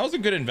parents' house. That was a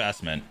good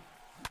investment.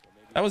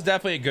 That was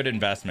definitely a good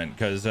investment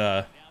because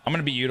I'm going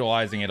to be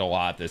utilizing it a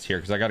lot this year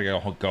because I got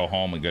to go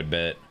home a good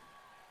bit.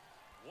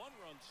 One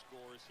run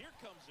scores. Here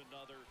comes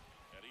another.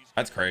 And he's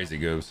That's crazy,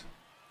 Goose.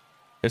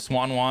 If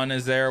Swan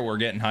is there, we're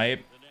getting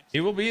hype. He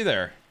will be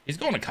there. He's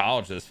going to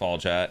college this fall,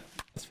 chat.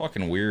 It's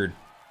fucking weird.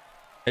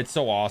 It's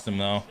so awesome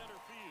though.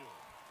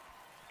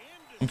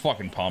 I'm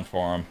fucking pumped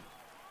for him.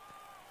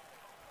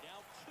 Now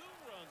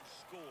 2-run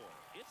score.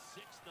 It's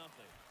 6-0.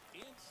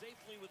 In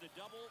safely with a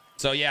double.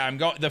 So yeah, I'm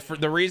going.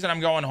 The reason I'm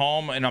going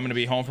home and I'm gonna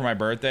be home for my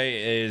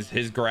birthday is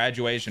his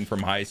graduation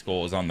from high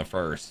school is on the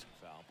 1st.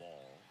 Foul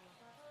ball.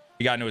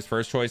 He got into his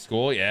first choice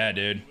school. Yeah,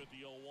 dude. With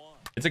the 0-1.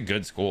 It's a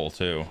good school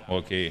too.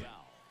 Okay.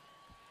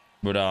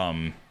 But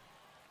and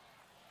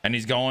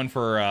he's going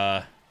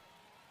for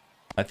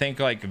I think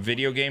like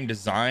video game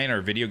design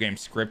or video game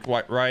script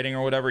writing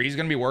or whatever. He's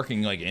gonna be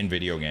working like in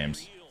video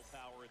games.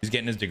 He's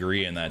getting his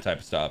degree in that type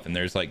of stuff, and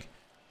there's like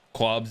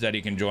clubs that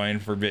he can join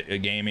for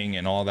gaming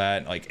and all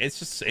that. Like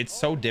it's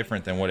so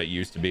different than what it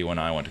used to be when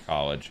I went to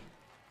college.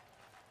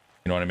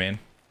 You know what I mean?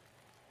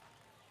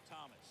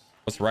 Thomas.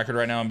 What's the record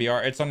right now in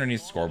BR? It's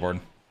underneath the scoreboard.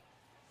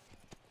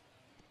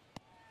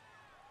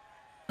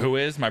 Who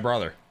is my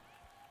brother?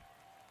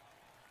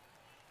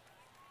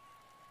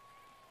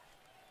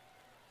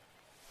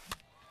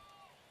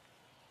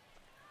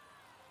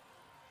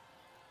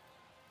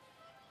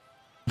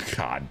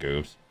 God,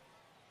 Goobs.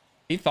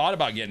 He thought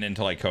about getting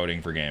into like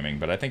coding for gaming,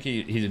 but I think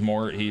he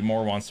more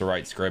wants to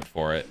write script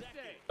for it,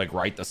 like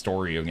write the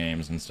story of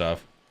games and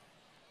stuff.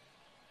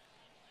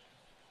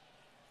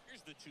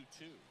 Here's the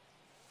 2-2.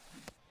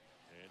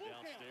 And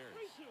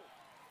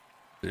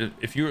downstairs.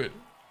 If you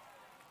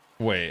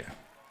wait,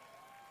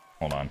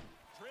 hold on.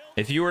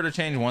 If you were to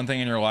change one thing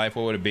in your life,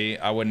 what would it be?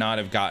 I would not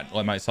have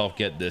let myself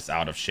get this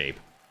out of shape.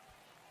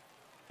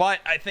 But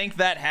I think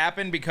that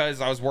happened because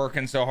I was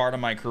working so hard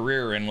on my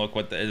career, and look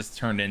what this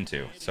turned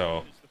into.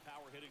 So,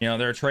 you know,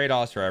 there are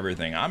trade-offs for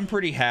everything. I'm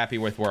pretty happy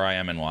with where I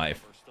am in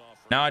life.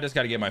 Now I just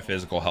got to get my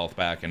physical health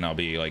back, and I'll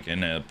be like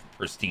in a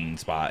pristine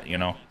spot, you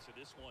know? So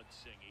this one,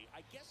 Singy,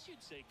 I guess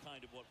you'd say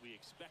kind of what we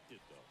expected,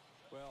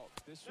 though. Well,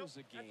 this was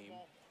a game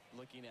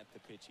looking at the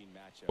pitching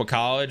matchup. What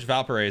college?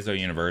 Valparaiso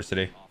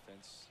University.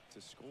 Offense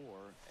to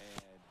score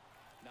and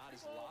not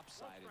as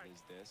lopsided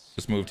as this.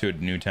 Just moved to a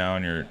new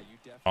town.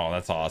 Oh,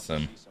 that's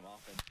awesome.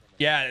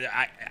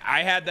 Yeah,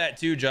 I had that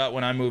too, Jut,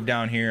 when I moved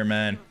down here,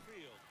 man.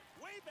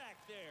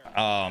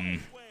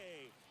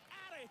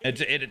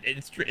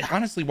 It's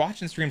honestly,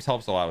 watching streams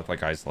helps a lot with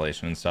like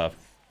isolation and stuff.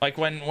 Like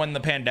when the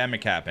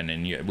pandemic happened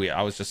and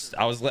I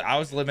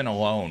was living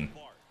alone.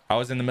 I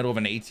was in the middle of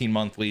an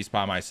 18-month lease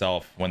by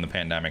myself when the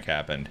pandemic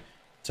happened.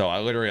 So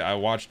I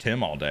watched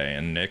him all day,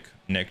 and Nick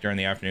during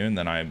the afternoon.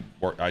 Then I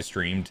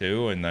streamed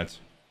too, and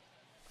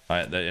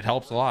it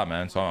helps a lot,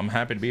 man. So I'm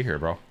happy to be here,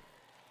 bro.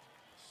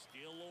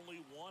 Still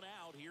only one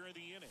out here in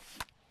the inning.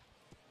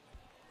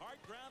 Hard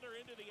grounder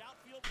into the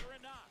outfield for a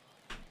knock.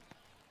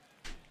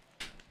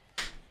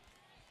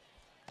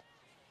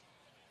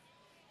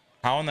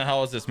 How in the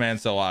hell is this man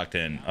still locked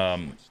in?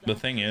 The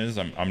thing is,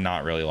 I'm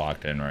not really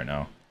locked in right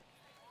now.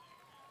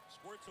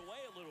 Squirts away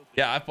a little bit.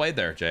 Yeah, I've played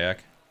there,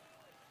 Jack.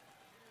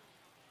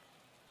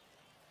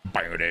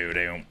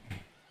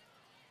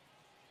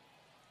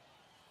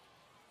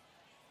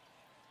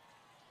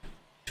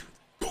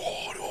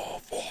 God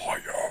of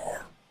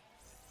fire.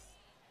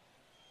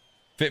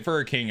 Fit for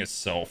a King is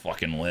so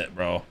fucking lit,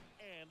 bro.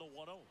 And the 1-0.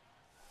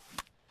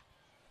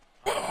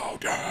 Bow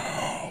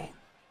down.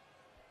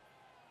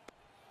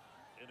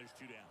 And there's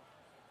 2 down.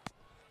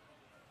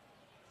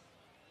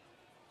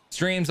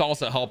 Streams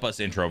also help us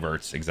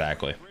introverts,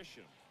 exactly.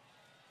 Grisham.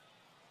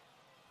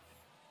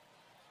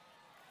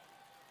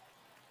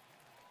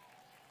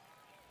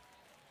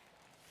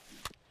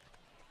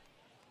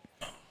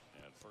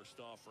 And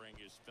first offering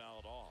is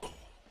fouled off.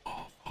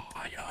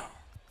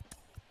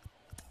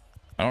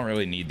 I don't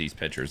really need these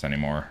pitchers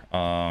anymore.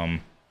 Well,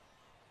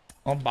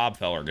 Bob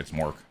Feller gets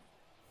more.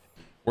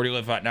 Where do you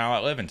live at now?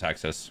 I live in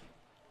Texas.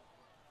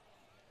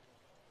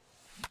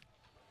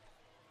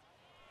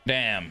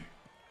 Damn.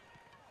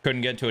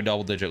 Couldn't get to a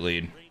double-digit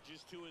lead.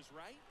 Ranges to his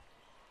right.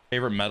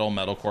 Favorite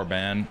metalcore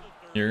band?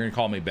 You're gonna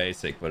call me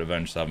basic, but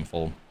Avenged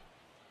Sevenfold.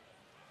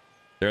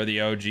 They're the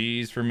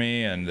OGs for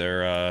me, and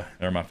they're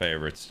my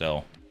favorites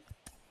still.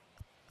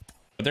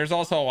 But there's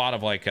also a lot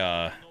of like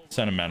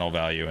sentimental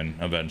value in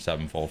Avenged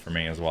Sevenfold for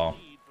me as well.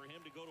 For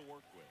him to go to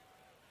work with.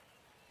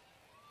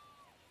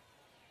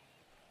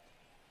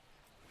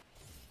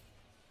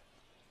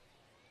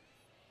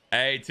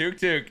 Hey,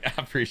 Tuk, I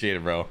appreciate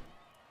it, bro.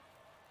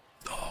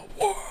 The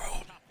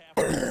world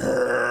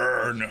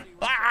burn.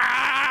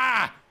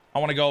 Ah! I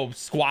want to go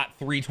squat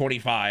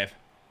 325.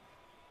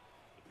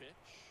 The pitch.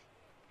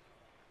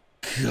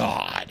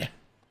 God.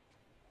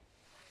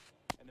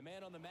 And the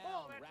man on the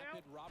mound,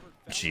 rapid Robert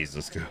Feller,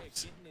 Jesus had a way of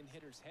Christ. getting in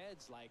hitters'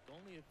 heads like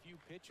only a few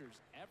pitchers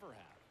ever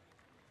have.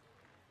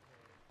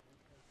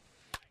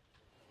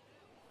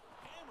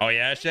 Oh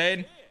yeah,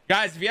 Shade.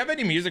 Guys, if you have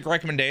any music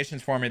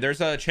recommendations for me,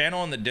 there's a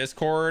channel in the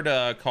Discord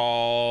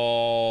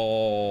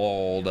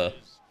called The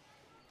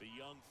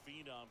young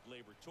phenom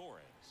Gleyber Torres.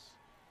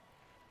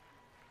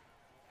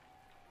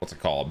 what's it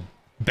called?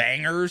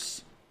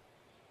 Bangers.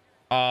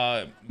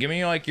 Give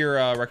me like your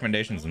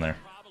recommendations in there.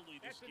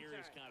 Probably the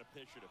scariest kind of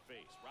pitcher to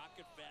face.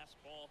 Rocket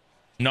fastball.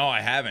 No,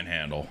 I haven't,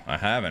 Handle. I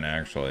haven't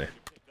actually.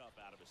 Pick up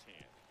out of his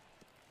hand.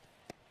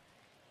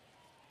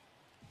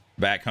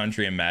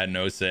 Backcountry and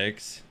Madden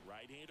 06.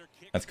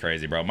 That's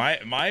crazy, bro.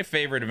 My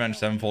favorite Avenged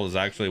Sevenfold is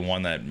actually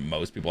one that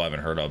most people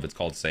haven't heard of. It's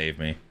called Save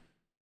Me.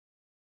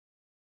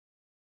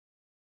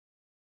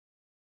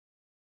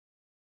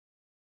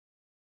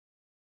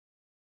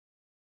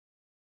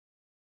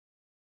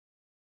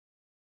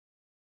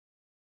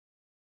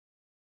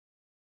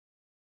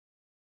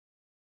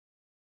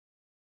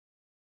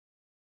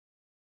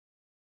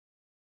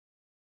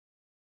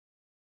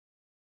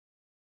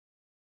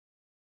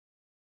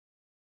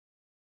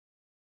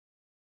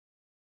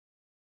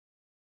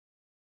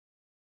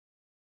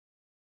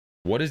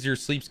 What is your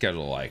sleep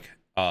schedule like?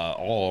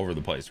 All over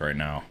the place right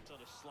now. So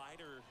the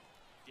slider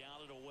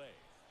down and away.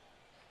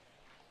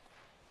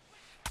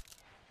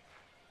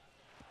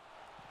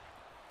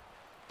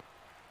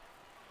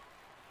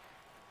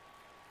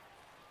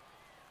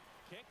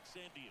 Kicks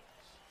and deals.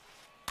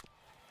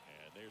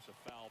 And there's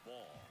a foul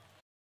ball.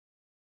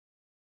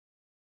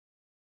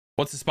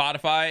 What's the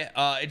Spotify?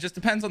 It just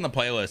depends on the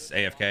playlist,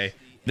 AFK.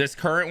 This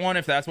current one,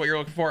 if that's what you're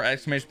looking for,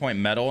 exclamation point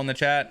metal in the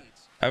chat.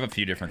 I have a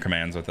few different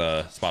commands with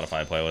the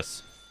Spotify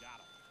playlists.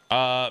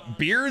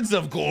 Beards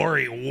of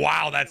Glory.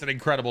 Wow, that's an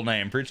incredible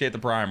name. Appreciate the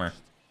primer.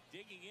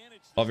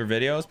 Love your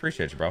videos.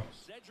 Appreciate you, bro.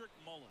 Cedric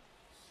Mullins.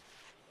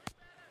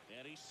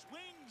 And he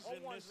swings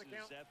and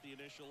misses at the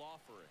initial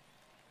offering.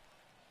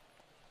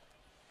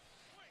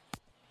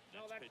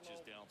 Next pitch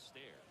is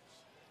downstairs.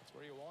 That's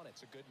where you want it.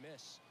 It's a good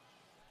miss.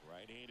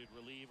 Right-handed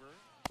reliever.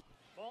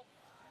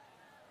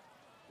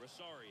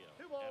 Rosario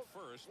at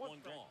first, one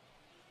gone.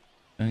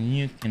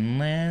 You can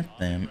let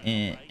them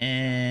in.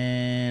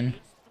 It's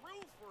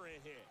through for a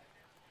hit.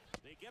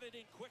 They get it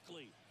in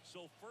quickly.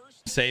 So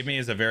first, Save Me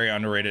is a very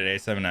underrated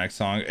A7X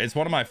song. It's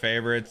one of my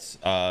favorites.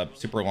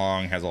 Super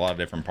long, has a lot of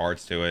different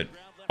parts to it.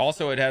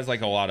 Also, it has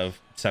like a lot of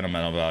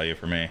sentimental value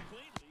for me.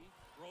 cleanly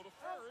throw to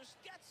first,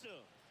 gets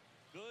him.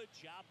 Good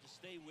job to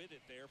stay with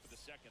it there for the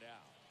second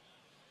out.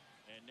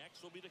 And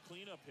next will be the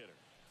cleanup hitter,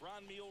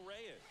 Franmil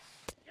Reyes.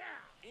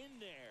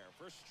 In there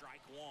for strike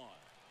one.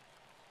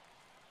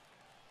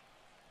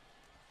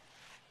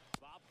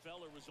 Bob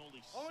Feller was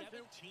only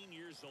 17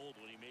 years old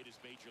when he made his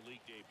major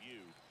league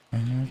debut.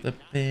 The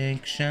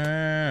picture. And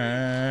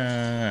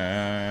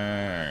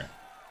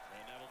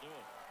that'll do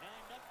it.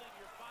 9-0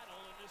 your final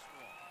in this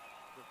one.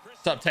 For Chris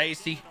What's up,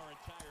 Tasty? and our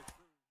entire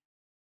crew.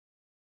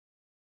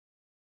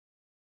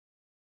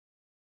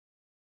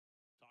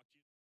 Talk to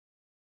you.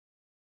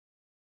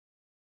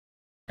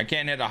 I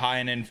can't hit a high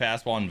and in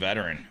fastball in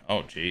veteran.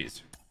 Oh,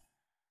 jeez.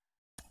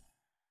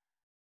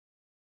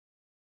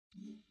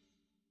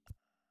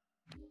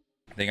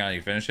 Think I need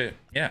to finish it?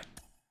 Yeah.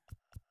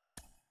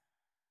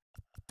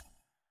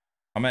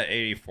 I'm at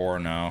 84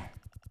 now.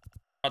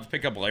 About to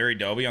pick up Larry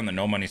Doby on the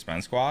No Money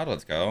Spent squad.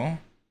 Let's go.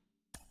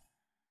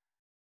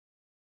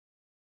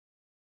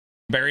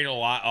 Buried a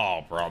lot.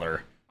 Oh,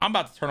 brother. I'm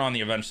about to turn on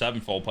the Avenged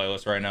Sevenfold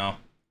playlist right now.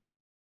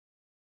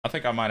 I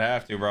think I might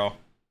have to, bro.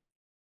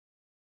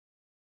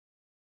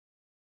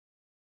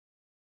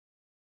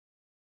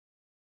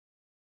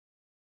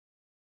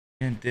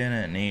 You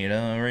didn't need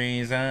a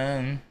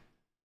reason.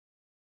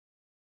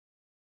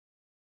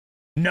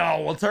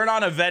 No, we'll turn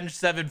on Avenged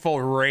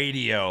Sevenfold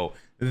Radio.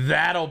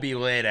 That'll be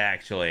lit,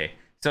 actually.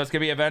 So it's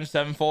gonna be Avenged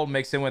Sevenfold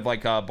mixed in with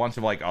like a bunch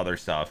of like other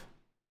stuff.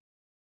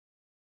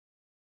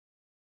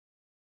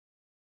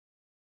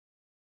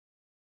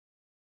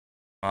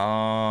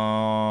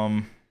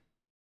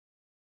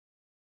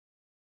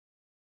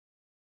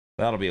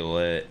 That'll be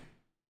lit.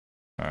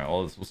 All right,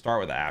 well, we'll start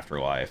with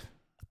Afterlife,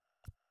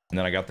 and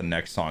then I got the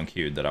next song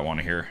queued that I want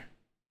to hear.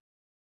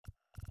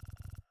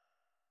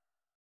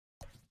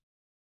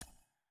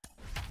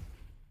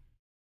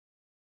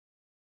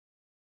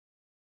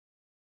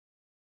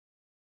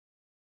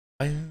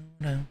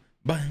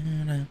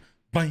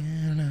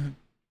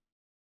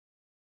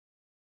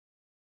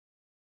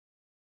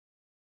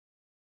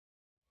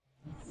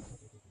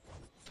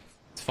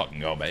 Let's fucking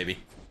go, baby.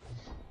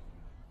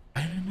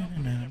 Glad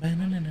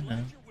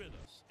you're with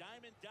us.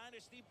 Diamond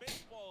Dynasty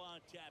Baseball on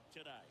tap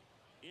tonight.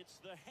 It's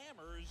the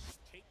Hammers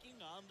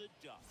taking on the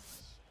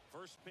Ducks.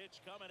 First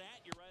pitch coming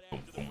at you right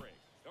after the break.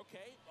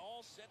 Okay,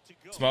 all set to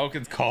go.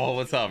 Smoking Call,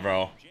 what's up,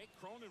 bro? Jake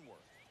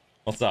Cronenworth.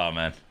 What's up,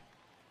 man?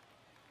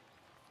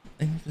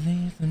 And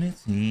it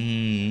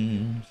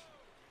seems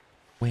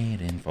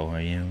waiting for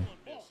you.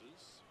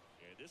 Misses,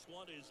 and this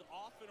one is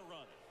off and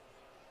running.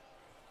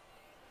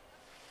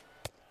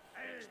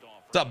 Next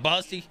offer, What's up,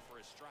 Busty? for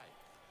a strike.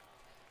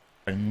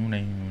 And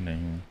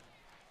And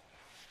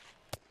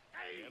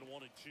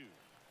 1-2.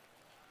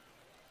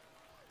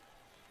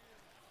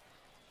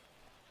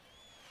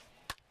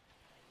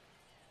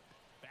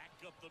 Back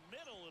up the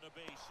middle and a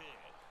base hit.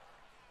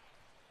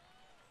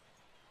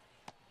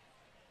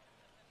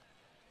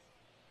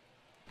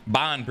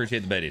 Bond,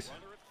 appreciate the biddies.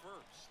 Runner at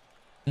first.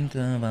 Think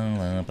of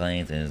all the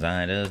places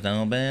I just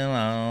don't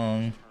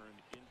belong. Turn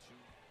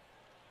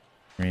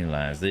into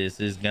Realize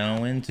this is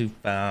going too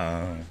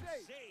far.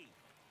 safe.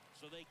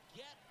 So they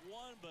get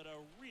one, but a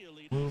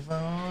really Move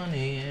on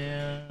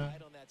here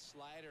Right on that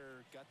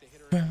slider, got the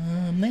hitter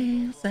from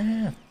this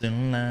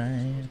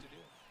afterlife.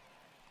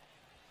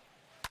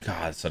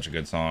 God, it's such a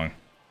good song.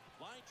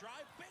 Line drive,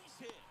 base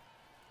hit.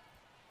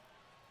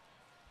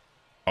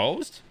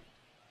 Post?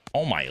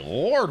 Oh my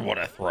lord, what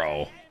a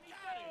throw.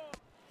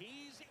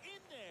 He's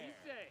in there.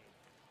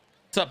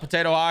 What's up,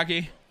 potato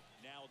hockey?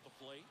 Now at the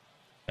plate.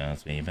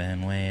 Just we've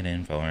been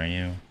waiting for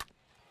you. And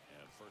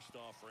first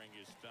offering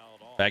is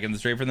fouled off. Back in the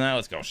street from that.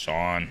 Let's go,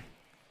 Sean.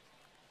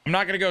 I'm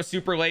not gonna go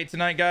super late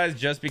tonight, guys,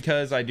 just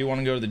because I do want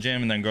to go to the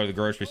gym and then go to the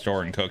grocery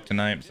store and cook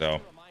tonight.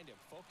 So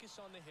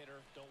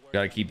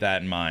gotta keep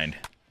that in mind.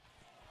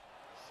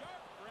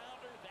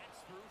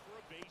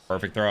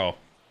 Perfect throw.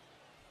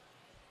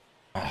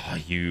 Oh,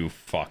 you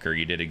fucker.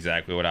 You did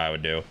exactly what I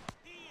would do.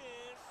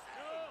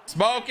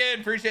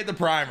 Smoking. Appreciate the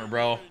primer,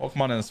 bro.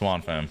 Welcome on in the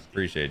Swan fam.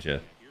 Appreciate you.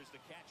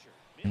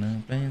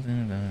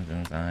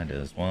 I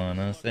just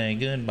wanna say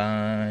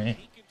goodbye.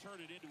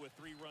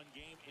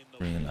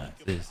 Realize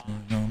this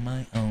is on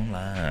my own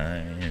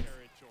life.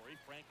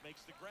 Frank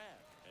makes the grab,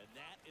 and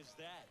that is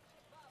that.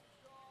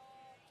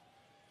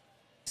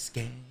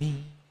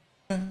 Escape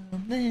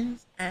from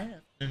this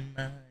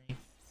afterlife.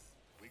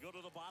 We go to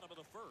the bottom of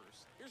the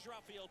first. Here's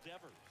Rafael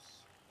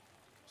Devers.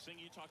 Sing,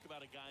 you talk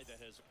about a guy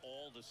that has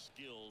all the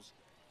skills.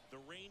 The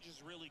range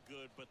is really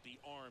good, but the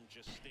arm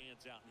just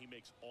stands out, and he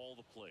makes all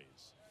the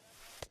plays.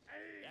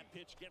 That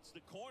pitch gets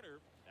the corner.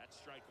 That's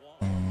strike one.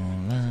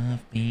 All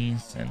of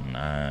peace and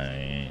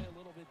night.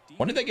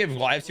 When did they give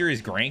Live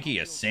Series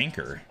Granky a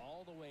sinker?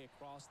 All the way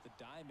across the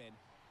diamond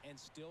and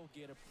still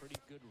get a pretty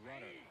good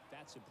runner.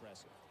 That's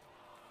impressive.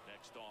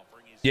 Next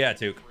offering is Yeah,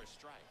 Took. for a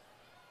strike.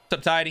 What's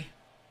up, Tidy?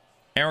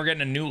 And we're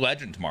getting a new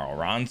legend tomorrow,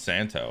 Ron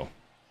Santo.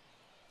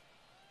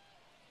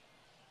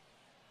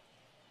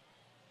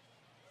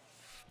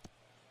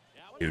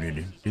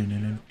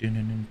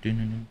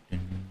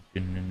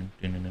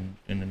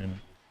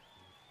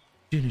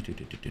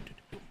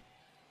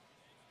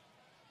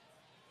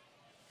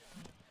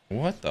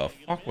 What the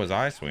fuck was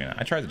I swinging at?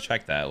 I tried to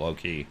check that low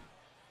key.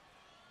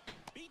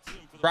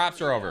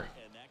 Drops are over.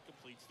 And that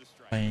completes the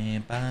strike.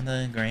 Pray by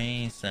the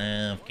grace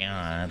of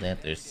God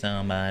that there's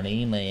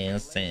somebody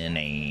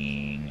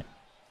listening.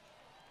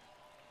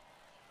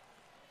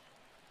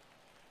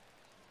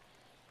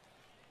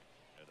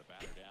 And the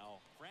batter now,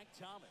 Frank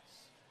Thomas.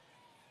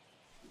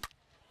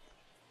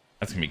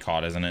 That's gonna be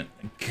caught, isn't it?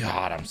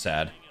 God, I'm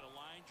sad. And a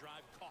line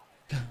drive caught.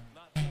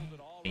 Not fooled at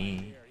all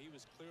right there. He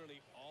was clearly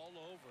all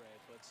over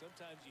it, but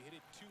sometimes you hit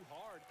it too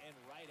hard and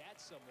right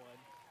at someone.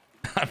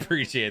 I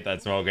appreciate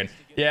that, Smoking.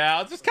 Yeah,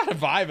 I was just kind of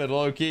vibing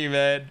low key,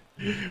 man.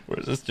 We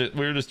were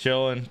just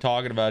chilling,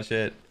 talking about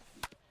shit.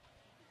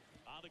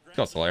 Let's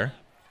go, Slayer.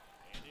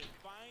 And it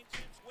finds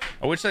its way.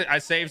 I wish I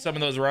saved some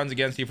of those runs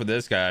against you for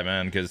this guy,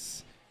 man,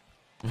 because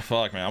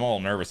fuck, man, I'm all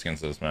nervous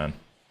against this, man.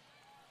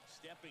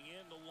 Stepping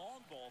in the long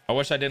ball. I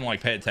wish I didn't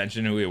like pay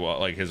attention to who he was,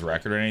 like his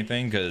record or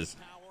anything, because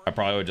I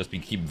probably would just be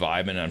keep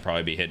vibing and I'd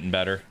probably be hitting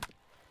better.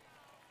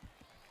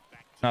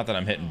 Not that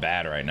I'm hitting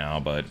bad right now,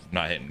 but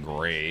not hitting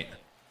great.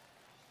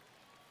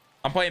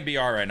 I'm playing BR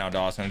right now,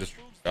 Dawson. I'm just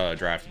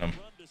drafting him.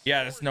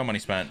 Yeah, this is no money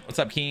spent. What's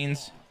up,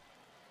 Keens?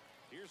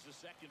 Here's the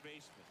second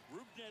baseman,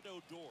 Rubnet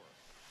Odor.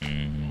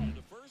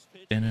 The first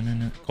pitch.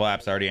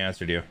 Collapse already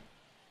answered you.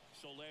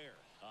 Soler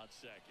on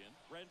second.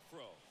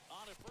 Renfro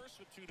on at first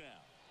with two down.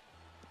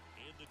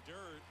 In the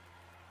dirt.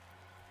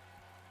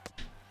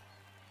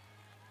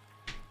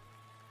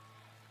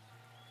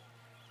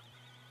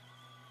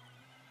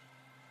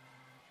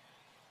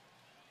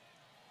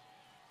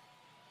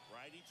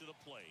 Righty to the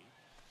plate.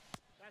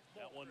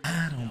 That one.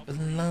 I don't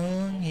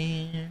belong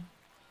here.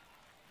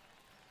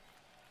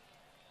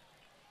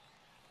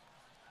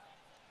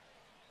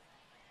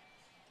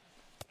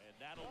 And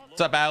that'll look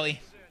What's up, Allie?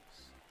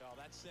 Well,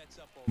 that sets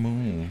up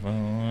Move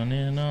on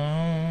and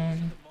on.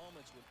 the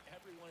moments when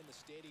everyone in the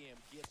stadium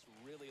gets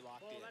really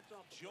locked in.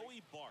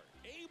 Joey Bart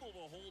able to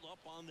hold up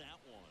on that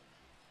one.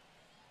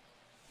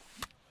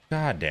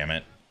 God damn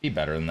it. Be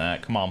better than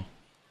that. Come on.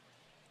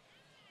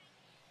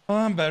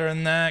 I'm better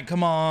than that.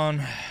 Come on.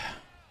 At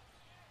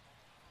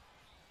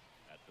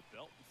the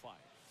belt and fire.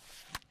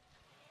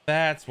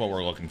 That's what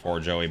we're looking for,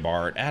 Joey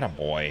Bart.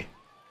 Attaboy.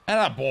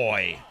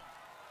 Attaboy.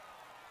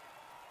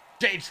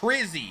 Jay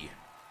Trizzy.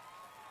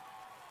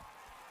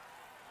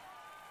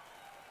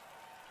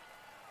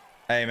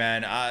 Hey,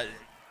 man.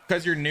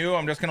 Because you're new,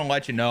 I'm just going to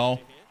let you know.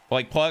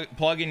 Like,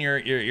 plug in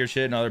your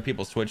shit in other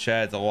people's Twitch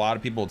chats. A lot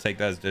of people will take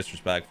that as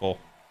disrespectful.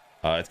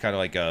 It's kind of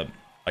like,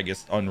 I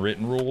guess,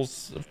 unwritten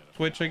rules of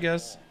Twitch, I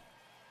guess.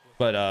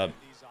 But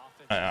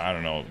I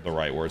don't know the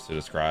right words to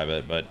describe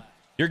it. But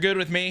you're good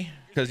with me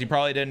because you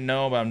probably didn't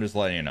know, but I'm just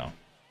letting you know.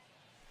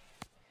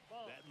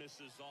 That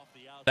misses off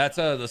the outside. That's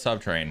the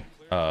subtrain.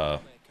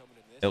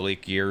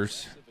 Elite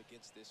Gears.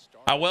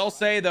 I will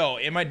say, though,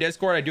 in my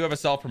Discord, I do have a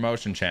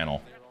self-promotion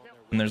channel.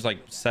 And there's like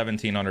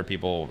 1,700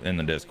 people in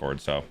the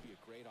Discord, so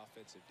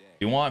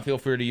if you want, feel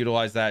free to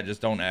utilize that.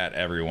 Just don't add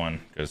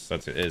everyone, because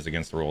that is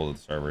against the rules of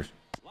the servers.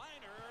 Liner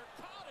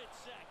caught it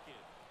second.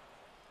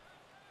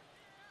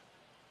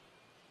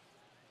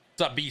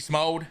 What's up, Beast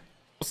Mode?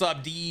 What's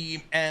up,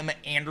 DM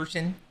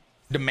Anderson?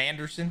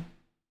 Demanderson?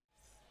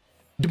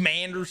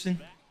 Demanderson?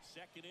 Back,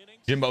 second second inning.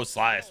 Jimbo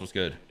Slice was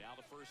good. Now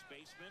the first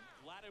baseman,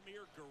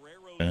 Vladimir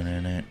Guerrero. He's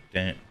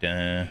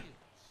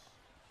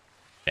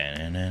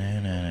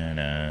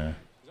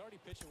already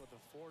pitching with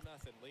a 4-0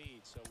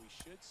 lead, so we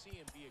should see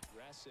him be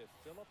aggressive,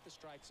 fill up the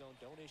strike zone,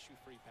 don't issue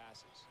free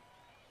passes.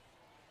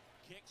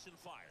 Kicks and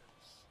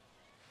fires.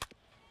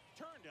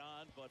 Turned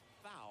on, but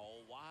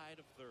foul wide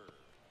of third.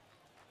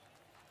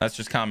 That's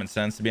just common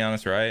sense, to be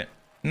honest, right?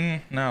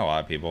 Not a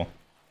lot of people.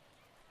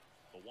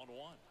 The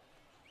 1-1.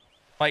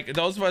 Like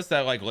those of us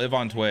that like live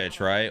on Twitch,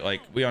 right?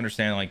 Like we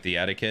understand like the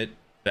etiquette.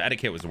 The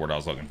etiquette was the word I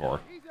was looking for.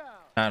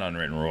 Not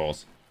unwritten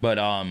rules. But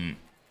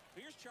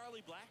Here's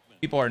Charlie Blackmon.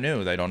 people are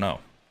new, they don't know.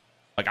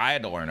 Like I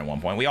had to learn at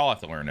one point. We all have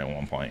to learn at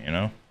one point, you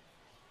know?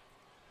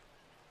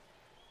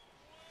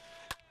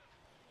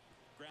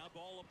 Ground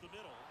ball up the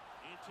middle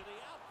into the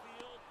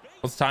outfield.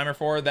 What's the timer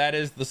for? That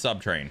is the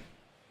sub train.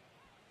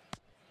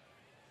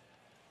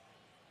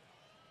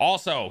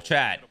 Also,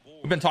 chat,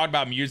 we've been talking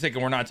about music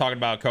and we're not talking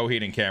about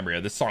Coheed and Cambria.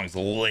 This song's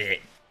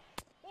lit.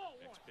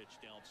 Next pitch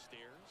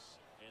downstairs,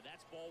 and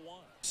that's ball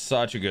one.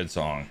 Such a good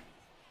song.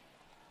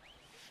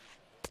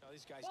 Now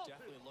these guys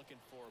definitely looking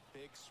for a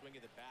big swing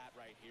of the bat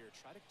right here.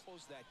 Try to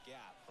close that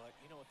gap, but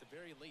you know, at the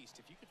very least,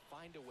 if you could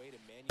find a way to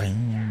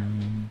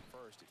manufacture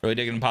first. Really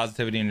digging the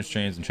positivity in the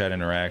streams and chat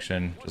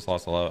interaction. Just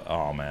lost a lot.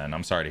 Oh man,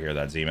 I'm sorry to hear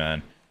that,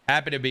 Z-Man.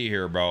 Happy to be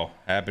here, bro.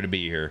 Happy to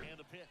be here. And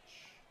the pitch.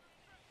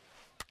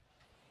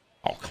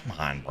 Oh, come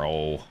on, bro. A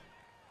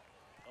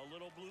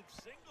little bloop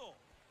single.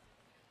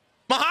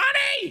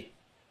 Mahoney!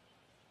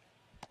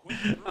 Quick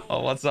throw.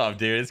 Oh, what's up,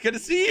 dude? It's good to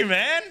see you,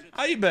 man.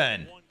 How you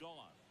been? One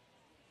gone.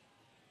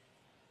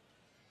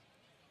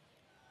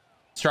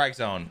 Strike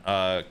zone,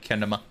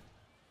 Kendama.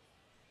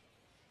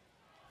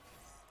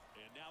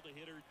 And now the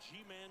hitter,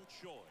 G-Man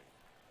Choi.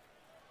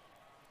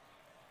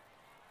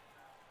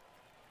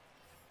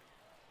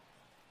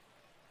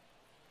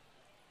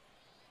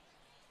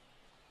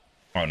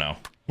 Oh no.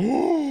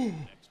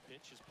 Next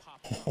pitch is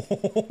popped up.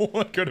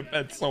 It could have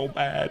been so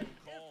bad.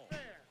 Call.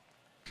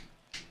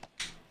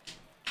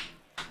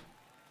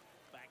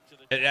 Back to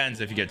the It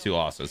ends if you get 2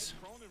 losses.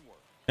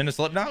 Cronenworth. And it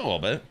slipped down a little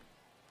bit.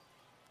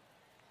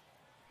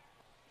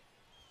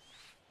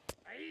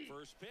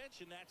 First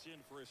pitch, and that's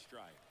in for a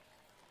strike.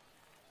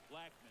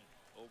 Blackmon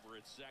over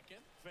at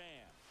second.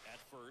 Pham at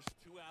first.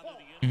 2 out of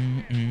the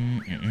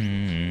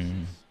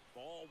inning.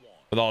 Ball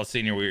one. With all the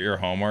senior year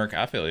homework,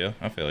 I feel you.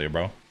 I feel you,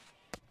 bro.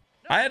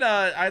 I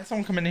had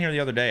someone come in here the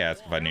other day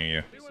ask if I knew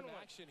you.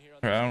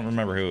 I don't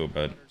remember who,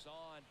 but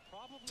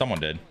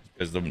someone did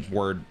because the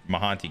word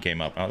Mahanti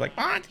came up. I was like,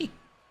 Mahanti.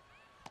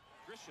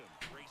 Grisham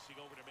racing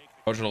over to make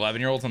the Coach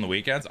 11-year-olds on the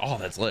weekends. Oh,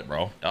 that's lit,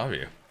 bro.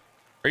 W.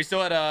 Are you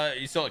still at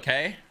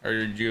K,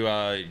 or did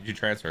you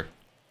transfer?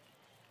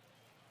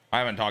 I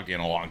haven't talked to you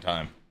in a long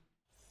time.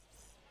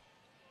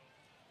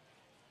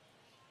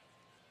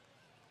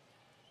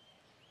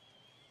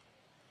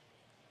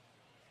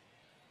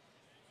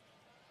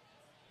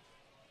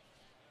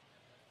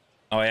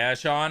 Oh yeah,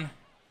 Sean.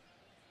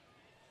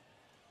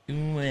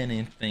 Do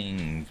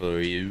anything for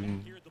you.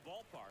 here at the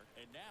ballpark,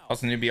 and now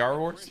What's the new BR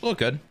rewards? Look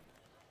good.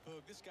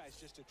 This guy's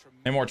just a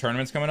tremendous Any more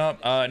tournaments coming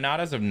up? Not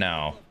as of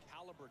now.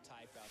 caliber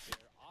type out there.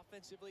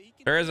 Offensively, he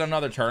can There is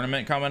another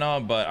tournament coming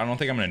up, but I don't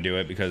think I'm going to do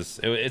it because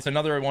it's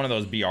another one of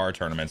those BR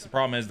tournaments. The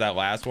problem is that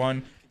last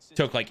one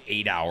took like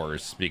 8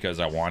 hours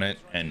because I won it,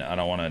 and I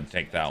don't want to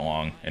take that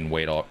long and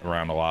wait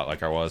around a lot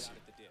like I was. at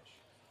the dish.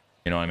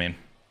 You know what I mean?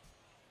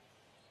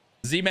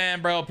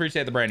 Z-Man, bro,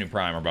 appreciate the brand new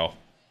primer, bro.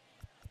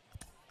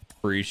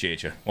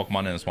 Appreciate you. Welcome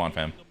on in the Swan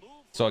fam.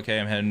 So okay,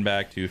 I'm heading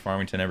back to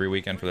Farmington every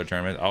weekend for their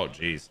tournament. Oh,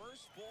 jeez.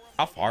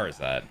 How far is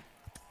that?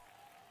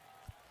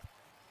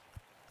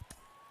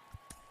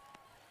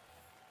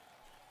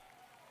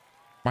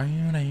 It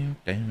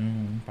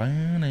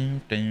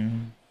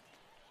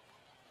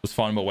was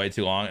fun, but way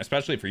too long,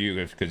 especially for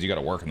you because you got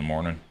to work in the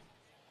morning.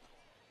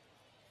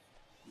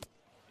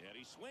 and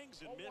he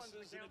swings and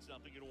misses, and it's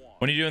nothing at one.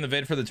 When are you doing the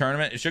vid for the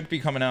tournament? It should be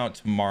coming out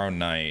tomorrow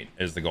night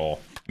is the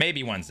goal.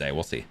 Maybe Wednesday.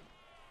 We'll see.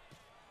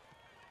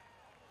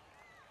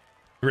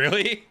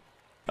 Really?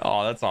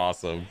 Oh, that's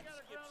awesome.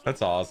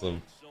 That's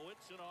awesome. So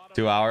it's an auto.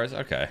 2 hours?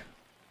 Okay.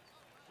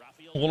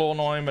 A little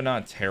annoying, but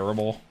not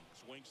terrible.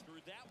 Swings through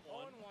that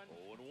one.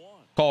 0-1.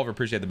 Culver,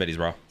 appreciate the biddies,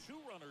 bro. 2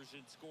 runners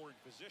in scoring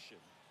position.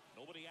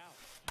 Nobody out.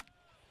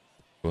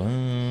 Whoa,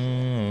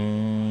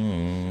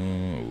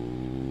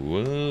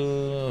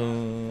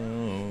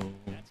 whoa.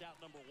 That's out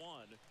number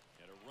 1.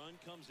 And a run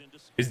comes into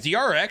score. Is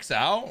DRX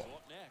out? So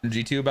up next.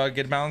 G2 about to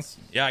get bounced?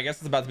 Yeah, I guess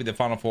it's about to be the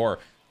Final Four.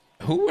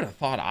 Who would have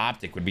thought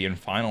Optic would be in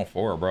Final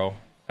Four, bro?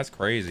 That's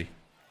crazy.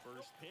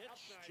 First pitch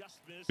just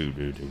missed.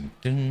 Doo-doo-doo-doo,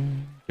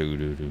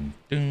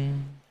 doo-doo-doo-doo,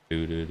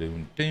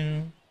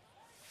 doo-doo-doo-doo.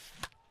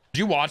 Did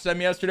you watch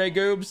them yesterday,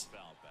 Goobs?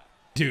 Foul back.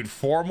 Dude,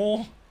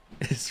 Formal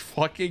is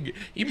fucking...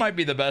 He might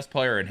be the best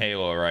player in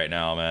Halo right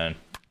now, man.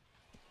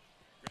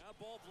 Ground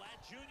ball,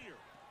 Vlad Jr.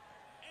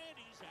 And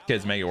he's out.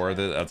 Kids make it worth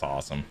it. That's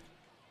awesome.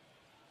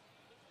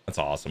 That's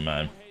awesome,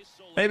 man. Jorge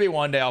Soler Maybe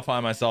one day I'll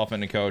find myself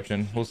into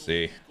coaching. We'll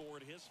see.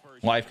 scored his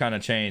first. Life kind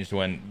of changed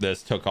when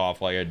this took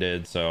off like it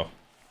did, so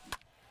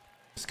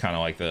It's kind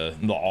of like the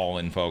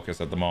all-in focus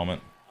at the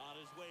moment. On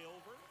his way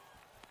over,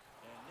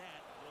 and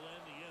that will end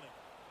the inning.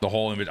 The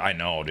whole image. I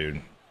know,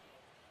 dude.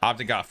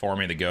 Optic got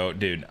Formy the GOAT,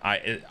 dude.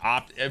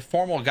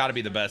 Formal got to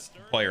be the best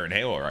player in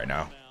Halo right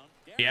now.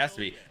 He has to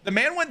be. The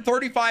man went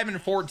 35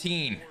 and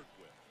 14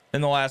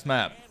 in the last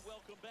map. And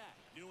welcome back.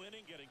 New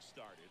inning getting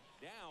started.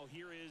 Now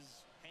here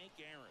is Hank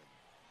Aaron.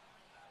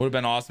 Would have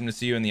been awesome to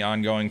see you in the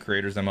ongoing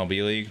Creators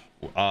MLB League.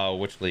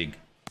 Which league?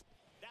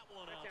 That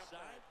one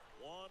outside.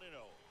 1-0.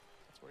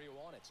 That's where you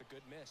want it. It's a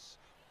good miss.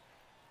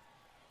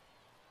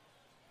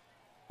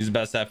 He's the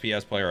best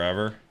FPS player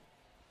ever.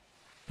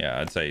 Yeah,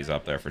 I'd say he's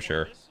up there for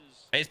sure.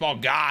 Baseball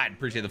God,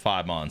 appreciate the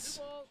 5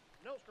 months.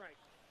 No strike.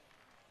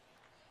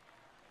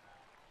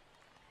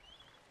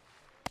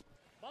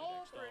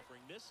 Next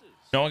offering misses.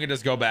 No one can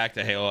just go back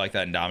to Halo like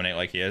that and dominate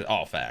like he is.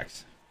 All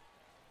facts.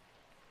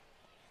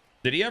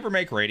 Did he ever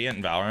make Radiant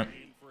in Valorant?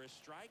 For a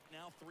strike,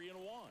 now 3-1.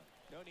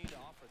 No need to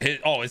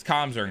offer His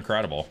comms are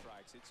incredible.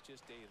 strikes. It's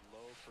just a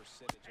low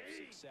percentage of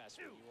success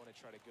when you want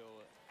to try to go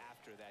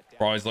after that.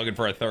 We're always looking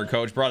for a third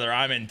coach. Brother,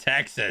 I'm in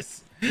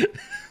Texas.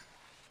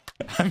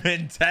 I'm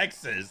in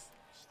Texas.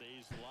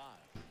 Stays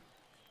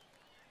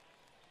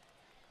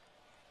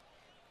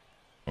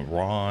live.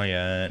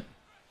 Riot.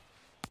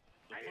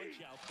 The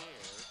punch out there,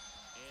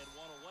 and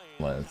one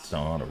away. Let's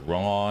start a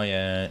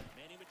riot.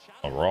 Manny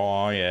Machado. A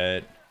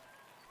riot.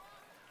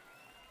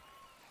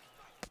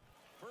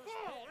 First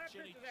pitch,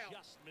 and he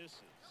just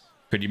misses.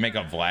 Could you make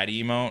a Vlad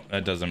emote?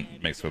 That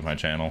doesn't mix with my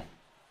channel.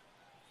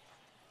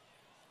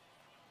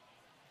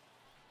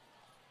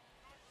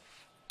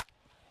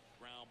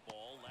 Ground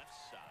ball left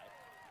side.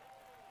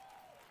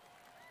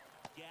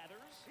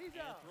 Gathers and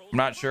throws. I'm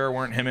not sure.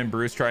 Weren't him and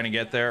Bruce trying to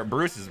get there?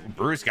 Bruce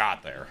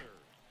got there.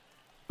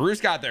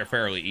 Bruce got there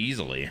fairly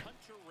easily.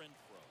 Hunter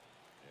Renfroe.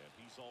 And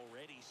he's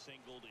already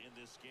singled in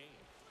this game.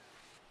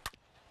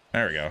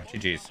 There we go.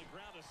 GG's. On the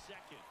ground a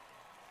second.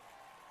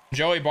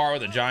 Joey Barr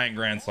with a giant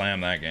grand slam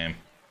that game.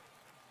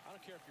 I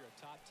don't care if you're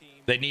a top team.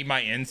 They need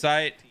my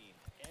insight.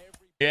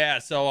 Yeah,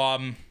 so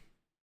you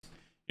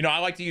know, I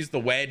like to use the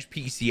wedge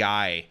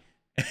PCI.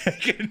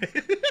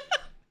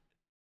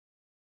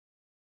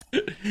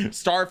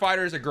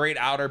 Starfighter is a great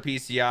outer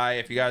PCI.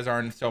 If you guys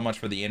aren't so much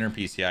for the inner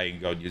PCI, you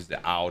can go use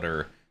the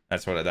outer.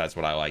 That's what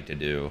I like to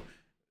do.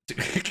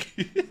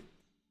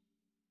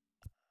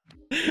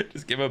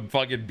 Just give them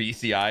fucking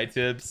BCI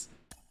tips.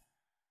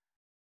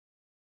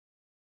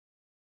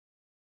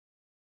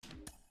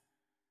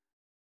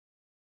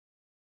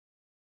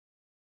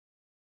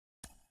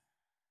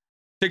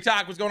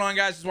 TikTok, what's going on,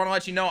 guys? Just want to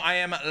let you know I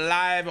am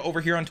live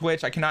over here on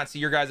Twitch. I cannot see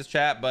your guys'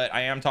 chat, but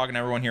I am talking to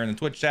everyone here in the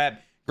Twitch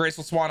chat.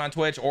 Graceful Swan on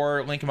Twitch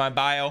or link in my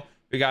bio.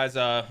 If you guys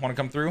want to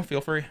come through,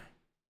 feel free.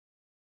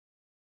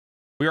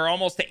 We are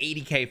almost to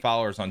 80K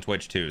followers on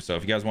Twitch too, so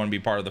if you guys want to be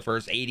part of the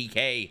first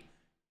 80K,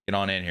 get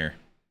on in here.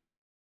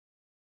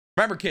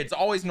 Remember, kids,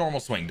 always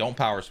normal swing. Don't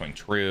power swing.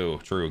 True.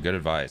 Good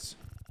advice.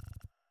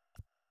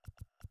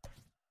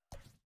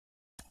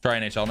 Try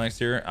NHL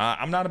next year.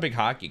 I'm not a big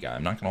hockey guy.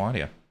 I'm not going to lie to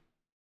you.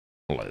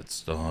 Let's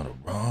start a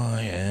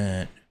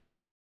riot.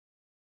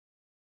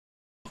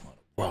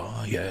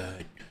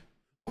 Riot.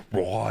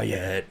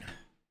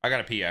 I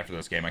gotta pee after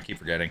this game. I keep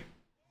forgetting.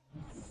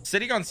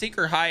 Sitting on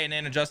seeker high and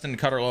in, adjusting to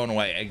cutter low and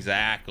away.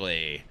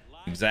 Exactly.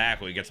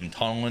 Get some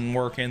tunneling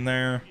work in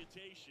there.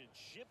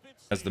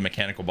 That's the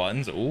mechanical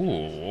buttons.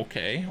 Ooh,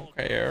 okay,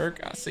 Eric.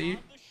 I see.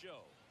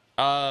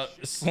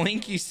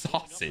 Slinky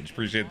sausage.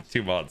 Appreciate the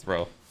 2 months,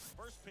 bro.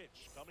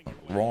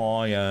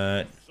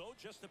 Riot.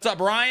 What's up,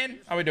 Ryan?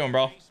 How we doing,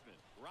 bro?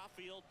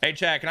 Hey,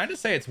 chat, can I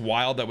just say it's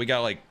wild that we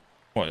got like,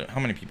 what,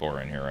 how many people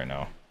are in here right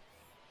now?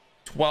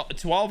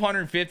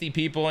 1,250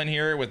 people in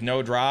here with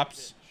no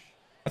drops.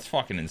 That's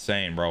fucking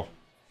insane, bro.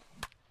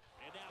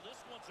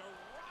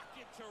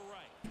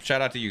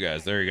 Shout out to you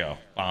guys. There you go.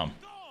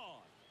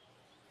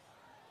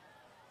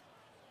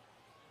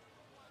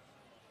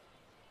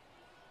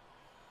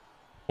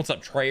 What's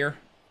up, Trayer?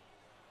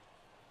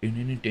 He's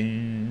got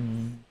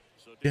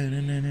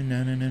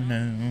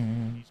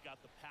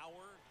the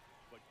power,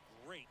 but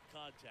great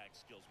contact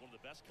skills. One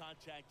of the best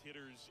contact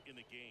hitters in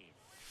the game.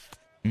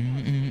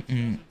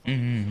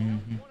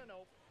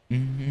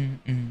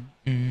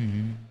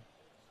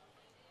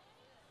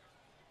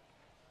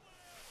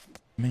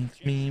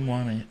 Makes me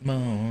want it more.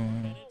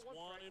 And it's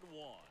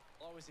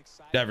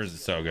 1-1. Devers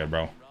is so good,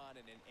 bro.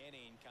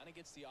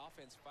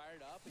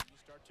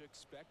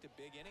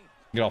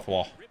 Get off the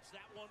wall. Rips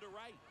that one to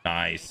right.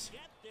 Nice.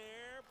 Get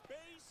there,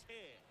 base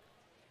hit.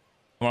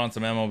 Went on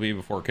some MLB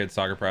before kids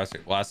soccer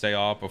practice. Last day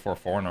off before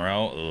 4 in a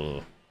row.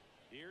 Ugh.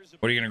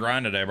 What are you gonna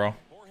grind today, bro?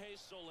 Jorge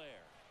Soler.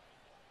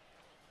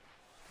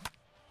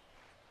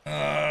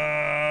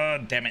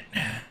 Damn it.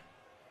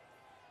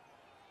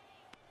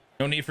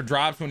 No need for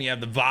drops when you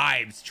have the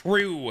vibes.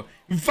 True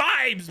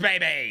vibes,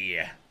 baby.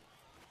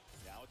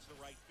 Now it's the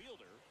right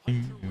fielder.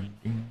 Hunter Renfroe.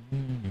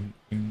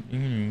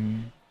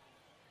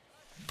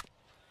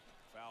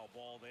 Foul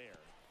ball there.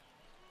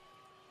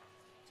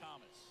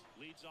 Thomas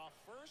leads off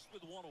first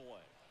with one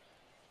away.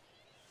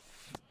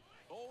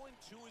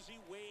 0-2 as he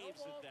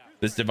waves at that.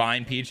 This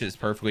Divine Peach is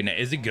perfectly.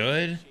 Is it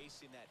good?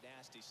 Chasing that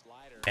nasty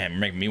slider. And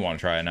make me want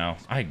to try it now.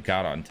 I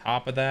got on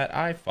top of that.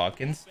 I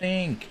fucking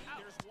stink.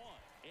 There's one,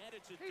 and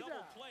it's a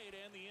double play to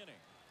end the inning.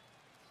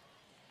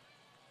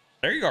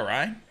 There you go,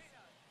 Ryan.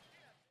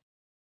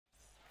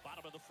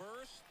 Bottom of the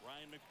first,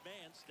 Ryan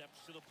McMahon steps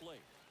to the plate.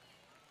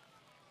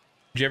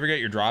 Did you ever get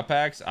your drop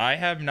packs? I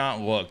have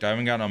not looked. I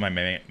haven't gotten on my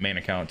main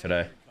account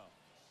today.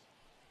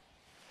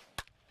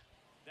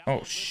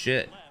 Oh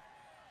shit.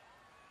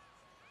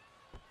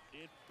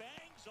 It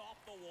bangs off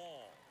the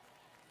wall.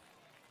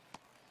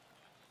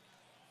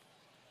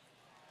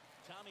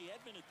 Tommy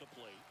Edman at the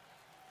plate.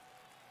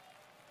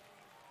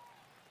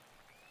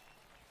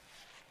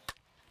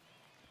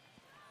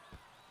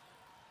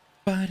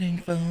 Fighting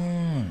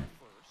fun.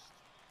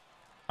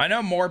 I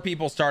know more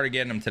people started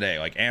getting them today.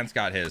 Like Ant's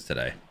got his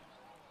today.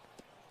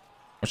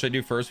 What should I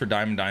do first for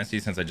Diamond Dynasty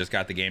since I just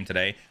got the game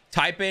today?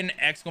 Type in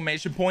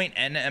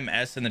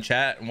 !NMS in the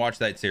chat and watch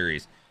that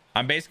series.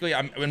 I'm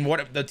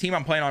what the team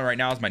I'm playing on right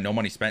now is my no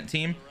money spent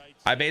team.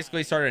 I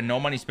basically started a no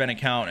money spent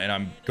account and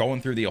I'm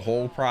going through the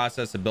whole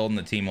process of building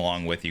the team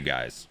along with you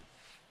guys.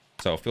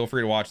 So feel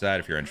free to watch that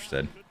if you're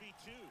interested. Could be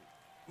two.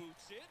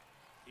 Boots it.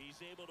 He's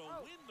able to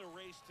win the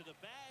race to the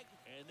bag,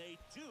 and they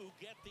do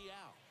get the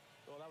out.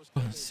 Well, that was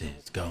Bus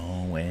is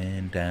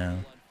going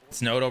down. It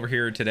snowed over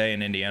here today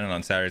in Indiana, and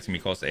on Saturday it's gonna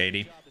be close to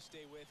 80. job to stay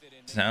with it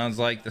and Sounds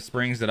like the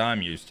springs that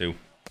I'm used to.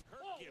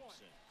 Kirk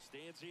Gibson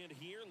stands in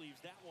here, leaves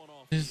that one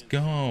off. It's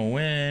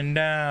going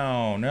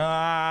down.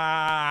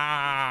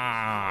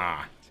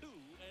 Ah! 2-0.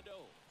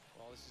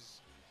 well, this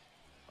is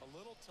a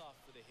little tough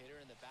for the hitter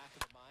in the back of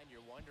the mind. You're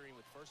wondering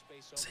with first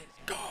base open.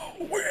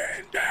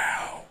 Going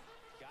down.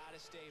 Gotta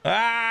stay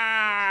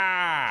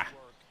Ah!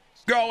 work.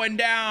 Going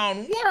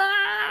down.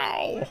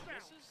 Wow.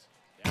 Misses.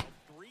 Down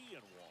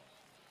 3-1.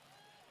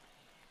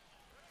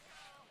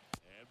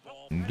 And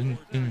ball Ding,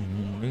 forward.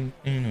 ding, ding,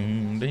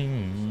 ding,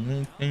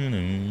 ding, ding,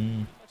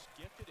 ding. Much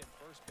gifted in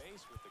first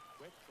base with the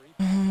quick free.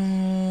 And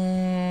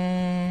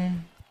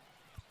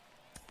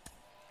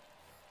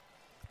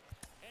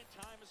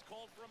time is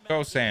called for a Go,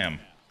 match. Sam.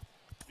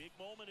 Big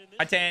moment in this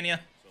Hi, Tanya.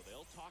 game, so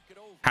they'll talk it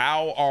over.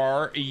 How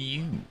are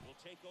you We'll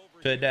take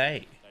over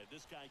today?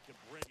 This guy can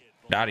bring it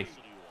Daddy.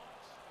 velocity-wise.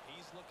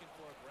 He's looking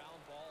for a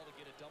ground ball to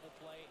get a double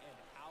play and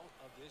out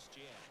of this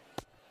jam.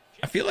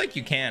 I feel like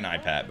you can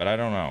iPad, but I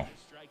don't know.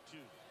 Strike two.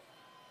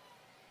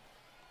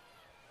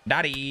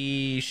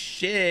 Daddy,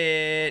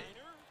 shit.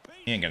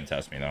 He ain't gonna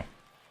test me though.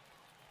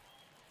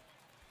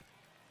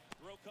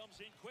 Throw comes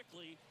in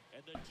quickly,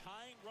 and the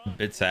tying run.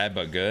 Bit sad,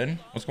 but good.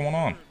 What's going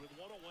on? with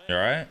one away. You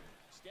all right?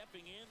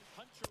 Stepping in,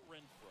 Hunter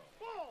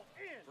Renfroe.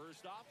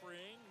 First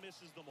offering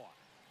misses the mark.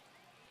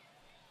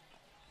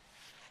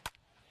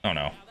 Oh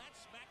no. Now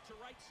that's smacked to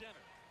right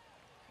center.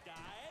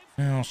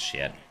 Dive. Oh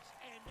shit.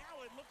 And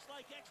now it looks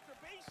like extra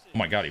bases. Oh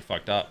my god, he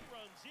fucked up.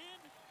 Runs in.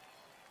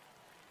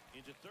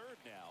 Into third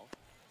now.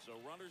 So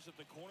runners at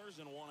the corners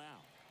and one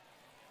out.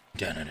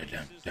 Dun, dun, dun,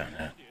 dun, Bases dun,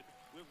 dun. loaded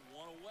with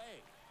one away.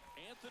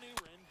 Anthony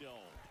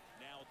Rendon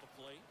now at the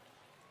plate.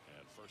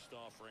 And first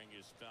offering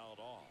is fouled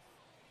off.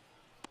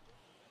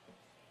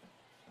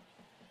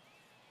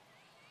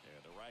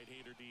 And the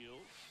right-hander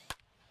deals.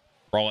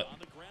 Roll it. On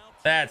the ground.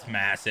 That's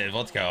massive.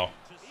 Let's go.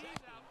 To second.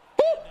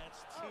 And that's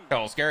two.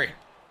 Oh, scary.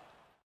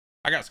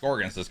 I got to score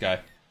against this guy.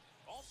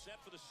 All set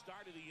for the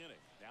start of the inning.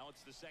 Now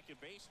it's the second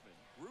baseman,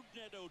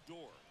 Rougned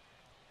Odor.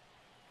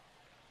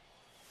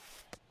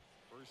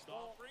 First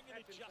offering, and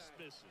it just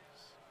misses.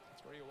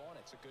 That's where you want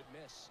it. It's a good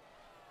miss.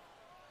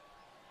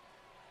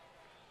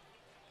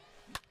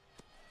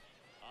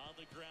 On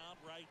the ground,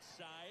 right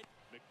side,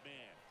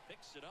 McMahon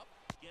picks it up,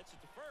 gets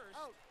it to first.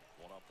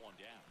 One up, one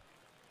down.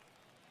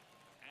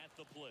 At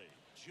the plate,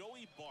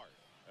 Joey Bart,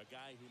 a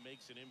guy who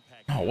makes an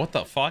impact. Oh, what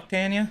the fuck,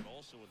 Tanya? But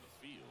also in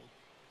the field.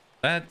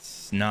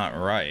 That's not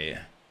right.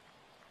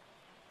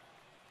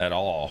 At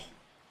all.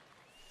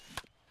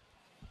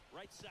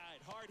 Right side,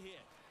 hard hit.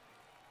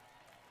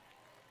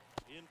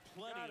 In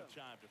plenty of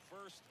time to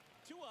first.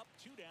 2 up,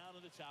 2 down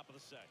in the top of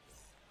the second.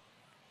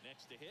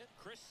 Next to hit,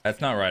 Chris.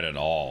 That's not right at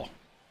all.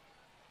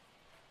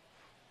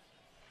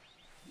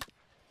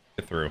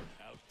 Get through.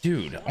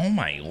 Dude, oh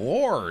my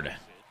lord.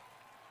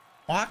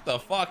 Lock the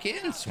fuck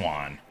in,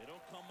 Swan. They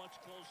don't come much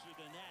closer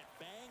than that.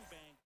 Bang, bang.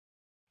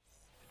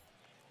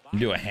 You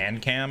do a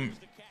hand cam?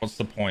 What's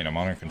the point? I'm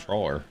on a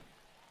controller.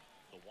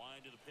 The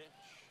wind of the pitch.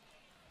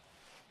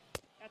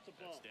 That's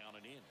down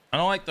and in. I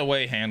don't like the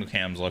way hand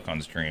cams look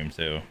on stream,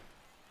 too.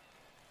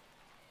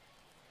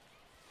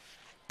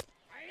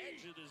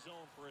 Edge of the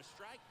zone for a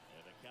strike.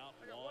 And a count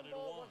 1-1. The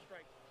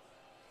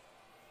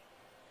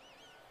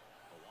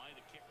wind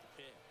to kick the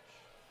pitch.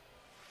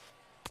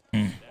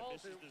 That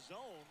misses the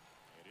zone.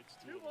 And it's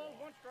 2-1.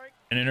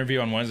 An interview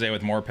on Wednesday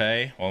with more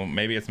pay? Well,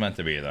 maybe it's meant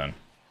to be then.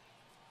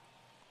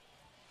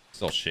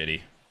 Still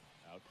shitty.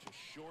 Out to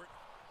short.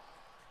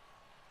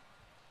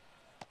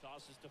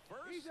 Tosses to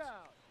first. He's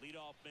out.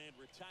 Leadoff man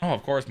retired. Oh,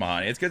 of course,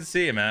 Mahoney. It's good to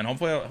see you, man.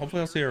 Hopefully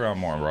I'll see you around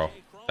more, bro.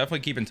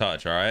 Definitely keep in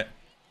touch, all right?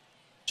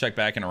 Check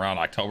back in around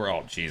October.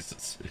 Oh,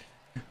 Jesus.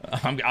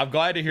 I'm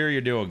glad to hear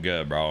you're doing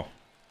good, bro.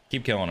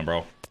 Keep killing him,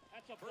 bro.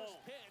 That's a first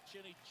pitch,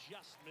 and he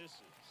just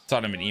misses.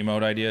 Thought him an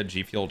emote idea.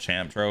 G Fuel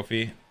Champ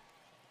Trophy.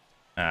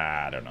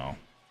 I don't know.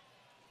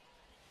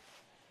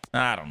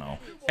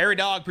 Harry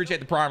Dog, appreciate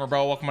the primer,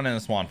 bro. Welcome on in the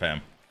Swan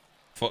fam.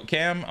 Foot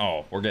cam.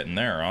 Oh, we're getting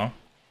there, huh?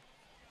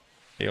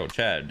 Hey, yo,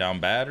 Chad, down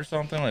bad or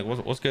something? Like,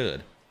 what's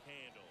good?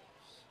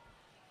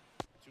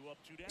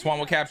 Swan,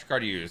 what capture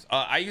card do you use?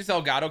 I use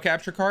Elgato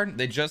capture card.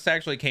 They just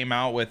actually came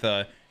out with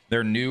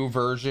their new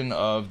version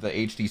of the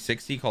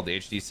HD60 called the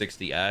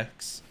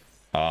HD60X.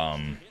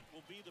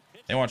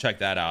 They want to check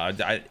that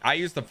out. I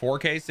use the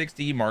 4K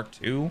 60 Mark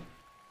II,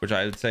 which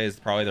I would say is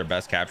probably their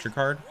best capture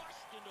card.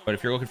 But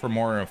if you're looking for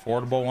more an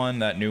affordable one,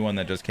 that new one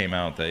that just came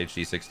out, the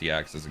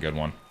HD60X, is a good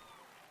one.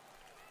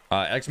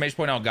 Exclamation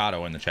point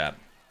Elgato in the chat.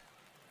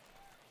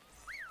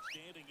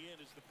 Standing in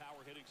is the power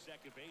hitting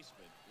second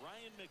baseman,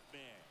 Ryan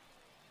McMahon.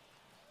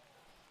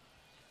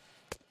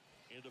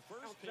 In the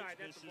first pitch,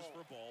 misses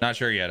for ball. Not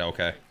sure yet.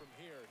 Okay. From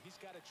here, he's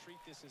got to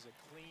treat this as a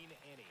clean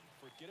inning.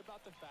 Forget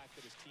about the fact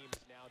that his team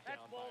is now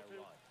down by a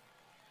run.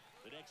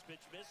 The next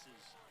pitch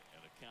misses, and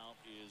the count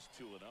is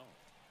 2-0.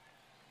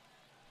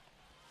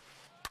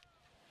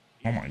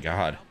 Oh my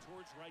God.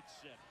 Towards right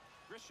center.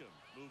 Grisham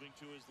moving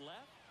to his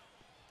left.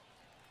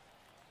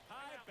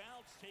 High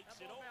bounce takes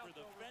it over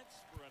the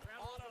fence for an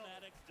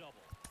automatic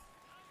double.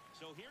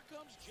 So here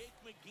comes Jake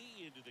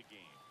McGee into the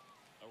game.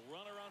 A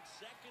runner on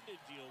second to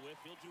deal with.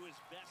 He'll do his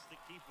best to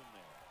keep him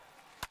there.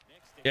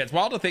 Yeah, it's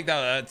wild to think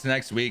that that's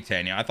next week,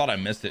 Tanya. I thought I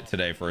missed it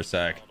today for a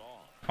sec.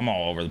 I'm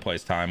all over the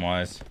place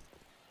time-wise.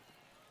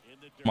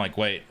 I'm like,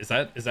 wait, is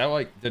that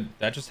like, did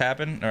that just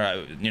happen?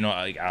 Or, you know,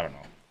 like, I don't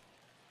know.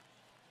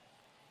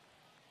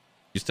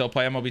 You still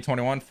play MLB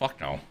 21? Fuck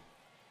no.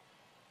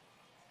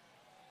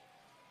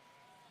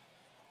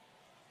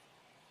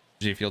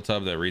 G Fuel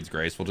tub that reads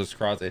Graceful just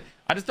across it.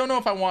 I just don't know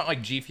if I want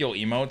like G Fuel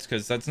emotes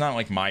because that's not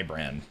like my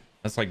brand.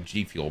 That's like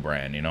G Fuel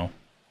brand, you know?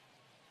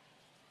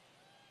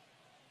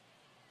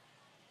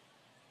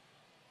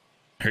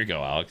 Here you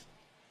go, Alex.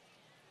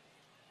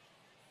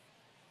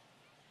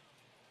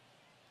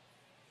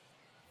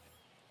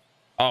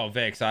 Oh,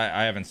 Vix,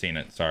 I haven't seen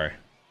it. Sorry.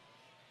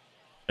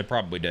 It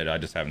probably did. I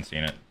just haven't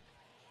seen it.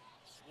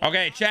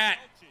 Okay, chat.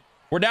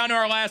 We're down to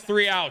our last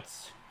 3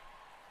 outs.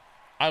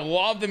 I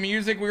love the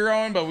music we were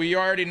on, but we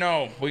already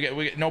know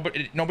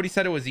nobody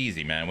said it was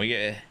easy, man.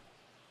 We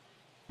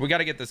got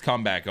to get this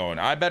comeback going.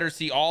 I better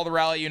see all the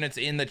rally units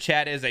in the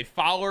chat as a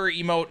follower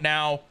emote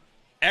now.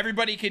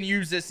 Everybody can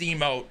use this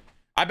emote.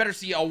 I better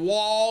see a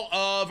wall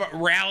of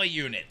rally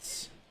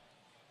units.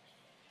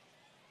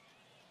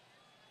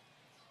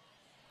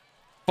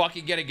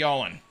 Fucking get it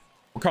going.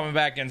 We're coming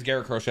back against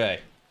Garrett Crochet.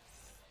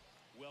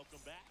 Welcome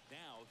back.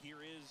 Now here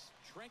is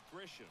Trent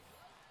Grisham.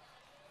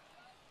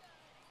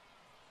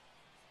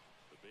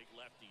 The big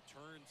lefty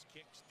turns,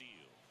 kicks,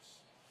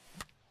 deals.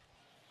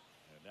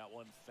 And that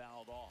one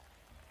fouled off.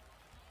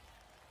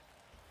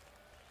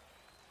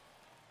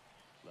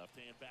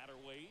 Left-hand batter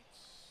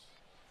waits.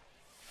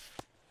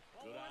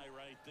 Good eye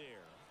right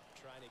there.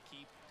 Trying to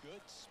keep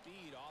good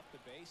speed off the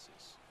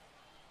bases.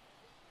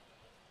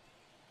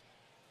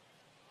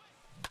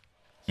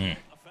 A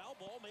foul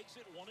ball makes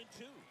it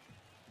 1-2.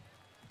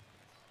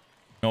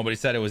 Nobody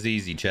said it was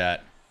easy,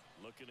 chat.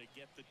 Looking to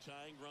get the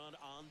tying run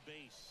on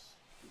base.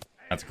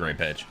 That's a great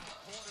pitch.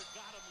 Corner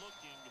got him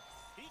looking.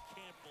 He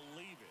can't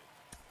believe it.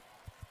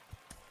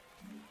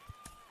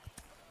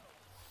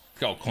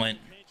 Go, Clint.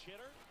 Pinch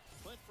hitter,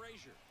 Clint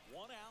Frazier.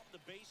 1 out, the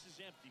base is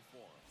empty for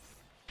him.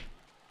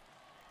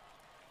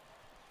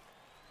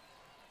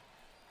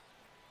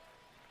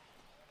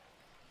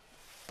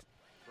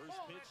 First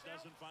pitch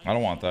doesn't find I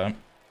don't want that.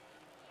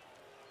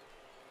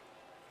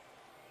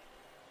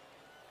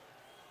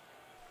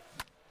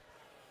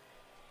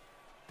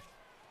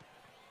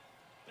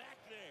 back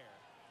there.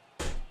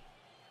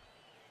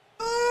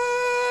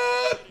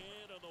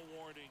 In on the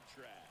warning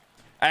track.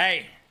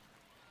 Hey.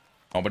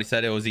 Nobody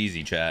said it was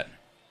easy, chat.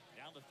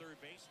 Down to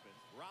third baseman,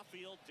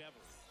 Rafael Devers.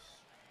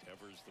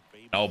 Devers, the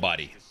baby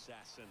Nobody.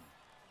 assassin.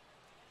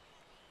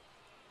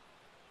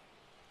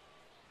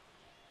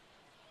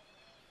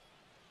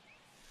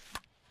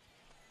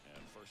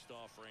 And first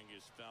offering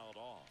is fouled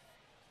off.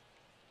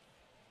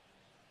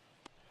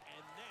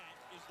 And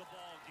that is the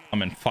ball game.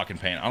 I'm in fucking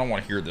pain. I don't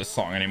want to hear this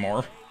song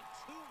anymore. 2-1.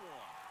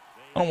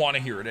 I don't want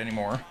to hear it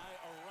anymore. By a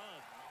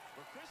run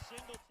for Chris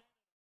Singleton.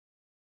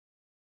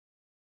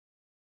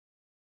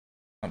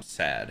 I'm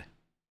sad.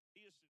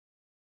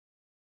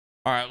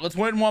 All right, let's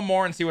win one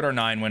more and see what our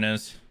 9-win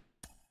is.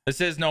 This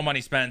is no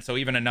money spent, so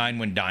even a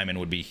 9-win diamond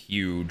would be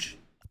huge.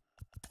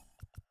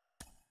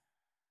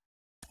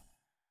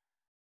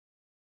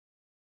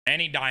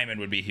 Any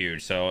diamond would be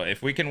huge. So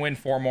if we can win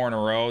 4 more in a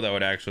row, that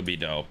would actually be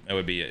dope. It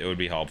would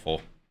be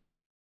helpful.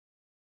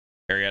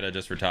 Arietta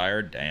just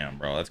retired. Damn,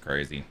 bro, that's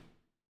crazy.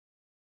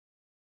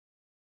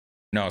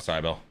 No,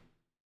 Cybel.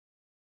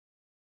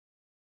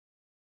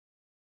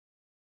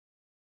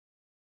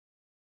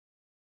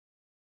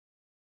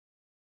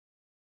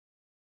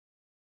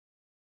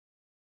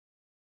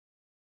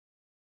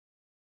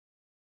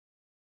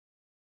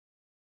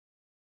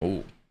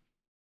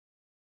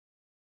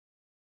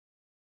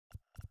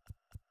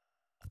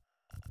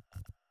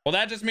 Well,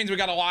 that just means we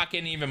got to lock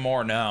in even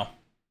more now.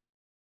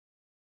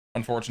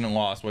 Unfortunate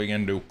loss. What are you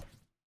going to do?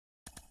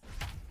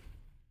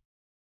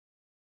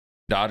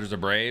 Dodgers or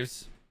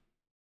Braves?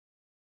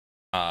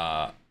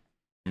 I'm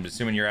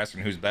assuming you're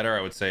asking who's better.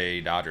 I would say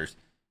Dodgers.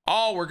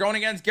 Oh, we're going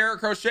against Garrett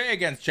Crochet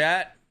against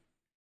chat.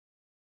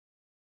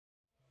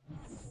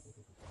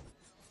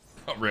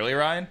 Oh, really,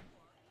 Ryan?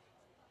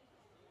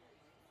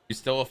 You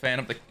still a fan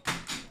of the...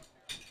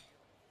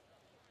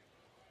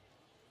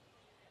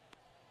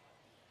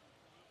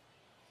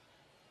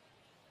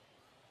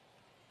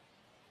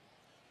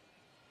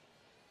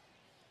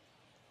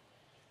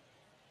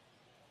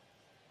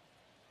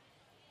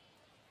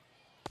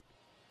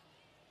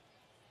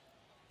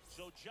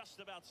 So just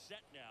about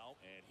set now,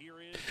 and here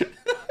is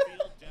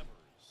Rafael Devers.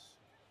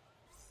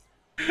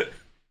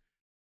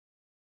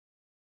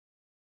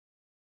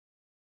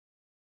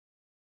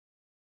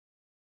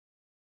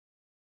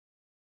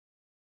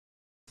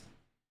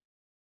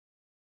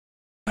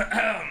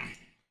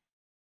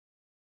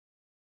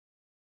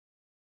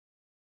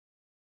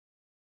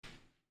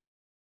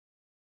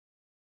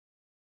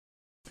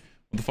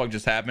 What the fuck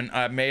just happened?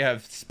 I may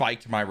have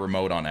spiked my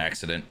remote on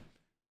accident.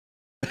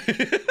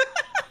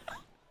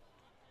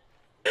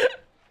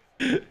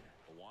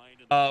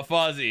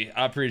 Fuzzy,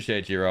 I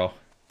appreciate you, bro.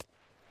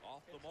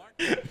 Off the mark.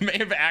 May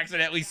have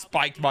accidentally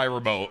spiked my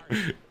remote.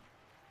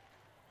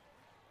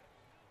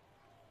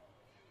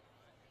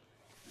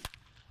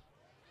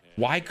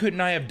 Why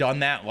couldn't I have done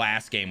that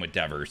last game with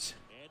Devers?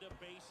 And a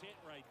base hit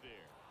right there.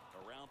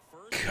 Around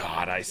first.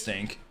 God, I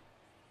stink.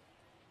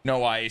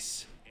 No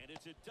ice. And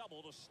it's a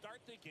double to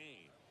start the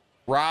game.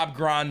 Rob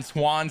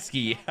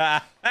Gronswanski.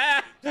 Power.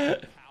 And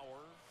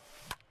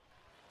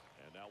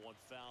that one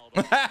fouled.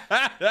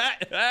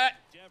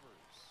 Devers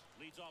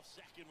leads off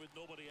second with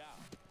nobody out.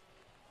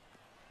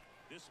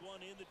 This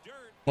one in the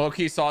dirt.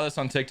 Low-key saw this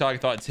on TikTok.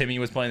 Thought Timmy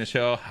was playing the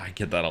show. I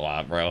get that a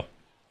lot, bro.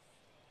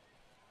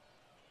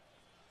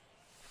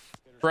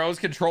 Bro's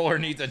controller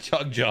needs a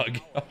chug jug.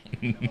 Oh,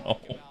 no.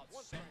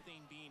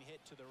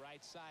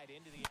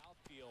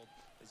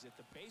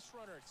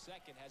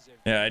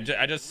 Yeah,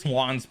 I just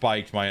swan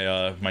spiked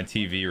my my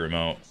TV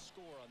remote.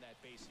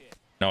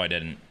 No, I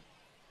didn't.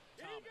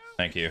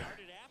 Thank you.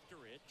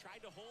 After it,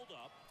 tried to hold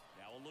up.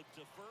 Now a look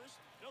to first.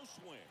 No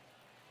swing.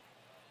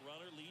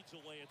 Runner leads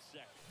away at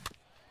second.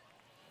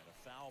 And a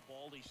foul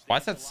ball. Why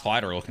is that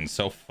slider looking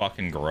so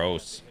fucking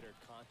gross?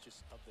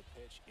 Conscious of the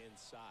pitch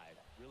inside.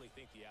 Really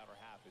think the outer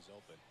half is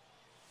open.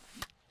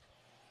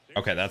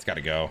 Okay, that's got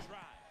to go.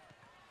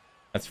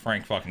 That's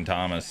Frank fucking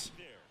Thomas.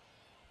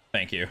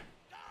 Thank you.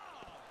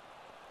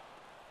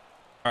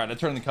 All right, I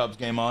turned the Cubs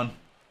game on.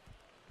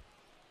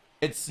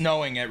 It's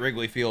snowing at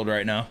Wrigley Field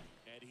right now.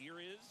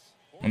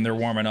 And they're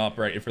warming up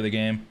right for the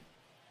game.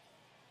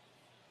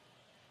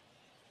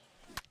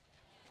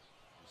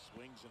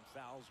 Swings and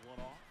fouls one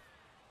off.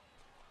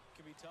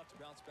 Can be tough to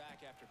bounce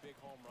back after a big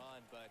home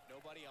run, but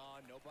nobody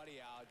on, nobody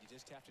out. You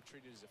just have to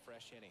treat it as a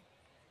fresh inning.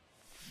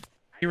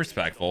 Be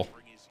respectful.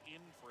 Is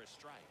in for a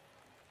strike.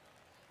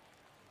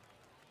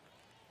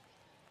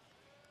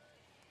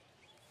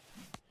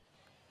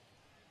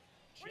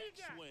 Jet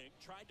swing,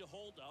 tried to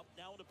hold up,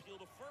 now an appeal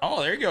to first.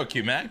 Oh, there you go,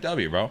 Q-Mac.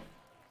 W, bro.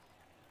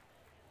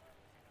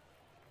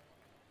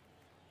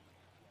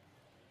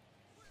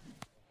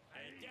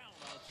 And down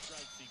on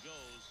strikes he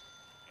goes,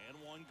 and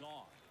one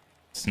gone.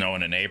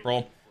 Snowing in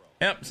April.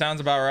 Yep, sounds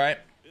about right.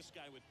 This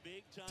guy with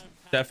big time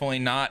power. Definitely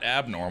not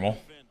abnormal.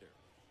 Defender.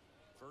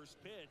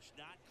 First pitch,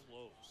 not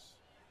close.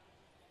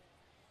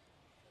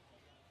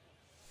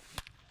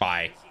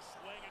 Bye.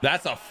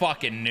 That's a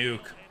fucking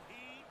nuke. And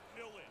he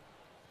knew it.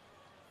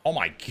 Oh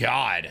my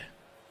god.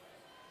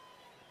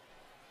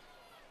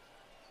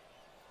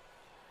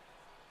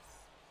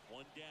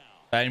 One down.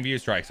 Batting view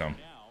strikes him.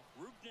 Now,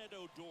 Rougned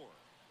Odor.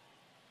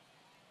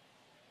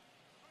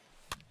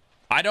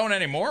 I don't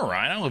anymore,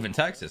 Ryan. I live in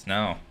Texas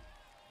now.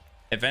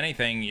 If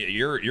anything,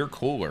 you're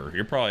cooler.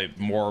 You're probably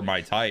more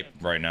my type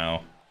right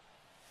now.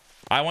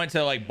 I went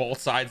to like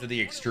both sides of the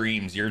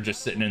extremes. You're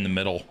just sitting in the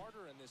middle.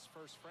 Harder in this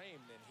first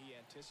frame than he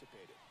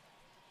anticipated.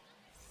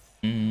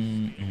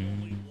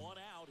 Only one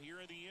out here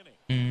in the inning.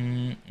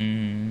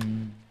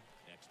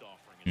 Next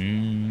offering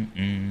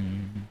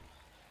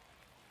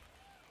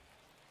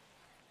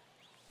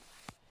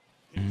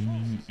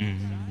is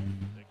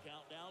the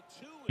count now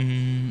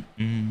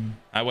 2.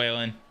 Hi,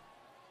 Waylon.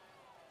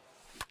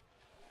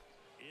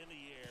 In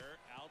the air,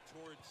 out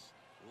towards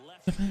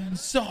left center.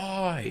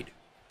 Inside.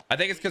 I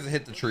think it's because it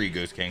hit the tree,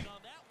 Goose King.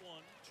 On that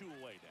one, 2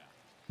 away now.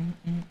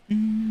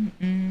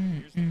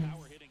 Here's the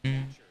power hitting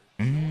catcher.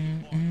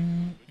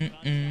 Good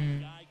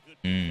contact guy, good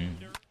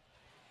defender.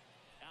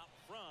 Out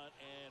front,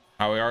 and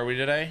How are we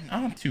today?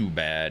 Not too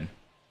bad.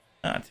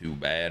 Not too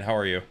bad. How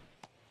are you?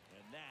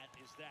 that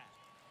is that.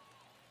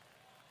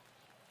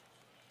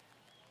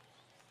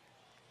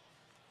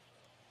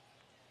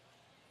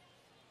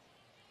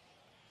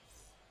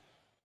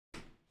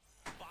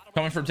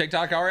 Coming from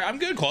TikTok, how are you? I'm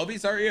good,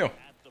 Clobies. How are you? At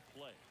the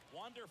play,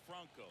 Wander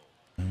Franco.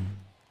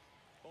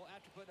 Well,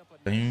 after putting up a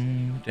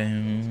Boom, nice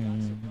inning,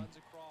 got some runs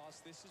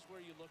across. this is where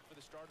you look for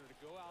the starter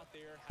to go out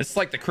there. It's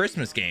like the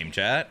Christmas game,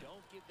 chat.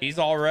 He's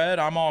all red,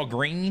 I'm all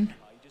green. You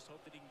just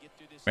hope that he can get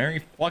through this.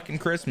 Merry fucking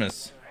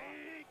Christmas.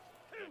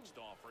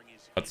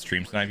 Let's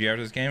stream snipe you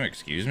after this game.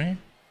 Excuse me? Can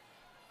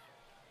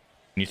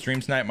you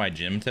stream snipe my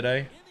gym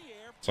today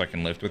so I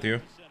can lift with you?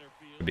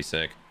 Would be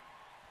sick.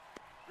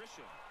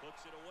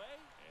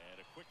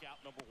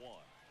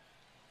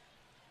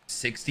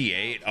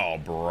 68. Oh,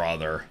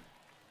 brother.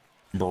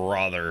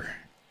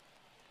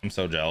 I'm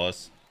so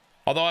jealous.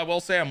 Although I will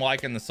say I'm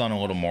liking the sun a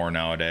little more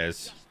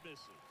nowadays.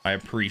 I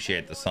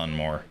appreciate the sun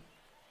more.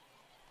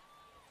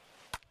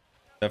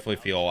 Definitely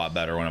feel a lot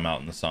better when I'm out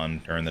in the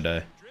sun during the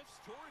day.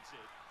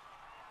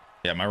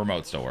 Yeah, my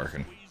remote's still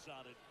working.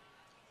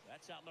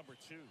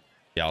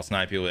 Yeah, I'll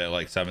snipe you at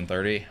like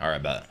 7:30. All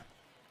right, bet.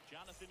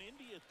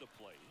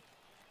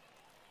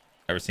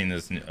 Ever seen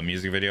this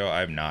music video? I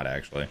have not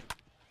actually.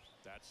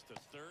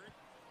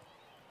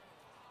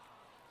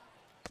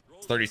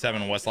 It's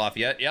 37 in West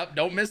Lafayette. Yep,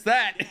 don't miss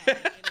that.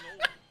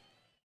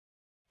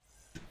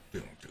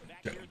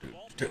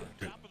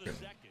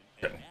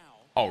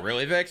 Oh,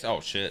 really, Vix? Oh,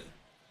 shit.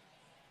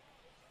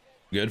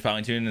 Good,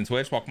 finally tuned in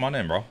Twitch. Welcome on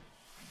in, bro. And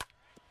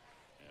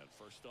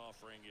first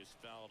offering is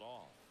fouled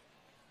off.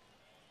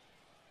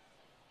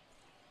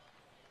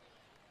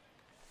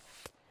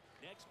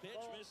 Next pitch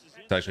misses.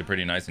 It's actually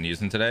pretty nice and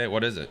using today.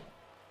 What is it?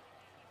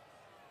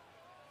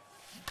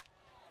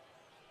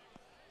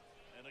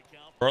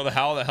 Bro,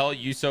 how the hell are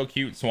you so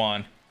cute,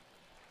 Swan?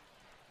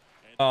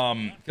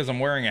 Because I'm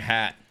wearing a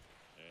hat.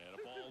 And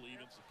a ball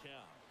evens the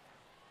count.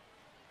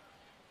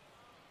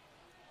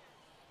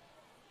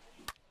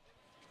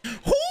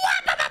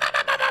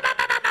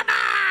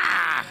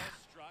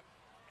 Struck,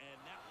 and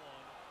that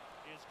one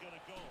is gonna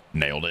go.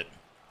 Nailed it.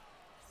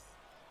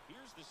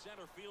 Here's the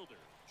center fielder,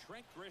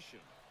 Trent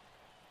Grisham.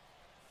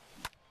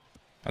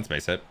 That's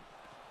base hit.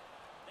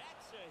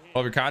 That's a hit.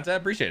 Love your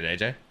content. Appreciate it,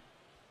 AJ.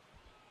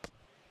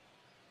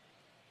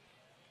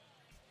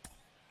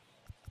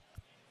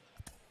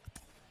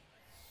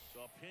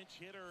 Pinch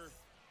hitter.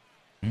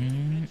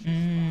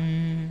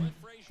 Mm-mm. Brett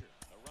Frazier,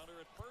 a runner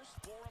at first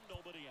for him,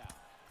 nobody out.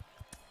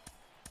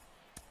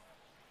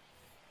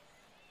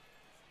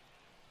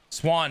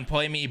 Swan,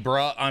 play me,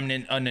 bruh. I'm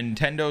a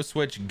Nintendo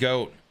Switch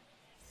goat.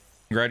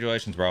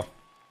 Congratulations, bro.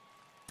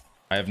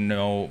 I have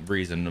no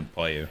reason to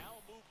play you.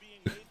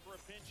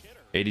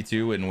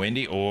 82 and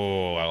windy.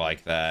 Oh, I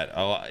like that.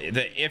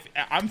 If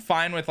I'm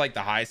fine with like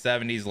the high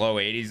 70s, low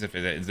 80s, if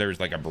there's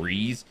like a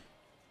breeze.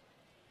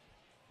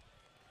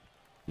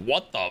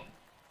 What the?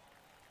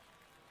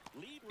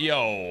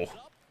 Yo,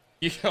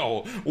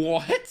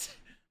 what?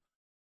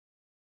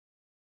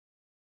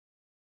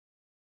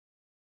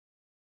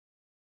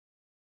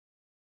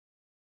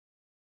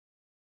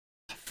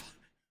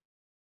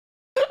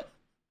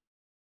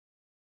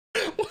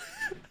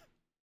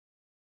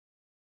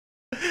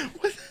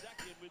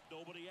 Second with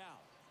nobody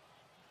out.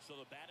 So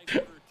the batting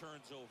order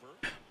turns over.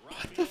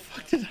 What the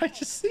fuck did I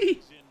just see?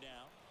 In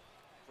now.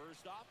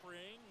 First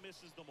offering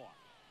misses the mark.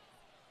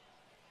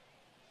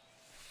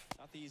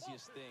 Not the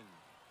easiest thing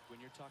when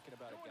you're talking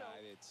about a guy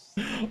that's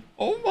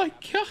Oh my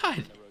god.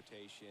 in the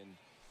rotation,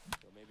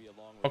 or maybe a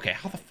long Okay,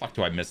 how the fuck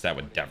do I miss that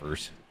with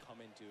Devers? come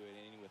into it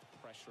and with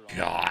pressure on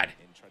God.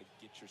 and try to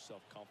get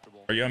yourself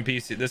comfortable. Are you on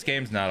PC? This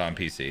game's not on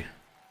PC. And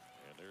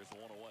there's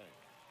one away.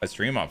 I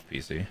stream off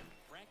PC.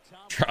 Frank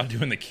Thompson. Try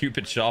doing the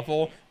Cupid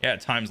Shuffle. Yeah,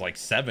 times like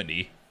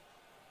 70.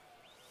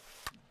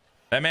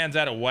 That man's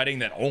at a wedding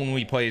that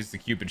only plays the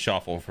Cupid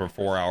Shuffle for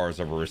 4 hours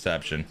of a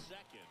reception.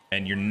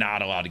 And you're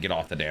not allowed to get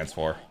off the dance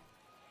floor.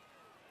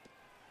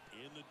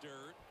 In the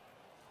dirt.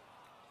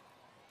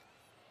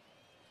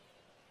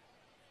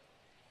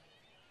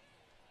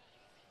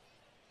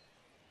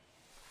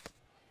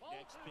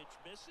 Next pitch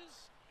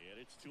misses, and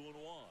it's 2-1.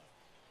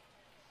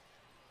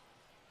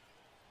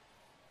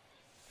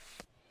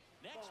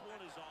 Next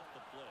one is off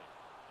the plate,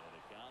 and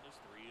the count is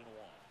 3-1.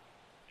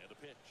 And the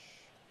pitch.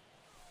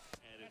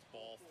 And it's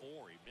ball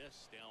 4. He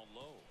missed down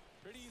low.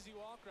 Pretty easy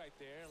walk right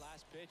there.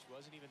 Last pitch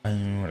wasn't even.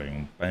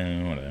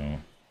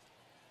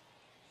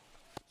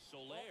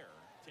 Soler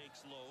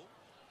takes low.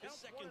 His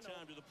second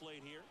time to the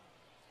plate here.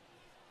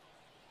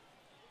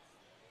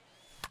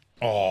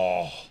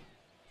 Oh.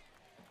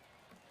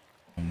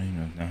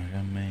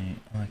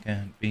 I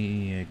can't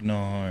be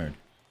ignored.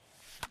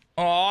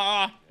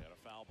 Oh. And a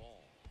foul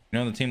ball. You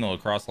know the team the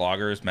lacrosse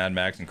loggers, Mad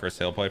Max and Chris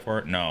Hale play for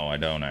it? No, I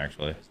don't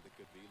actually. Has the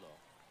good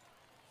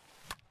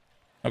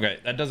velo. Okay,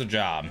 that does a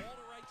job. Ball to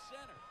right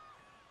center.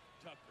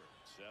 Tucker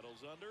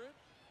settles under it.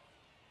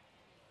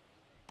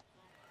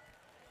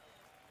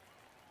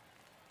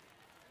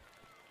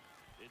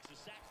 It's a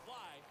sac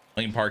fly.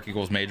 Lincoln Park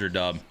equals major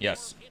dub.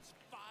 Yes. It's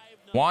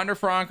 5-0. Wander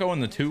Franco in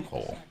the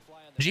 2-hole.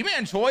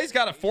 G-Man Choi's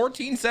got a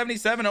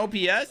 1477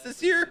 OPS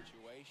this year?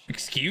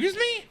 Excuse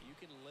me? You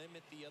can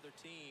limit the other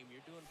team.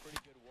 You're doing pretty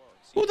good work.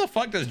 Who the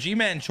fuck does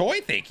G-Man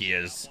Choi think he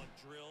is? One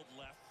drilled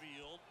left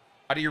field.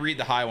 How do you read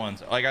the high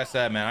ones? Like I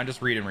said, man, I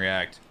just read and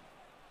react.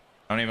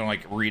 I don't even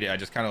like read it. I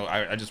just kind of,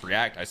 I just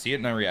react. I see it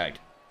and I react.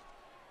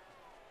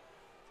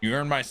 You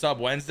earned my sub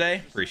Wednesday.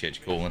 Appreciate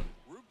you, coolin'.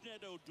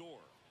 Rugnedo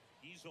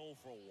He's 0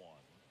 for 1.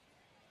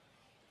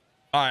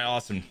 All right,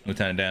 awesome,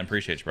 Lieutenant Dan.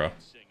 Appreciate you, bro.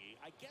 Singy,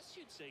 I guess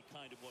you'd say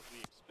kind of what we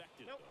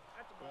expected.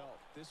 Well,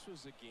 this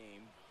was a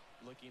game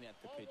looking at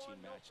the pitching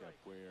matchup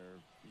where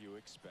you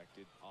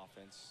expected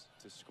offense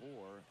to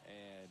score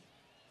and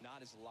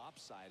not as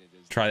lopsided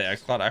as Try the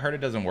xCloud. I heard it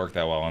doesn't work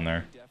that well on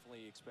there.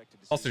 definitely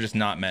expected to Also, see just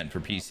not meant for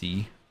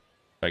PC.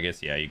 I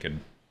guess yeah, you could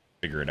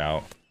figure it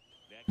out.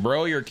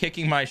 Bro, you're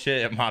kicking my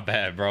shit. My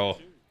bad, bro.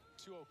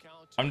 2-0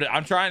 count.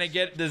 I'm trying to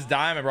get this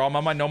diamond, bro. I'm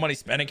on my no money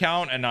spend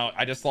account, and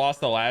I just lost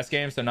the last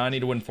game, so now I need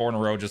to win 4 in a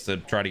row just to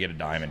try to get a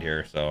diamond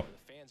here. So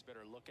The fans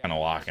better look kind of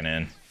out. locking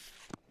in.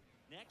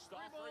 Next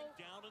offering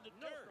down in the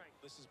dirt.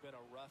 This has been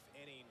a rough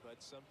inning,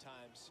 but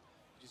sometimes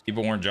you just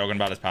People weren't joking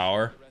about his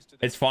power.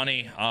 It's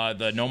funny.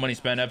 The no money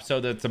spend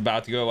episode that's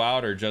about to go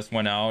out or just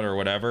went out or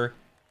whatever.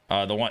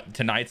 The one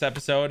tonight's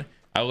episode,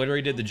 I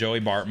literally did the Joey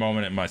Bart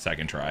moment in my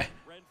second try.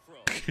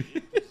 Renfro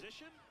in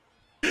position.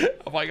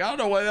 I'm like, I don't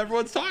know what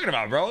everyone's talking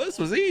about, bro. This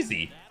was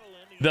easy.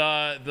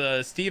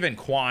 The Stephen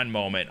Kwan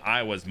moment,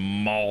 I was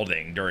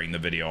mauling during the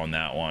video on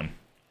that one.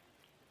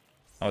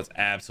 I was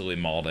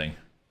absolutely mauling.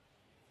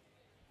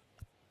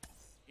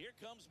 Here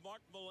comes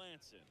Mark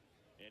Melanson,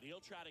 and he'll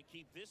try to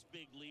keep this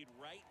big lead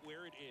right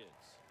where it is.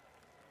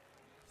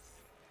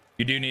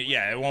 You do need,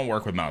 yeah, it won't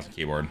work with mouse and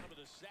keyboard,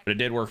 but it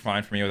did work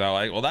fine for me without,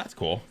 like, well, that's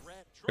cool.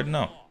 Good to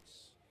know.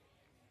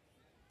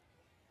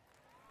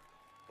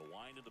 The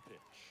wind of the pitch.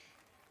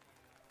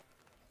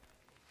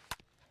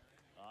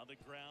 On the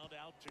ground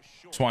out to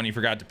short. Swan, you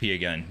forgot to pee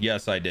again.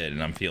 Yes, I did,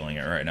 and I'm feeling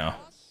it right now.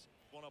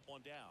 One up,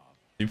 one down.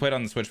 You played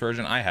on the Switch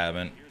version? I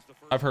haven't.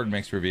 I've heard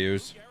mixed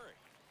reviews.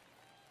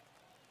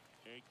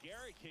 And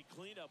Garrett can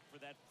clean up for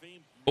that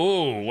famed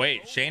Oh,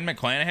 wait, Shane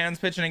McClanahan's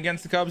pitching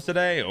against the Cubs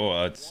today?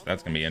 Oh, that's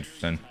gonna be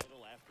interesting.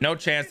 No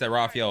chance that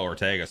Rafael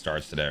Ortega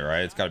starts today,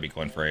 right? It's got to be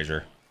Clint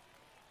Frazier.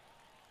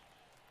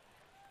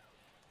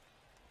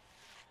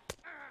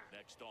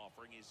 next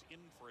offering is in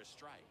for a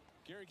strike.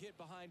 Gary hit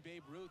behind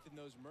Babe Ruth in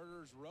those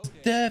Murderers Row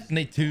days.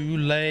 Definitely too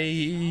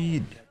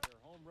late. Their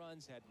home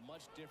runs had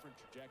much different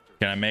trajectories.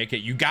 Can I make it?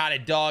 You got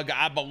it, Doug.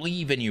 I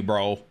believe in you,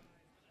 bro.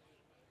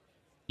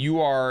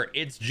 You are,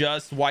 it's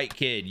just white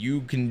kid.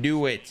 You can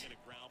do it. And a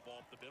ground ball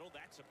up the middle.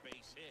 That's a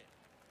base hit.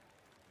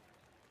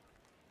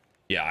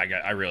 Yeah,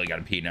 I really got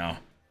to pee now.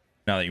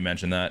 Now that you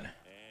mentioned that. And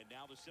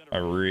now the center I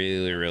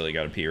really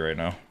got to pee right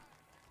now.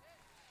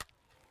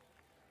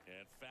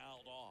 and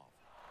fouled off.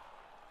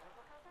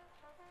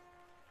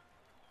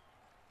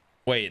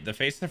 Wait, the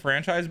face of the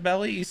franchise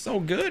belly? He's so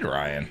good,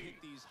 Ryan.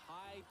 Hit these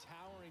high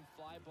towering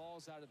fly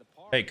balls out of the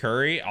park. Hey,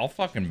 Curry, I'll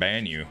fucking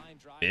ban you, Line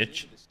drives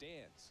bitch. into the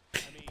stands. I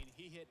mean,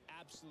 he hit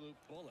absolute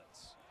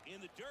bullets.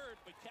 In the dirt,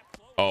 but kept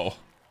close.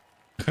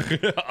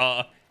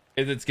 Oh.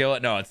 Is it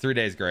skillet? No, it's 3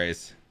 days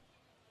grace.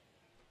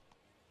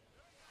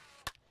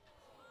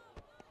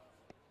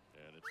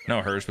 And it's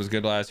No, Hirsch was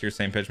good last year.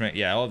 Same pitch mix.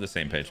 Yeah, I love the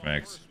same pitch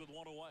mix. with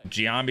one away.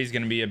 Giambi's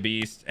going to be a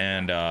beast.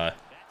 And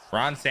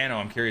Ron Santo,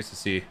 I'm curious to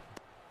see.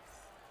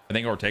 I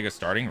think Ortega's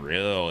starting.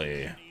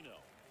 Really? Nino.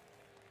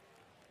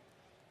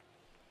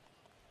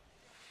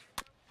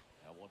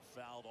 That one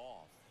fouled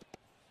off.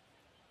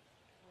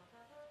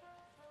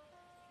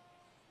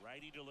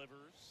 Righty delivers.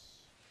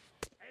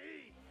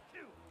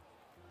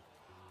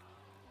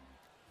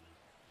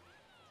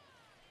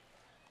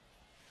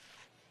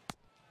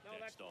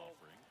 Next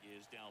offering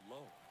is down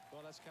low.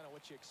 Well, that's kind of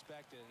what you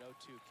expect in an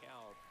 0-2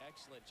 count.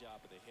 Excellent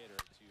job of the hitter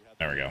to have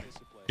There we the go.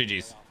 discipline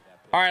GG's. right off of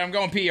that pitch. All right, I'm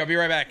going pee. I'll be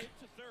right back. To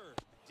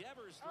third.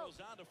 Devers throws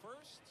on to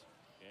first.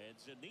 And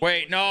Zanino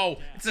Wait, no. is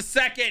down. It's a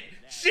second.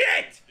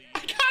 Shit. I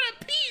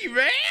gotta pee,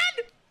 man.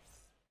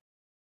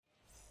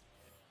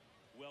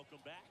 Welcome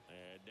back.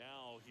 And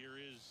now here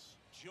is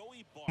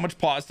Joey Bart. How much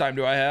pause time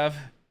do I have?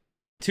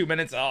 2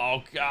 minutes.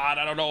 Oh, God.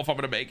 I don't know if I'm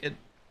going to make it.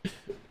 The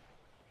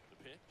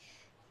pitch.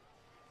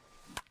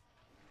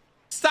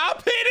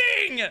 Stop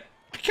hitting. I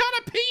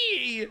gotta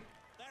pee.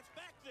 That's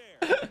back there.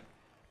 And out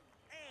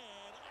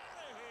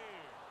of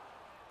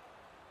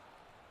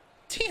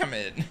here. Damn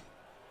it. And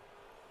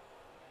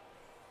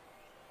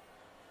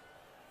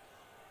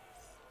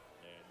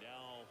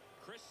now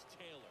Chris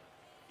Taylor.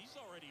 He's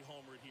already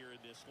homered here in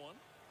this one.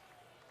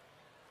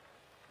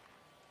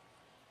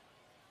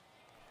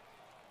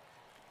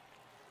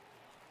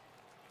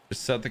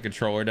 Just set the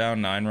controller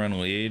down. 9-run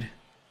lead.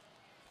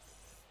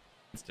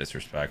 It's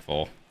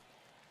disrespectful.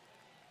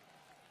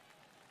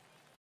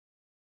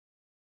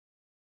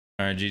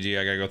 All right, GG.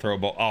 I gotta go throw a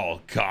ball.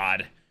 Oh,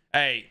 God.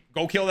 Hey,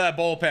 go kill that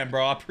bullpen,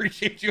 bro. I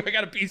appreciate you. I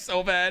gotta pee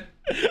so bad.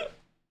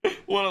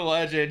 What a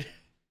legend.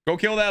 Go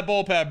kill that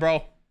bullpen,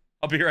 bro.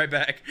 I'll be right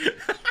back.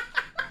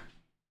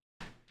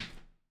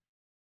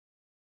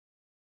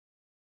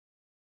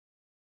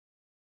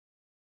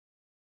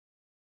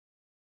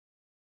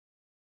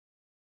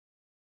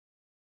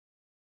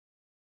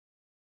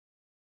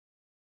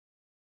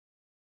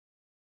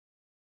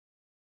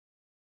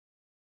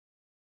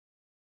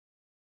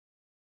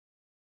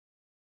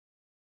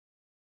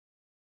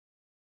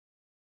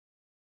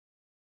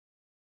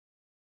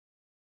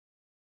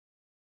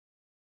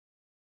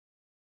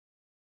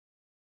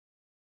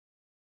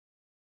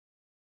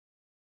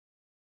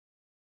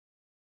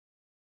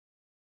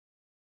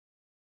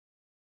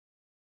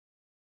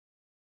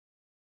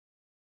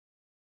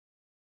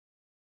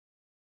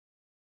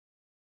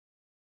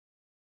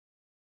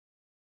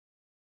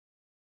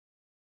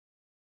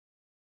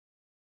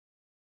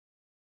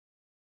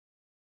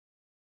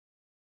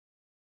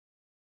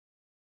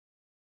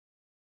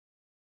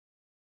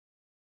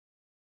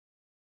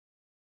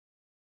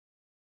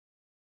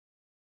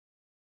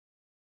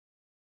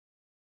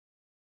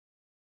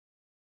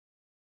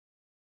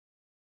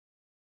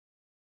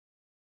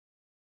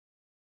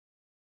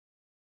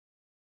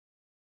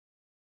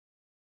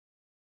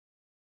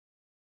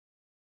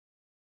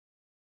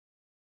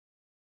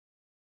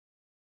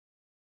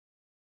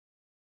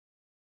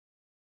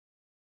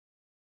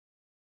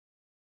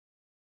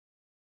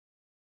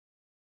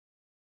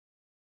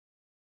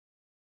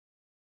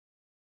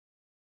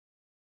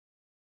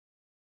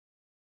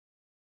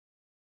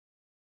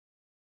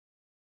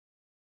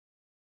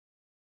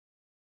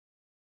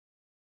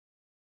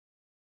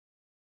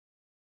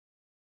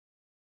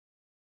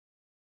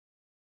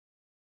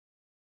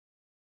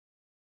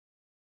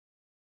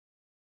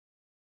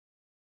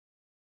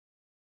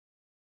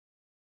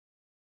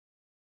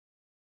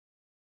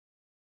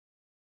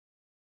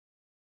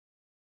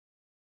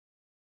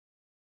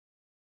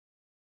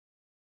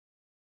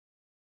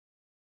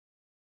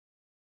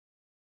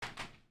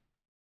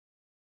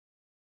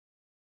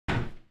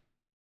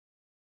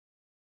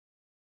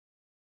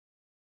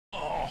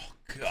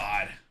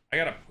 I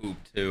gotta poop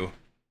too.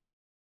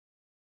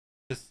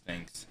 This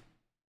stinks.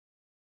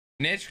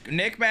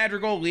 Nick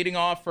Madrigal leading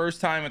off first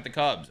time with the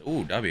Cubs.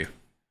 Ooh, W.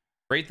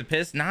 Rate the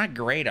piss? Not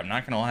great. I'm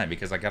not gonna lie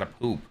because I gotta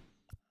poop.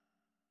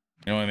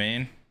 You know what I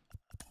mean?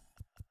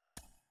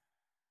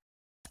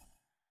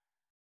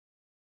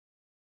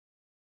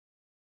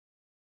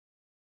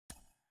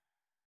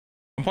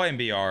 I'm playing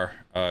BR.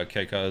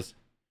 Okay, cuz.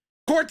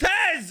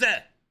 Cortez!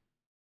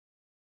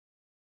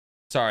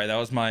 Sorry, that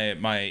was my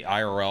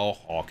IRL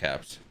all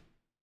caps.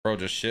 Bro,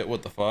 just shit.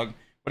 What the fuck?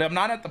 But I'm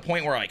not at the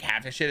point where I like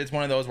have to shit. It's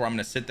one of those where I'm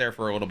gonna sit there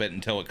for a little bit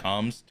until it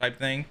comes type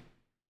thing.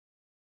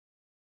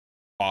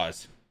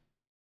 Pause.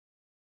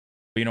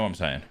 But you know what I'm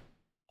saying.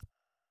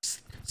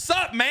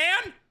 Sup,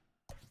 man?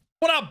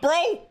 What up,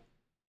 bro?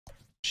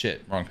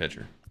 Shit, wrong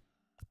pitcher.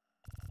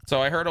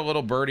 So I heard a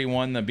little birdie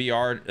won the BR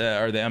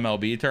or the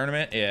MLB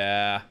tournament.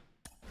 Yeah.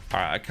 All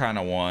right, I kind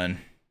of won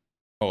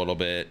a little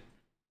bit.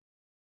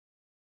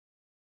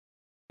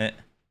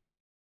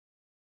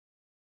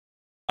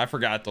 I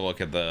forgot to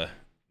look at the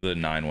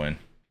 9 win.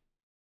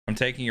 I'm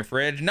taking your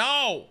fridge.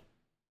 No,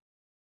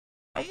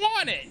 I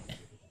want it.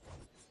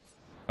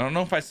 I don't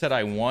know if I said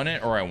I want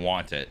it or I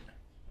want it.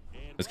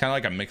 It's kind of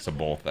like a mix of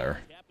both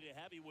there.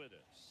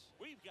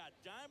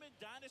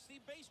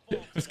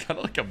 It's kind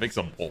of like a mix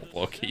of both,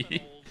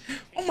 Loki.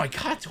 Oh my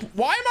god,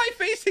 why am I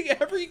facing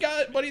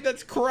everybody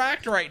that's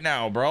cracked right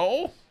now,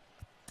 bro?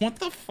 What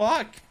the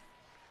fuck?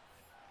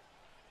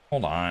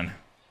 Hold on.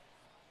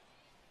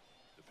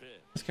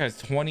 This guy's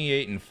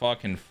 28 and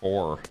fucking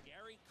 4.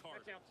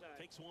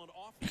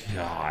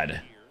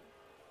 God.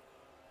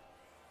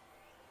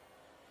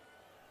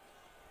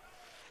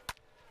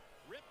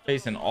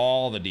 Facing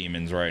all the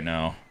demons right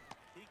now.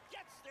 He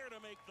gets there to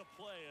make the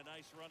play. A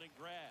nice running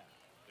grab.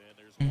 And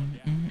there's one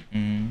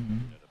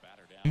down. The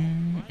batter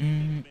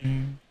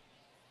down.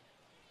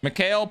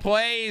 Mikhail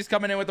plays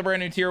coming in with a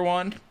brand new tier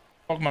 1.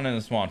 Pokemon in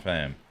the Swan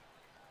fam.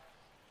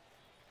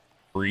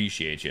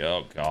 Appreciate you.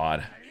 Oh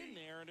god.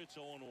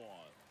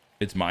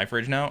 It's my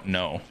fridge now?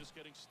 No,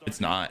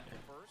 it's not.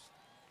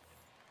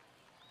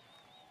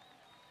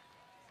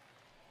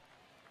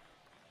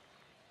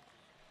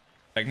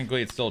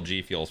 Technically, it's still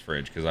G Fuel's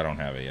fridge because I don't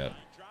have it yet.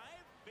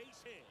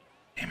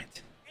 Damn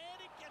it.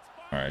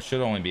 All right, should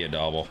only be a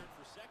double.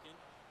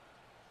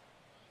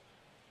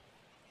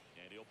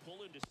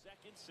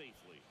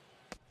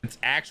 It's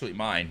actually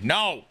mine.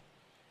 No,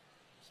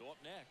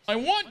 I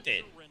want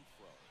it.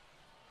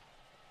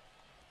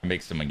 I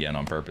mixed them again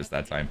on purpose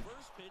that time.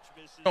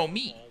 No,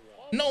 me.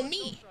 No,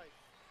 me.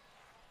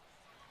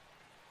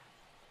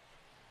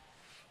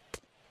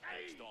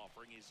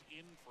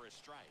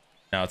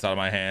 Now it's out of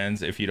my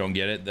hands. If you don't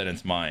get it, then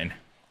it's mine.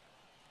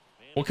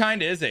 What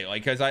kind is it?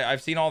 Like, cause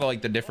I've seen all the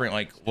like the different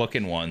like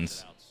looking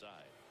ones.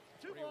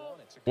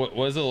 What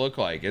does it look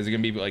like? Is it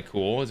gonna be like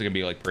cool? Is it gonna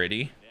be like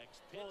pretty?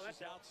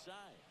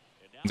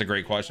 It's a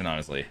great question,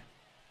 honestly.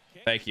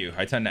 Thank you.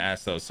 I tend to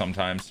ask those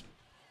sometimes.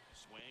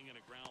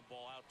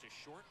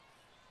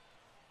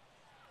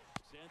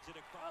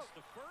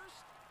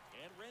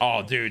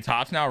 Oh, dude,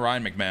 Tops Now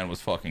Ryan McMahon was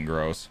fucking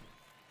gross.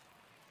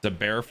 It's a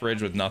bare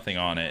fridge with nothing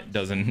on it.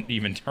 Doesn't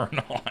even turn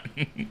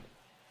on.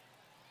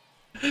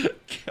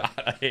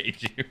 God, I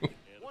hate you.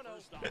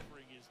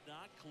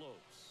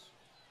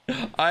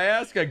 I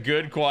ask a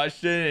good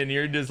question and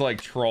you're just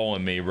like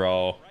trolling me,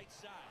 bro.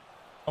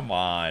 Come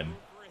on.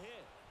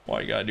 Why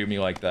you gotta do me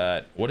like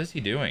that? What is he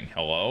doing?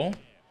 Hello?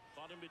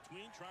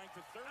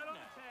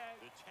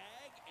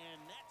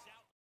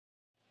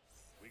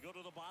 Go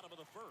to the bottom of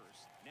the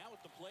first. Now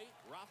at the plate,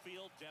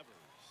 Rafael Devers.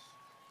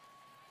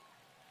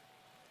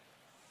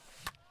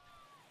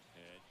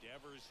 And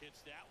Devers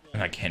hits that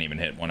one. I can't even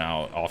hit one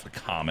out off a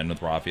common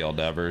with Rafael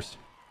Devers.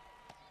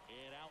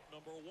 And out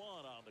number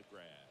 1 on the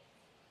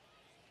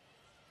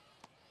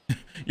grab.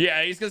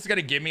 Yeah, he's just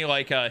gonna give me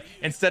like a,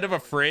 instead of a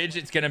fridge,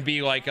 it's gonna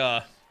be like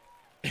a,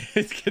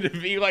 it's gonna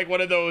be like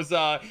one of those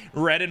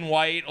red and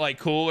white like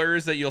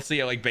coolers that you'll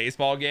see at like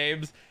baseball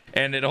games.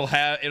 And it'll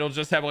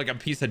just have like a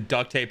piece of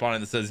duct tape on it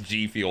that says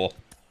G Fuel.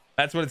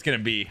 That's what it's gonna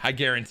be. I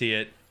guarantee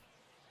it.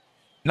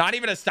 Not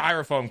even a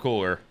styrofoam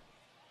cooler.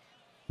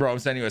 Bro, I'm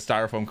sending you a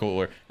styrofoam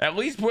cooler. At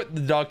least put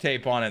the duct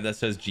tape on it that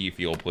says G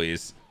Fuel,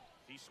 please.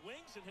 He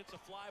swings and hits a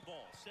fly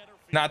ball. Center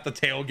field. Not the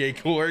tailgate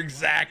cooler.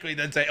 Exactly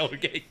the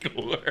tailgate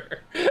cooler.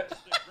 2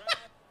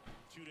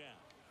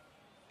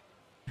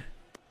 down.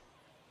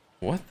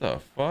 What the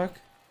fuck?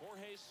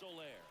 Jorge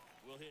Soler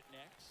will hit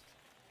next.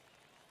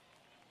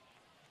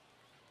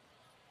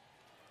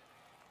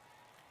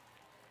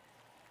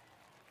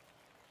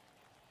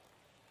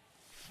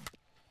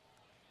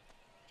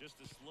 Just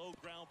a slow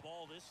ground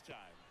ball this time.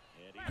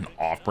 An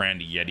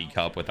off-brand Yeti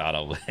cup without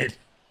a lid.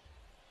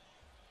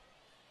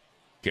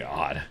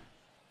 God.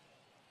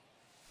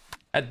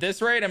 At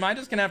this rate, am I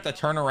just gonna have to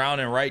turn around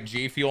and write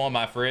G Fuel on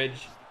my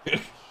fridge?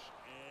 And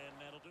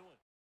that'll do it.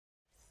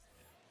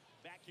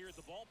 Back here at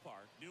the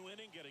ballpark, new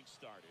inning getting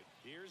started.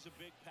 Here's a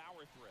big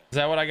power threat. Is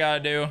that what I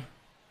gotta do?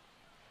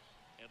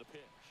 And a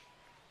pitch.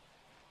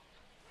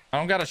 I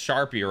don't got a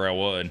Sharpie or I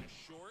would.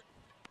 Short.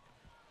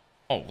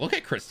 Oh, look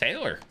at Chris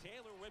Taylor.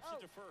 Taylor whips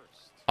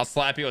first. I'll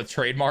slap you with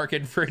trademark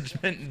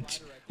infringement.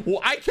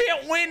 Well, I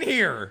can't win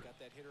here. Got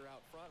that hitter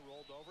out front,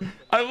 rolled over.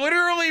 I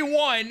literally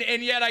won,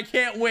 and yet I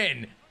can't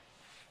win.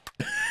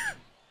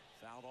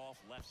 Fouled off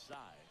left side.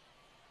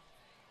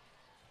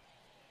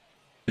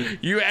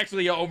 You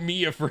actually owe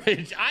me a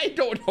fridge. I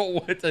don't know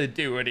what to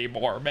do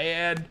anymore,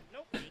 man.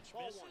 Pitch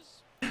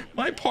misses.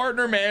 My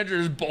partner manager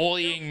is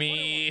bullying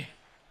me.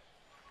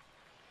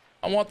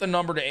 I want the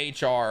number to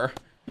HR.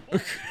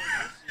 2-1.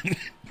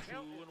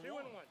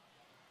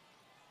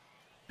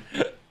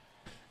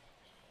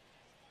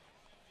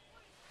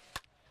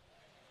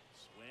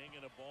 Swing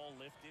and a ball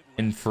lifted.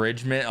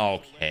 Infringement.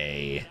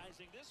 Okay.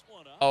 This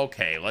one up.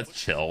 Okay, let's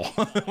chill.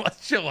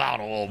 Let's chill out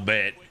a little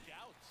bit. Quick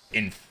outs.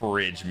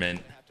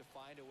 Infringement. Have to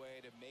find a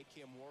way to make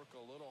him work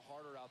a little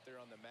harder out there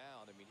on the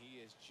mound. I mean, he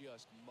is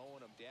just mowing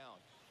them down.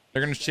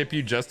 They're gonna ship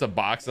you just a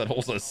box that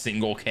holds a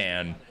single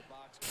can.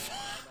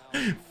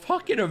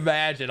 Fucking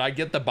imagine. I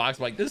get the box,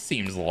 I'm like, this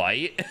seems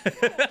light. Stands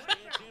in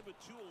with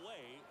 2 away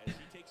as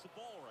he takes the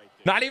ball right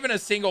there. Not even a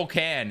single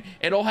can.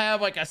 It'll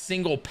have like a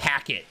single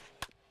packet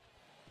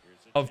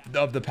Here's a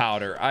of the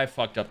powder. I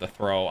fucked up the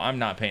throw. I'm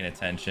not paying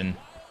attention.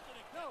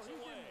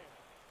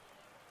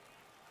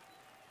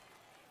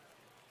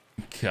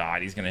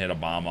 God, he's gonna hit a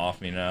bomb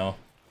off me now.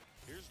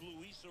 Here's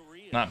Luis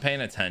Arias. Not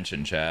paying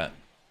attention, chat.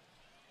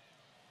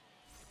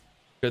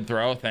 Good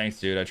throw. Thanks,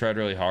 dude. I tried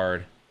really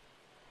hard.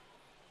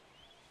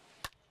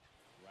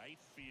 Right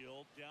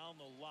field down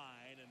the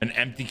line. An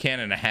empty can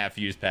and a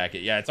half-used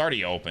packet. Yeah, it's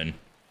already open.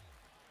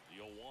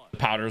 The 0-1. The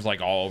powder's like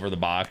all over the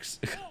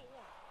box.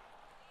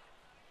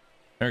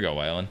 There we go,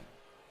 Waylon.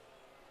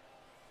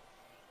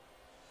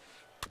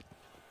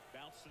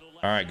 Bounce to the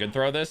left All right, good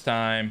throw this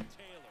time.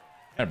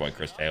 Taylor. Attaboy,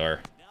 Chris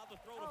Taylor. Now the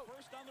throw to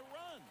first on the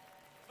run.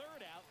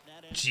 Third out.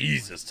 That ends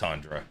Jesus,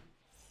 Tundra.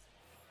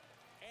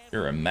 And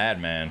You're a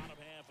madman. bottom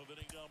half of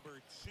inning number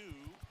 2,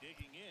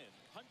 digging in.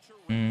 Hunter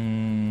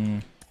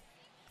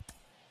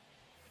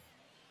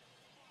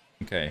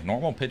Okay,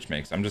 normal pitch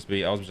mix. I was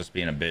just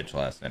being a bitch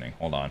last inning.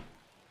 Hold on.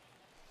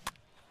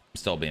 I'm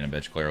still being a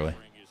bitch, clearly.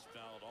 Ring is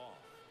fouled off.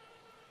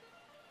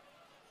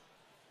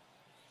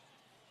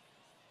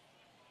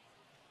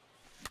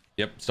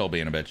 Yep, still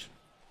being a bitch.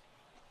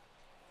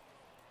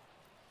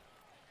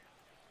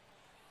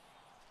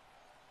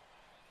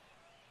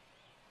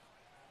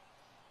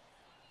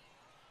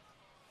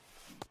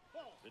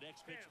 The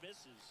next pitch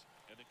misses,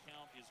 and the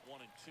count is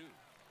 1-2.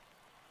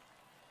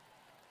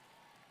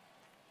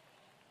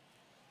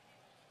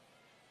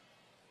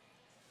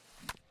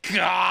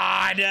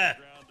 God! Ground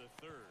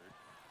to third.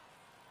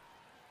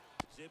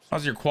 Zips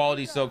How's your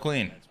quality so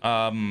clean?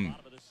 bottom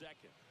of the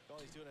second.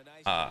 Tony's doing a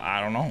nice I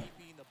don't know.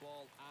 keeping the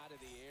ball out of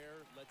the air,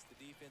 lets the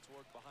defense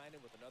work behind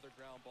him with another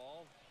ground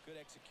ball. Good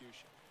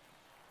execution.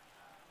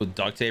 With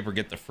duct tape or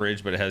get the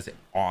fridge, but it has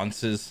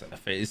Once's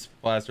face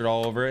plastered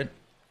all over it.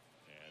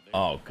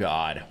 Oh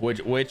God,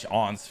 which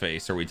Once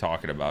face are we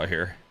talking about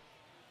here?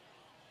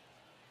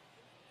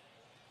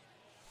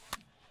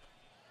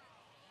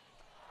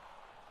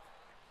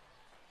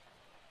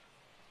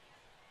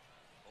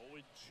 Oh, 0-2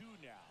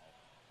 now.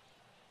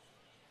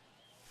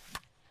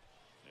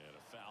 And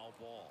a foul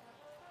ball.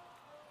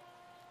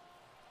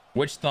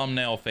 Which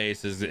thumbnail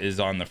face is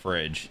on the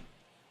fridge?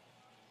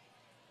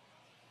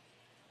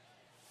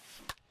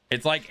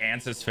 It's like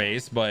Ance's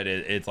face, but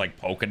it's like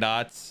polka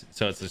dots,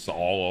 so it's just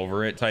all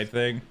over it type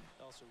thing.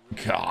 Also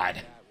really God.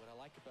 good bat. What I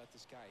like about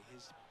this guy,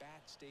 his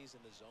bat stays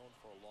in the zone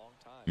for a long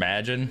time.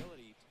 Imagine.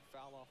 Ability to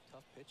foul off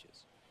tough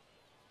pitches.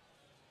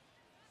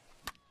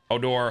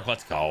 Odor,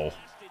 let's go.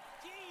 Blasted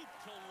deep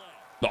to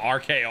left. The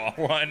RKO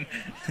one.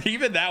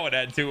 Even that one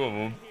had 2 of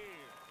them. Here.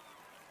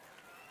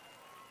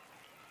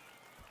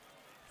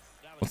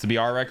 What's the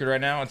BR record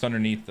right now? It's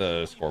underneath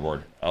the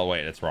scoreboard. Oh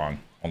wait, it's wrong.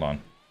 Hold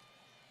on.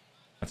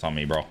 That's on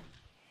me, bro.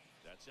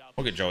 That's out.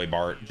 Look at Joey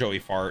Bart, Joey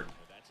Fart,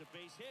 That's a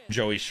base hit.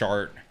 Joey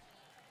Shart.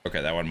 Okay,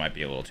 that one might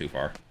be a little too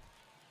far.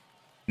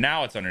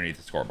 Now it's underneath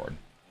the scoreboard. And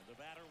the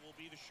batter will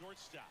be the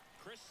shortstop,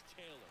 Chris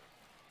Taylor.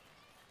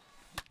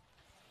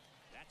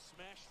 That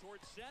smash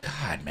towards center.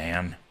 God,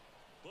 man.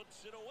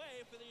 Puts it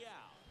away for the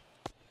out.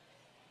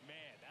 Man,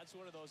 that's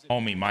one of those.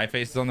 Homie, my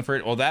face is on the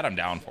fridge. Well, that I'm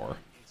down for.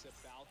 It's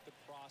about the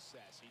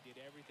process. He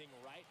did everything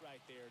right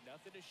there.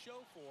 Nothing to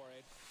show for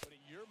it, but in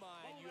your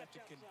mind, you have to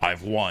convince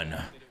I've won,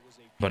 yourself that it was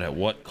a but at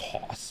what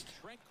cost?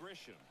 Trent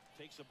Grisham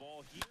takes a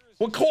ball here.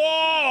 What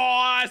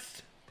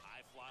cost?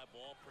 High fly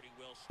ball, pretty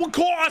well. What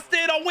cost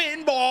it a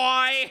win,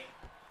 boy?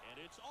 And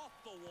it's off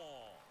the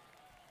wall.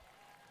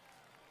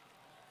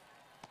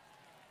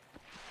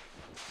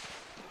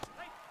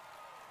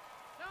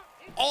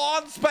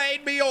 Odds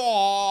paid me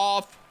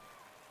off.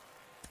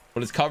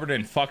 But it's covered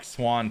in fuck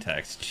Swan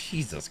text.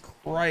 Jesus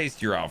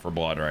Christ, you're out for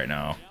blood right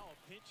now. Now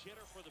a pinch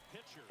hitter for the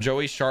pitcher.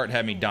 Joey Shart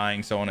had me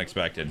dying so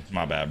unexpected.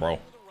 My bad, bro.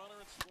 The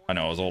runner at score. I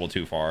know, it was a little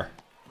too far.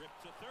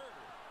 Ripped to third.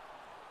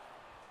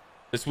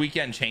 This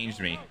weekend changed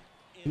me.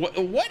 What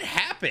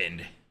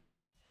happened?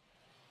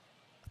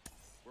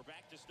 We're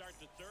back to start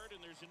the third,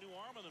 and there's a new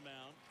arm on the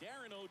mound.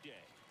 Darren O'Day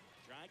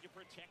trying to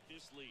protect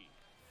this lead.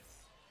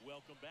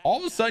 Welcome back. All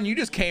of a sudden, you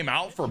just came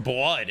out for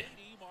blood.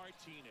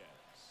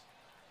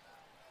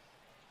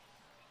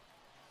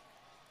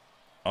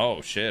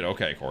 Oh, shit.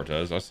 Okay,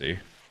 Cortez. I see.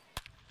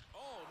 Oh,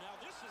 now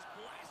this is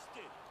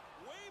blasted.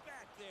 Way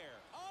back there.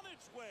 On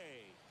its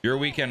way. Your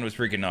weekend was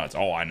freaking nuts.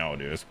 Oh, I know,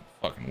 dude. It's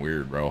fucking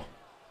weird, bro.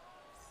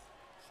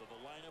 So the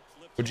lineup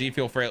flips. What G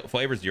Fuel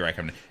flavors do you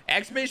recommend?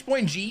 Exclamation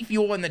point G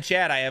Fuel in the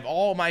chat. I have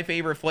all my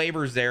favorite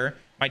flavors there.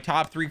 My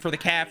top 3 for the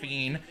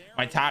caffeine,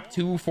 my top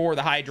 2 for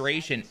the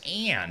hydration,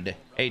 and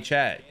hey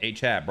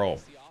chat, bro.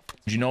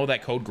 Did you know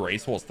that code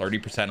Graceful is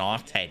 30%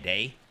 off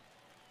today?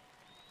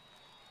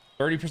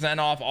 30%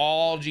 off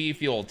all G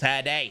Fuel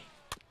today.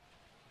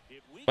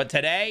 But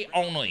today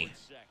only,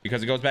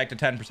 because it goes back to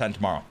 10%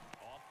 tomorrow.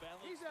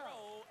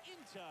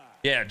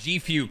 Yeah,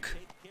 G Fuke.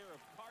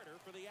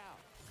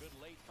 Good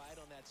late fight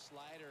on that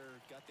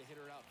slider. Got the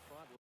hitter out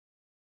front.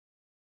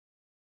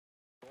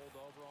 Rolled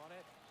over on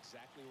it.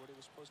 Exactly what he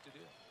was supposed to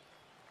do.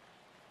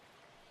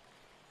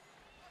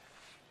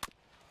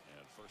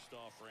 And first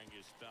offering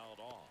is fouled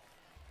off.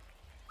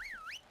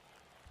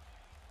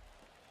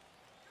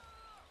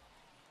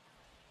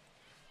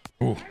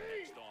 Ooh.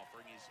 Next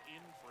offering is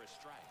in for a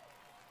strike.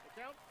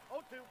 Count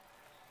 0-2.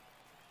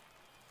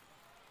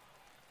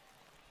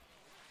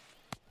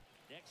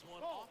 Next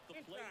one Ball, off the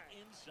plate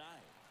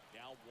inside.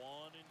 Now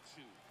 1 and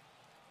 2.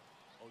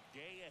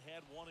 O'Day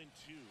ahead 1 and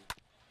 2.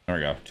 There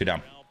we go. 2 down.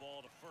 Ground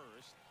ball to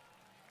first.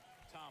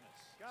 Thomas.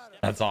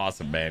 That's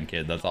awesome, man,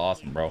 kid. That's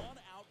awesome, bro. 1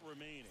 out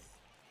remaining.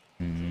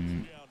 So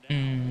 2 down now.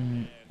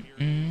 And here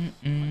is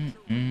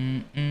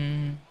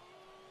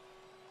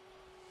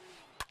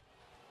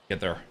Get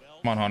there.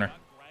 Come on, Hunter.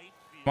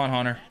 Come on,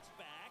 Hunter.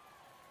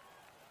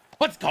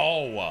 Let's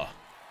go.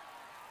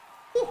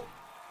 Whew.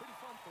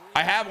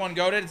 I have one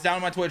goated. It's down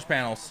on my Twitch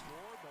panels.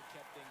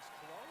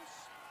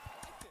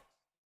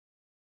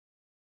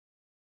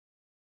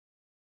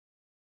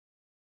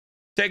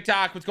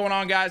 TikTok, what's going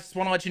on, guys? Just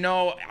want to let you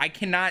know I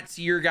cannot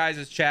see your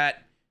guys'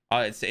 chat.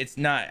 It's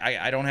not.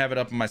 I don't have it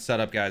up in my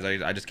setup, guys.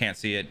 I just can't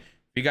see it.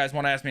 If you guys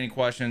want to ask me any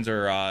questions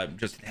or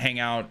just hang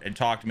out and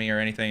talk to me or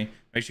anything,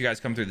 make sure you guys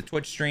come through the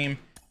Twitch stream.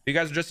 If you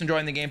guys are just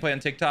enjoying the gameplay on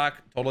TikTok,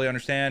 totally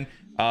understand.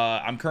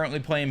 I'm currently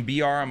playing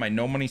BR on my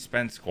No Money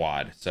Spent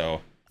squad,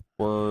 so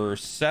we're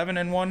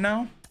 7-1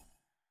 now.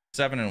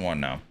 7-1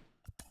 now.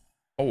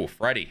 Oh,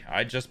 Freddy!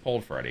 I just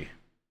pulled Freddy.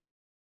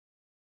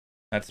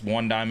 That's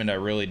one diamond I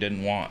really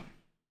didn't want.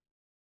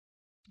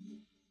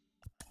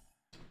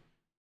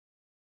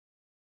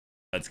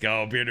 Let's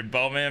go, Bearded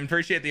Bowman.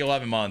 Appreciate the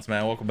 11 months,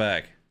 man. Welcome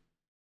back.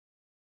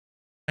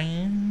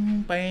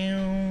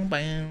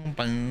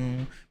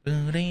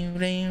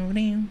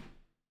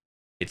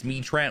 It's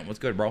me, Trent. What's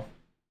good, bro?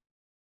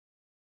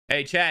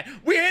 Hey, chat.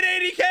 We hit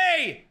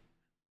 80K!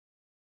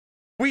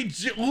 We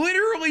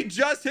literally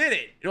just hit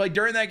it. Like,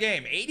 during that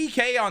game.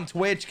 80K on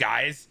Twitch,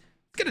 guys.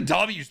 Let's get a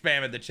W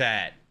spam in the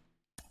chat.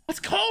 Let's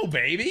go,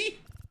 baby.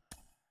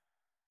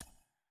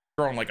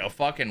 Growing like a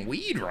fucking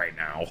weed right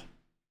now.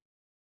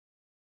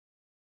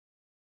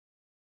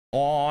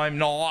 I'm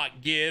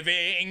not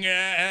giving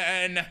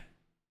in.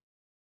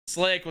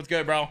 Slick, what's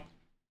good, bro?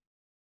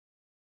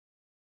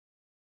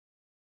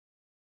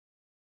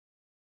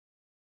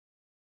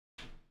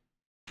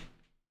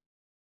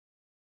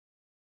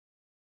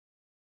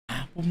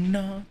 I will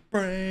not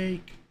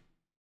break.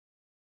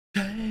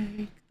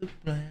 Take the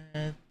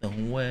breath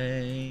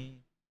away.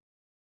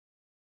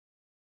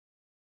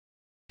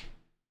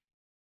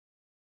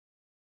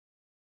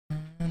 I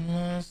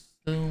lost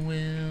the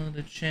will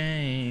to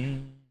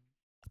change.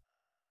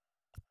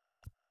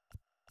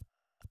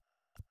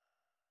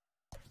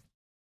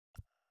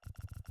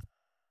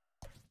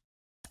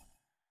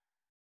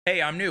 Hey,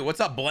 I'm new.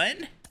 What's up,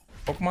 Blend?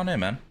 Welcome on in,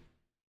 man.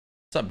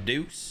 What's up,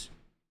 Deuce?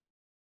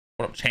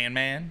 What up, Chan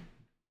Man?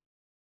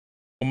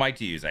 What mic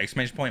to use?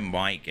 Exclamation point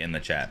Mike in the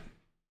chat.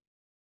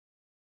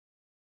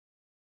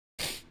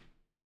 Did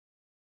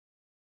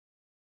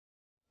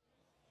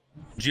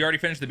you already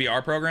finish the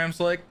BR program,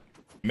 Slick?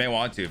 You may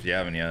want to if you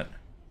haven't yet.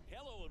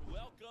 Hello and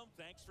welcome.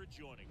 Thanks for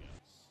joining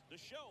us. The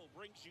show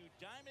brings you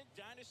Diamond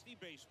Dynasty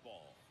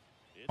Baseball.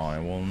 I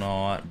will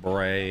not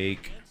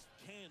break. Against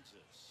Kansas.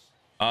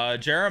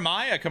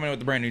 Jeremiah coming in with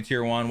the brand new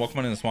tier 1.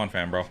 Welcome in the Swan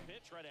fan, bro.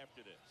 Pitch right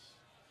after this.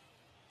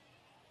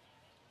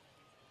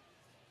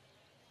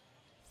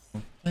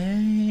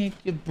 Take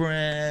your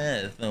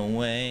breath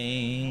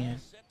away. All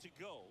set to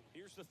go.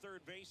 Here's the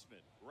third baseman,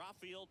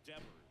 Rafael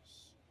Devers.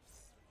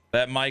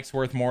 That mic's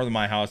worth more than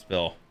my house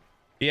bill.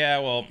 Yeah,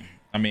 well,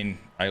 I mean,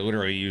 I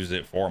literally use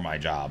it for my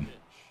job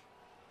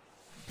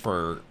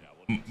for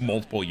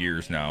multiple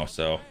years now,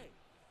 so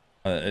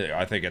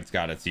I think it's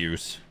got its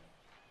use.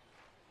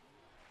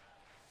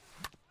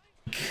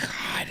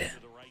 God,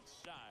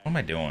 what am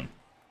I doing?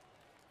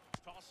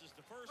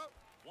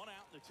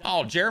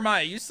 Oh,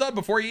 Jeremiah, you subbed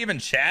before you even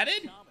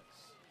chatted?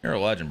 You're a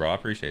legend, bro. I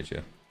appreciate you.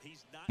 One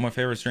of my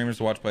favorite streamers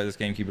to watch play this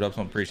game. Keep it up.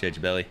 So I appreciate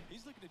you, Billy.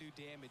 He's looking to do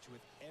damage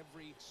with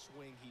every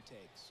swing he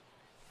takes.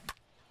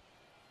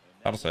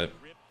 That'll say it.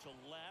 Rip to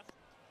left,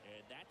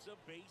 and that's a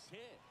base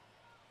hit.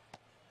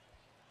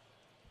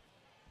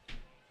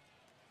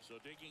 So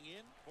digging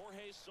in,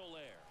 Jorge Soler.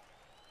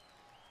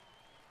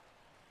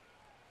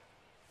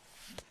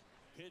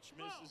 Pitch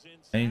misses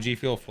inside. Any G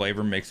Fuel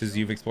flavor mixes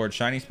you've explored?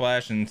 Shiny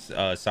Splash and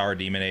Sour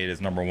Demonade is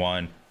number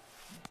one.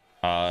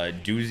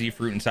 Doozy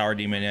Fruit and Sour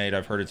Demonade,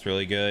 I've heard it's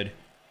really good.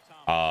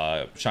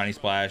 Shiny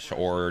Splash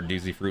or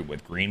Doozy Fruit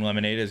with green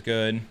lemonade is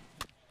good.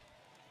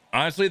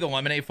 Honestly, the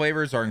lemonade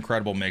flavors are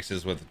incredible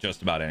mixes with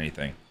just about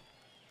anything.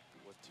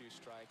 With 2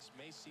 strikes,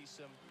 may see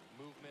some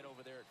movement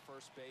over there at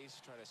first base.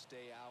 Try to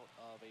stay out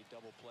of a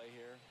double play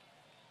here.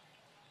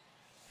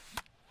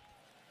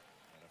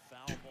 And a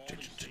foul ball,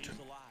 he stays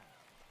alive.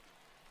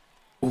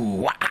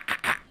 Ooh,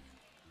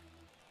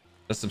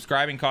 the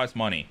subscribing costs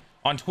money.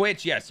 On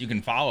Twitch, yes, you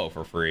can follow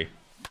for free.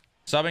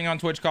 Subbing on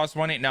Twitch costs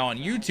money. Now on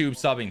YouTube,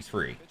 subbing's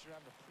free. Pitcher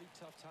having a pretty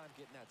tough time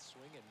getting that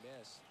swing and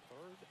miss.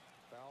 3rd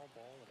foul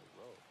ball in a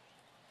row.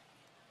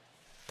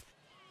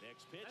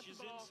 Next pitch is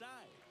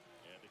inside.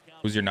 And the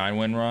count. Who's your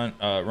 9-win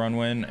run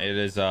win? It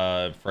is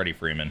Freddie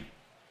Freeman.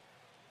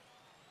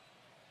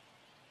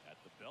 At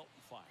the belt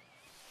and fire.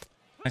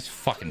 Nice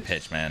fucking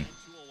pitch, man.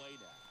 2 away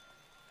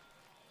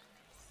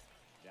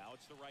now. Now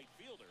it's the right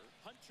fielder,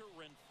 Hunter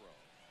Renfroe.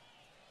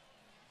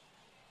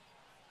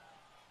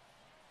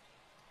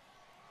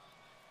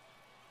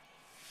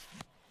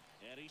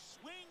 And he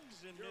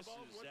swings and misses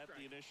at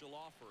the initial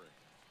offering.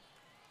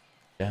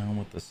 Down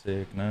with the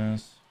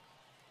sickness.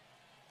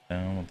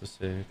 Down with the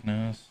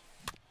sickness.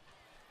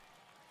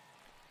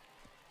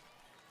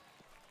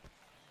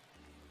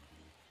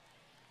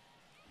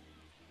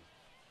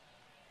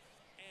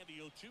 And the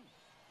 0-2.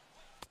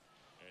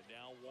 And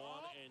now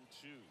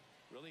 1-2.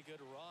 Really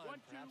good run.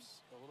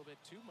 Perhaps a little bit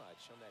too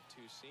much on that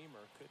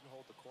 2-seamer. Couldn't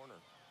hold the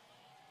corner.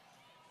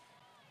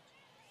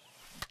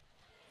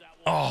 That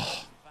one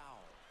Oh. foul.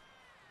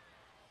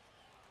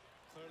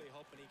 Clearly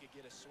hoping he could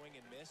get a swing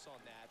and miss on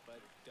that, but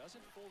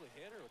doesn't fool the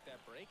hitter with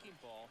that breaking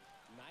ball.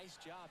 Nice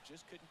job,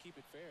 just couldn't keep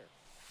it fair.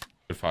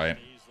 Good fight.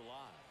 Stays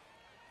alive.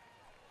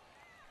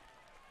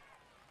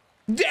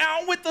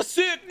 Down with the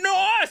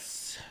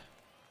sickness.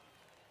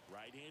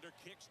 Right-hander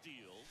kick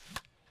steals.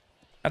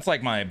 That's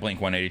like my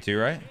Blink 182,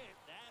 right?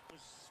 That was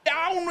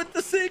Down with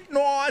the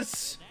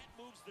sickness.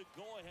 that moves the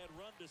go-ahead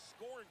run to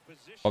scoring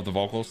position. Love the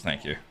vocals.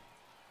 Thank you.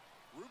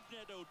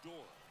 Rougned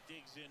Odor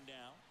digs in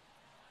now.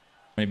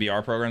 How many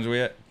BR programs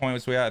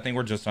points we at? I think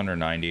we're just under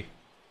 90.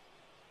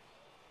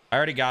 I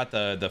already got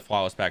the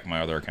flawless back in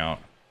my other account.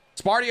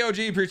 Sparty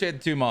OG, appreciate the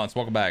 2 months.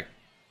 Welcome back.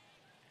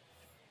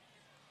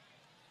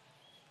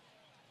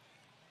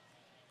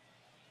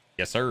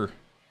 Yes, sir.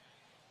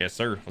 Yes,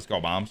 sir. Let's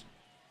go, bombs.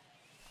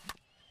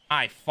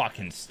 I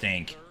fucking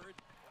stink. Third.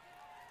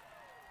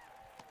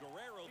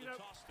 Guerrero the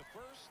toss to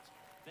first.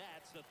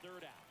 That's the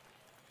 3rd out.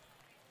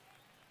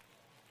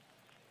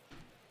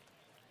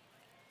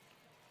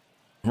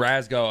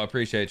 Razgo,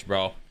 appreciate you,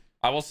 bro.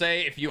 I will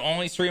say, if you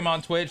only stream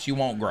on Twitch, you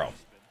won't grow.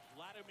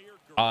 Vladimir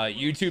Guerrero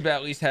YouTube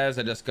at least has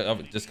a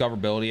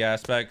discoverability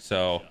aspect.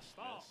 So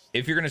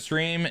if you're going to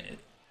stream,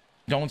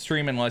 don't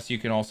stream unless you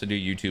can also do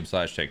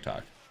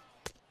YouTube/TikTok.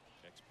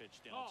 next pitch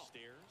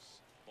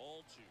downstairs.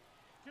 Ball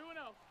 2.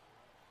 2-0.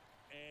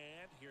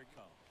 And here it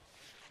comes.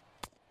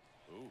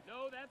 Ooh.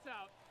 No, that's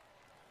out.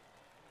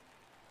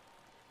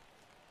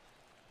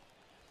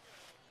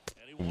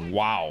 And he won.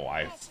 Wow,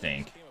 I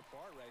stink. Came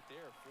apart right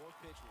there.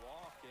 4-pitch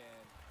walk,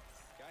 and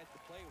guy at the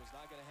plate was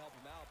not going to help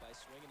him out by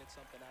swinging at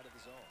something out of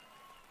the zone.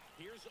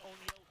 Here's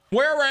O'Neal.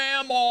 Where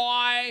am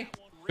I?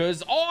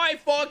 Because I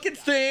fucking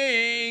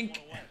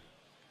stink.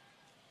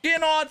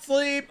 Cannot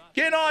sleep.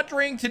 Cannot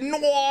drink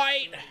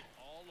tonight.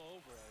 All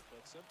over it,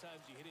 but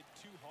sometimes you hit it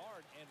too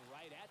hard and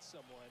right at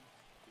someone.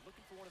 You're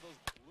looking for one of those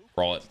blueprints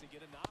Roll it. to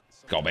get a knock.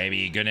 Go,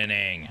 baby. Good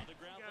inning. On the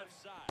ground left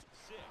side.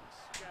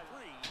 6-3.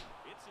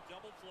 It's a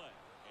double play.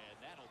 And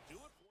that'll do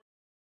it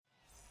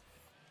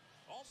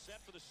for all set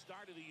for the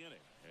start of the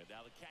inning. And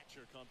now the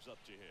catcher comes up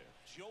to him.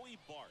 Joey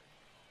Bart.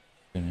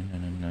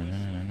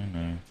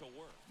 To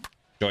work.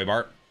 Joey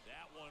Bart.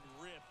 That one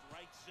ripped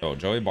right Oh, center.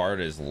 Joey Bart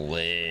is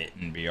lit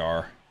in BR.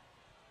 And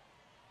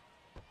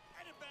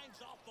it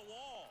bangs off the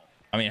wall.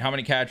 I mean, how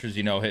many catchers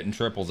you know hitting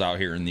triples out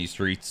here in these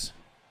streets?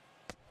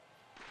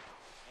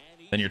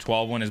 And Then your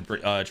 12 win is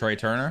Trey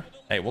Turner.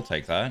 Hey, we'll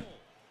take that.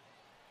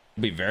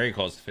 We'll be very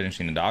close to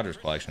finishing the Dodgers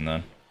collection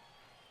then.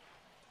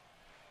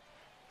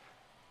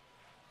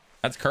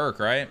 That's Kirk,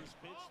 right?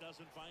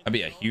 That'd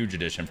be a huge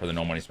addition for the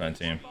no money spent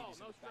team. Ball,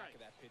 no strike. Back of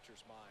that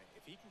pitcher's mind.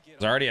 If he can get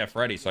 'Cause I already have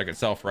Freddie, so I could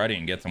sell Freddie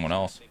and get someone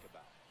else. think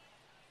about.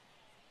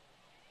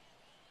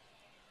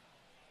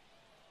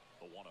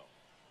 The 1-0.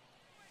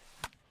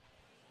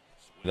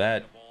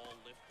 That The ball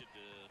lifted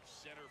to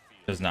center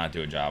field. does not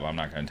do a job. I'm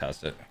not going to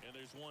test it. And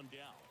there's one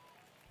down.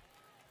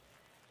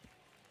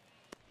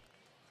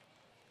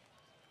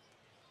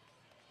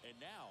 And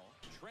now,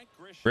 Trent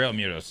Grisham. Real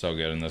Muto is so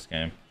good in this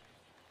game.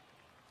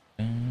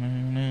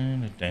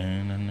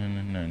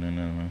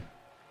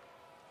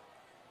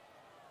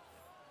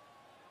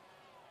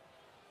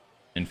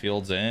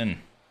 Infield's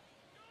in.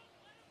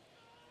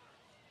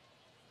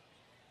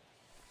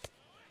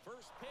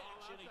 First pitch,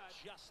 and he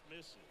just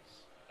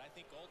misses. I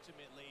think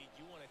ultimately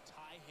you want to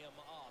tie him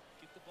up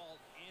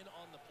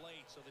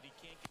plate so that he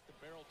can't get the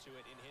barrel to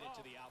it and hit it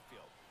to the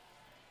outfield.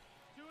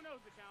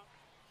 2-0's the count.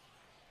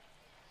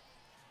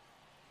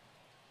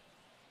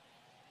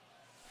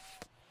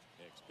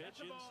 Next pitch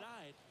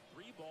inside.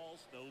 3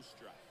 balls, no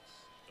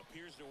strikes.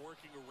 Appears they're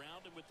working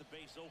around him with the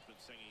base open,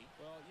 Singy.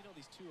 Well, you know,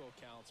 these 2-0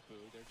 counts, Boo,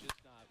 they're just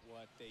not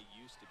what they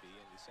used to be,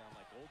 and they sound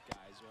like old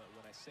guys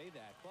when I say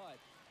that. But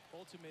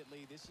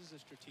ultimately, this is a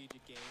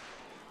strategic game.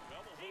 Well,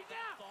 we'll hold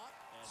that thought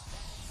as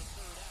that's the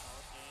 3rd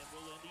out, and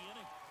we'll end the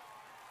inning.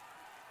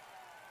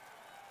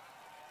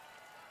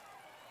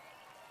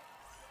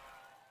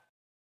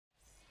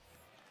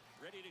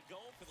 Ready to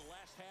go for the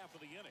last half of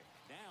the inning.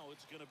 Now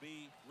it's going to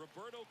be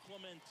Roberto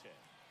Clemente.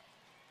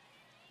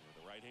 With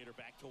the right-hander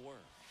back to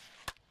work.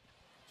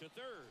 To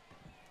third.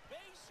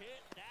 Base hit.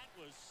 That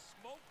was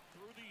smoked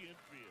through the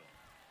infield.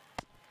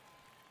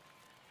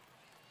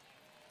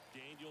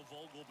 Daniel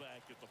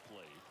Vogelback at the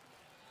plate.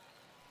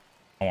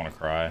 I want to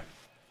cry.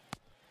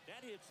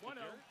 That hits the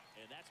dirt,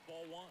 and that's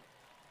ball 1.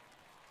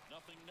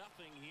 0-0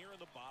 here in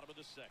the bottom of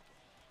the 2nd.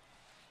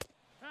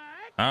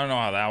 I don't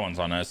know how that one's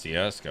on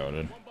SCS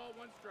coded. 1 ball,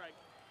 1 strike.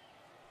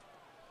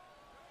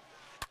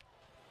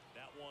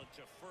 That one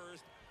to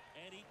first,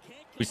 and he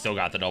can't. We still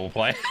got the double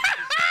play.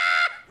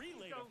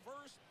 Relay to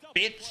first, double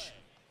Bitch. play.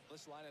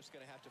 This lineup's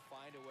going to have to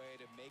find a way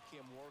to make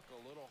him work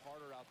a little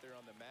harder out there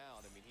on the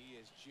mound. I mean, he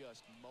is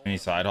just Any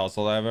side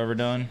hustle I've ever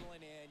done?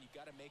 You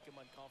got to make him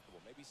uncomfortable.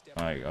 Maybe step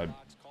I in the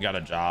box, call got a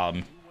time, job.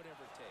 do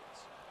whatever it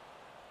takes.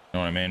 You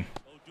know what I mean?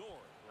 Odor,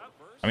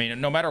 reverse. I mean,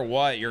 no matter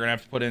what, you're gonna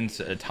have to put in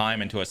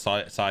time into a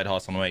side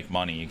hustle to make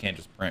money. You can't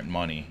just print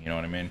money. You know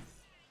what I mean?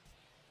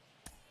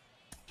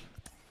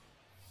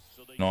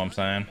 So they Know what I'm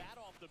saying? bat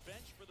off the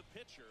bench for the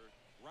pitcher,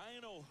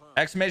 Ryan O'Hearn.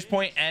 Exclamation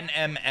point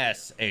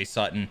NMS A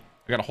Sutton.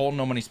 I got a whole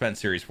no money spent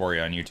series for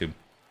you on YouTube.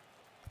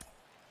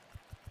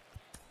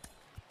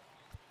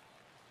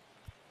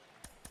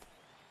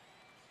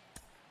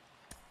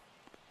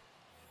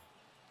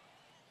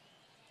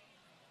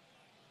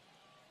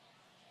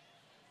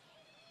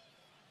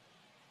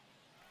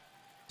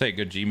 Say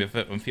good G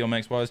feel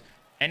mix was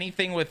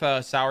anything with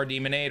sour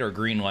demonade or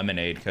green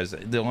lemonade, because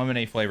the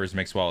lemonade flavors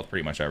mix well with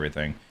pretty much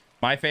everything.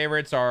 My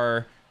favorites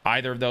are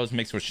either of those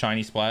mixed with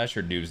shiny splash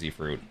or doozy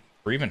fruit,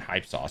 or even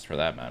hype sauce for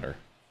that matter.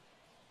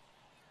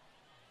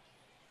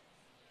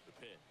 The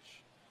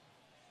pitch.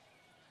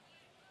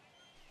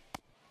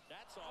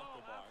 That's off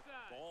the mark.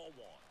 Ball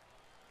 1.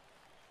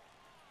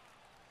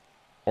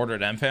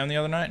 Ordered M-Fam the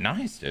other night.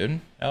 Nice,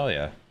 dude. Hell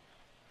yeah.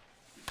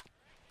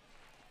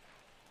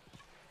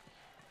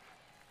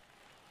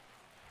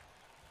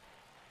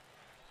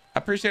 I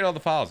appreciate all the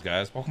files,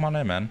 guys. Welcome on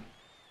in, man.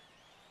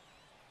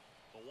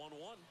 The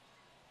 1-1.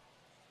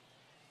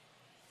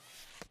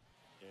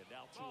 And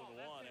now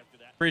 2-1 after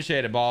that.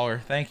 Appreciate it,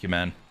 baller. Thank you,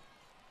 man.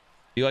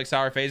 You like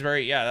sour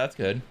phaseberry? Yeah, that's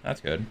good.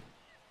 That's good.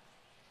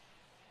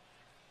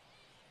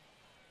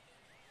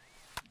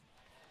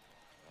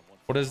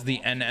 What does the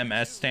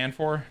NMS stand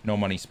for? No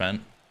money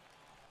spent.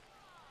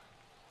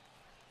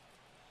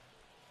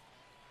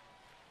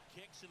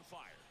 Kicks and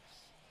fires.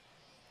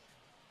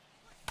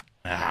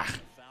 Ah.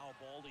 Foul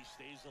ball, he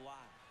stays alive.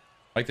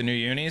 Like the new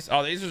unis?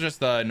 Oh, these are just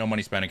the no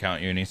money spent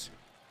account unis.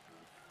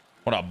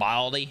 What a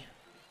baldy.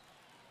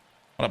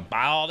 What a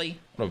baldy.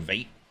 What a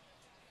vape.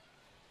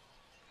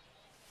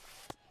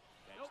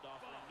 Next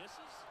offering misses,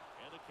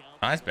 and the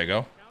count. Nice, Big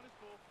O. Count is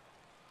full.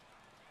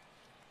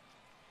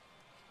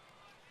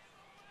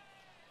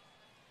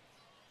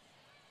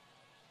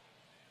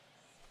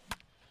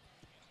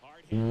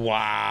 Hard hit.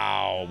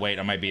 Wow. Wait,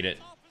 I might beat it.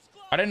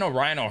 I didn't know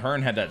Ryan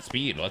O'Hearn had that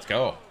speed. Let's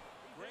go.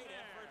 Great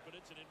effort, but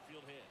it's an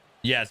infield hit.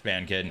 Yes,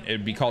 man, kid.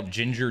 It'd be called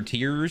Ginger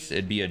Tears.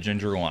 It'd be a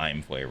ginger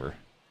lime flavor.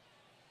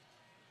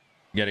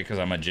 Get it? Because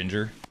I'm a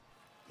ginger.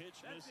 Pitch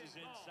misses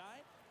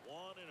inside.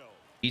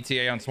 1-0.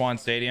 ETA on Swan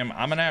Stadium.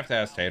 I'm going to have to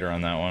ask Tater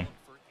on that one.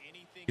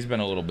 He's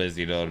been a little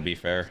busy, though, to be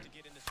fair.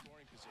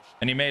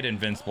 And he made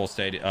Invincible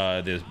Stadium,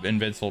 the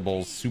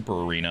Invincible Super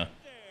Arena,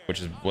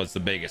 which was the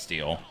biggest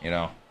deal, you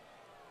know.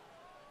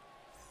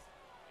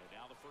 And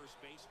now the first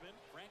baseman,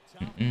 Frank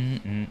Thomas.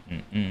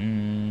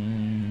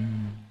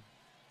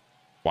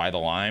 Why the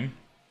lime?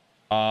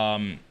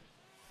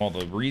 Well,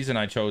 the reason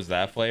I chose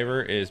that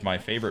flavor is my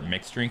favorite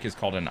mixed drink is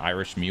called an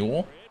Irish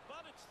Mule,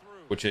 But it's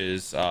through. which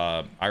is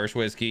Irish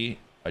whiskey,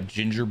 a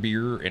ginger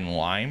beer, and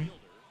lime.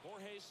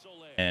 Jorge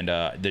Soler. And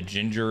the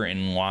ginger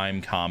and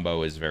lime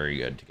combo is very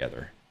good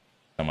together.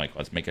 I'm like,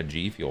 let's make a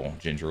G Fuel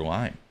ginger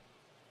lime.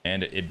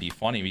 And it'd be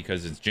funny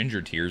because it's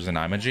ginger tears and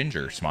I'm a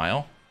ginger.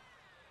 Smile.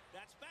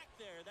 That's back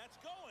there. That's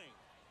going.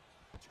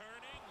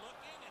 Turning,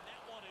 looking, and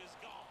that one is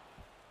gone.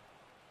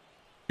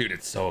 Dude,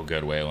 it's so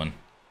good, Waylon.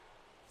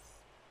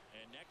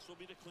 And next will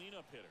be the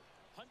cleanup hitter,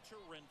 Hunter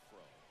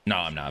Renfroe. No,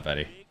 I'm not,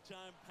 Betty. Big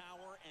time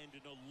power and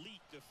an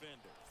elite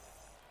defender.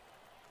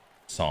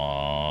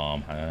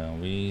 Somehow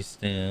we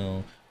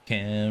still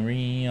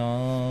carry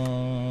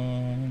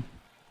on.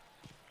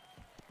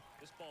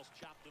 This ball's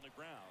chopped on the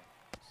ground.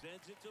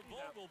 Sends it to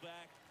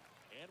Vogelback,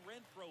 and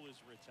Renfroe is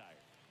retired.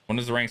 When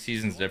does the ranked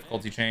season's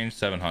difficulty change?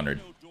 700.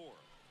 Odor,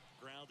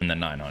 grounded And then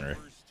 900.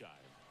 first time.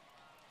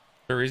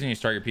 The reason you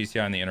start your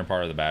PCI on the inner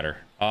part of the batter.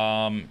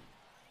 I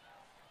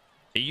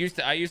used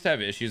to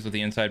have issues with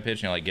the inside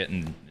pitch and like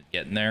getting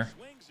there.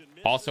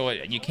 Also,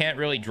 you can't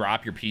really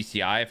drop your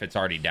PCI if it's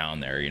already down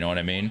there. You know what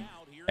I mean?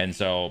 And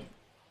so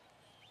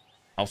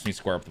helps me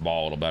square up the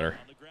ball a little better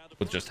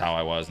with just how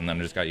I was, and then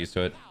I just got used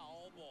to it.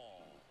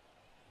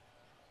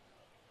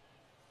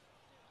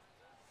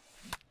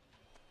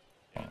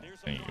 Oh,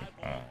 thank you.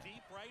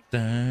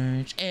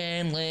 Search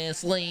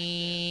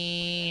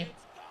endlessly.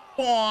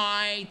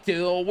 Why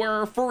till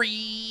we're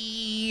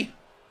free?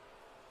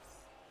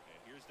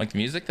 Like the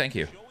music? Thank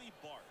you.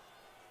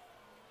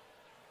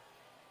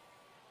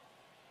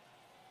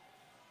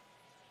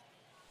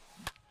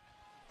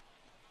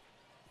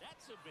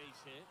 That's a base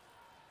hit.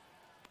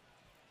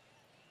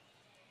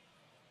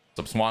 What's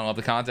up, Swan? Love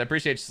the content.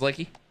 Appreciate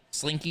you,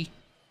 Slinky.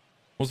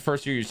 What was the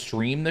first year you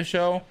streamed the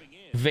show?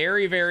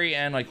 Very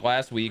end, like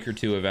last week or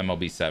two of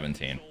MLB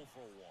 17.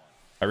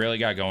 I really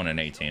got going in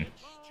 18.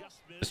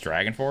 This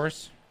Dragon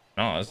Force?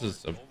 No, this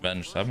is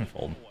Avenged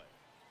Sevenfold.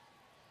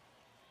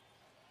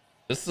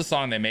 This is the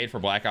song they made for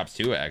Black Ops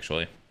 2,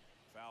 actually.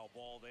 Foul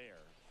ball there.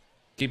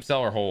 Keep,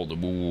 sell, or hold.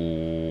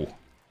 Ooh.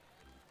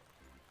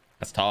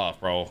 That's tough,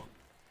 bro.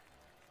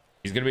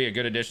 He's going to be a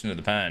good addition to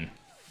the pen.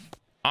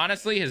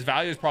 Honestly, his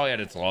value is probably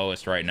at its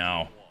lowest right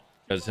now.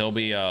 Because he'll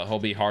be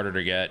harder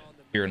to get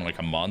here in like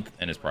a month,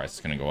 and his price is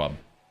going to go up.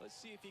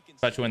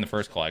 Especially when the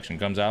first collection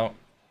comes out.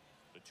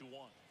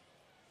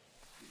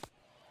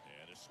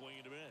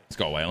 Let's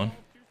go, Waylon.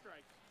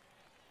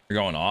 You're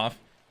going off.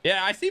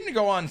 Yeah, I seem to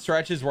go on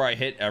stretches where I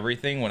hit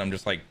everything when I'm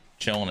just like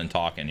chilling and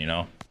talking, you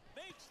know.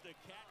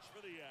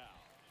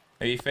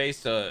 Have you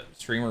faced a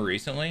streamer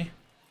recently?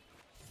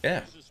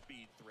 Yeah.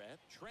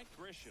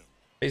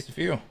 Faced a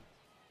few.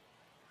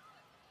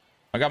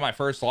 I got my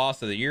first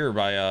loss of the year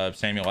by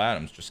Samuel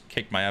Adams. Just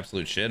kicked my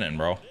absolute shit in,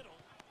 bro.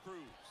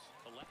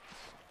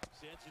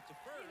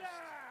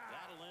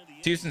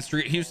 Houston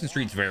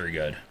Street's very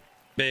good.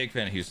 Big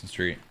fan of Houston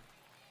Street.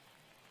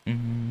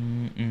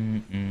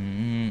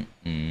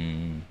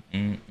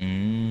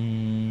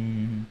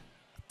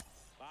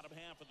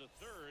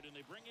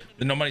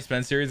 The No Money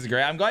Spent series is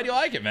great. I'm glad you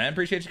like it, man.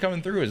 Appreciate you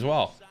coming through as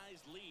well.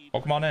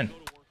 Welcome on in.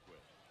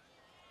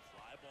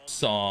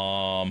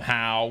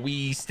 Somehow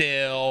we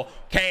still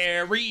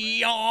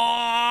carry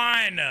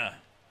on. Now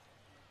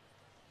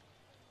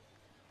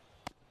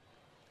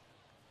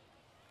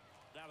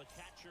the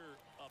catcher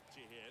up to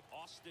hit,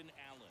 Austin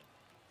Allen.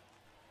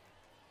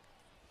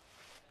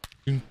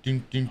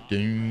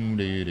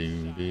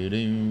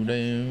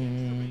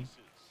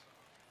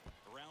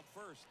 Around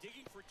first,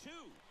 digging for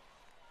two.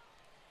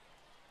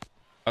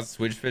 That's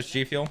Swedish Fish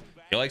G Fuel. If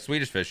you like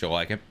Swedish Fish, you'll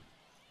like it.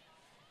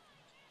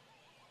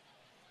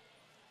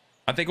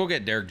 I think we'll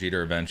get Derek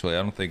Jeter eventually.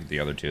 I don't think the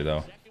other two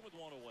though.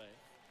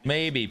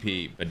 Maybe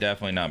Pete, but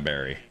definitely not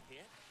Barry.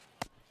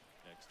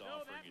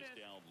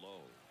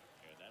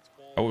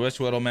 I wish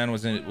Whittleman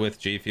was in with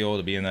G Fuel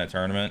to be in that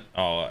tournament.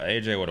 Oh,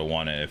 AJ would have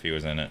won it if he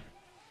was in it.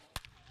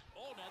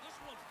 Oh, now this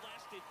one's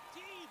blasted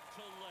deep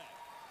to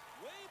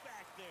left. Way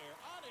back there,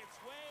 on its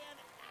way and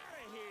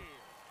out of here.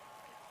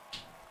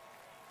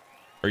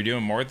 Are you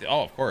doing more?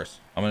 Oh, of course.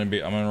 I'm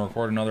gonna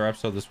record another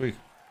episode this week.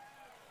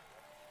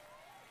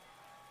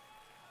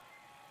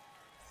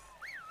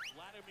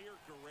 Vladimir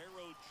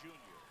Guerrero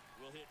Jr.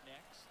 will hit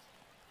next.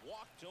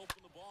 Walk to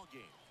open the ball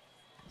game.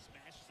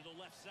 Smash to the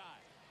left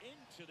side.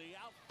 Into the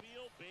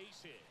outfield, base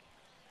hit.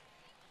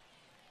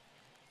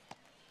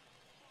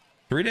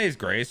 3 Days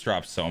Grace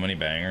dropped so many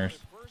bangers.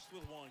 First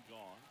with one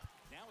gone.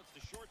 Now it's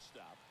the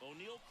shortstop,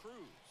 O'Neal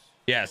Cruz.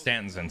 Yeah,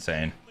 Stanton's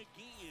insane.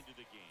 McGee into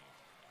the game.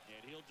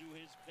 And he'll do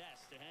his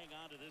best to hang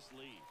on to this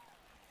lead.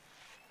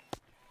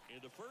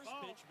 And the first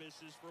pitch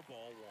misses for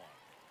ball one.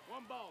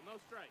 One ball,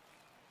 no strike.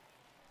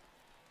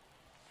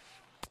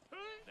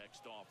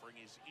 Next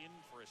offering is in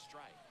for a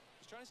strike.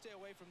 He's trying to stay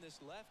away from this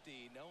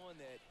lefty, knowing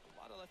that a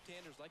lot of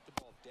left-handers like the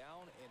ball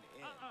down and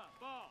in.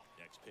 Ball.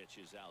 Next pitch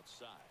is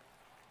outside.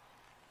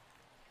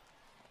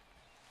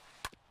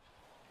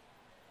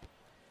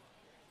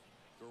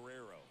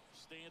 Guerrero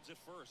stands at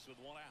first with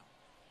one out.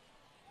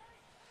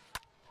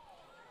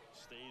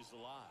 Stays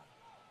alive.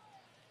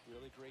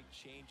 Really great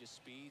change of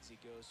speeds. He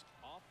goes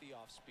off the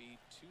off-speed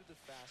to the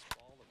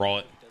fastball. Roll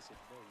it. Doesn't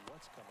know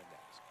what's coming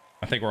next.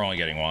 I think we're only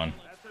getting one.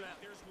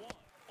 There's one.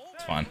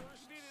 It's fine.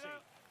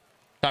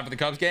 Time for the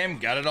Cubs game.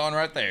 Got it on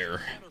right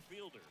there. Center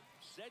fielder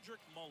Cedric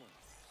Mullins,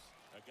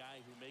 a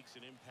guy who makes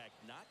an impact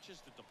not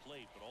just at the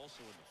plate but also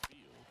in the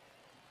field.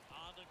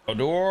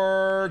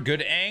 Odor,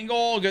 good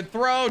angle, good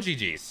throw.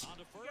 GG's.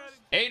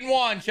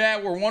 8-1,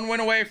 chat. We're 1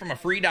 win away from a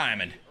free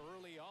diamond.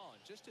 Early on,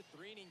 just a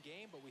 3-inning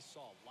game, but we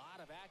saw a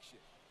lot of action.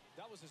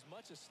 That was as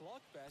much a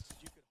slugfest as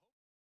you could hope.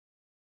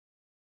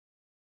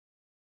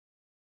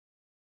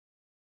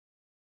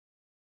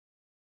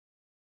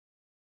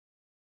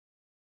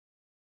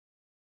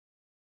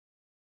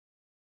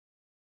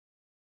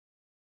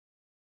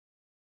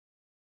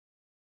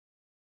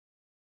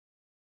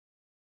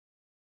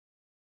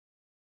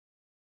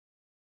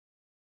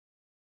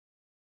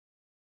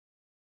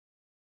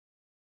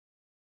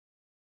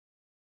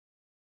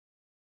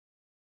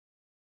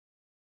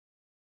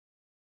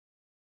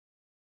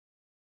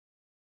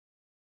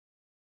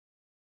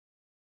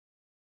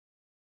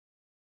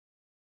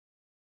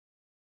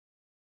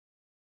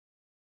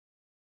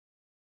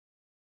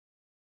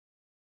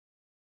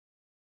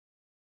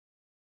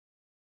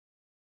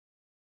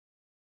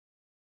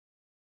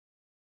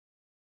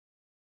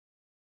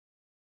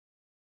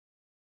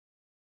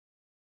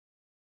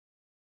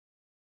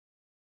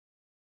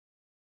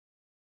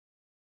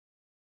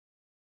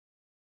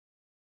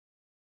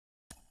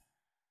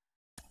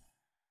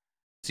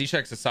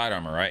 C-check's the side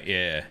armor, right?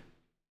 Yeah.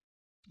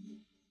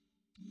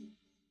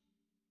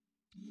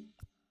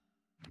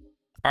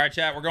 All right,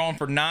 chat. We're going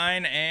for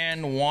 9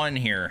 and 1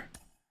 here.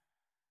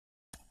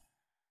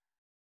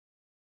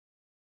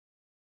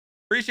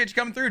 Appreciate you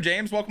coming through,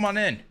 James. Welcome on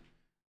in.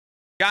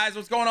 Guys,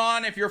 what's going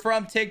on? If you're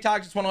from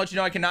TikTok, just want to let you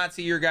know I cannot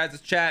see your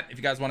guys' chat. If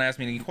you guys want to ask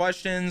me any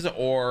questions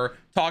or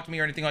talk to me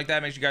or anything like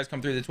that, make sure you guys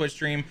come through the Twitch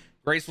stream.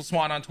 Graceful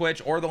Swan on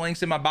Twitch, or the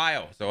link's in my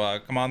bio. So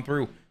come on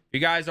through. If you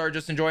guys are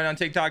just enjoying on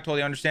TikTok,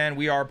 totally understand.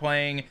 We are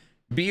playing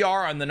BR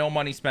on the no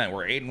money spent.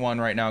 We're 8 and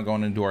 1 right now,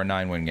 going into our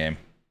 9-win game.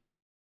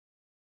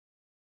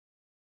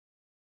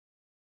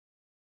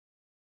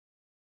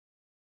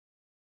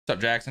 What's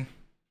up, Jackson?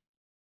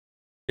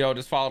 Yo,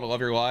 just follow to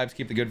love your lives.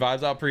 Keep the good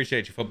vibes. I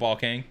appreciate you, Football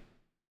King.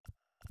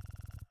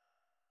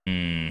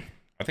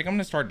 I think I'm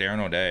gonna start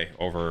Darren O'Day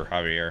over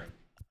Javier.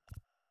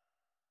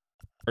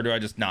 Or do I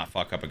just not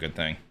fuck up a good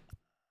thing?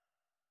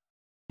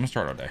 I'm gonna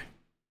start O'Day.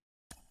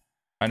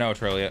 I know,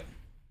 Trilliot.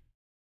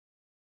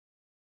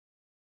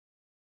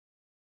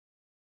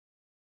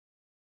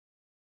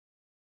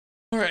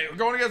 All right, we're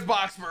going against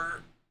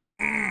Boxburger.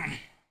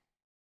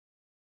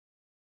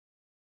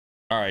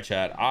 All right,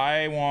 chat.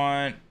 I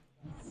want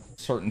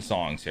certain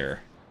songs here.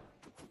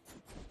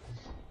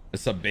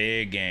 It's a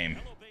big game.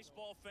 Hello,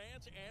 baseball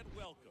fans, and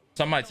welcome.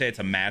 Some might say it's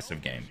a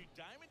massive game.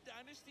 Diamond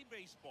Dynasty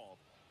Baseball.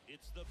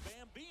 It's the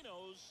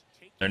Bambinos.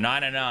 They're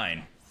 9 and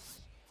 9.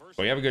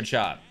 So we have a good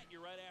shot.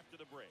 Right after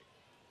the break.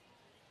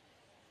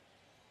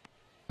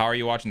 How are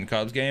you watching the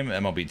Cubs game?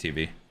 MLB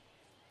TV.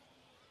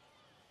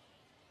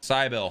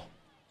 Cybill,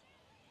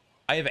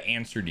 I have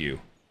answered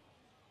you.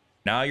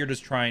 Now you're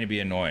just trying to be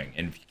annoying.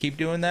 And if you keep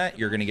doing that,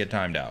 you're going to get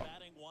timed out.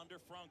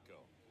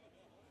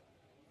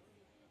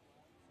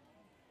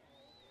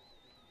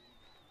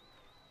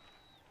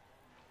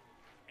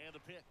 And a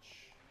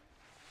pitch.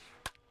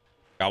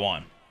 Got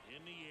one.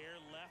 In the air,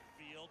 left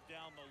field,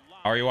 down the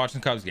line. How are you watching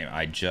the Cubs game?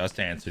 I just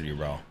answered you,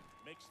 bro.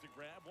 Makes the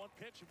grab, one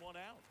pitch and one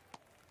out.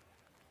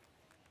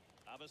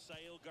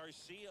 Avisail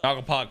Garcia.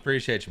 Knuckle Puck,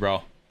 appreciate you,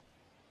 bro.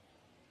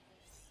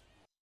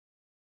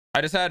 I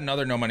just had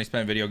another no money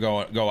spent video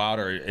go out,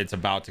 or it's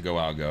about to go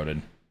out,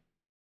 goated.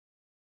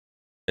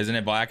 Isn't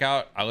it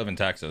blackout? I live in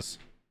Texas.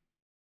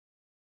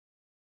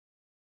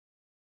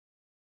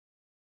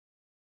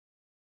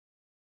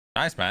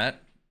 Nice,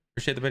 Matt.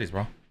 Appreciate the biddies,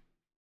 bro.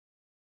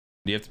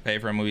 Do you have to pay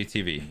for MLB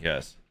TV?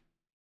 Yes.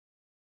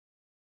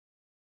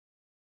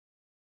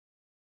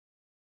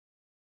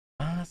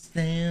 I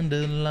stand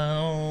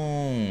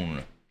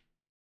alone.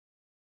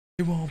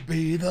 It won't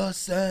be the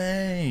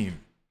same.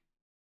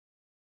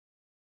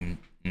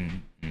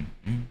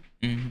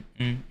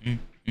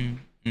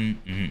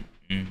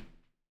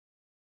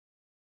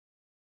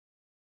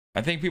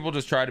 I think people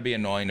just try to be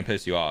annoying to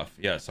piss you off.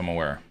 Yes, I'm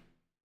aware.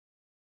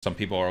 Some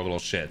people are little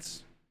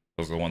shits.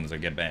 Those are the ones that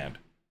get banned.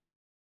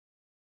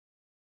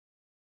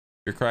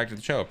 You're correct at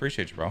the show.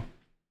 Appreciate you, bro.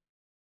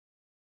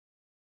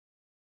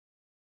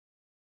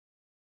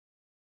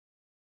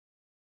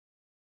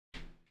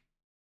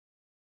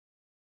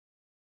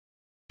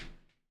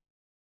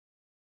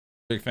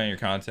 Big fan of your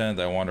content.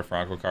 That Wander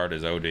Franco card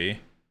is OD.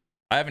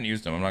 I haven't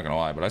used them, I'm not gonna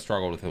lie, but I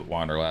struggled with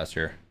Wander last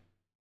year.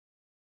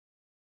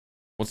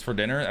 What's for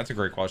dinner? That's a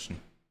great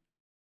question.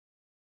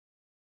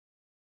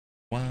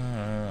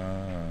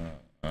 Wow.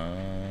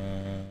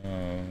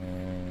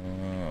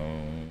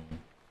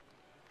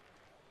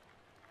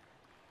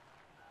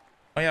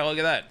 Oh yeah, look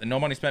at that. The no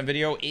money spent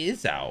video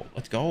is out.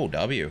 Let's go,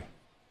 W.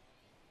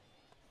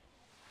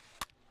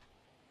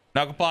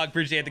 Knuckle Pog,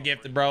 appreciate the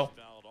gifted, bro.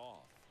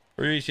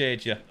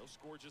 Appreciate you. No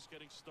score, just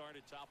getting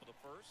started, top of the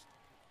first.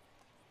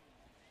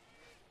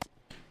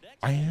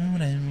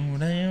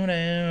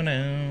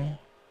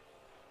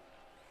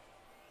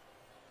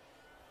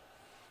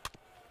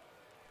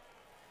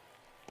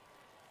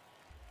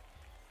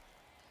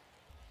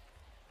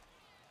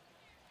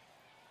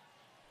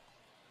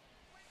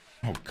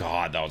 Oh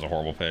God, that was a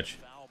horrible pitch.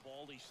 Foul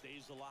ball, he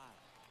stays alive.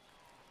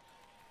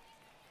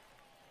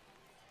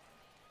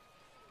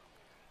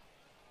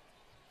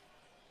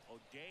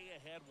 O'Day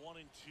ahead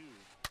 1-2.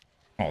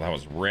 Oh, that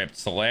was ripped.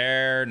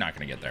 Soler, not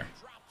gonna get there.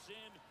 Drops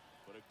in,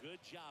 but a good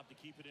job to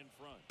keep it in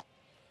front.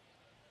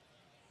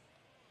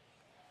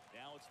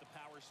 Now it's the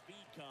power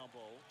speed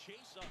combo.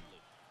 Chase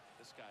Utley.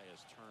 This guy has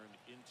turned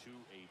into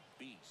a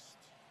beast.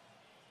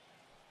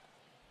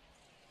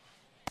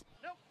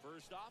 Nope.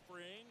 First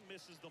offering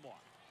misses the mark.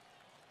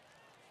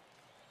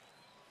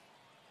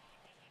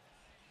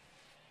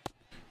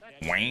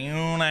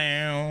 Wow,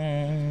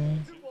 now.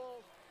 2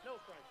 balls, no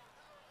strikes.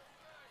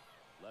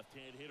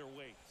 Left-hand hitter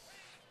waits.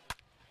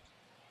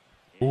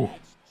 Ooh. And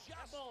it's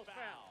just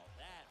foul.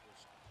 That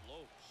was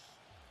close.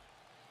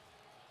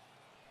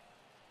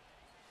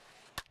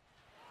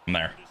 I'm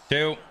there.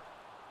 2.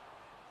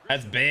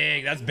 That's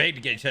big. That's big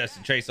to get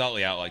Chase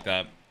Utley out like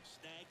that.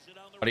 Snags it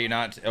on the How do you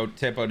not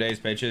tip O'Day's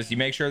pitches? You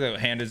make sure the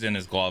hand is in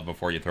his glove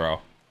before you throw.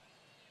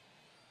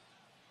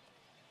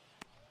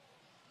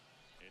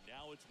 And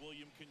now it's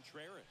William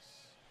Contreras.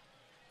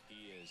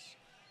 He is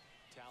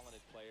a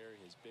talented player.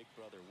 His big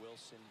brother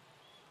Wilson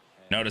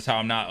Notice how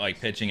I'm not like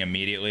pitching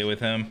immediately with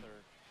him.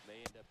 May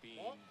end up being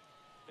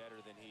better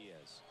than he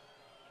is.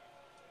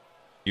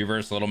 You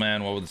versus little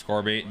man, what would the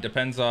score be?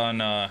 Depends on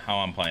how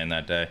I'm playing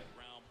that day.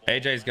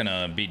 AJ's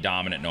gonna be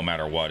dominant no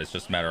matter what. It's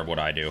just a matter of what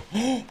I do.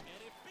 And it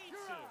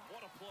beats him.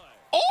 What a play.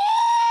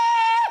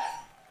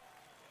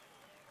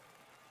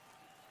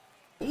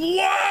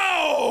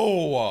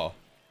 Whoa!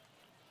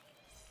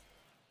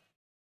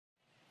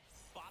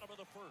 Bottom of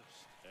the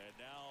first. And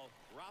now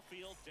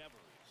Rafael Devers.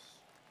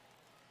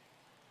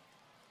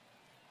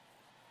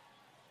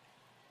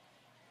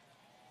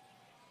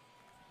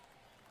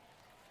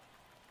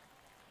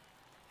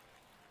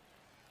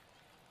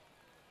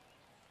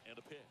 And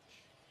a pitch.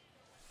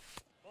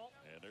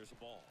 And there's a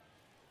ball.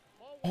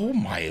 Oh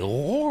my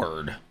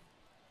lord.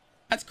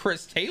 That's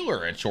Chris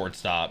Taylor at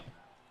shortstop.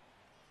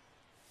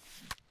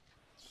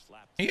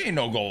 Slapped. He ain't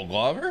no Gold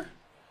Glover.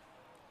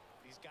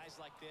 These guys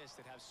like this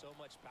that have so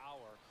much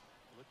power,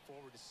 look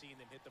forward to seeing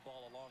them hit the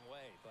ball a long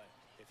way. But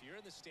if you're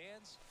in the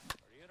stands, or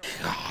you're in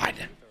a God.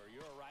 or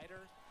you're a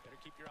rider, better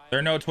keep your eye There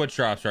are on no Twitch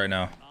drops right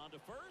now. On to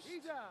first.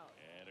 He's out.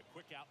 And a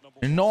quick out number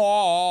one.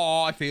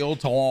 No, I feel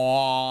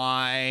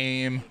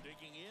time.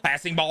 Digging in.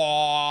 Passing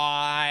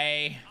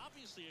by.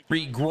 Obviously a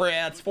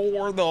Regrets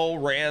for the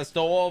rest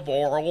of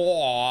our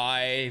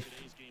life.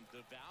 today's game,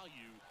 the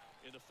value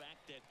in the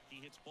fact that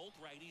he hits both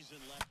righties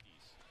and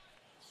lefties.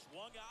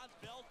 Swung on,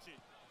 belted.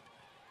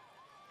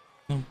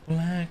 The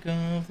black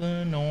of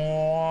the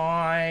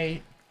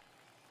night.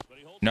 But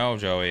he holds No, it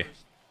Joey.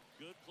 first.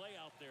 Good play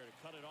out there to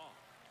cut it off.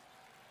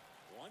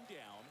 One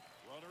down,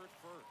 runner at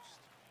first.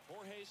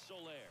 Jorge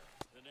Soler,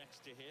 the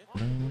next to hit.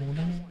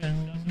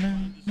 Doesn't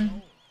find the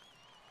zone.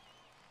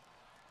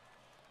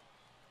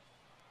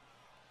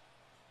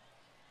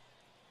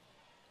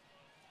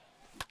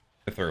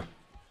 Through. And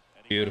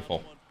he Beautiful.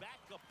 grounds one back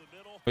up the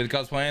middle. With the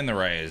Cubs playing the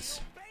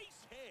Rays. Base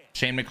hit.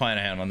 Shane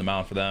McClanahan on the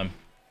mound for them.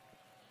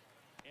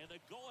 And the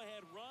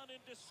go-ahead run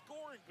into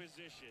scoring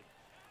position.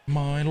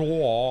 My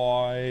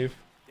life.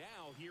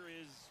 Now here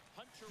is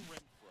Hunter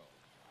Renfroe.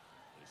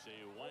 They say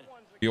when.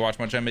 You watch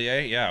much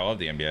NBA? Yeah, I love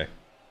the NBA.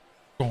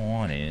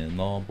 Gone in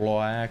the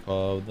black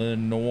of the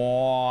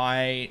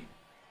night.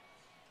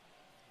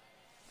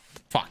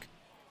 Fuck.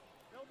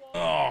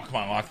 Oh, come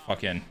on, lock the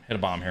fuck in. Hit a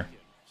bomb here.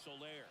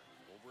 Soler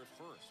over at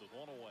first with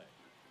one away.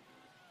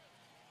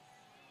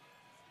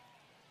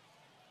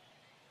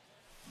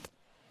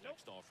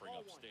 Next offering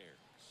upstairs.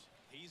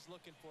 He's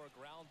looking for a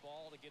ground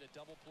ball to get a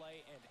double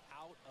play and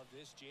out of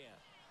this jam.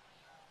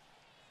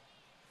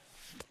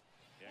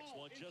 Next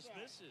one just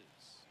misses.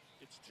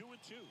 It's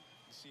 2-2.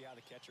 You see how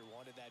the catcher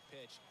wanted that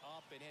pitch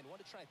up and in.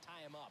 Wanted to try to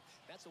tie him up.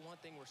 That's the one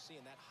thing we're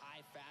seeing, that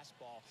high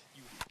fastball.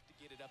 You have to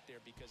get it up there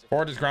because if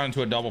Ford is grounded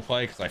to a double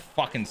play because I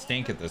fucking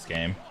stink at this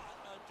game. A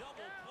double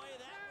play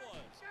that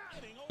was.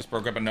 Inning over. Just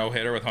broke up a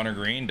no-hitter with Hunter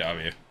Green.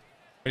 W. What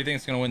do you think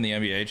is going to win the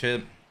NBA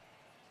chip?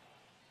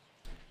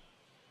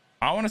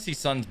 I want to see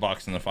Suns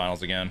Bucks in the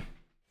finals again.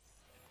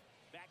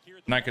 Back here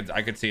at And the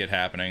I could see it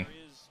happening. There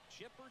is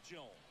Chipper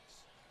Jones.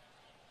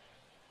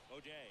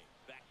 O'Day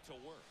back to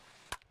work.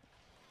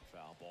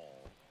 Foul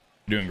ball.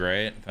 Doing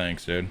great.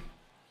 Thanks, dude.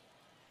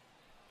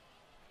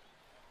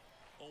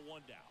 0-1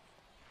 down.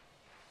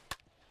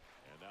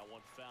 And that one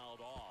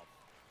fouled off.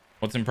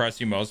 What's impressed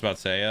you most about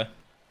Seiya?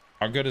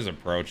 How good his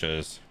approach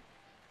is.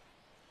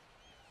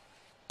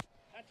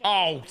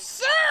 Oh,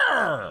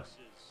 sir!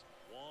 Misses.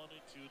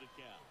 1-2 to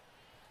count.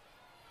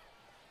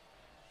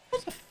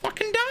 What's a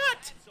fucking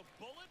dot? It's a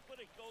bullet, but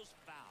it goes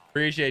foul.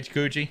 Appreciate you,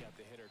 Coochie. got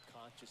the hitter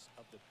conscious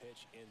of the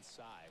pitch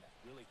inside.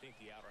 Really think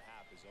the outer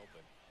half is open.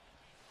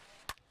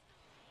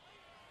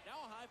 Now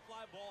a high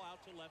fly ball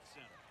out to left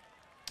center.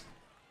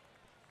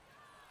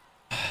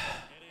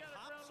 And it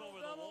hops over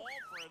the wall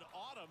for an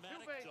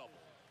automatic double.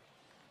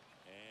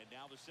 And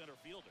now the center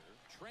fielder,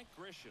 Trent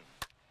Grisham,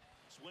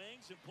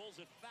 swings and pulls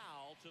it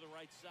foul to the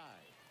right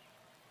side.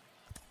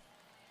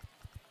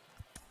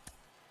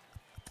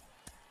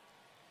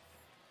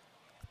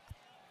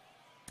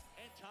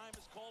 And time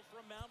is called for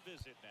a mound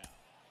visit now.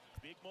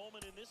 Big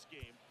moment in this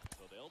game,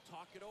 so they'll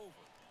talk it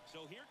over. So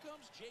here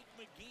comes Jake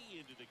McGee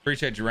into the game.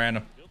 Appreciate you,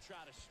 random. He'll try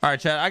to All right,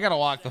 Chad. I gotta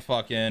lock the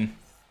fuck in.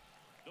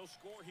 no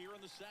score here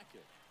in the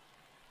second.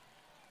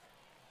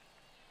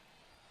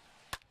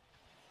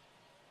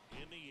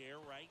 In the air,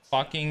 right side.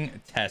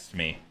 Fucking test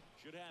me.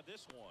 Should have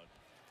this one.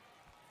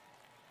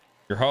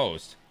 Your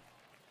host.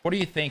 What are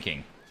you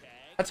thinking? Tag.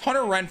 That's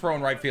Hunter Renfroe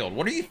in right field.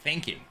 What are you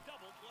thinking?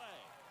 Double play.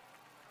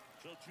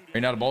 So Are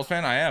you not a Bulls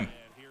fan? I am. And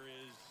here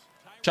is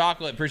Tyron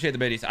Chocolate, appreciate the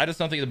biddies. I just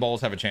don't think the Bulls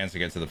have a chance to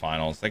get to the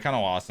finals. They kind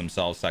of lost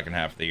themselves second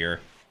half of the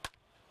year.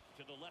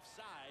 to the left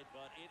side,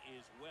 but it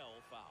is well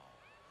fouled.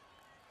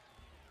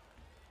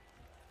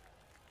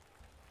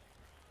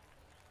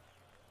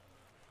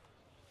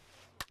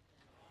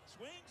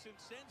 Swings and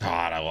sends.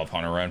 God, I love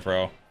Hunter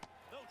Renfroe.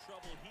 No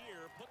trouble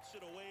here. Puts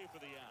it away for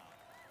the out.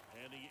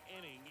 And the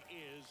inning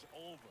is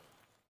over.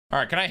 All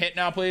right, can I hit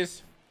now,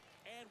 please?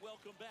 And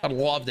welcome back. I'd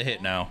love to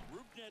hit now.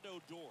 Rubnet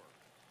Odor.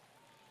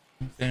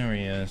 There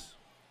he is.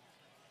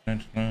 There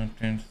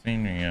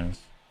he is.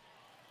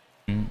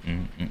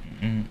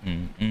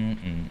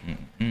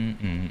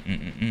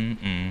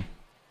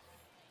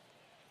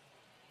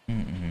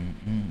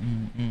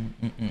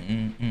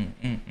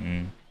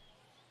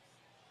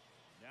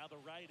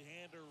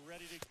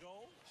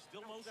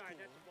 Outside,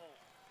 that's a ball.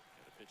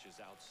 And the pitch is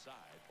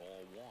outside,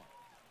 ball one.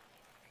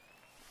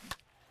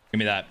 Give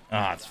me that.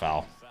 Ah, it's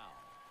foul.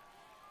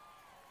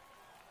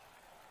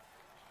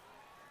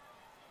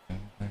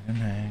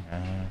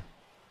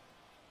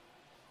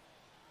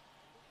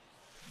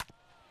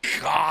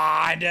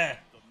 God. The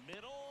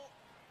middle.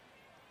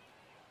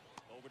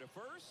 Over to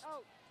first.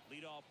 Oh.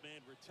 Leadoff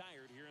man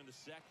retired here in the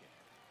second.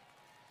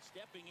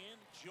 Stepping in,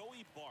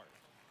 Joey Bart.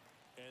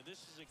 And this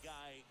is a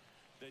guy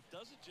that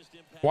doesn't just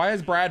impact. Why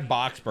is Brad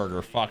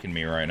Boxberger fucking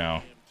me right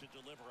now? To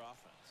deliver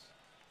offense.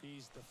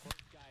 He's the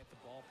first guy at the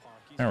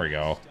ballpark. He's There we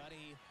go.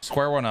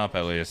 Square one up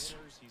at least.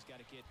 He's got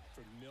to get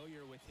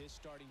familiar with his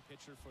starting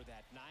pitcher for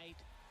that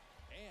night,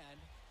 and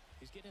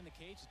he's getting in the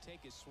cage to take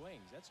his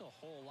swings. That's a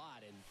whole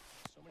lot, and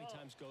so many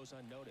times goes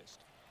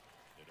unnoticed.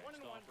 The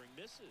next offering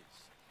misses,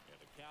 and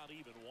the count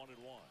even 1-1.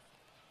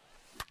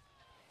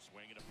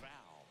 Swinging a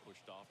foul,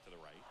 pushed off to the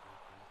right.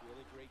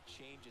 Really great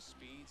change of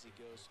speeds. He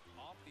goes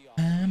off the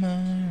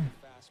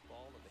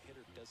fastball, and the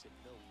hitter doesn't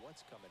know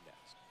what's coming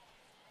next.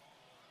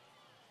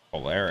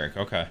 Oh, Eric.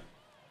 Okay.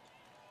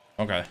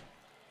 Okay.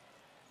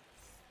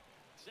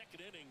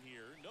 Second inning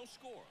here, no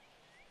score.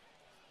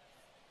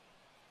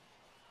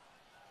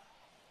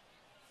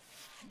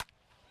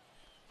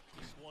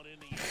 This one in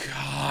the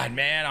God,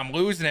 man, I'm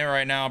losing it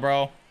right now,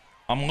 bro.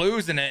 I'm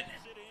losing it.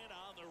 it in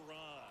on the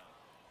run.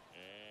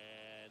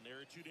 And there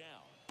are two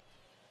down.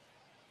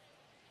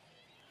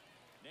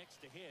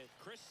 Next to hit,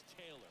 Chris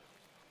Taylor.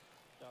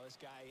 Now, this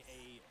guy,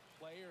 a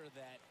player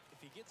that, if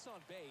he gets on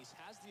base,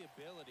 has the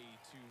ability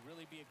to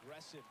really be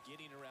aggressive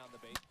getting around the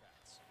base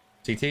paths.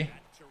 CT?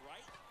 Back to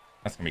right.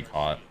 That's going to be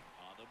caught.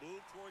 On the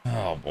move towards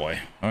Oh, boy.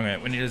 Okay,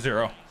 we need a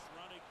 0. running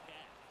catch.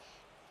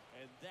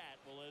 And that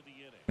will end the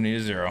inning. We need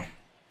a 0.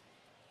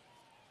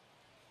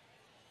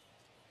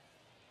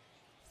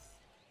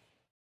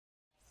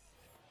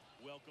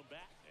 Welcome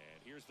back.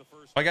 And here's the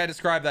first. Like I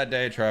described that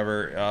day,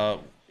 Trevor,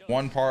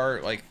 one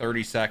part, like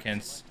 30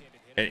 seconds.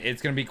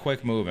 It's going to be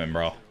quick moving,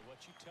 bro. What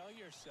you tell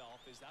yourself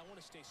is, I want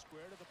to stay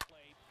square to the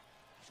plate,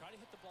 try to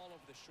hit the ball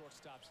over the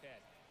shortstop's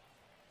head.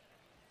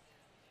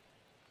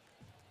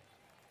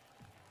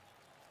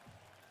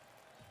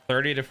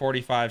 $30 to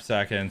 45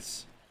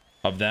 seconds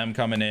of them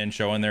coming in,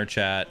 showing their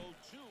chat.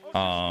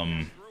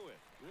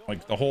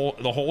 Like the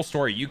whole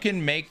story. You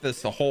can make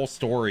this the whole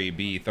story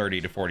be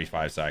 30 to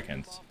 45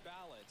 seconds.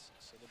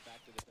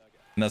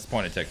 And that's the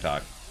point of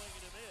TikTok.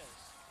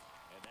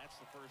 And that's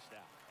the first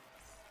out.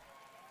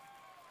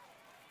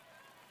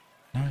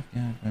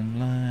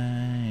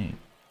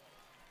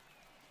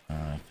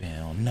 I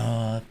feel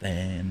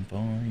nothing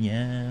for you.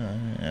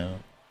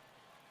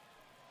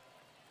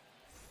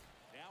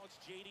 Now it's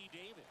J.D.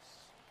 Davis.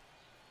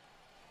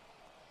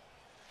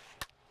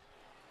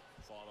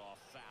 Fought off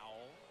foul.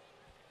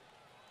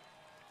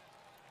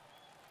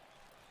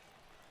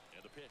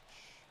 And the pitch.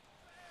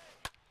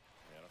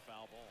 And a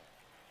foul ball.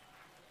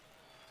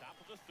 Top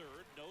of the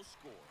third, no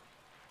score.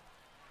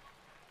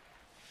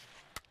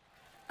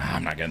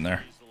 I'm not getting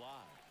there. He's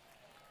alive.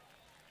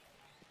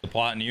 The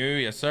plot in you,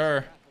 yes,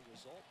 sir. Not the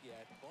result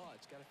yet, but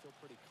it's got to feel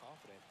pretty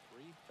confident.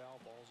 3 foul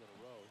balls in a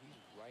row.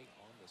 He's right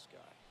on this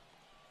guy.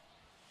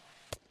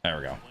 There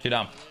we go. 2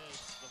 down.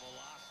 The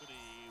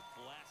velocity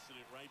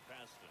blasted it right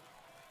past him.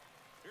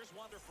 Here's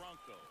Wander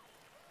Franco.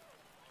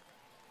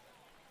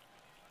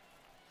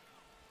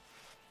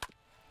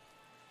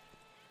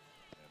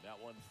 And that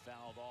one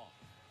fouled off.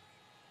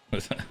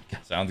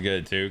 Sounds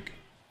good, Took.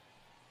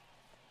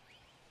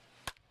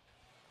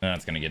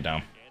 That's gonna get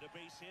down. And a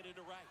base hit into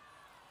right.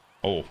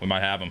 Oh, we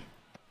might have him.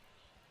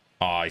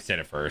 Oh, he said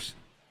it first.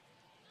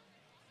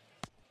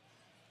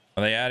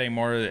 Are they adding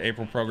more to the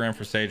April program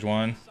for stage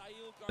 1?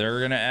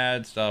 They're gonna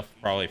add stuff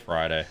probably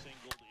Friday.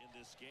 Singled in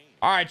this game.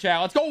 All right,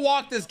 chat. Let's go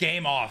walk this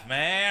game off,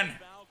 man.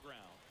 Foul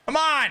ground. Come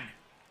on.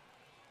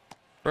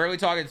 Barely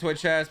talking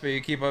Twitch chats, but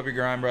you keep up your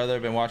grind, brother.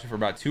 Been watching for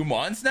about 2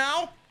 months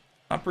now.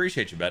 I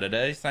appreciate you, Better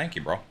Days. Thank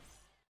you, bro.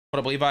 What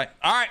up, Levi?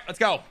 All right, let's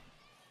go.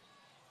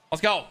 Let's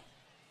go.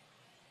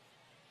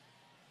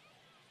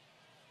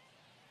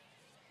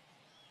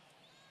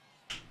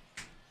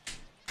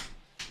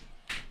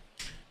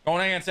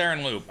 Going against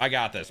Aaron Loop. I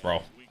got this,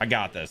 bro. I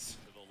got this.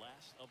 To the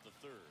last of the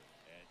third.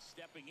 And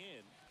stepping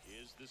in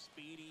is the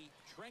speedy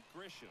Trent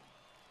Grisham.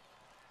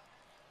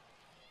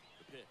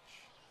 The pitch.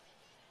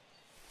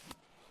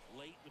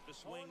 Late with the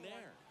swing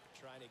there.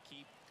 Trying to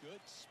keep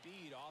good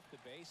speed off the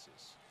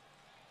bases.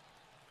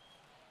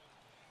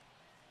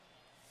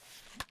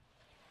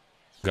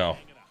 Go.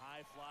 Swinging a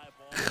high fly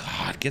ball.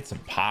 God, get some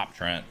pop,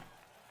 Trent.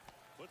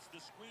 Puts the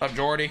squeeze What's up,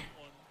 Jordy?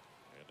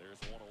 and there's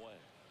one away.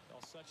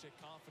 Well, such a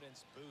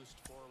confidence boost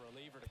for a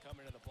reliever to come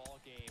into the ball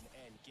game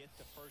and get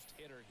the first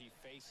hitter he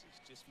faces.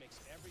 Just makes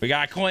every We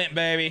got Clint,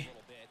 baby.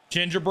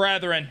 Ginger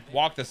brethren.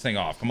 Walk this thing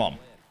off. Come on.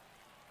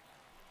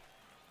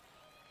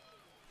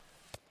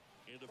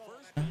 In the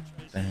first pitch,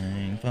 misses.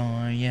 Thing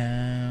for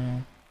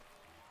you.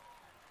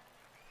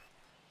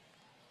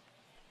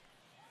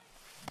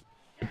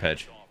 Good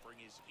pitch. Offering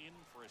is in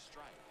for a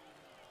strike.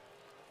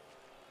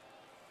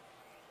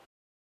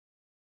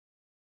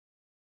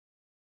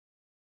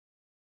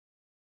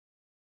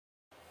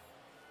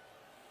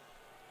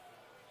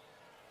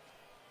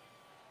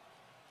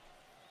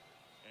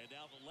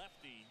 now the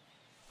lefty.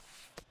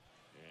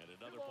 And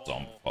another ball.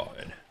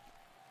 Zombified.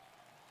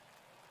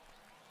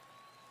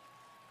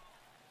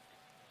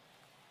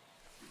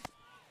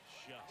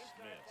 Just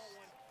missed.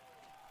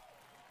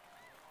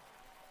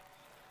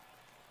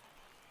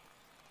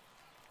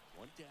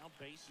 One down,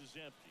 base is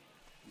empty.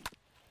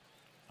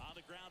 On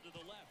the ground to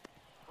the left.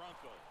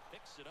 Bronco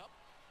picks it up.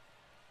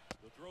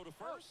 The throw to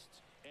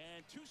first.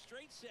 And two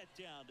straight set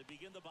down to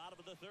begin the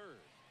bottom of the third.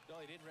 No,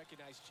 he didn't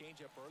recognize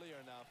changeup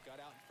earlier enough. Got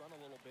out in front a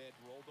little bit,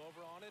 rolled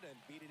over on it, and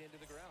beat it into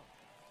the ground.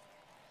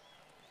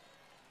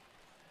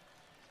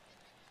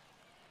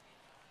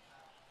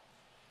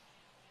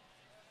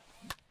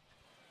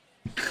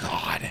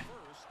 God.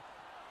 First,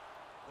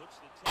 puts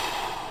the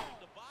tail in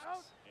the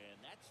box, and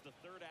that's the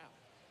third out.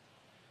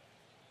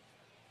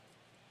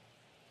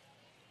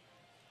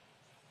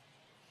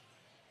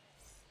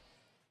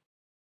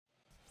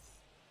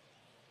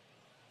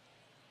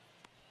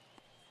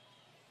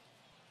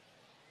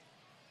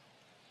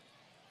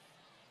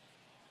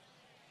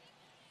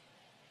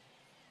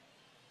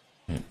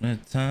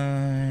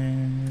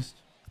 Hypnotized.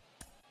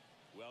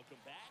 Welcome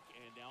back,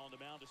 and now on the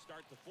mound to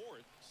start the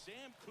fourth,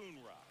 Sam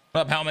Coonrod.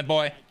 What up, helmet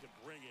boy? Can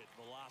bring it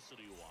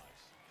velocity-wise.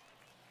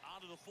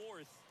 On to the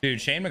fourth. Dude,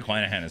 Shane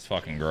McClanahan is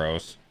fucking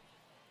gross.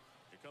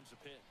 Here comes a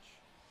pitch.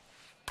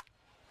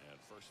 And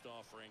first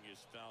offering is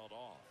fouled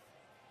off.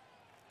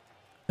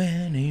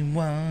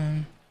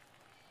 Anyone.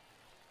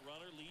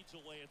 Runner leads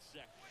away at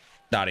second.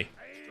 Dottie.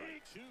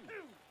 Strike two.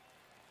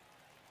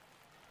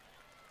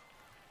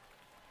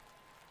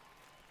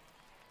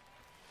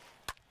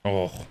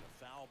 Oh.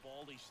 Foul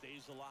ball, he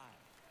stays alive.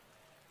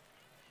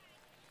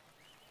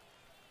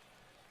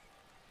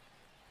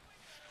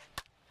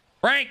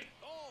 Frank.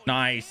 Oh,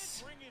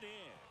 Nice. bring it in.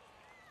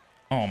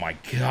 Oh my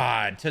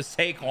God. To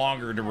take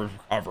longer to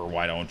recover.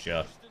 Why don't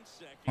you? First and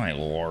second, My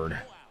Lord. no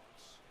outs.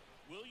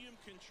 William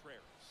Contreras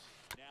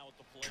now at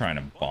the plate. Trying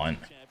to bunt.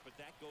 Attempt, but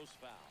that goes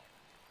foul.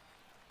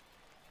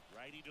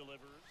 Righty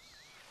delivers.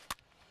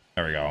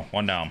 There we go.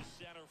 One down.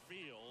 Center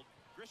field.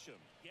 Grisham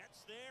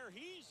gets there.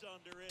 He's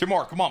under it. Two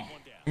more. Come on. One down.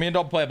 Give me a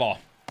double play ball.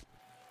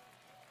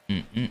 2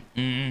 on, 1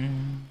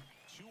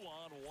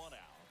 out.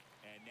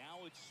 And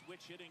now it's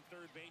switch hitting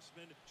third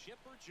baseman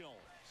Chipper Jones.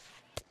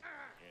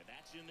 And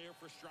that's in there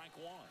for strike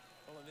one.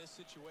 Well, in this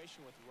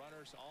situation with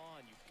runners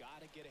on, you've got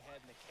to get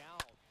ahead in the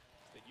count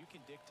so that you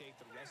can dictate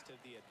the rest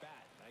of the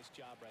at-bat. Nice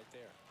job right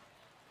there.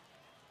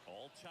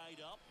 All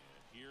tied up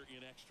here in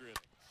extra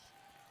innings.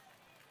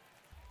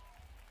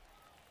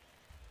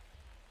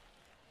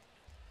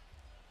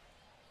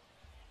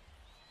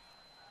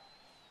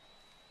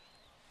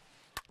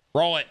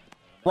 Roll it.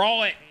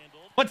 Roll it.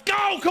 Let's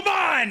go. Come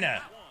on.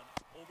 One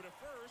over to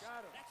first.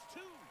 That's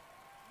two.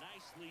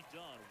 Nicely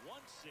done.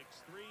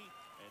 1-6-3,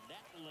 and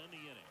that will end the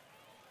inning.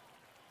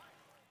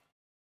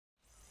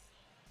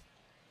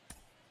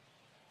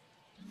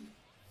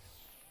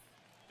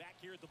 Back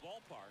here at the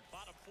ballpark,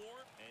 bottom four,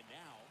 and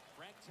now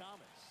Frank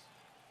Thomas.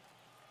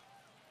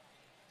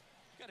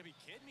 You got to be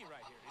kidding me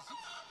right here. Is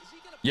he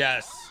going to?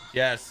 Yes.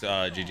 Yes,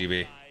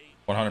 GGB.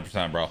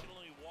 100%, bro.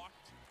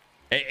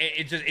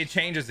 It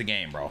changes the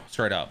game, bro.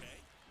 Straight up.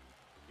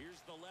 Here's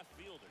the left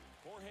fielder,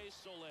 Jorge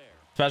Soler.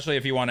 Especially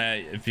if you want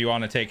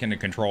to take into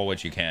control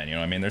what you can. You know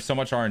what I mean? There's so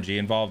much RNG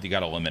involved. You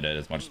got to limit it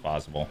as much as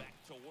possible.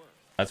 Back to work.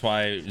 That's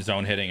why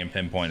zone hitting and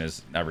pinpoint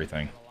is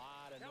everything. A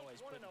lot of noise,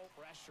 putting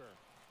pressure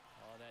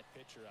on that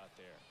pitcher out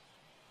there.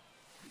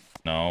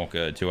 No,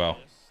 good. 2-0.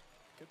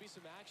 Could be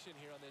some action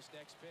here on this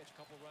next pitch.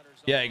 Couple runners.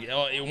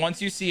 Yeah,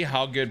 once you see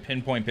how good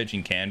pinpoint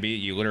pitching can be,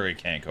 you literally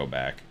can't go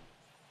back.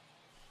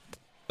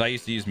 I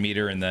used to use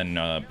meter and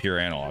then pure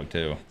analog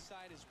too.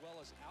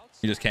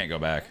 You just can't go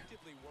back.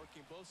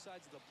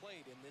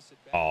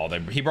 Oh,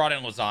 he brought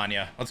in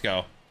lasagna. Let's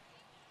go.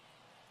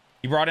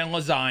 He brought in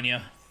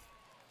lasagna.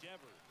 Devers,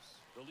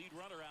 the lead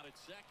runner out at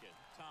second.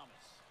 Thomas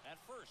at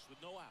first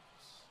with no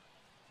outs.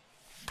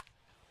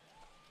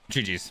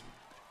 GG's.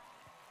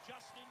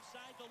 Just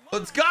inside the line.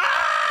 Let's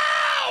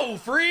go!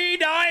 Free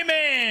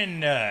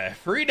diamond!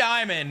 Free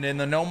diamond in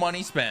the no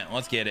money spent.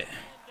 Let's get it. And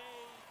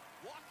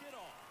they walk it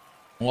off.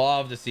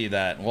 Love to see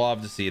that.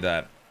 Love to see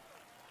that.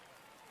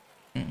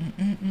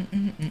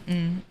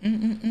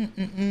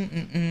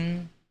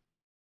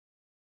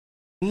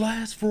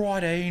 Last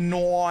Friday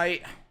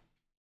night.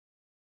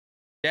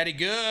 Daddy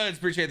Goods,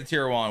 appreciate the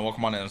tier 1.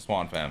 Welcome on in,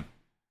 Swan fam.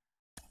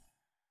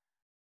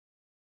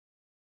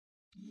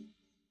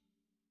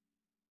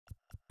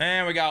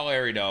 And we got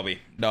Larry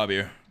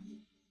W.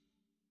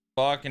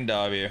 Fucking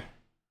W.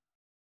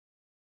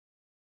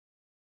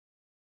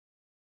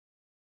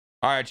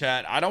 All right,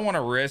 chat. I don't want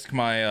to risk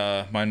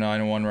my my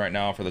 9-1 right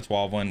now for the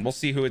 12 win. We'll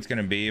see who it's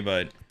gonna be,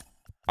 but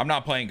I'm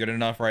not playing good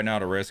enough right now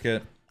to risk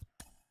it.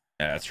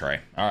 Yeah, that's right.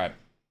 All right.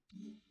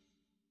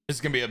 This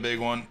is gonna be a big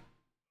one.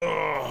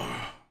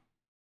 Ugh.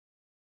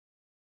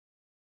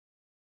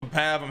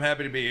 Pav, I'm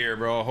happy to be here,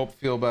 bro. I hope you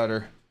feel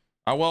better.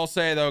 I will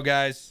say though,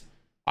 guys,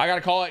 I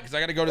gotta call it because I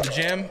gotta go to the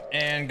gym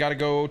and gotta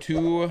go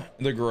to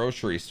the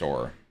grocery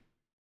store.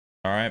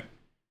 All right,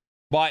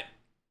 but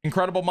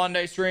incredible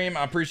Monday stream.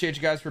 I appreciate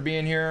you guys for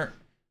being here.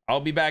 I'll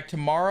be back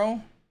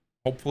tomorrow,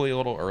 hopefully a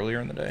little earlier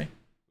in the day.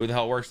 Who the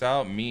hell works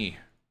out? Me.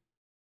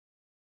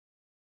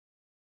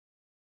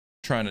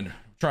 Trying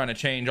to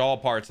change all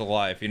parts of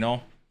life, you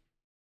know.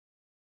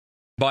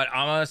 But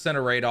I'm gonna send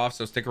a raid off,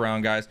 so stick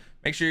around, guys.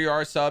 Make sure you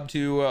are subbed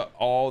to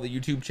all the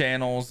YouTube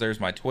channels.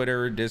 There's my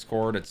Twitter,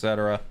 Discord,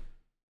 etc.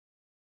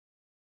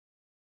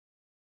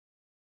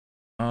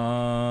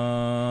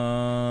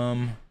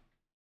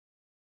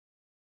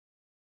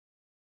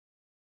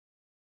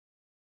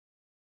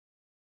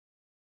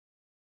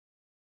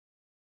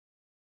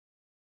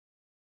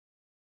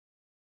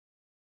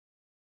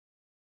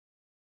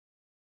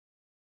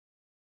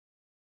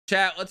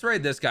 Chat, let's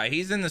raid this guy.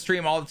 He's in the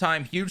stream all the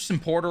time. Huge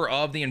supporter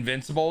of the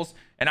Invincibles.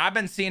 And I've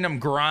been seeing him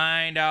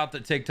grind out the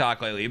TikTok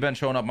lately. He's been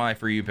showing up my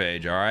For You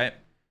page, all right?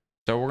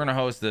 So we're going to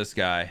host this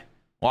guy.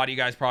 A lot of you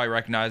guys probably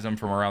recognize him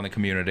from around the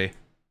community.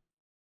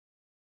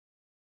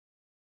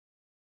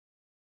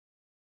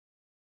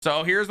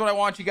 So here's what I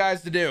want you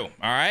guys to do,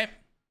 all right?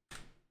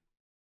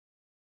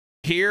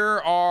 Here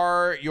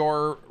are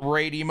your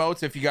raid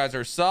emotes if you guys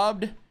are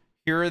subbed.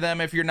 Here are them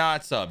if you're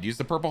not subbed. Use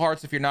the purple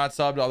hearts if you're not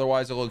subbed.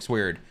 Otherwise, it looks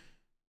weird.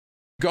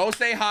 Go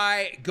say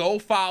hi. Go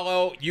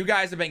follow. You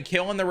guys have been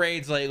killing the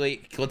raids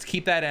lately. Let's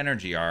keep that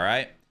energy, all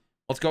right?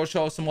 Let's go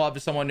show some love to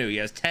someone new. He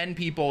has 10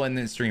 people in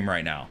this stream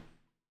right now.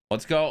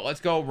 Let's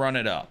go run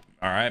it up,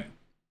 all right?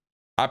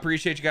 I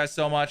appreciate you guys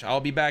so much. I'll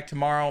be back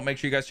tomorrow. Make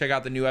sure you guys check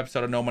out the new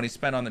episode of No Money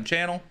Spent on the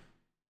channel.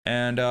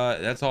 And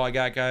that's all I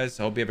got, guys.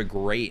 I hope you have a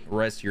great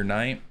rest of your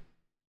night.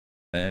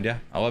 And yeah,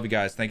 I love you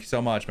guys. Thank you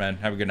so much, man.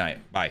 Have a good night.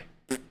 Bye.